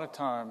a lot of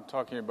time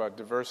talking about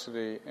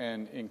diversity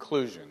and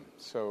inclusion.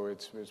 So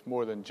it's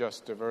more than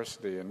just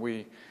diversity. And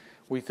we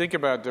think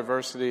about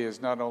diversity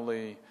as not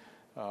only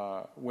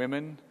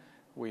women.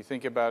 We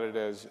think about it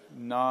as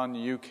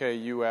non-UK,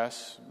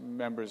 US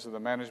members of the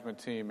management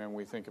team, and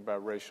we think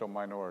about racial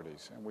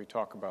minorities. And we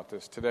talk about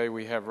this. Today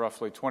we have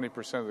roughly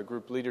 20% of the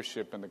group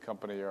leadership in the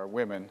company are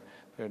women.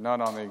 They're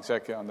not on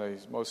the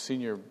most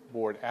senior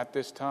board at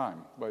this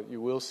time, but you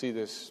will see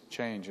this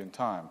change in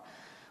time.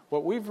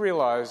 What we've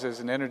realized as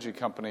an energy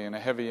company and a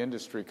heavy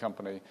industry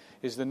company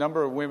is the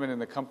number of women in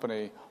the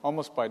company,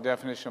 almost by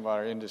definition of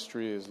our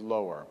industry, is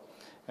lower.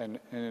 And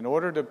in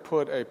order to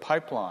put a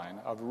pipeline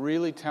of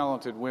really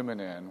talented women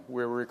in,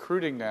 we're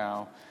recruiting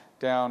now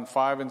down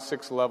 5 and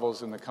 6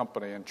 levels in the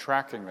company and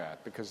tracking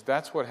that, because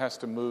that's what has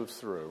to move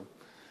through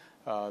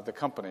the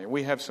company.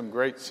 We have some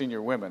great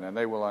senior women, and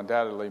they will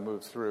undoubtedly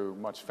move through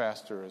much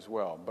faster as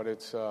well. But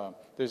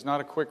there's not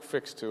a quick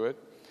fix to it,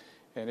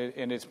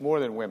 and it's more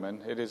than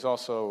women. It is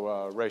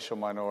also racial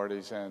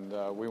minorities, and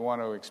we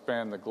want to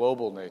expand the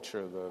global nature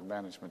of the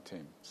management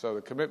team. So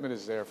the commitment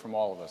is there from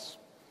all of us.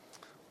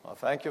 Well,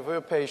 thank you for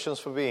your patience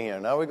for being here.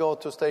 Now we go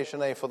to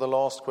Station A for the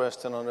last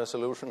question on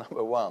resolution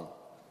number 1.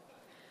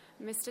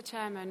 Mr.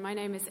 Chairman, my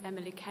name is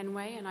Emily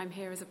Kenway, and I'm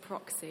here as a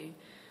proxy.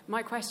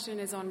 My question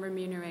is on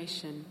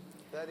remuneration.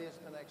 That is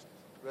the next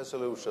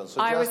resolution.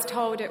 So I was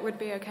told it would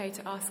be okay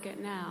to ask it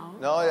now.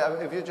 No,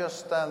 if you just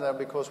stand there,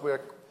 because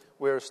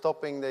we're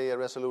stopping the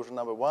resolution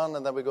number 1,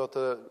 and then we go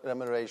to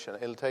remuneration.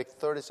 It'll take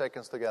 30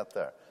 seconds to get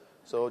there.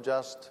 So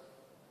just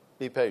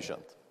be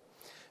patient.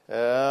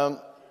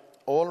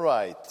 All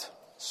right.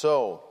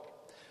 So,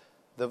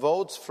 the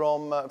votes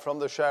from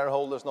the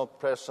shareholders not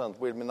present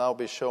will now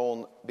be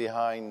shown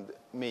behind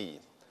me.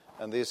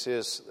 And this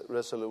is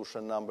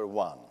resolution number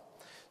 1.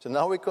 So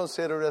now we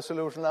consider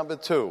resolution number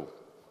 2,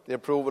 the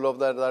approval of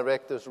the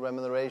director's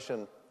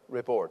remuneration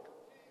report.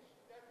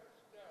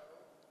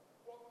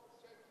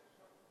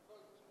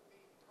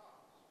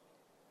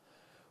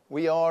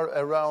 We are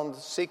around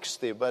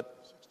 60,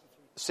 but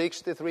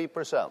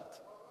 63%.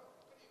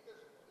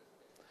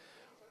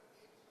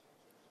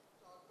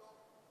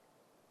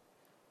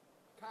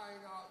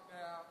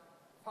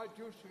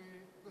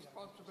 Fiduciary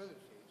responsibilities,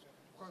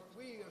 because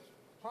we as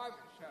private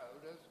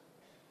shareholders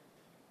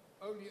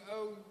only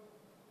own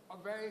a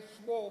very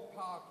small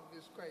part of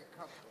this great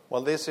company.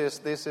 Well, this is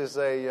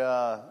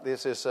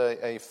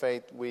a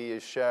fate we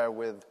share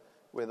with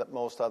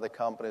most other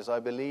companies. I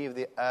believe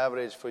the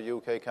average for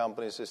UK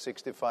companies is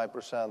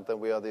 65%, and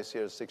we are this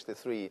year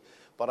 63%.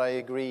 But I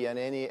agree, and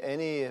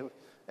anyway,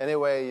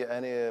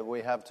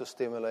 we have to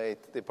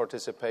stimulate the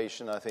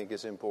participation. I think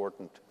is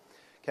important.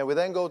 Can we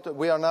then go to,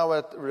 we are now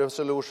at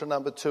resolution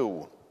number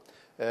 2.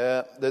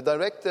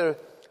 The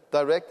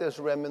director's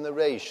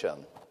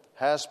remuneration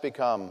has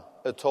become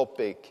a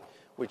topic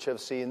which have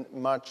seen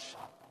much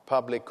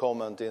public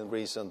comment in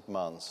recent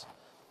months.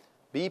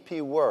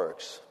 BP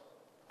works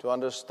to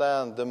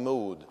understand the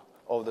mood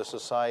of the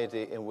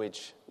society in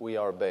which we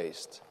are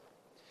based.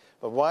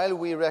 But while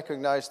we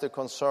recognize the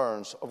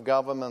concerns of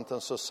government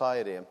and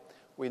society,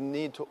 we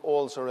need to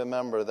also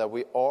remember that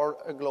we are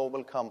a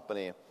global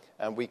company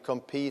and we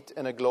compete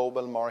in a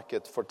global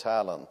market for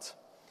talent.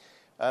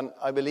 And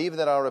I believe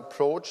that our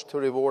approach to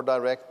reward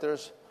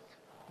directors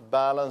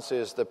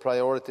balances the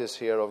priorities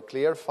here of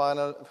clear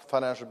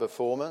financial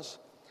performance,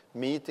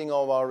 meeting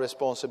of our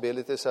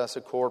responsibilities as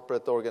a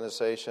corporate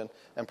organization,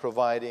 and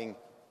providing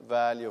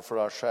value for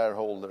our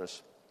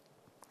shareholders.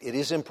 It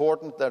is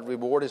important that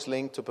reward is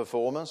linked to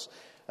performance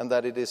and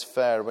that it is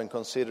fair when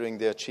considering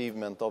the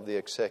achievement of the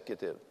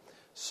executive.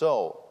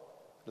 So,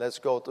 let's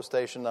go to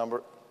station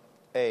number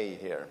A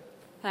here.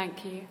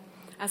 Thank you.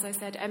 As I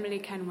said, Emily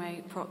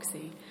Kenway,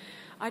 proxy.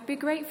 I'd be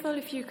grateful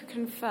if you could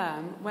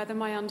confirm whether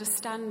my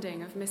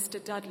understanding of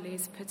Mr.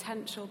 Dudley's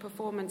potential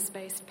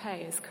performance-based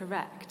pay is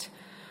correct.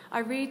 I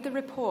read the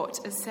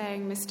report as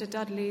saying Mr.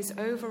 Dudley's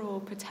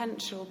overall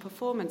potential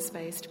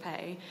performance-based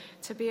pay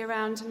to be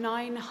around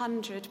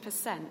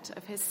 900%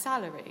 of his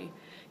salary.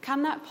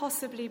 Can that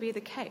possibly be the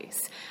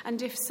case?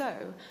 And if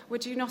so,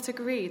 would you not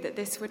agree that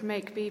this would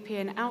make BP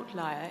an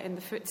outlier in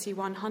the FTSE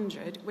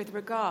 100 with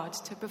regard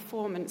to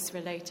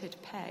performance-related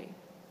pay?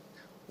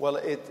 Well,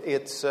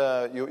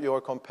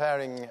 you're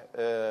comparing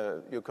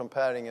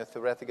a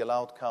theoretical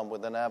outcome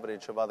with an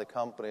average of other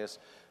companies.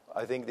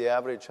 I think the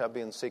average have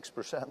been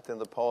 6% in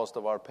the past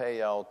of our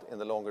payout in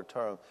the longer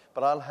term.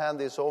 But I'll hand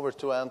this over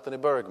to Anthony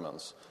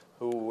Bergmans,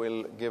 who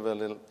will give a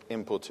little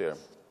input here.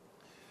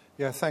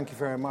 Yeah, thank you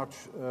very much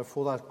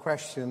for that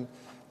question.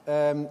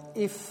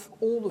 If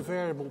all the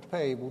variable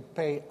pay would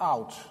pay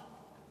out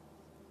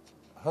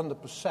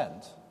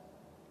 100%,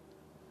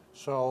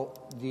 so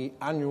the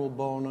annual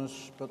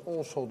bonus, but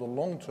also the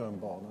long-term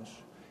bonus,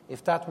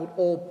 if that would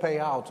all pay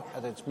out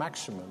at its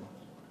maximum,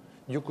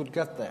 you could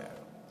get there.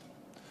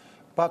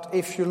 But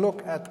if you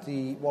look at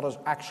what has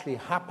actually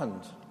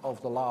happened over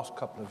the last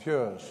couple of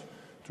years,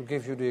 to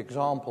give you the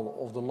example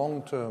of the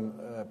long-term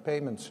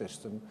payment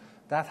system,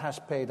 that has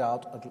paid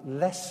out at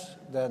less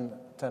than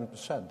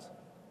 10%.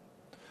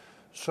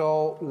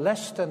 So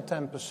less than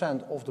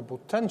 10% of the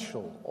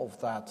potential of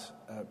that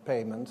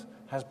payment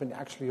has been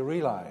actually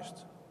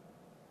realized.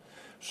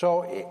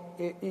 So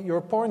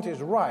your point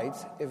is right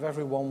if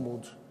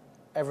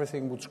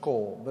everything would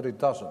score, but it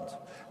doesn't.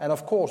 And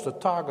of course the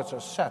targets are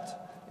set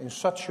in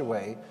such a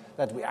way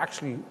that we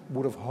actually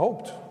would have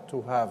hoped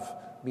to have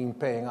been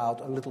paying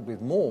out a little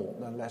bit more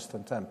than less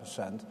than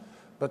 10%,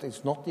 but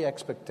it's not the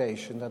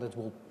expectation that it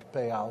will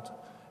pay out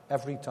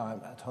every time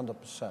at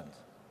 100%.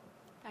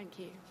 Thank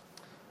you.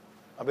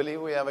 I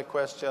believe we have a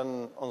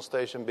question on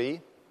station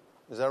B.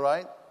 Is that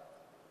right?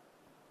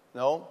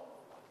 No?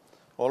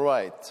 All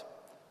right.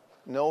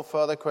 No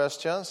further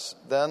questions.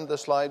 Then the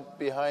slide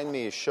behind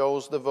me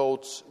shows the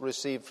votes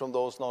received from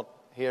those not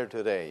here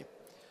today.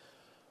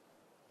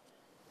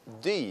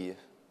 D,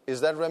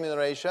 is that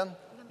remuneration?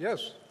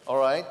 Yes. All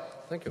right.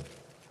 Thank you.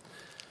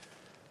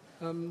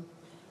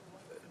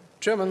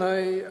 Chairman,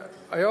 I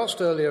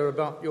asked earlier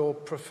about your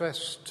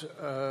professed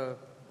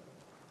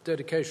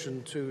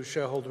dedication to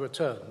shareholder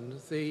return.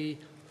 The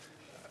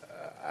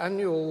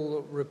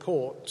annual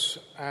report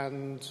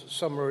and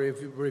summary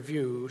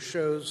review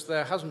shows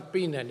there hasn't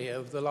been any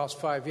over the last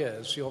 5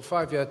 years. Your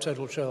 5-year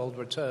total shareholder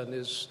return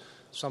is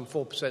some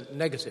 4%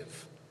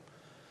 negative.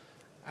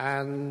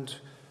 And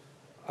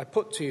I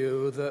put to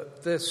you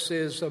that this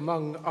is,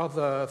 among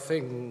other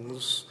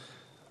things,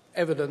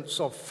 evidence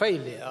of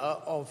failure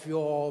of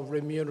your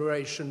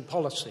remuneration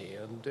policy,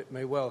 and it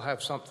may well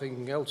have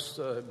something else.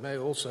 It may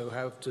also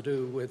have to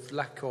do with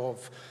lack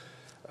of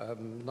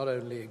not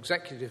only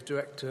executive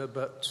director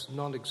but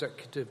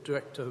non-executive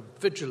director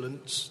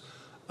vigilance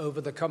over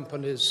the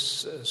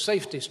company's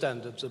safety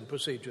standards and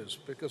procedures,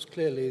 because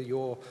clearly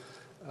your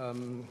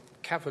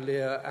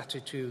cavalier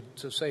attitude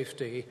to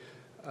safety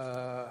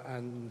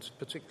and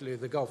particularly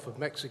the Gulf of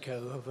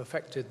Mexico have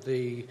affected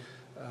the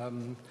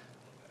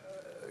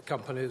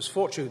company's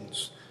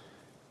fortunes.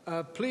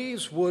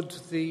 Please would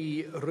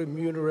the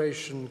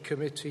Remuneration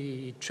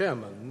Committee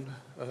Chairman,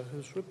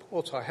 whose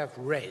report I have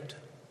read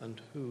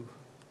and who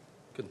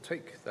can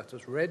take that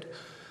as read,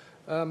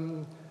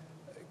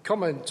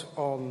 comment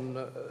on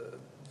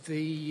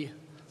the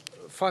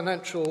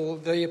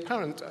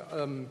apparent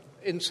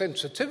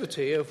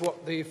insensitivity of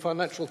what the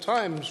Financial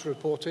Times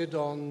reported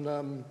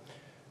on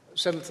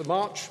 7th of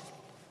March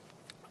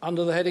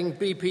under the heading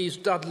BP's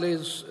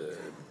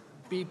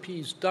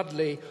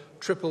Dudley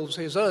triples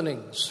his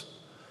earnings.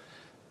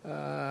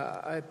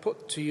 I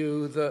put to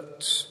you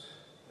that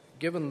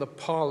given the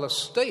parlous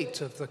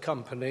state of the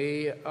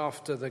company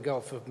after the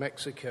Gulf of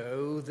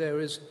Mexico, there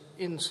is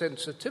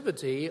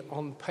insensitivity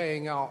on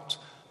paying out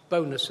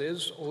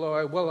bonuses, although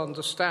I well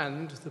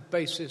understand the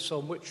basis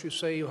on which you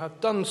say you have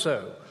done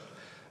so.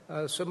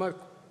 So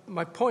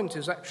my point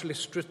is actually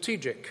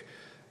strategic,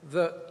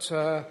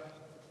 that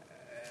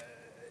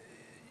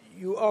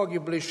you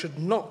arguably should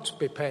not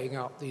be paying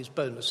out these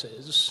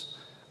bonuses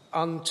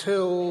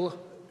until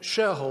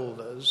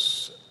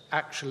shareholders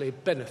actually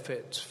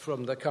benefit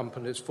from the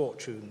company's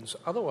fortunes.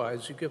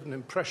 Otherwise, you give an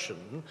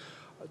impression,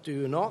 do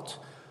you not,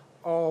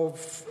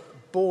 of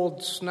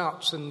board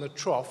snouts in the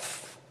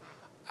trough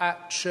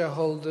at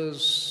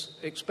shareholders'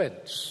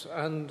 expense.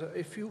 And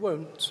if you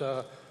won't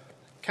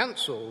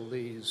cancel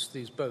these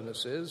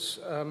bonuses,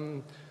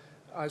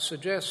 I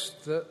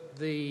suggest that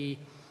the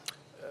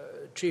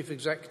chief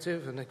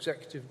executive and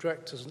executive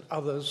directors and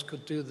others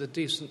could do the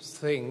decent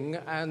thing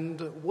and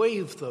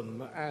waive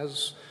them,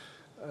 as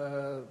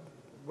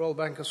Royal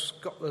Bank of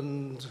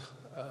Scotland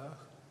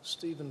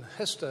Stephen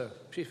Hester,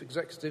 chief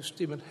executive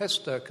Stephen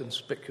Hester,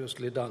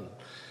 conspicuously done,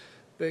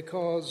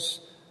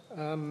 because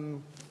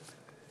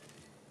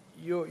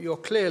you're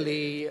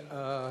clearly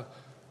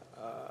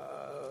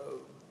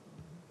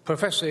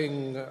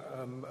professing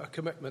a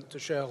commitment to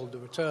shareholder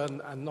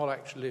return and not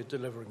actually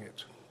delivering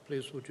it.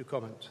 Please, would you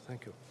comment?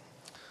 Thank you.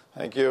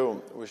 Thank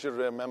you. We should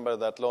remember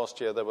that last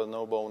year there were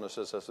no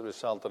bonuses as a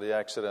result of the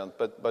accident.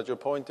 But your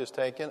point is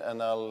taken,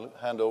 and I'll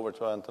hand over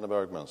to Anthony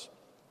Bergmans.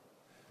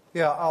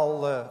 Yeah,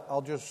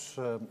 I'll just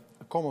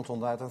comment on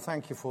that, and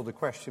thank you for the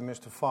question,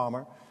 Mr.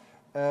 Farmer.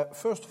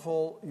 First of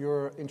all,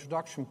 your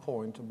introduction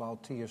point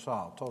about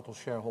TSR, total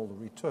shareholder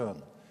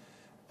return,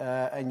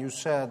 and you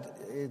said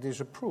it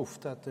is a proof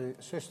that the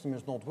system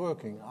is not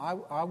working.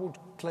 I would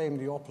claim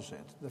the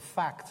opposite. The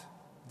fact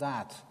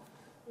that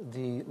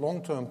the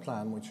long-term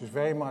plan, which is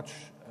very much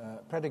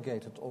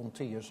predicated on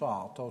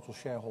TSR, total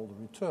shareholder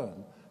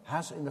return,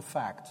 has in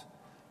fact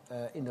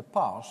in the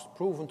past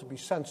proven to be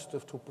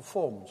sensitive to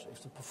performance.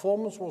 If the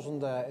performance wasn't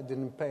there, it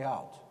didn't pay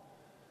out.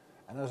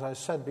 And as I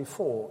said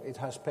before, it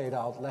has paid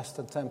out less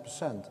than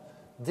 10%.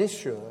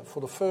 This year,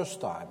 for the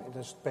first time, it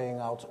is paying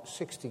out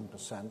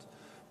 16%,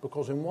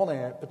 because in one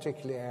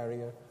particular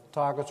area,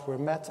 targets were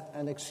met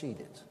and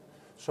exceeded.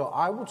 So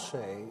I would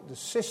say the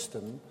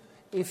system,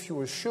 if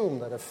you assume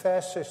that a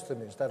fair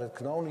system is that it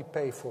can only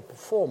pay for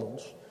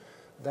performance,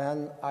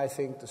 then I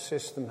think the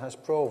system has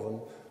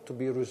proven to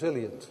be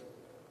resilient.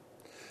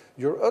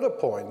 Your other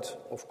point,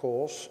 of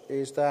course,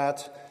 is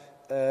that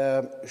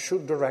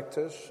should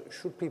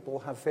people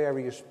have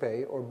various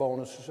pay or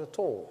bonuses at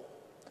all?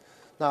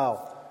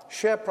 Now,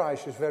 share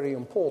price is very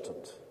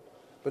important,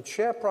 but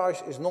share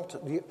price is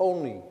not the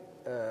only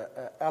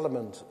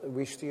element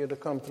we steer the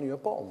company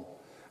upon.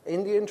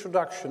 In the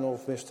introduction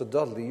of Mr.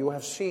 Dudley, you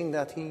have seen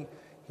that he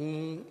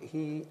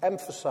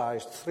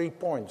emphasized 3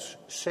 points: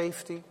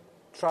 safety,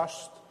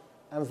 trust,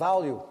 and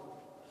value.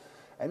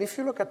 And if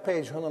you look at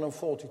page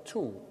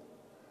 142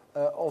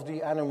 of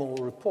the annual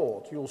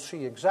report, you'll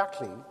see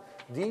exactly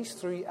these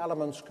 3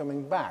 elements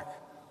coming back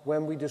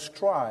when we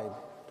describe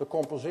the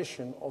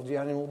composition of the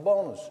annual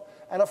bonus.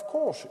 And of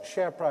course,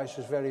 share price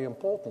is very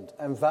important,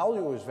 and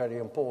value is very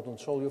important,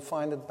 so you'll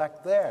find it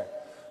back there.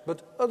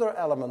 But other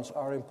elements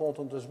are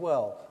important as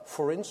well.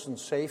 For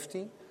instance,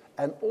 safety,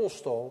 and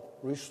also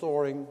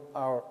restoring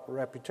our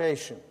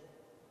reputation.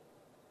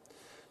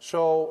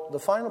 So the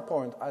final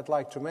point I'd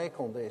like to make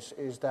on this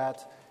is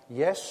that,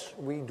 yes,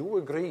 we do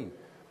agree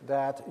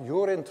that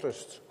your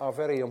interests are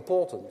very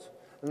important.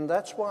 And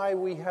that's why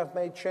we have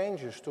made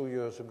changes 2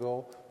 years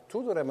ago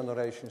to the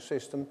remuneration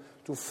system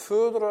to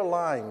further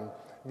align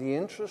the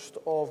interest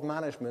of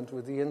management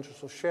with the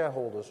interest of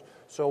shareholders.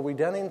 So we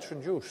then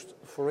introduced,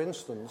 for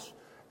instance,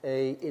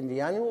 in the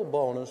annual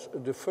bonus, a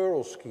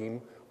deferral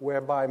scheme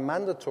whereby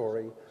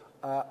mandatory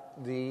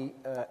the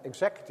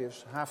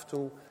executives have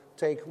to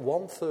take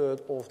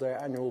 1/3 of their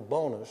annual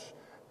bonus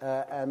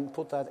and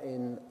put that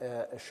in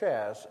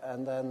shares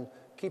and then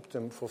keep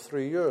them for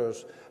 3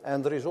 years.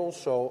 And there is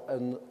also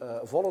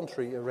a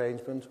voluntary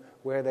arrangement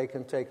where they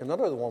can take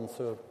another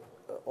 1/3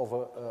 of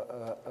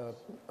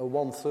a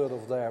 1/3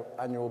 of their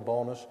annual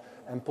bonus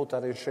and put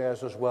that in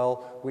shares as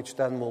well, which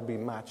then will be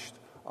matched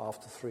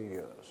after 3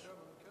 years.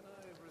 Can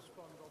I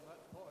respond on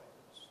that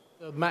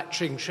point?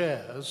 Matching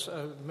shares.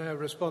 May I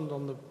respond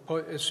on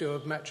the issue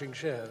of matching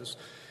shares?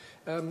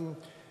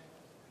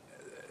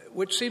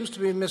 Which seems to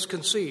be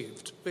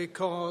misconceived,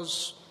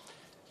 because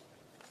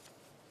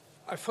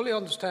I fully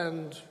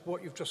understand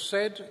what you've just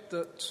said,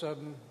 that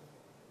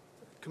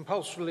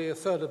compulsorily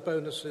 1/3 of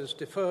bonus is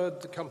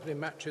deferred, the company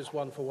matches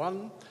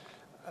 1-for-1.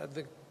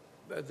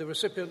 The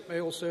recipient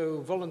may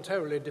also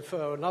voluntarily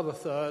defer another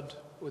 1/3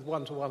 with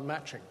 1-to-1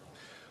 matching.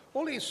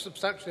 All he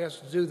substantially has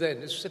to do then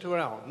is sit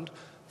around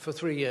for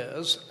 3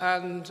 years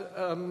and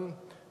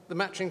the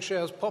matching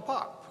shares pop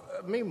up.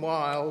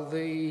 Meanwhile,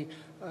 the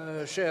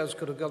shares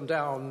could have gone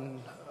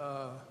down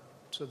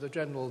to the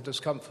general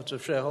discomfort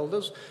of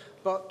shareholders,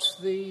 but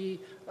the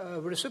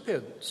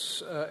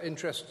recipient's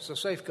interests are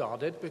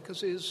safeguarded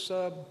because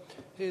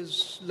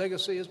his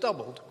legacy is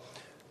doubled.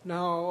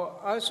 Now,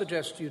 I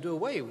suggest you do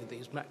away with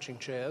these matching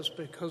shares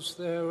because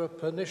they're a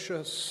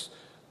pernicious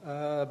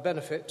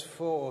benefit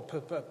for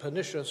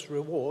pernicious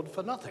reward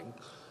for nothing.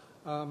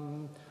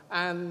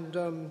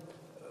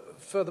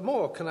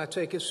 Furthermore, can I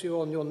take issue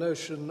on your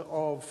notion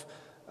of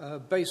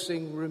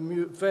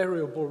basing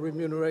variable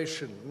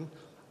remuneration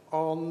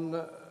on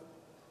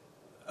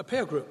a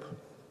peer group?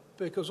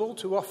 Because all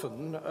too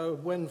often,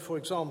 when, for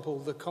example,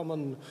 the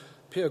common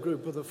peer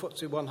group of the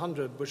FTSE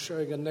 100 was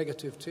showing a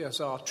negative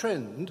TSR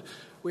trend,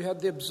 we had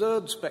the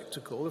absurd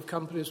spectacle of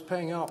companies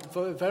paying out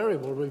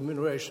variable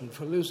remuneration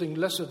for losing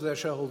less of their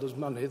shareholders'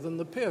 money than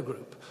the peer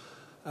group.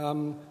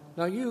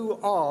 Now, you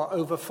are,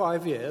 over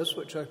 5 years,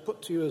 which I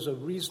put to you as a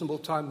reasonable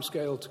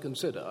timescale to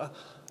consider,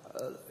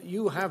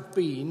 you have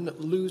been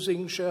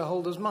losing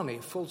shareholders' money,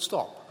 full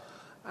stop.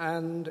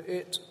 And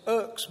it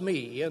irks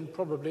me, and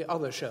probably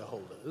other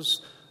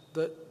shareholders,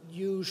 that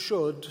you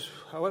should,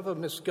 however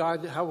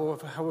misguided,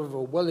 however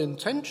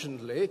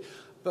well-intentionedly,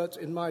 but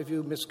in my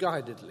view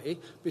misguidedly,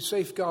 be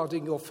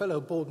safeguarding your fellow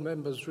board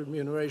members'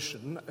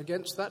 remuneration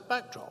against that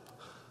backdrop.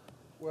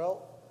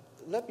 Well,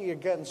 let me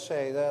again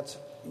say that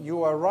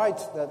you are right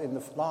that in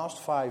the last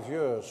 5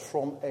 years,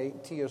 from a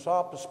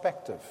TSR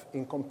perspective,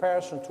 in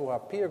comparison to our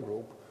peer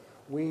group,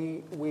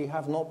 we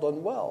have not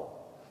done well.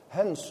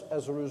 Hence,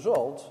 as a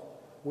result,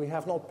 we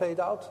have not paid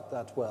out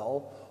that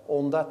well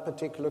on that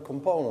particular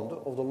component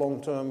of the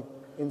long-term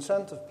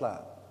incentive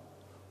plan.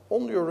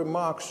 On your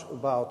remarks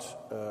about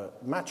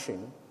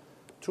matching,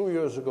 2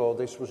 years ago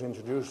this was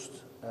introduced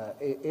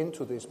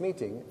into this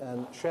meeting,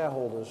 and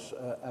shareholders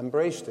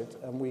embraced it,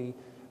 and we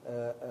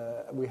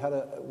had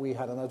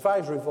an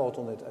advisory vote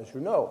on it, as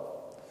you know.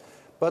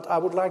 But I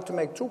would like to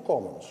make 2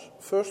 comments.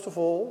 First of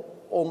all,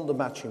 on the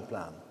matching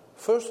plan.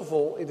 First of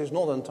all, it is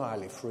not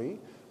entirely free.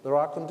 There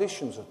are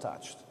conditions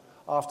attached.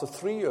 After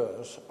 3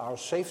 years, our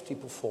safety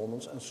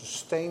performance and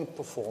sustained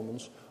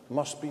performance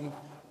must be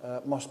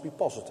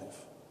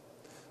positive.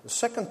 The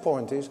second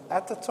point is,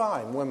 at the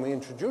time when we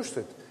introduced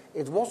it,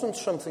 it wasn't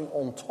something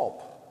on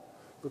top,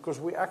 because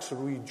we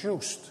actually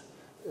reduced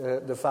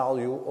the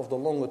value of the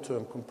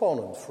longer-term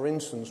component. For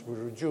instance, we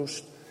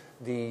reduced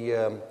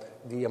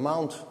the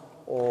amount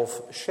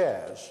of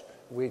shares,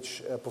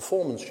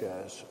 performance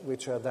shares,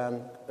 which are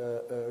then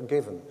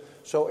given.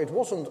 So it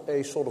wasn't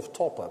a sort of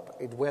top-up.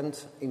 It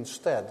went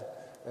instead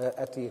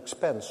at the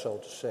expense, so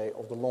to say,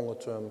 of the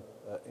longer-term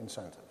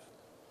incentive.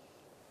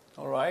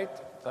 All right,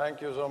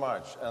 thank you so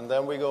much. And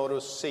then we go to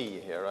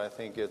C here. I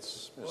think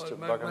it's Mr.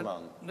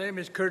 Buckerman. My name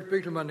is Kurt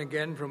Bickelmann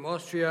again from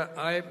Austria.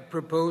 I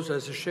propose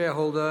as a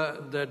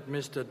shareholder that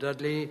Mr.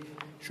 Dudley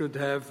should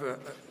have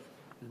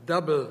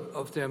double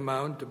of the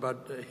amount.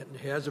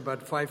 He has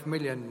about 5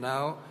 million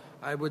now.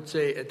 I would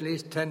say at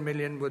least 10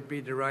 million would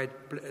be the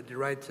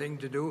right thing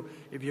to do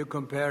if you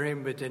compare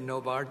him with the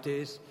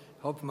Novartis,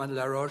 Hoffmann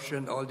La Roche,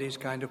 and all these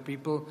kind of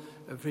people,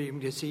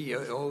 the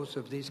CEOs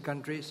of these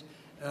countries.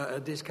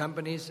 These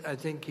companies, I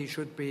think he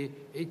should be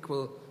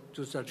equal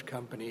to such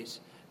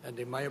companies. And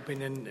in my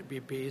opinion,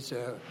 BP is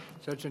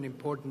such an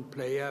important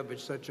player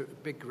with such a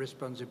big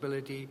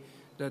responsibility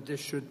that this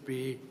should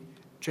be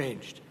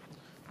changed.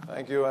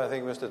 Thank you. I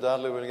think Mr.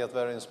 Dudley will get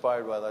very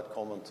inspired by that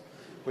comment.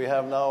 We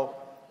have now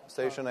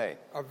Station A.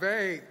 A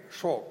very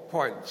short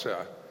point,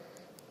 sir.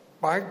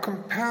 By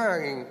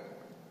comparing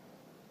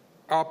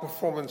our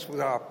performance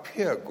with our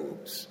peer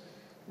groups,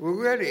 we're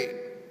really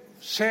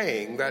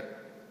saying that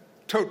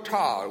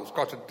Total has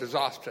got a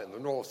disaster in the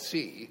North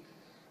Sea,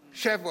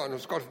 Chevron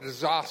has got a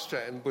disaster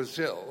in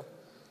Brazil,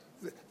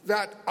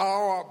 that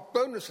our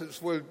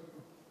bonuses will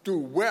do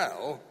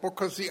well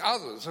because the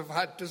others have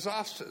had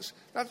disasters.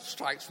 That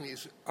strikes me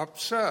as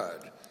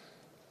absurd.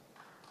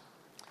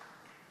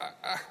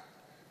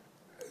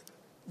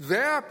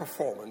 Their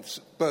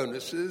performance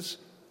bonuses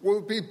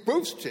will be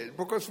boosted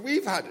because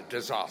we've had a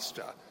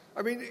disaster.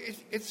 I mean,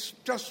 it's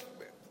just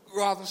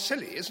rather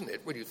silly, isn't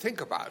it, when you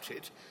think about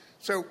it?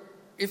 So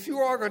if you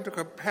are going to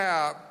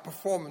compare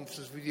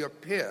performances with your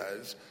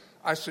peers,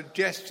 I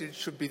suggest it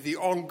should be the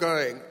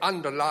ongoing,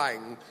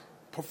 underlying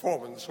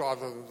performance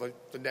rather than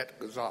the net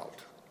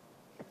result.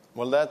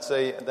 Well, that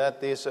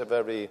is a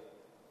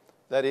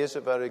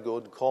very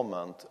good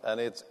comment, and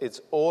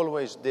it's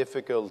always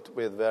difficult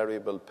with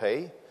variable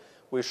pay.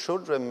 We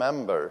should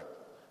remember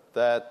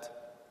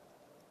that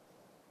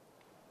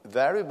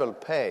variable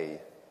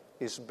pay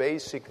is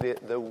basically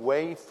the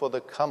way for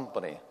the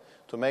company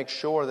to make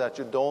sure that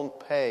you don't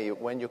pay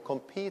when you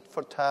compete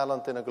for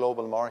talent in a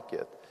global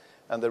market.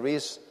 And there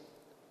is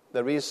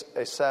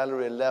a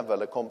salary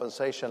level, a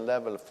compensation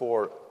level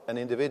for an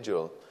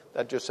individual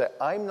that you say,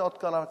 I'm not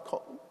going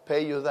to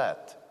pay you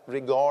that,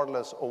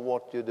 regardless of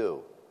what you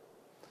do.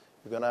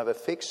 You're going to have a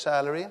fixed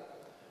salary.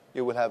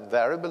 You will have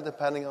variable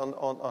depending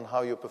on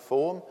how you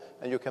perform,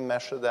 and you can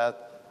measure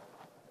that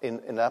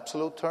in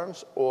absolute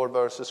terms or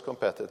versus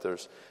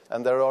competitors.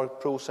 And there are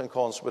pros and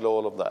cons with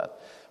all of that.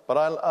 But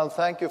I'll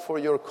thank you for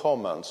your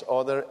comments.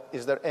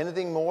 Is there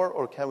anything more,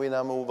 or can we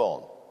now move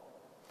on?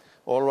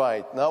 All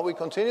right. Now we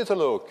continue to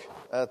look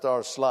at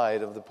our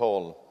slide of the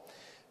poll.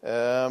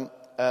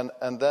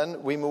 And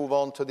then we move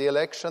on to the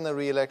election and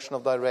re-election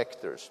of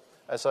directors.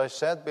 As I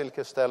said, Bill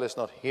Castell is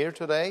not here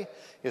today.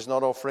 He's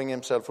not offering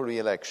himself for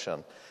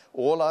re-election.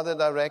 All other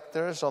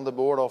directors on the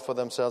board offer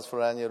themselves for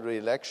annual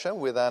re-election,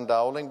 with Anne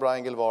Dowling,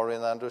 Brian Gilvari,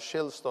 and Andrew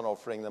Shilston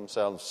offering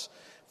themselves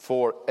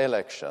for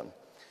election.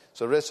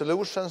 So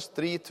resolutions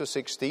 3 to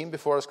 16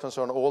 before us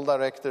concern all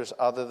directors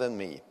other than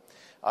me.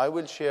 I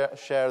will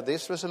share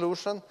this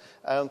resolution.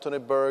 Anthony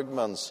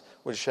Bergmans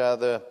will share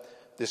the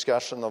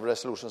discussion of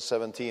resolution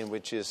 17,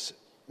 which is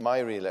my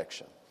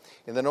re-election.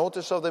 In the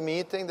notice of the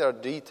meeting, there are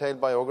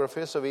detailed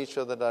biographies of each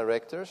of the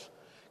directors.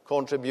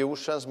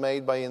 Contributions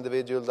made by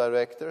individual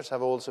directors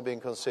have also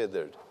been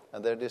considered,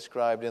 and they're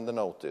described in the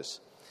notice.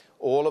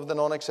 All of the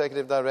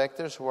non-executive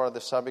directors who are the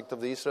subject of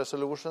these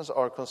resolutions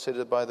are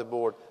considered by the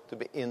board to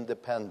be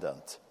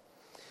independent.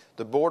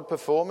 The board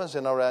performance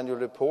in our annual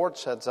report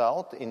sets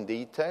out in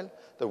detail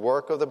the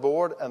work of the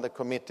board and the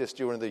committees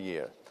during the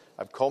year.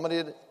 I've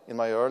commented in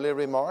my earlier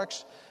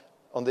remarks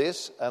on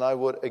this, and I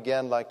would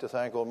again like to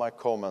thank all my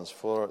comments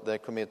for their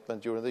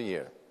commitment during the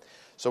year.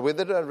 So with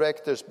the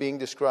directors being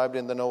described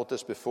in the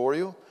notice before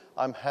you,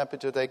 I'm happy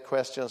to take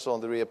questions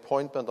on the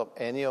reappointment of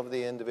any of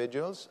the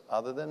individuals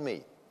other than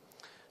me.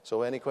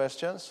 So any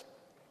questions?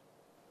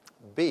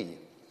 B.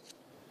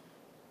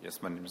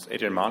 Yes, my name is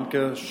Adrian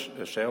Mahnke,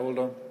 a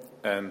shareholder,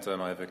 and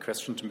I have a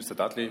question to Mr.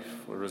 Dudley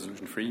for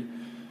Resolution 3.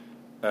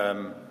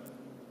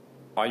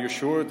 Are you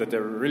sure that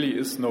there really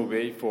is no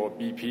way for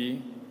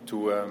BP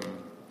to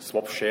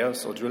swap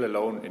shares or drill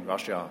alone in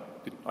Russia?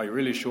 Are you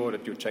really sure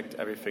that you checked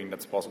everything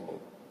that's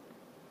possible?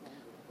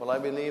 Well, I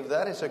believe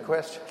that is a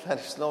question that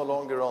is no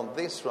longer on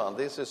this one.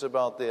 This is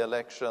about the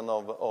election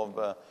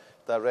of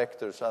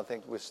directors. I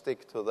think we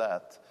stick to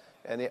that.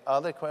 Any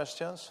other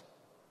questions?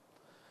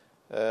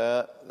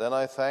 Then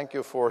I thank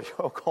you for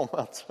your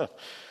comments.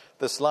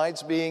 The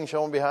slides being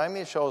shown behind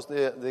me shows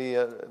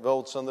the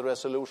votes on the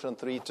resolution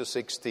 3 to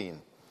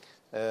 16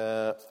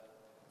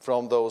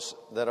 from those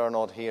that are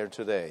not here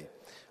today.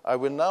 I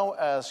will now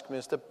ask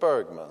Mr.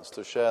 Bergmans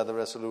to share the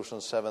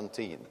resolution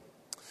 17.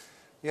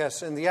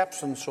 Yes, in the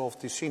absence of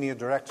the senior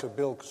director,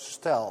 Bill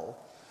Castell,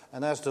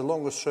 and as the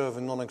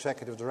longest-serving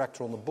non-executive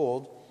director on the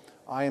board,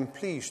 I am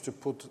pleased to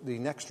put the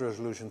next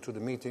resolution to the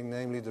meeting,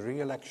 namely the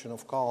re-election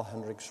of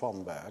Carl-Henric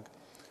Svanberg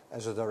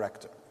as a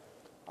director.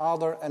 Are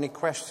there any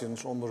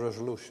questions on the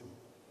resolution?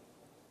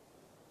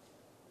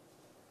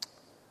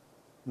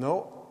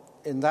 No?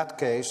 in that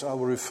case, I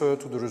will refer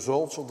to the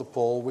results of the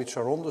poll, which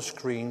are on the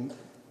screen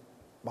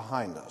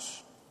behind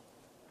us.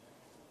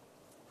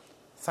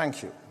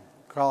 Thank you.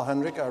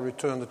 Carl-Henric, I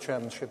return the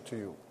chairmanship to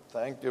you.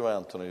 Thank you,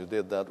 Anthony. You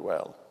did that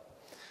well.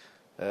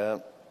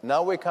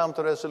 Now we come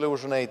to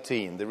Resolution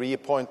 18, the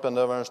reappointment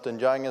of Ernst &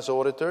 Young as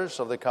auditors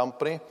of the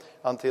company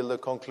until the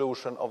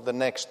conclusion of the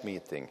next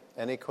meeting.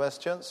 Any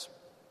questions?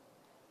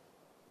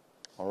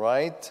 All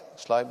right.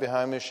 Slide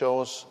behind me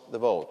shows the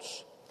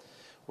votes.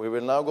 We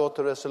will now go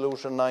to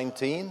Resolution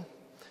 19.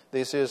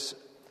 This is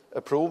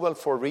approval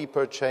for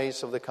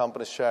repurchase of the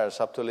company's shares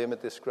up to a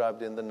limit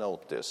described in the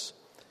notice.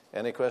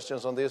 Any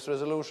questions on this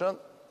resolution?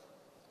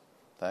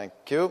 Thank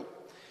you.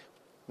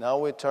 Now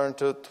we turn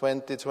to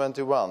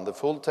 2021. The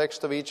full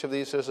text of each of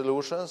these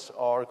resolutions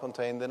are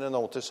contained in the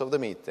notice of the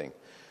meeting.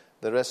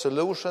 The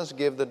resolutions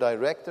give the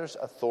directors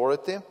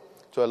authority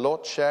to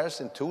allot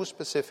shares in two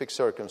specific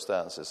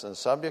circumstances and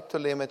subject to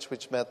limits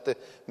which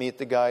meet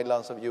the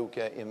guidelines of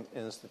UK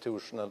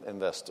institutional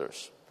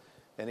investors.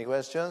 Any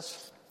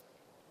questions?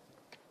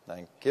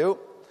 Thank you. You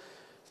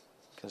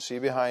can see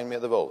behind me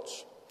the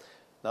votes.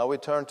 Now we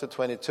turn to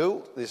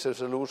 22. This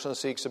resolution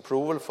seeks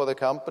approval for the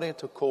company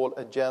to call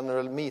a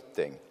general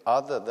meeting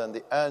other than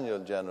the annual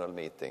general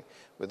meeting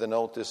with a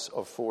notice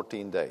of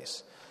 14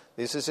 days.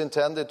 This is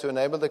intended to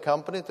enable the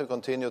company to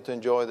continue to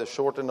enjoy the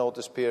shorter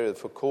notice period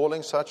for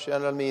calling such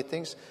general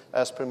meetings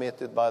as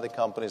permitted by the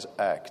Companies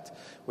Act,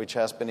 which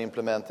has been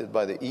implemented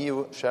by the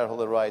EU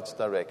Shareholder Rights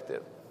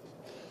Directive.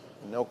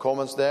 No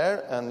comments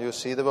there, and you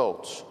see the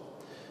votes.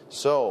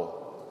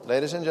 So,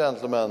 ladies and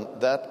gentlemen,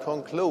 that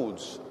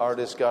concludes our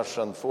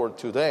discussion for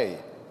today.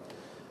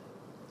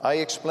 I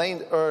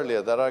explained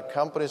earlier that our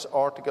company's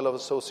Article of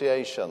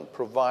Association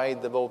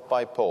provide the vote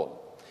by poll.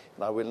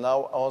 And I will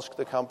now ask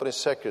the company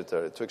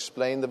secretary to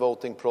explain the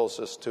voting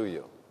process to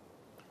you.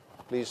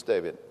 Please,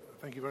 David.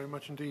 Thank you very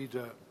much indeed,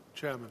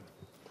 Chairman.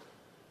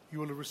 You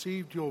will have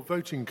received your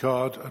voting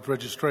card at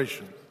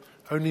registration.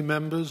 Only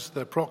members,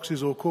 their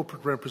proxies or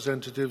corporate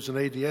representatives and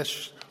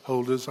ADS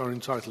holders are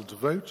entitled to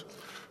vote.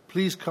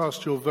 Please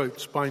cast your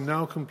votes by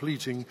now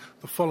completing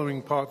the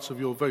following parts of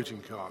your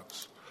voting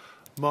cards.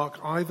 Mark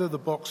either the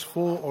box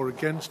for or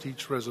against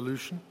each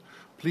resolution.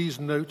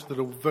 Please note that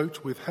a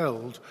vote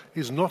withheld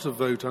is not a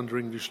vote under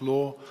English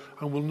law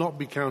and will not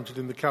be counted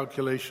in the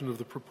calculation of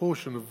the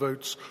proportion of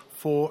votes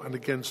for and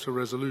against a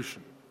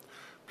resolution.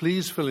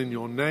 Please fill in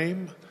your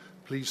name.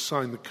 Please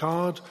sign the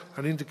card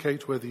and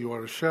indicate whether you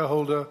are a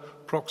shareholder,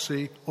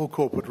 proxy, or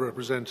corporate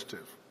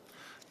representative.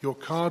 Your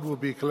card will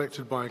be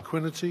collected by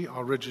Equinity,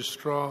 our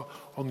registrar,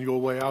 on your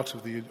way out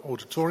of the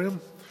auditorium.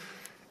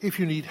 If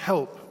you need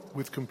help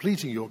with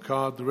completing your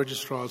card, the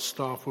registrar's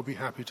staff will be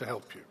happy to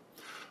help you.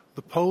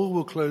 The poll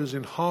will close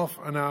in half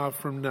an hour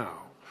from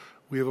now.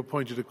 We have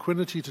appointed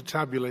Equinity to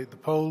tabulate the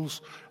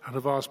polls and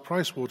have asked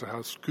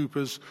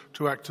PricewaterhouseCoopers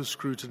to act as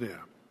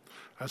scrutineer.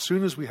 As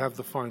soon as we have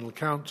the final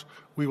count,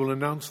 we will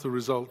announce the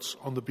results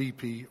on the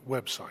BP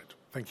website.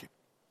 Thank you.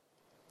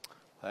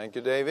 Thank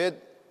you, David.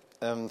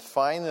 And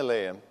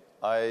finally,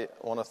 I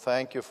want to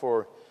thank you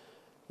for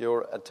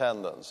your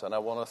attendance, and I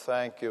want to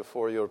thank you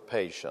for your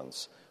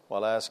patience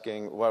while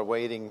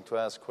waiting to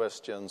ask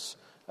questions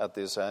at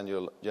this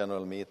annual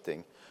general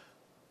meeting.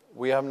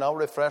 We have now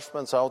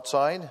refreshments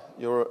outside.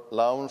 Your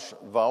lounge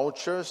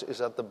vouchers is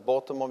at the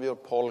bottom of your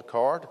poll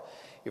card.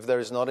 If there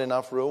is not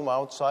enough room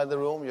outside the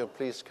room, you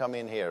please come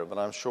in here, but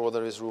I'm sure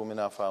there is room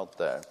enough out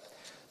there.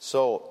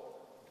 So,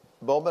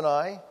 Bob and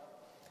I,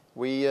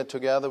 we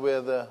together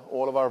with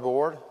all of our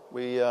board,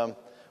 we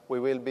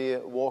will be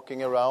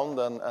walking around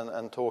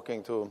and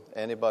talking to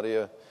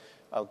anybody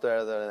out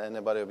there,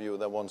 anybody of you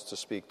that wants to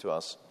speak to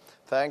us.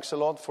 Thanks a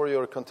lot for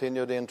your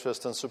continued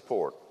interest and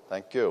support.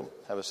 Thank you.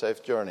 Have a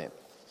safe journey.